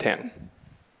 ma'am. or 10?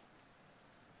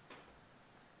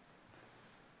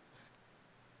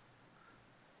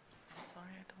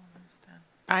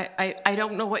 I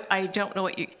don't know what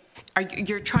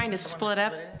you're trying to split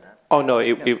up. Oh, no,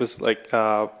 it was like,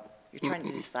 You're trying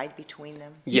to decide between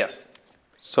them? yes.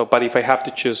 So, but if I have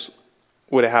to choose,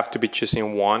 would I have to be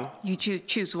choosing one? You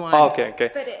choose one. Oh, okay, okay.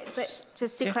 But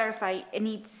just to clarify, it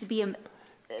needs to be,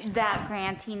 that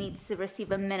grantee needs to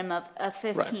receive a minimum of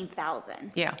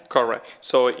 15,000. Yeah. Correct.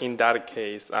 So in that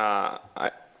case, after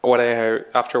what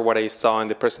I saw in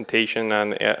the presentation,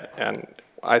 and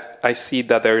I see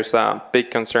that there's a big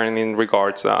concern in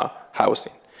regards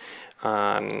housing,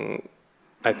 and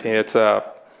I think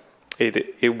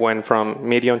it went from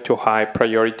medium to high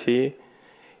priority.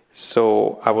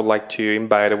 So I would like to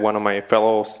invite one of my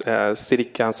fellow city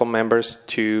council members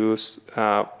to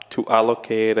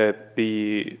allocate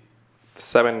the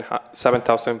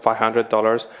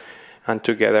 $7,500 and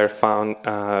together found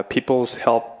People's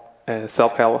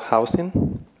Self-Help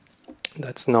Housing.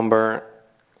 That's number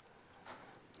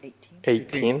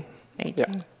 18. 18. Yeah.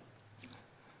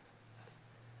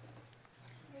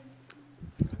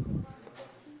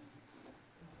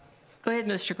 Go ahead,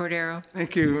 Mr. Cordero.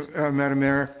 Thank you, Madam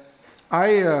Mayor.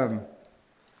 I,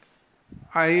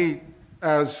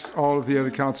 as all of the other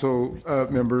council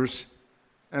members,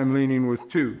 am leaning with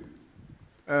two.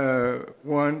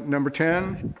 One, number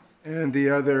 10, and the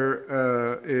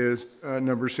other is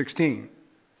number 16.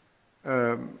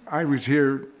 I was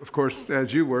here, of course,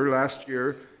 as you were last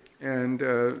year, and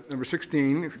number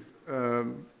 16,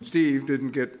 Steve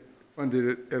didn't get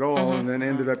funded at all, and then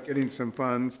ended up getting some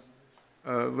funds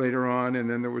later on, and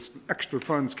then there was extra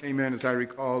funds came in, as I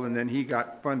recall, and then he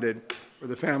got funded for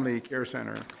the Family Care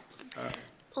Center.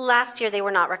 Last year, they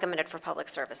were not recommended for public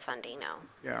service funding, no.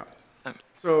 Yeah.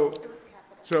 So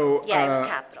Yeah, it was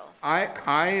capital.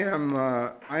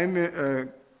 I'm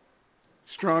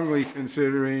strongly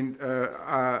considering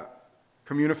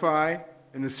Communify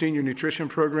and the senior nutrition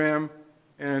program,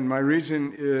 and my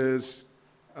reason is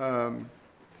you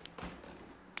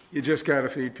just got to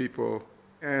feed people.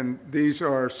 And these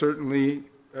are certainly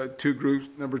two groups,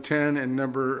 number 10 and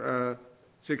number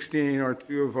 16 are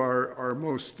two of our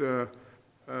most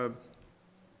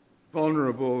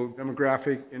vulnerable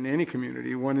demographic in any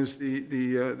community. One is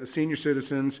the senior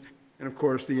citizens and, of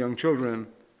course, the young children.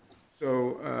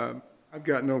 So I've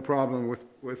got no problem with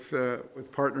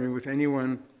partnering with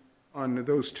anyone on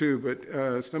those two.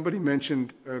 But somebody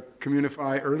mentioned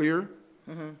Communify earlier.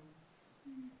 Mm-hmm.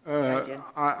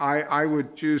 I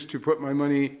would choose to put my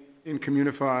money in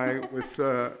Communify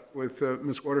with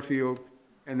Ms. Waterfield,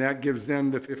 and that gives them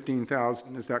the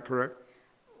 $15,000. Is that correct?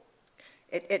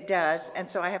 It does, and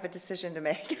so I have a decision to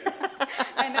make.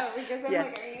 I know, because I'm Yeah.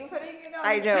 like, are you putting it on?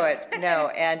 I know it, no,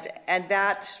 and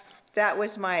that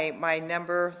was my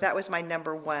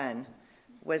number one,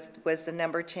 was the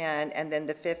number 10, and then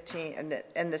the 15,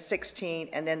 and the 16,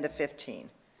 and then the 15.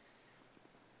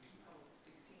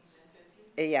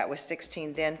 Yeah, it was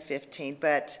 16, then 15,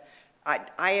 but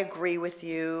I agree with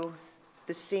you,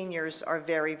 the seniors are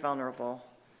very vulnerable,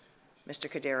 Mr.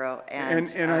 Cordero, and.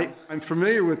 I'm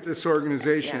familiar with this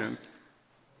organization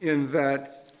in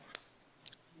that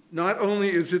not only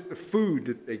is it the food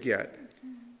that they get,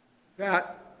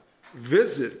 that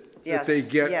visit that they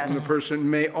get from the person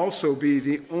may also be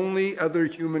the only other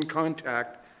human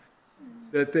contact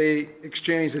that they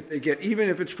exchange, that they get, even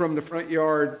if it's from the front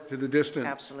yard to the distance.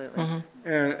 Absolutely.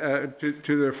 And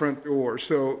to their front door.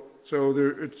 So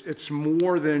it's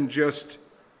more than just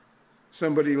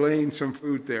somebody laying some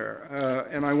food there.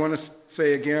 And I want to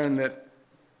say again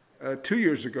that 2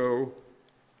 years ago,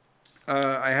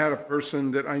 I had a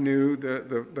person that I knew,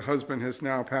 the husband has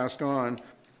now passed on.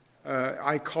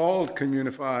 I called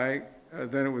Communify,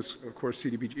 then it was, of course,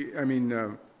 CDBG,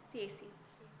 CAC.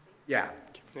 yeah.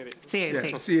 CAC.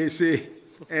 Yeah, CAC.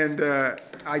 And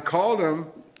I called them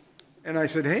and I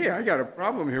said, hey, I got a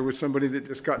problem here with somebody that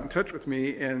just got in touch with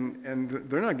me and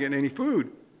they're not getting any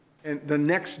food. And the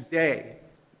next day,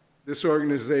 this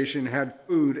organization had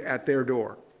food at their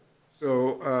door.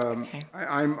 So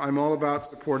I'm all about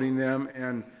supporting them,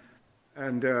 and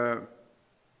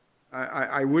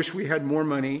I wish we had more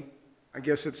money. I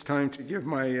guess it's time to give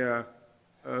my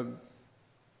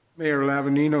Mayor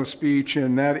Lavanino speech,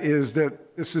 and that is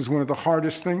that this is one of the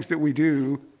hardest things that we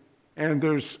do, and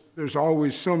there's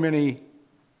always so many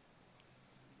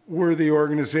worthy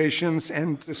organizations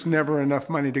and just never enough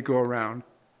money to go around.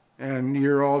 And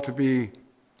you're all to be,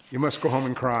 you must go home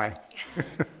and cry.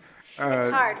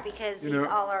 It's hard because these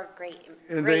all are great.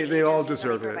 And great they all agencies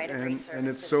deserve really it. provide a great And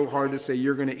service it's to so the hard to say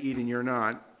you're going to eat and you're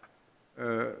not.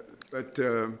 But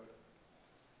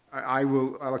I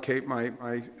will allocate my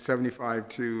 75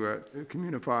 to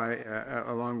Communify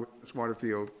along with Ms.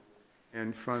 Waterfield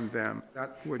and fund them.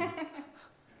 That would,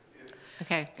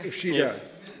 Okay. if she does,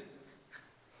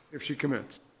 if she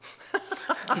commits.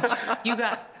 You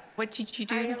got, what did you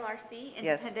do? ILRC,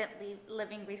 Yes. Independent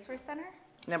Living Resource Center.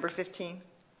 Number 15.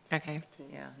 Okay.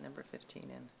 Yeah, number 15 in.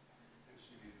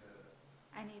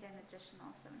 I need an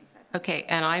additional 75. Okay,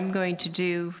 and I'm going to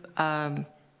do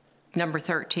number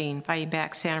 13, Fighting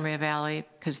Back Santa Maria Valley,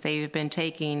 because they have been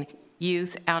taking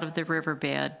youth out of the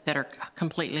riverbed that are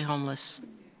completely homeless.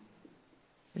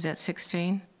 Is that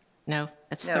 16? No,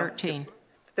 that's No. 13.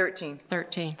 13.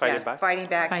 13. Fighting Back? Fighting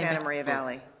Back Fighting Santa Back. Maria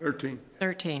Valley. 13.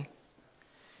 13.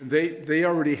 And they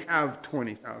already have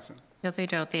 20,000. No, they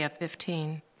don't. They have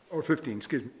 15. Or 15,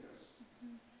 excuse me.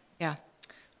 Yeah.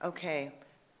 Okay.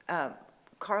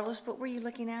 Carlos, what were you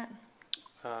looking at?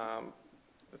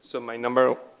 So my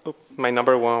number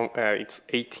one, it's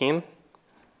 18.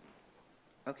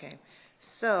 Okay.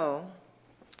 So,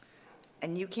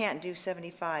 and you can't do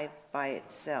 75 by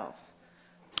itself.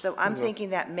 So I'm thinking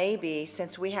that maybe,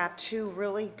 since we have two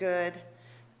really good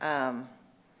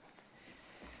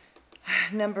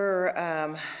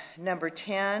number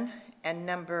 10 and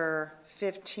number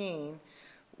 15,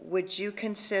 would you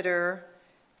consider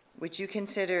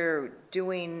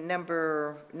doing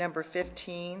number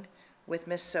 15 with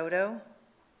Ms. Soto?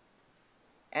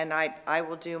 And I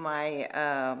will do my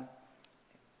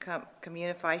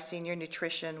Communify Senior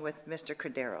Nutrition with Mr.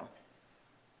 Cordero.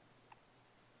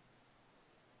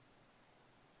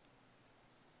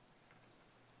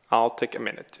 I'll take a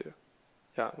minute to,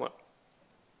 yeah, well.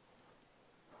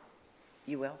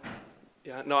 You will?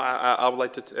 Yeah, no, I would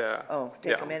like to.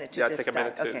 Take a minute to Yeah, take a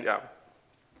minute decide, to, okay. yeah,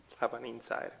 have an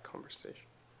inside conversation.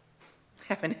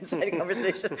 Have an inside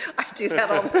conversation. I do that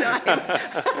all the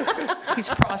time. He's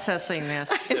processing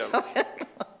this.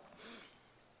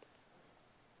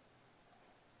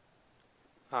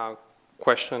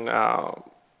 Question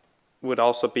would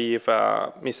also be if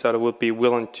Ms. Soto would be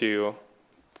willing to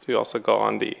also go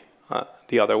on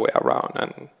the other way around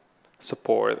and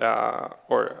support or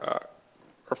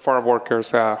farm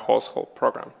workers household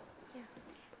program.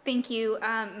 Thank you,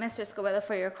 Mr. Escobedo,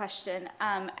 for your question.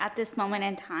 At this moment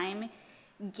in time,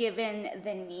 given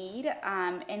the need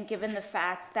and given the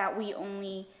fact that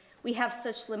we have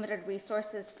such limited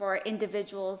resources for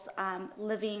individuals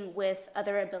living with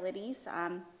other abilities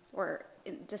or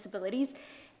disabilities,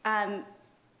 and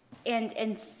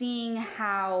seeing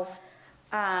how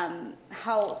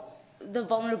the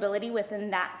vulnerability within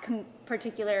that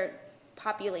particular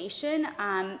population,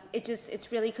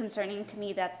 it's really concerning to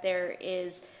me that there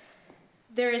is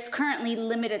currently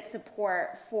limited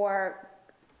support for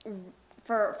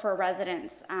for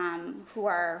residents who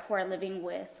are living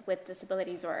with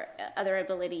disabilities or other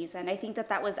abilities. And I think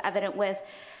that was evident with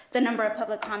the number of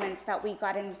public comments that we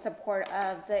got in support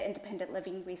of the Independent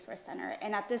Living Resource Center.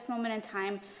 And at this moment in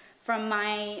time, from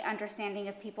my understanding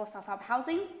of People Self-Help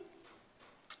Housing,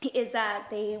 is that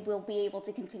they will be able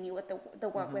to continue with the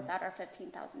work without our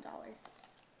 $15,000.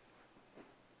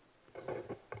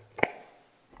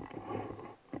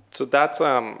 So that's,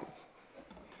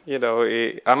 you know,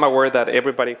 I'm aware that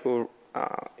everybody who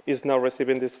is not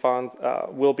receiving these funds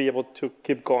will be able to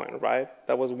keep going, right?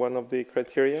 That was one of the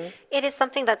criteria? It is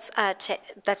something that's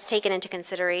taken into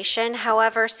consideration.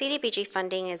 However, CDBG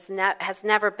funding has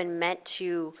never been meant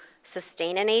to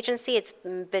sustain an agency. It's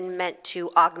been meant to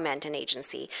augment an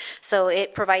agency. So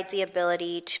it provides the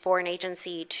ability for an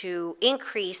agency to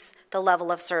increase the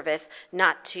level of service,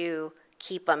 not to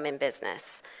keep them in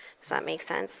business. Does that make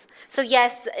sense? So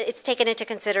yes, it's taken into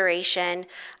consideration,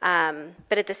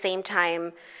 but at the same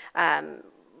time,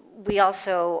 we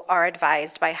also are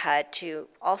advised by HUD to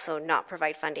also not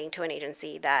provide funding to an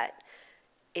agency that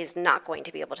is not going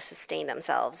to be able to sustain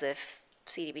themselves if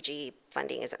CDBG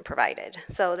funding isn't provided.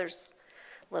 So there's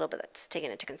a little bit that's taken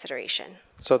into consideration.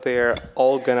 So they're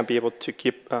all going to be able to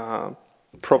keep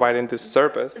providing this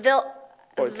service? They'll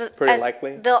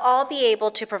all be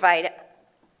able to provide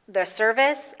the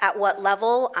service. At what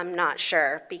level, I'm not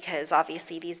sure, because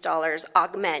obviously these dollars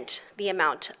augment the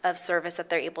amount of service that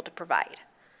they're able to provide.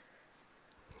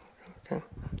 Okay.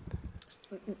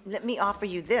 Let me offer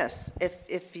you this.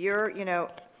 If you're, you know,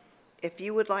 if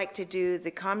you would like to do the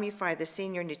Communify, the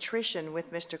senior nutrition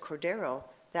with Mr. Cordero,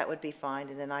 that would be fine,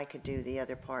 and then I could do the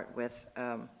other part with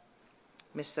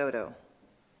Ms. Soto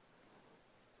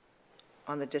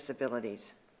on the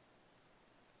disabilities.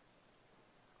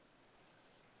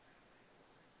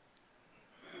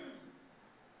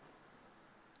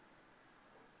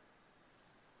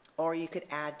 Or you could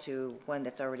add to one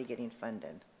that's already getting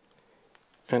funded.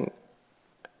 And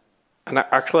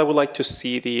actually, I would like to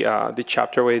see the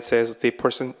chapter where it says the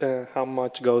person how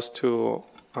much goes to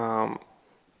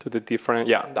the different.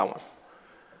 Yeah, that one.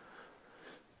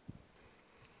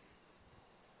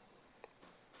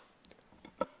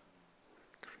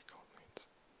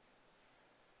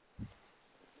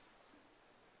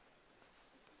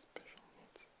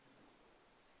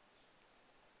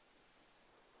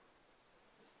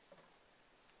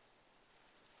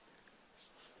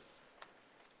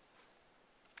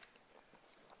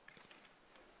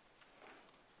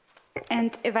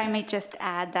 And if I may just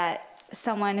add that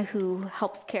someone who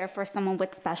helps care for someone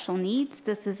with special needs,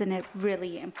 this is a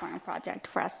really important project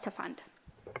for us to fund.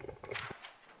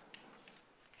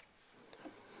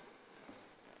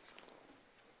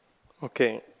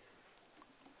 Okay.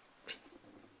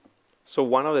 So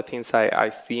one of the things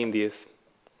I see in the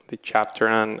chapter,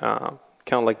 and kind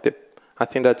of like I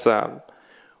think that's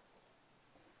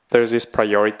there's these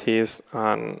priorities,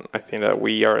 and I think that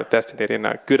we are designating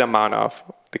a good amount of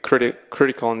the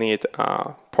critical need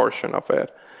portion of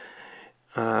it,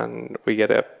 and we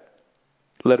get a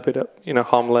little bit of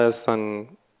homeless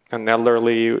and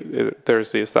elderly.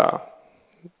 There's this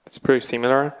it's pretty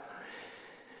similar.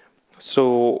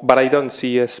 So, but I don't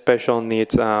see a special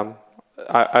needs.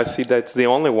 I see that's the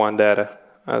only one that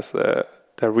as that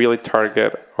really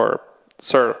target or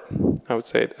serve, I would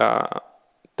say,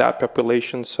 that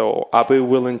population. So I'll be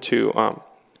willing to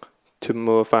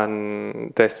move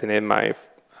and destinate my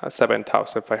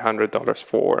 $7,500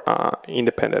 for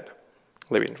independent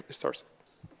living resources.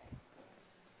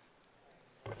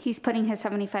 He's putting his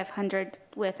 $7,500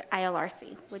 with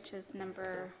ILRC, which is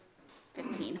number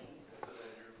 15.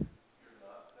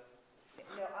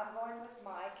 No, I'm going with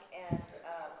Mike, and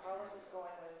Carlos is going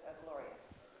with Gloria.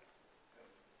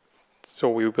 So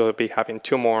we will be having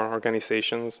two more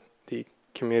organizations, the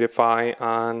Communify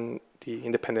and the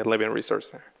Independent Living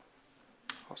Resource Center.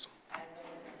 Awesome. And then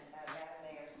Madam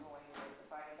Mayor's going with the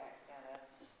Fighting Back Santa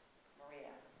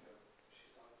Maria.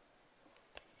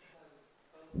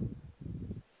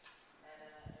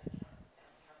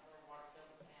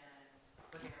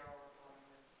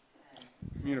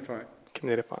 Communify.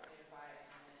 Communify.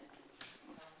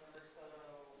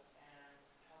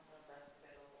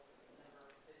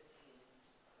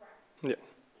 Yeah.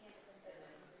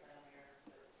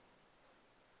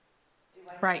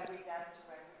 Right.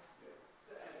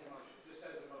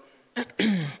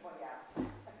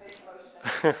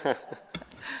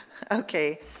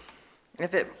 Okay.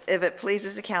 If it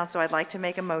pleases the council, I'd like to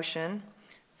make a motion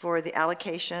for the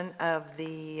allocation of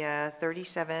the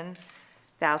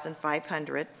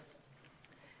 $37,500.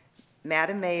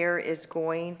 Madam Mayor is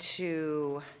going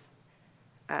to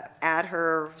add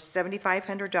her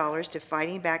 $7,500 to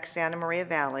Fighting Back Santa Maria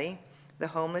Valley, the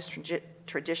Homeless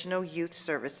Traditional Youth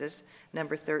Services,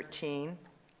 number 13.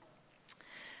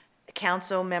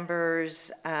 Council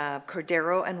members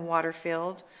Cordero and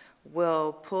Waterfield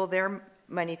will pull their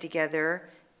money together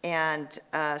and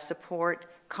support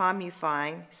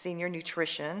CommuFine Senior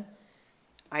Nutrition,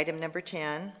 item number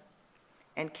 10.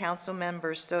 And council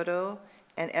members Soto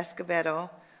and Escobedo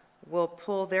will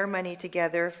pull their money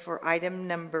together for item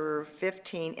number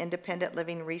 15, Independent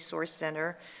Living Resource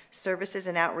Center, Services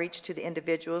and Outreach to the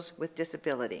Individuals with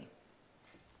Disability.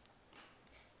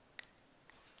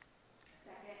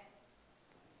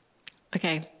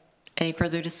 Okay, any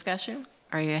further discussion?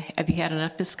 Have you had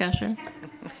enough discussion?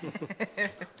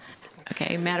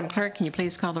 Okay, Madam Clerk, can you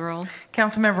please call the roll?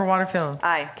 Councilmember Waterfield.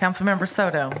 Aye. Councilmember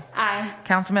Soto. Aye.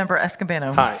 Councilmember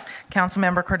Escobedo. Aye.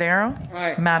 Councilmember Cordero.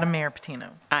 Aye. Madam Mayor Patino.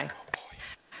 Aye.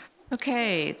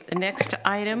 Okay, the next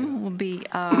item will be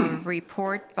a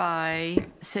report by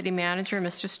City Manager,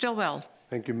 Mr. Stillwell.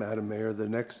 Thank you, Madam Mayor. The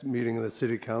next meeting of the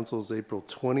City Council is April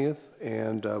 20th,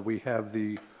 and we have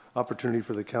the opportunity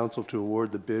for the council to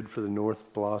award the bid for the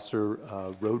North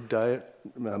Blosser Road Diet,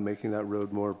 making that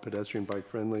road more pedestrian bike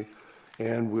friendly.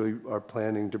 And we are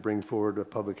planning to bring forward a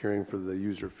public hearing for the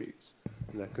user fees.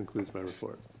 And that concludes my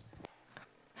report.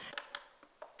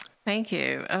 Thank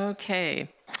you. Okay.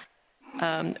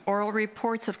 Oral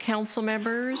reports of council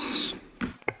members.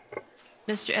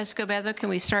 Mr. Escobedo, can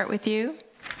we start with you?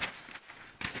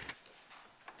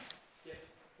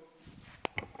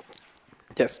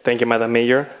 Yes, thank you, Madam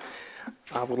Mayor.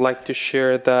 I would like to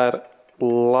share that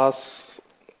last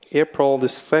April the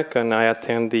 2nd, I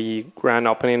attended the grand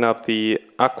opening of the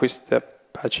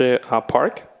Aquis-Tepeche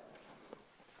Park.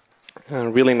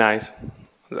 And really nice.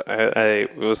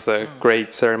 It was a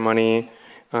great ceremony,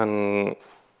 and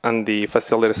the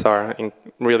facilities are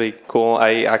really cool.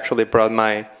 I actually brought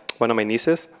one of my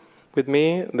nieces with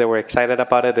me. They were excited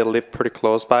about it. They live pretty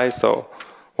close by, so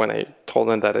when I told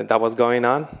them that was going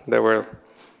on, they were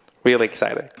really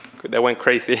excited. They went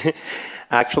crazy.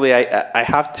 Actually, I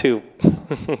have to,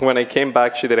 when I came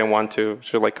back, she didn't want to.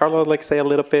 She was like, Carlos, like, say a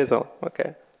little bit. So,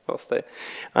 okay, I'll stay.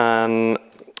 And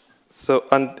so,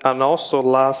 and also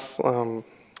last, it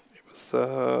was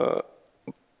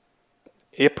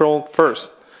April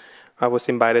 1st, I was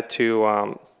invited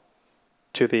to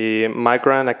the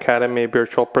Migrant Academy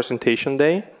Virtual Presentation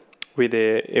Day.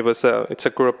 It's a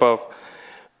group of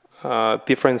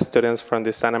different students from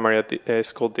the Santa Maria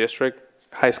School District,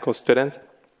 high school students.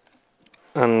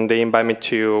 And they invite me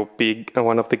to be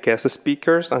one of the guest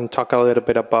speakers and talk a little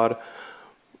bit about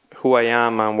who I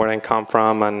am and where I come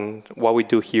from and what we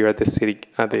do here at the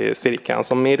city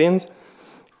council meetings.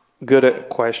 Good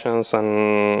questions,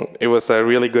 and it was a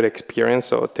really good experience.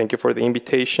 So thank you for the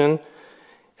invitation,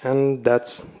 and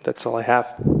that's all I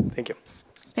have. Thank you.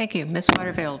 Thank you, Ms.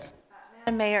 Waterfield.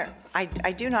 Madam Mayor,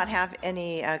 I do not have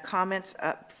any comments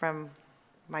up from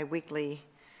my weekly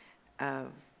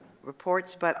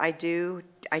reports, but I did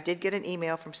get an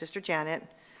email from Sister Janet.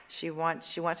 She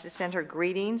wants to send her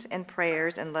greetings and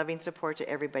prayers and loving support to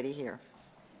everybody here.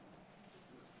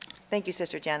 Thank you,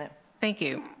 Sister Janet. Thank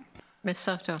you. Ms.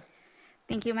 Soto.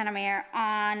 Thank you, Madam Mayor.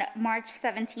 On March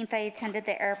 17th, I attended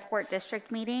the airport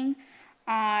district meeting.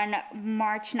 On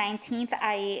March 19th,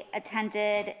 I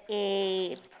attended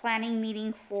a planning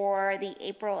meeting for the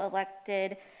April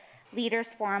elected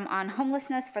leaders forum on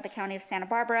homelessness for the county of Santa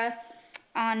Barbara.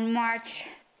 On March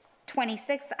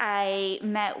 26th, I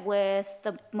met with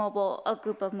a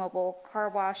group of mobile car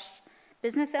wash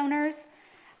business owners.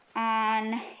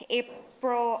 On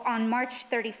March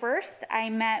 31st, I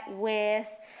met with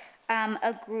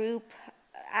a group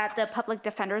at the Public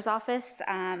Defender's Office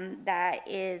that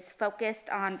is focused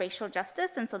on racial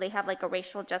justice, and so they have like a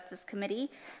racial justice committee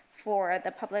for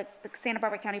the Santa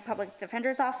Barbara County Public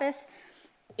Defender's Office.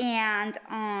 And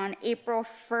on April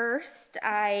 1st,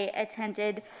 I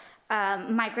attended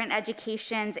Migrant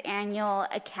Education's annual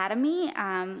academy,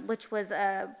 which was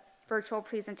a virtual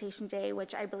presentation day,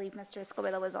 which I believe Mr.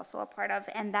 Escobedo was also a part of,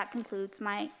 and that concludes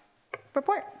my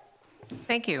report.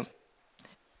 Thank you.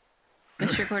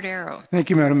 Mr. Cordero.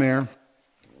 Thank you, Madam Mayor.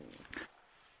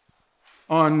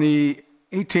 On the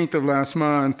 18th of last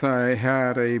month, I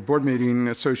had a board meeting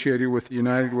associated with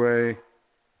United Way,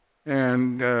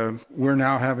 and we're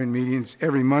now having meetings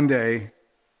every Monday,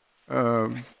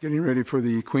 getting ready for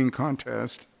the Queen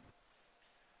contest.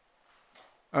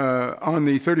 On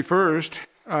the 31st,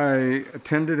 I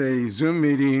attended a Zoom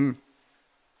meeting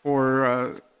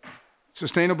for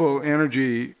sustainable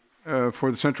energy for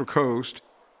the Central Coast.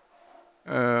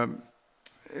 And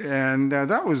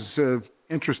that was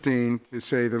interesting, to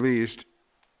say the least.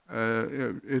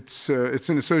 It's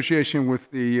an association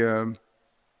with the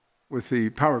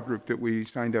power group that we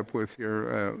signed up with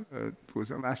here. Was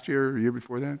that last year or year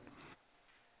before that?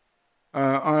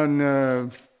 On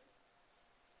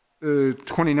the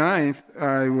 29th,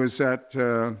 I was at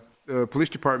the police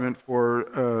department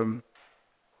for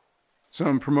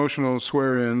some promotional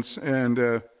swear-ins,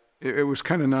 and it was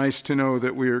kind of nice to know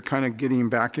that we were kind of getting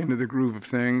back into the groove of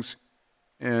things.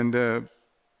 And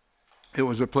it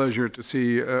was a pleasure to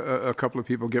see a couple of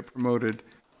people get promoted.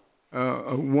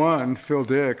 One, Phil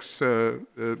Dix,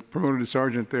 promoted to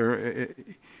sergeant there.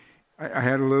 I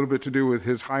had a little bit to do with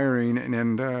his hiring,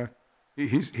 and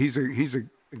he's a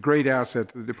great asset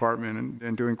to the department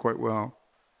and doing quite well.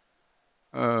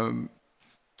 And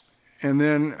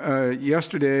then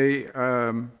yesterday,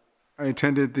 I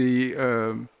attended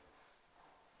the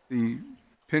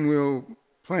pinwheel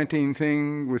planting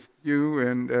thing with you,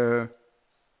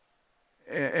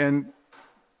 and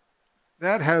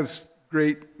that has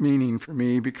great meaning for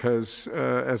me because,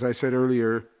 as I said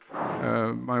earlier,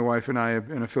 my wife and I have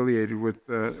been affiliated with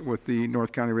the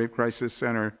North County Rape Crisis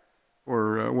Center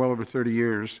for well over 30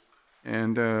 years,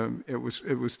 and it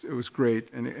was great.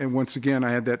 And once again,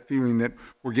 I had that feeling that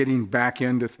we're getting back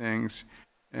into things,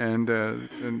 and the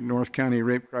North County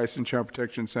Rape Crisis and Child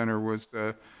Protection Center was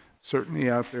certainly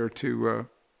out there to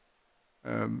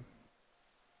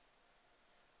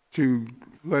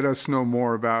let us know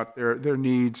more about their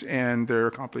needs and their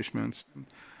accomplishments.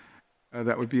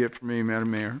 That would be it for me,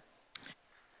 Madam Mayor.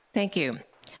 Thank you.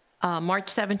 March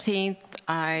 17th,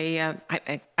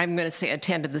 I'm going to say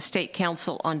attended the State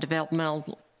Council on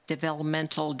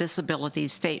Developmental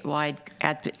Disabilities statewide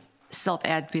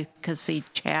self-advocacy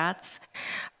chats.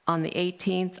 On the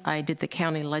 18th, I did the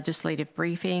county legislative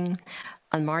briefing.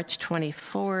 On March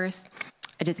 24th,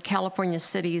 I did the California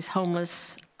Cities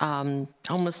Homelessness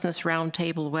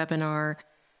Roundtable webinar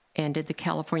and did the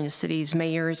California Cities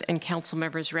Mayors and Council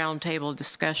Members Roundtable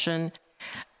discussion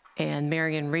and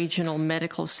Marion Regional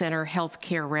Medical Center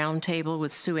Healthcare Roundtable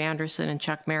with Sue Anderson and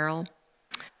Chuck Merrill.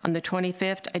 On the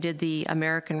 25th, I did the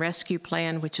American Rescue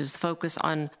Plan, which is focused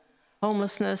on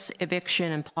homelessness,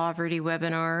 eviction, and poverty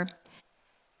webinar.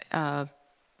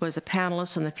 Was a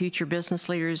panelist on the Future Business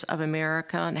Leaders of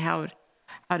America and how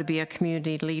to be a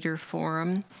community leader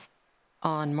forum.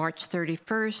 On March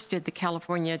 31st, did the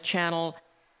California Channel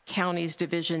Counties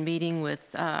Division meeting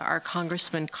with our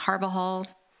Congressman Carbajal.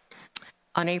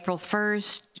 On April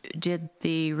 1st, did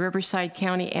the Riverside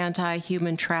County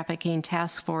Anti-Human Trafficking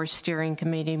Task Force Steering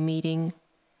Committee meeting,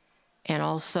 and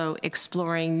also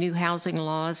exploring new housing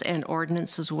laws and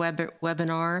ordinances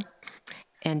webinar,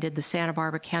 and did the Santa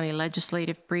Barbara County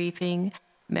Legislative briefing,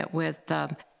 met with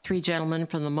 3 gentlemen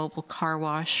from the mobile car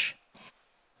wash.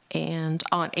 And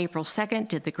on April 2nd,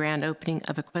 did the grand opening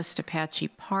of Apache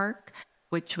Park,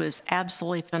 which was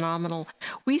absolutely phenomenal.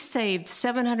 We saved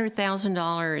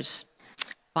 $700,000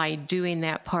 by doing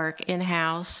that park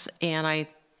in-house, and I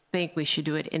think we should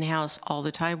do it in-house all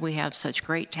the time. We have such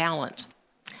great talent.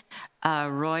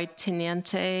 Roy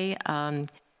Teniente,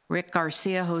 Rick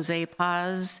Garcia, Jose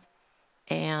Paz,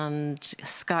 and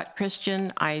Scott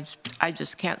Christian. I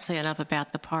just can't say enough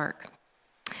about the park.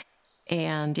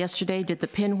 And yesterday did the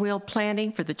pinwheel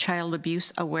planting for the child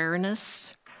abuse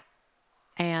awareness.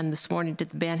 And this morning did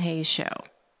the Ben Hayes show.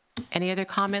 Any other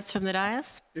comments from the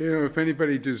dais? You know, if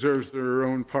anybody deserves their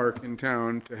own park in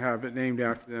town to have it named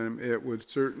after them, it would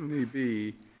certainly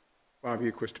be Bobby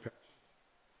Aquistapache.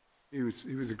 He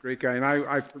was a great guy, and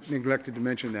I neglected to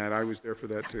mention that. I was there for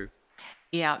that too.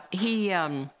 Yeah, he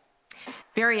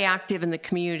very active in the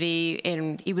community,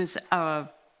 and he was a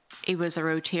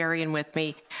Rotarian with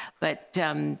me. But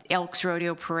Elks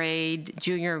Rodeo Parade,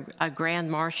 Junior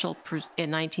Grand Marshal in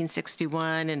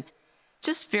 1961, and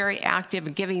just very active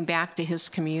and giving back to his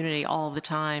community all the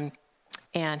time.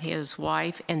 And his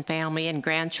wife and family and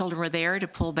grandchildren were there to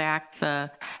pull back the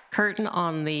curtain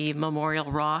on the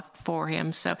memorial rock for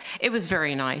him. So it was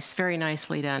very nice, very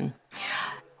nicely done.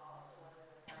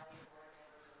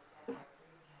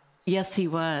 Yes, he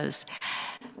was.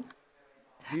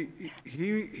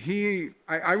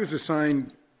 I was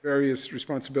assigned various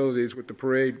responsibilities with the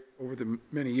parade over the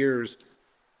many years.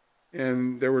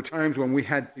 And there were times when we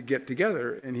had to get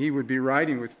together, and he would be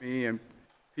riding with me, and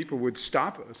people would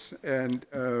stop us, and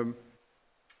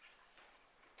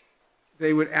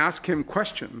they would ask him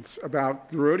questions about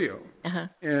the rodeo. Uh-huh.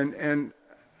 And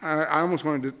I almost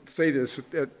wanted to say this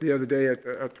the other day at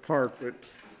the park, but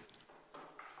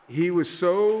he was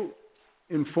so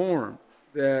informed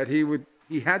that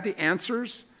he had the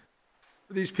answers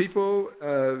for these people.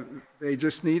 They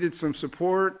just needed some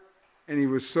support, and he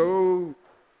was so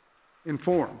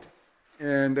informed,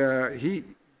 and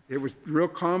it was real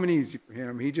calm and easy for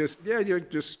him. He just, yeah, you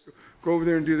just go over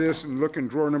there and do this and look in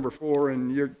drawer number 4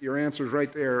 and your answer's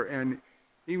right there. And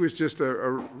he was just a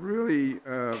really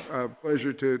a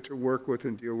pleasure to work with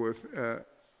and deal with.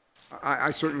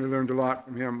 I certainly learned a lot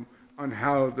from him on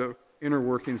how the inner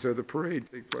workings of the parade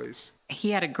take place.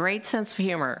 He had a great sense of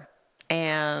humor,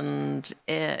 and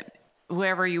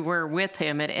whoever you were with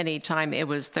him at any time, there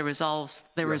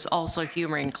was also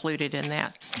humor included in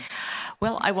that.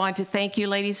 Well, I want to thank you,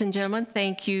 ladies and gentlemen.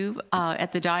 Thank you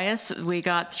at the dais. We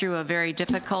got through a very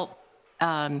difficult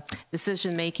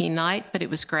decision-making night, but it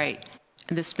was great.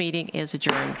 This meeting is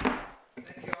adjourned.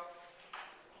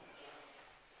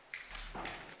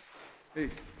 Hey,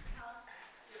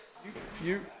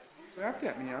 you laughed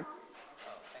at me, huh?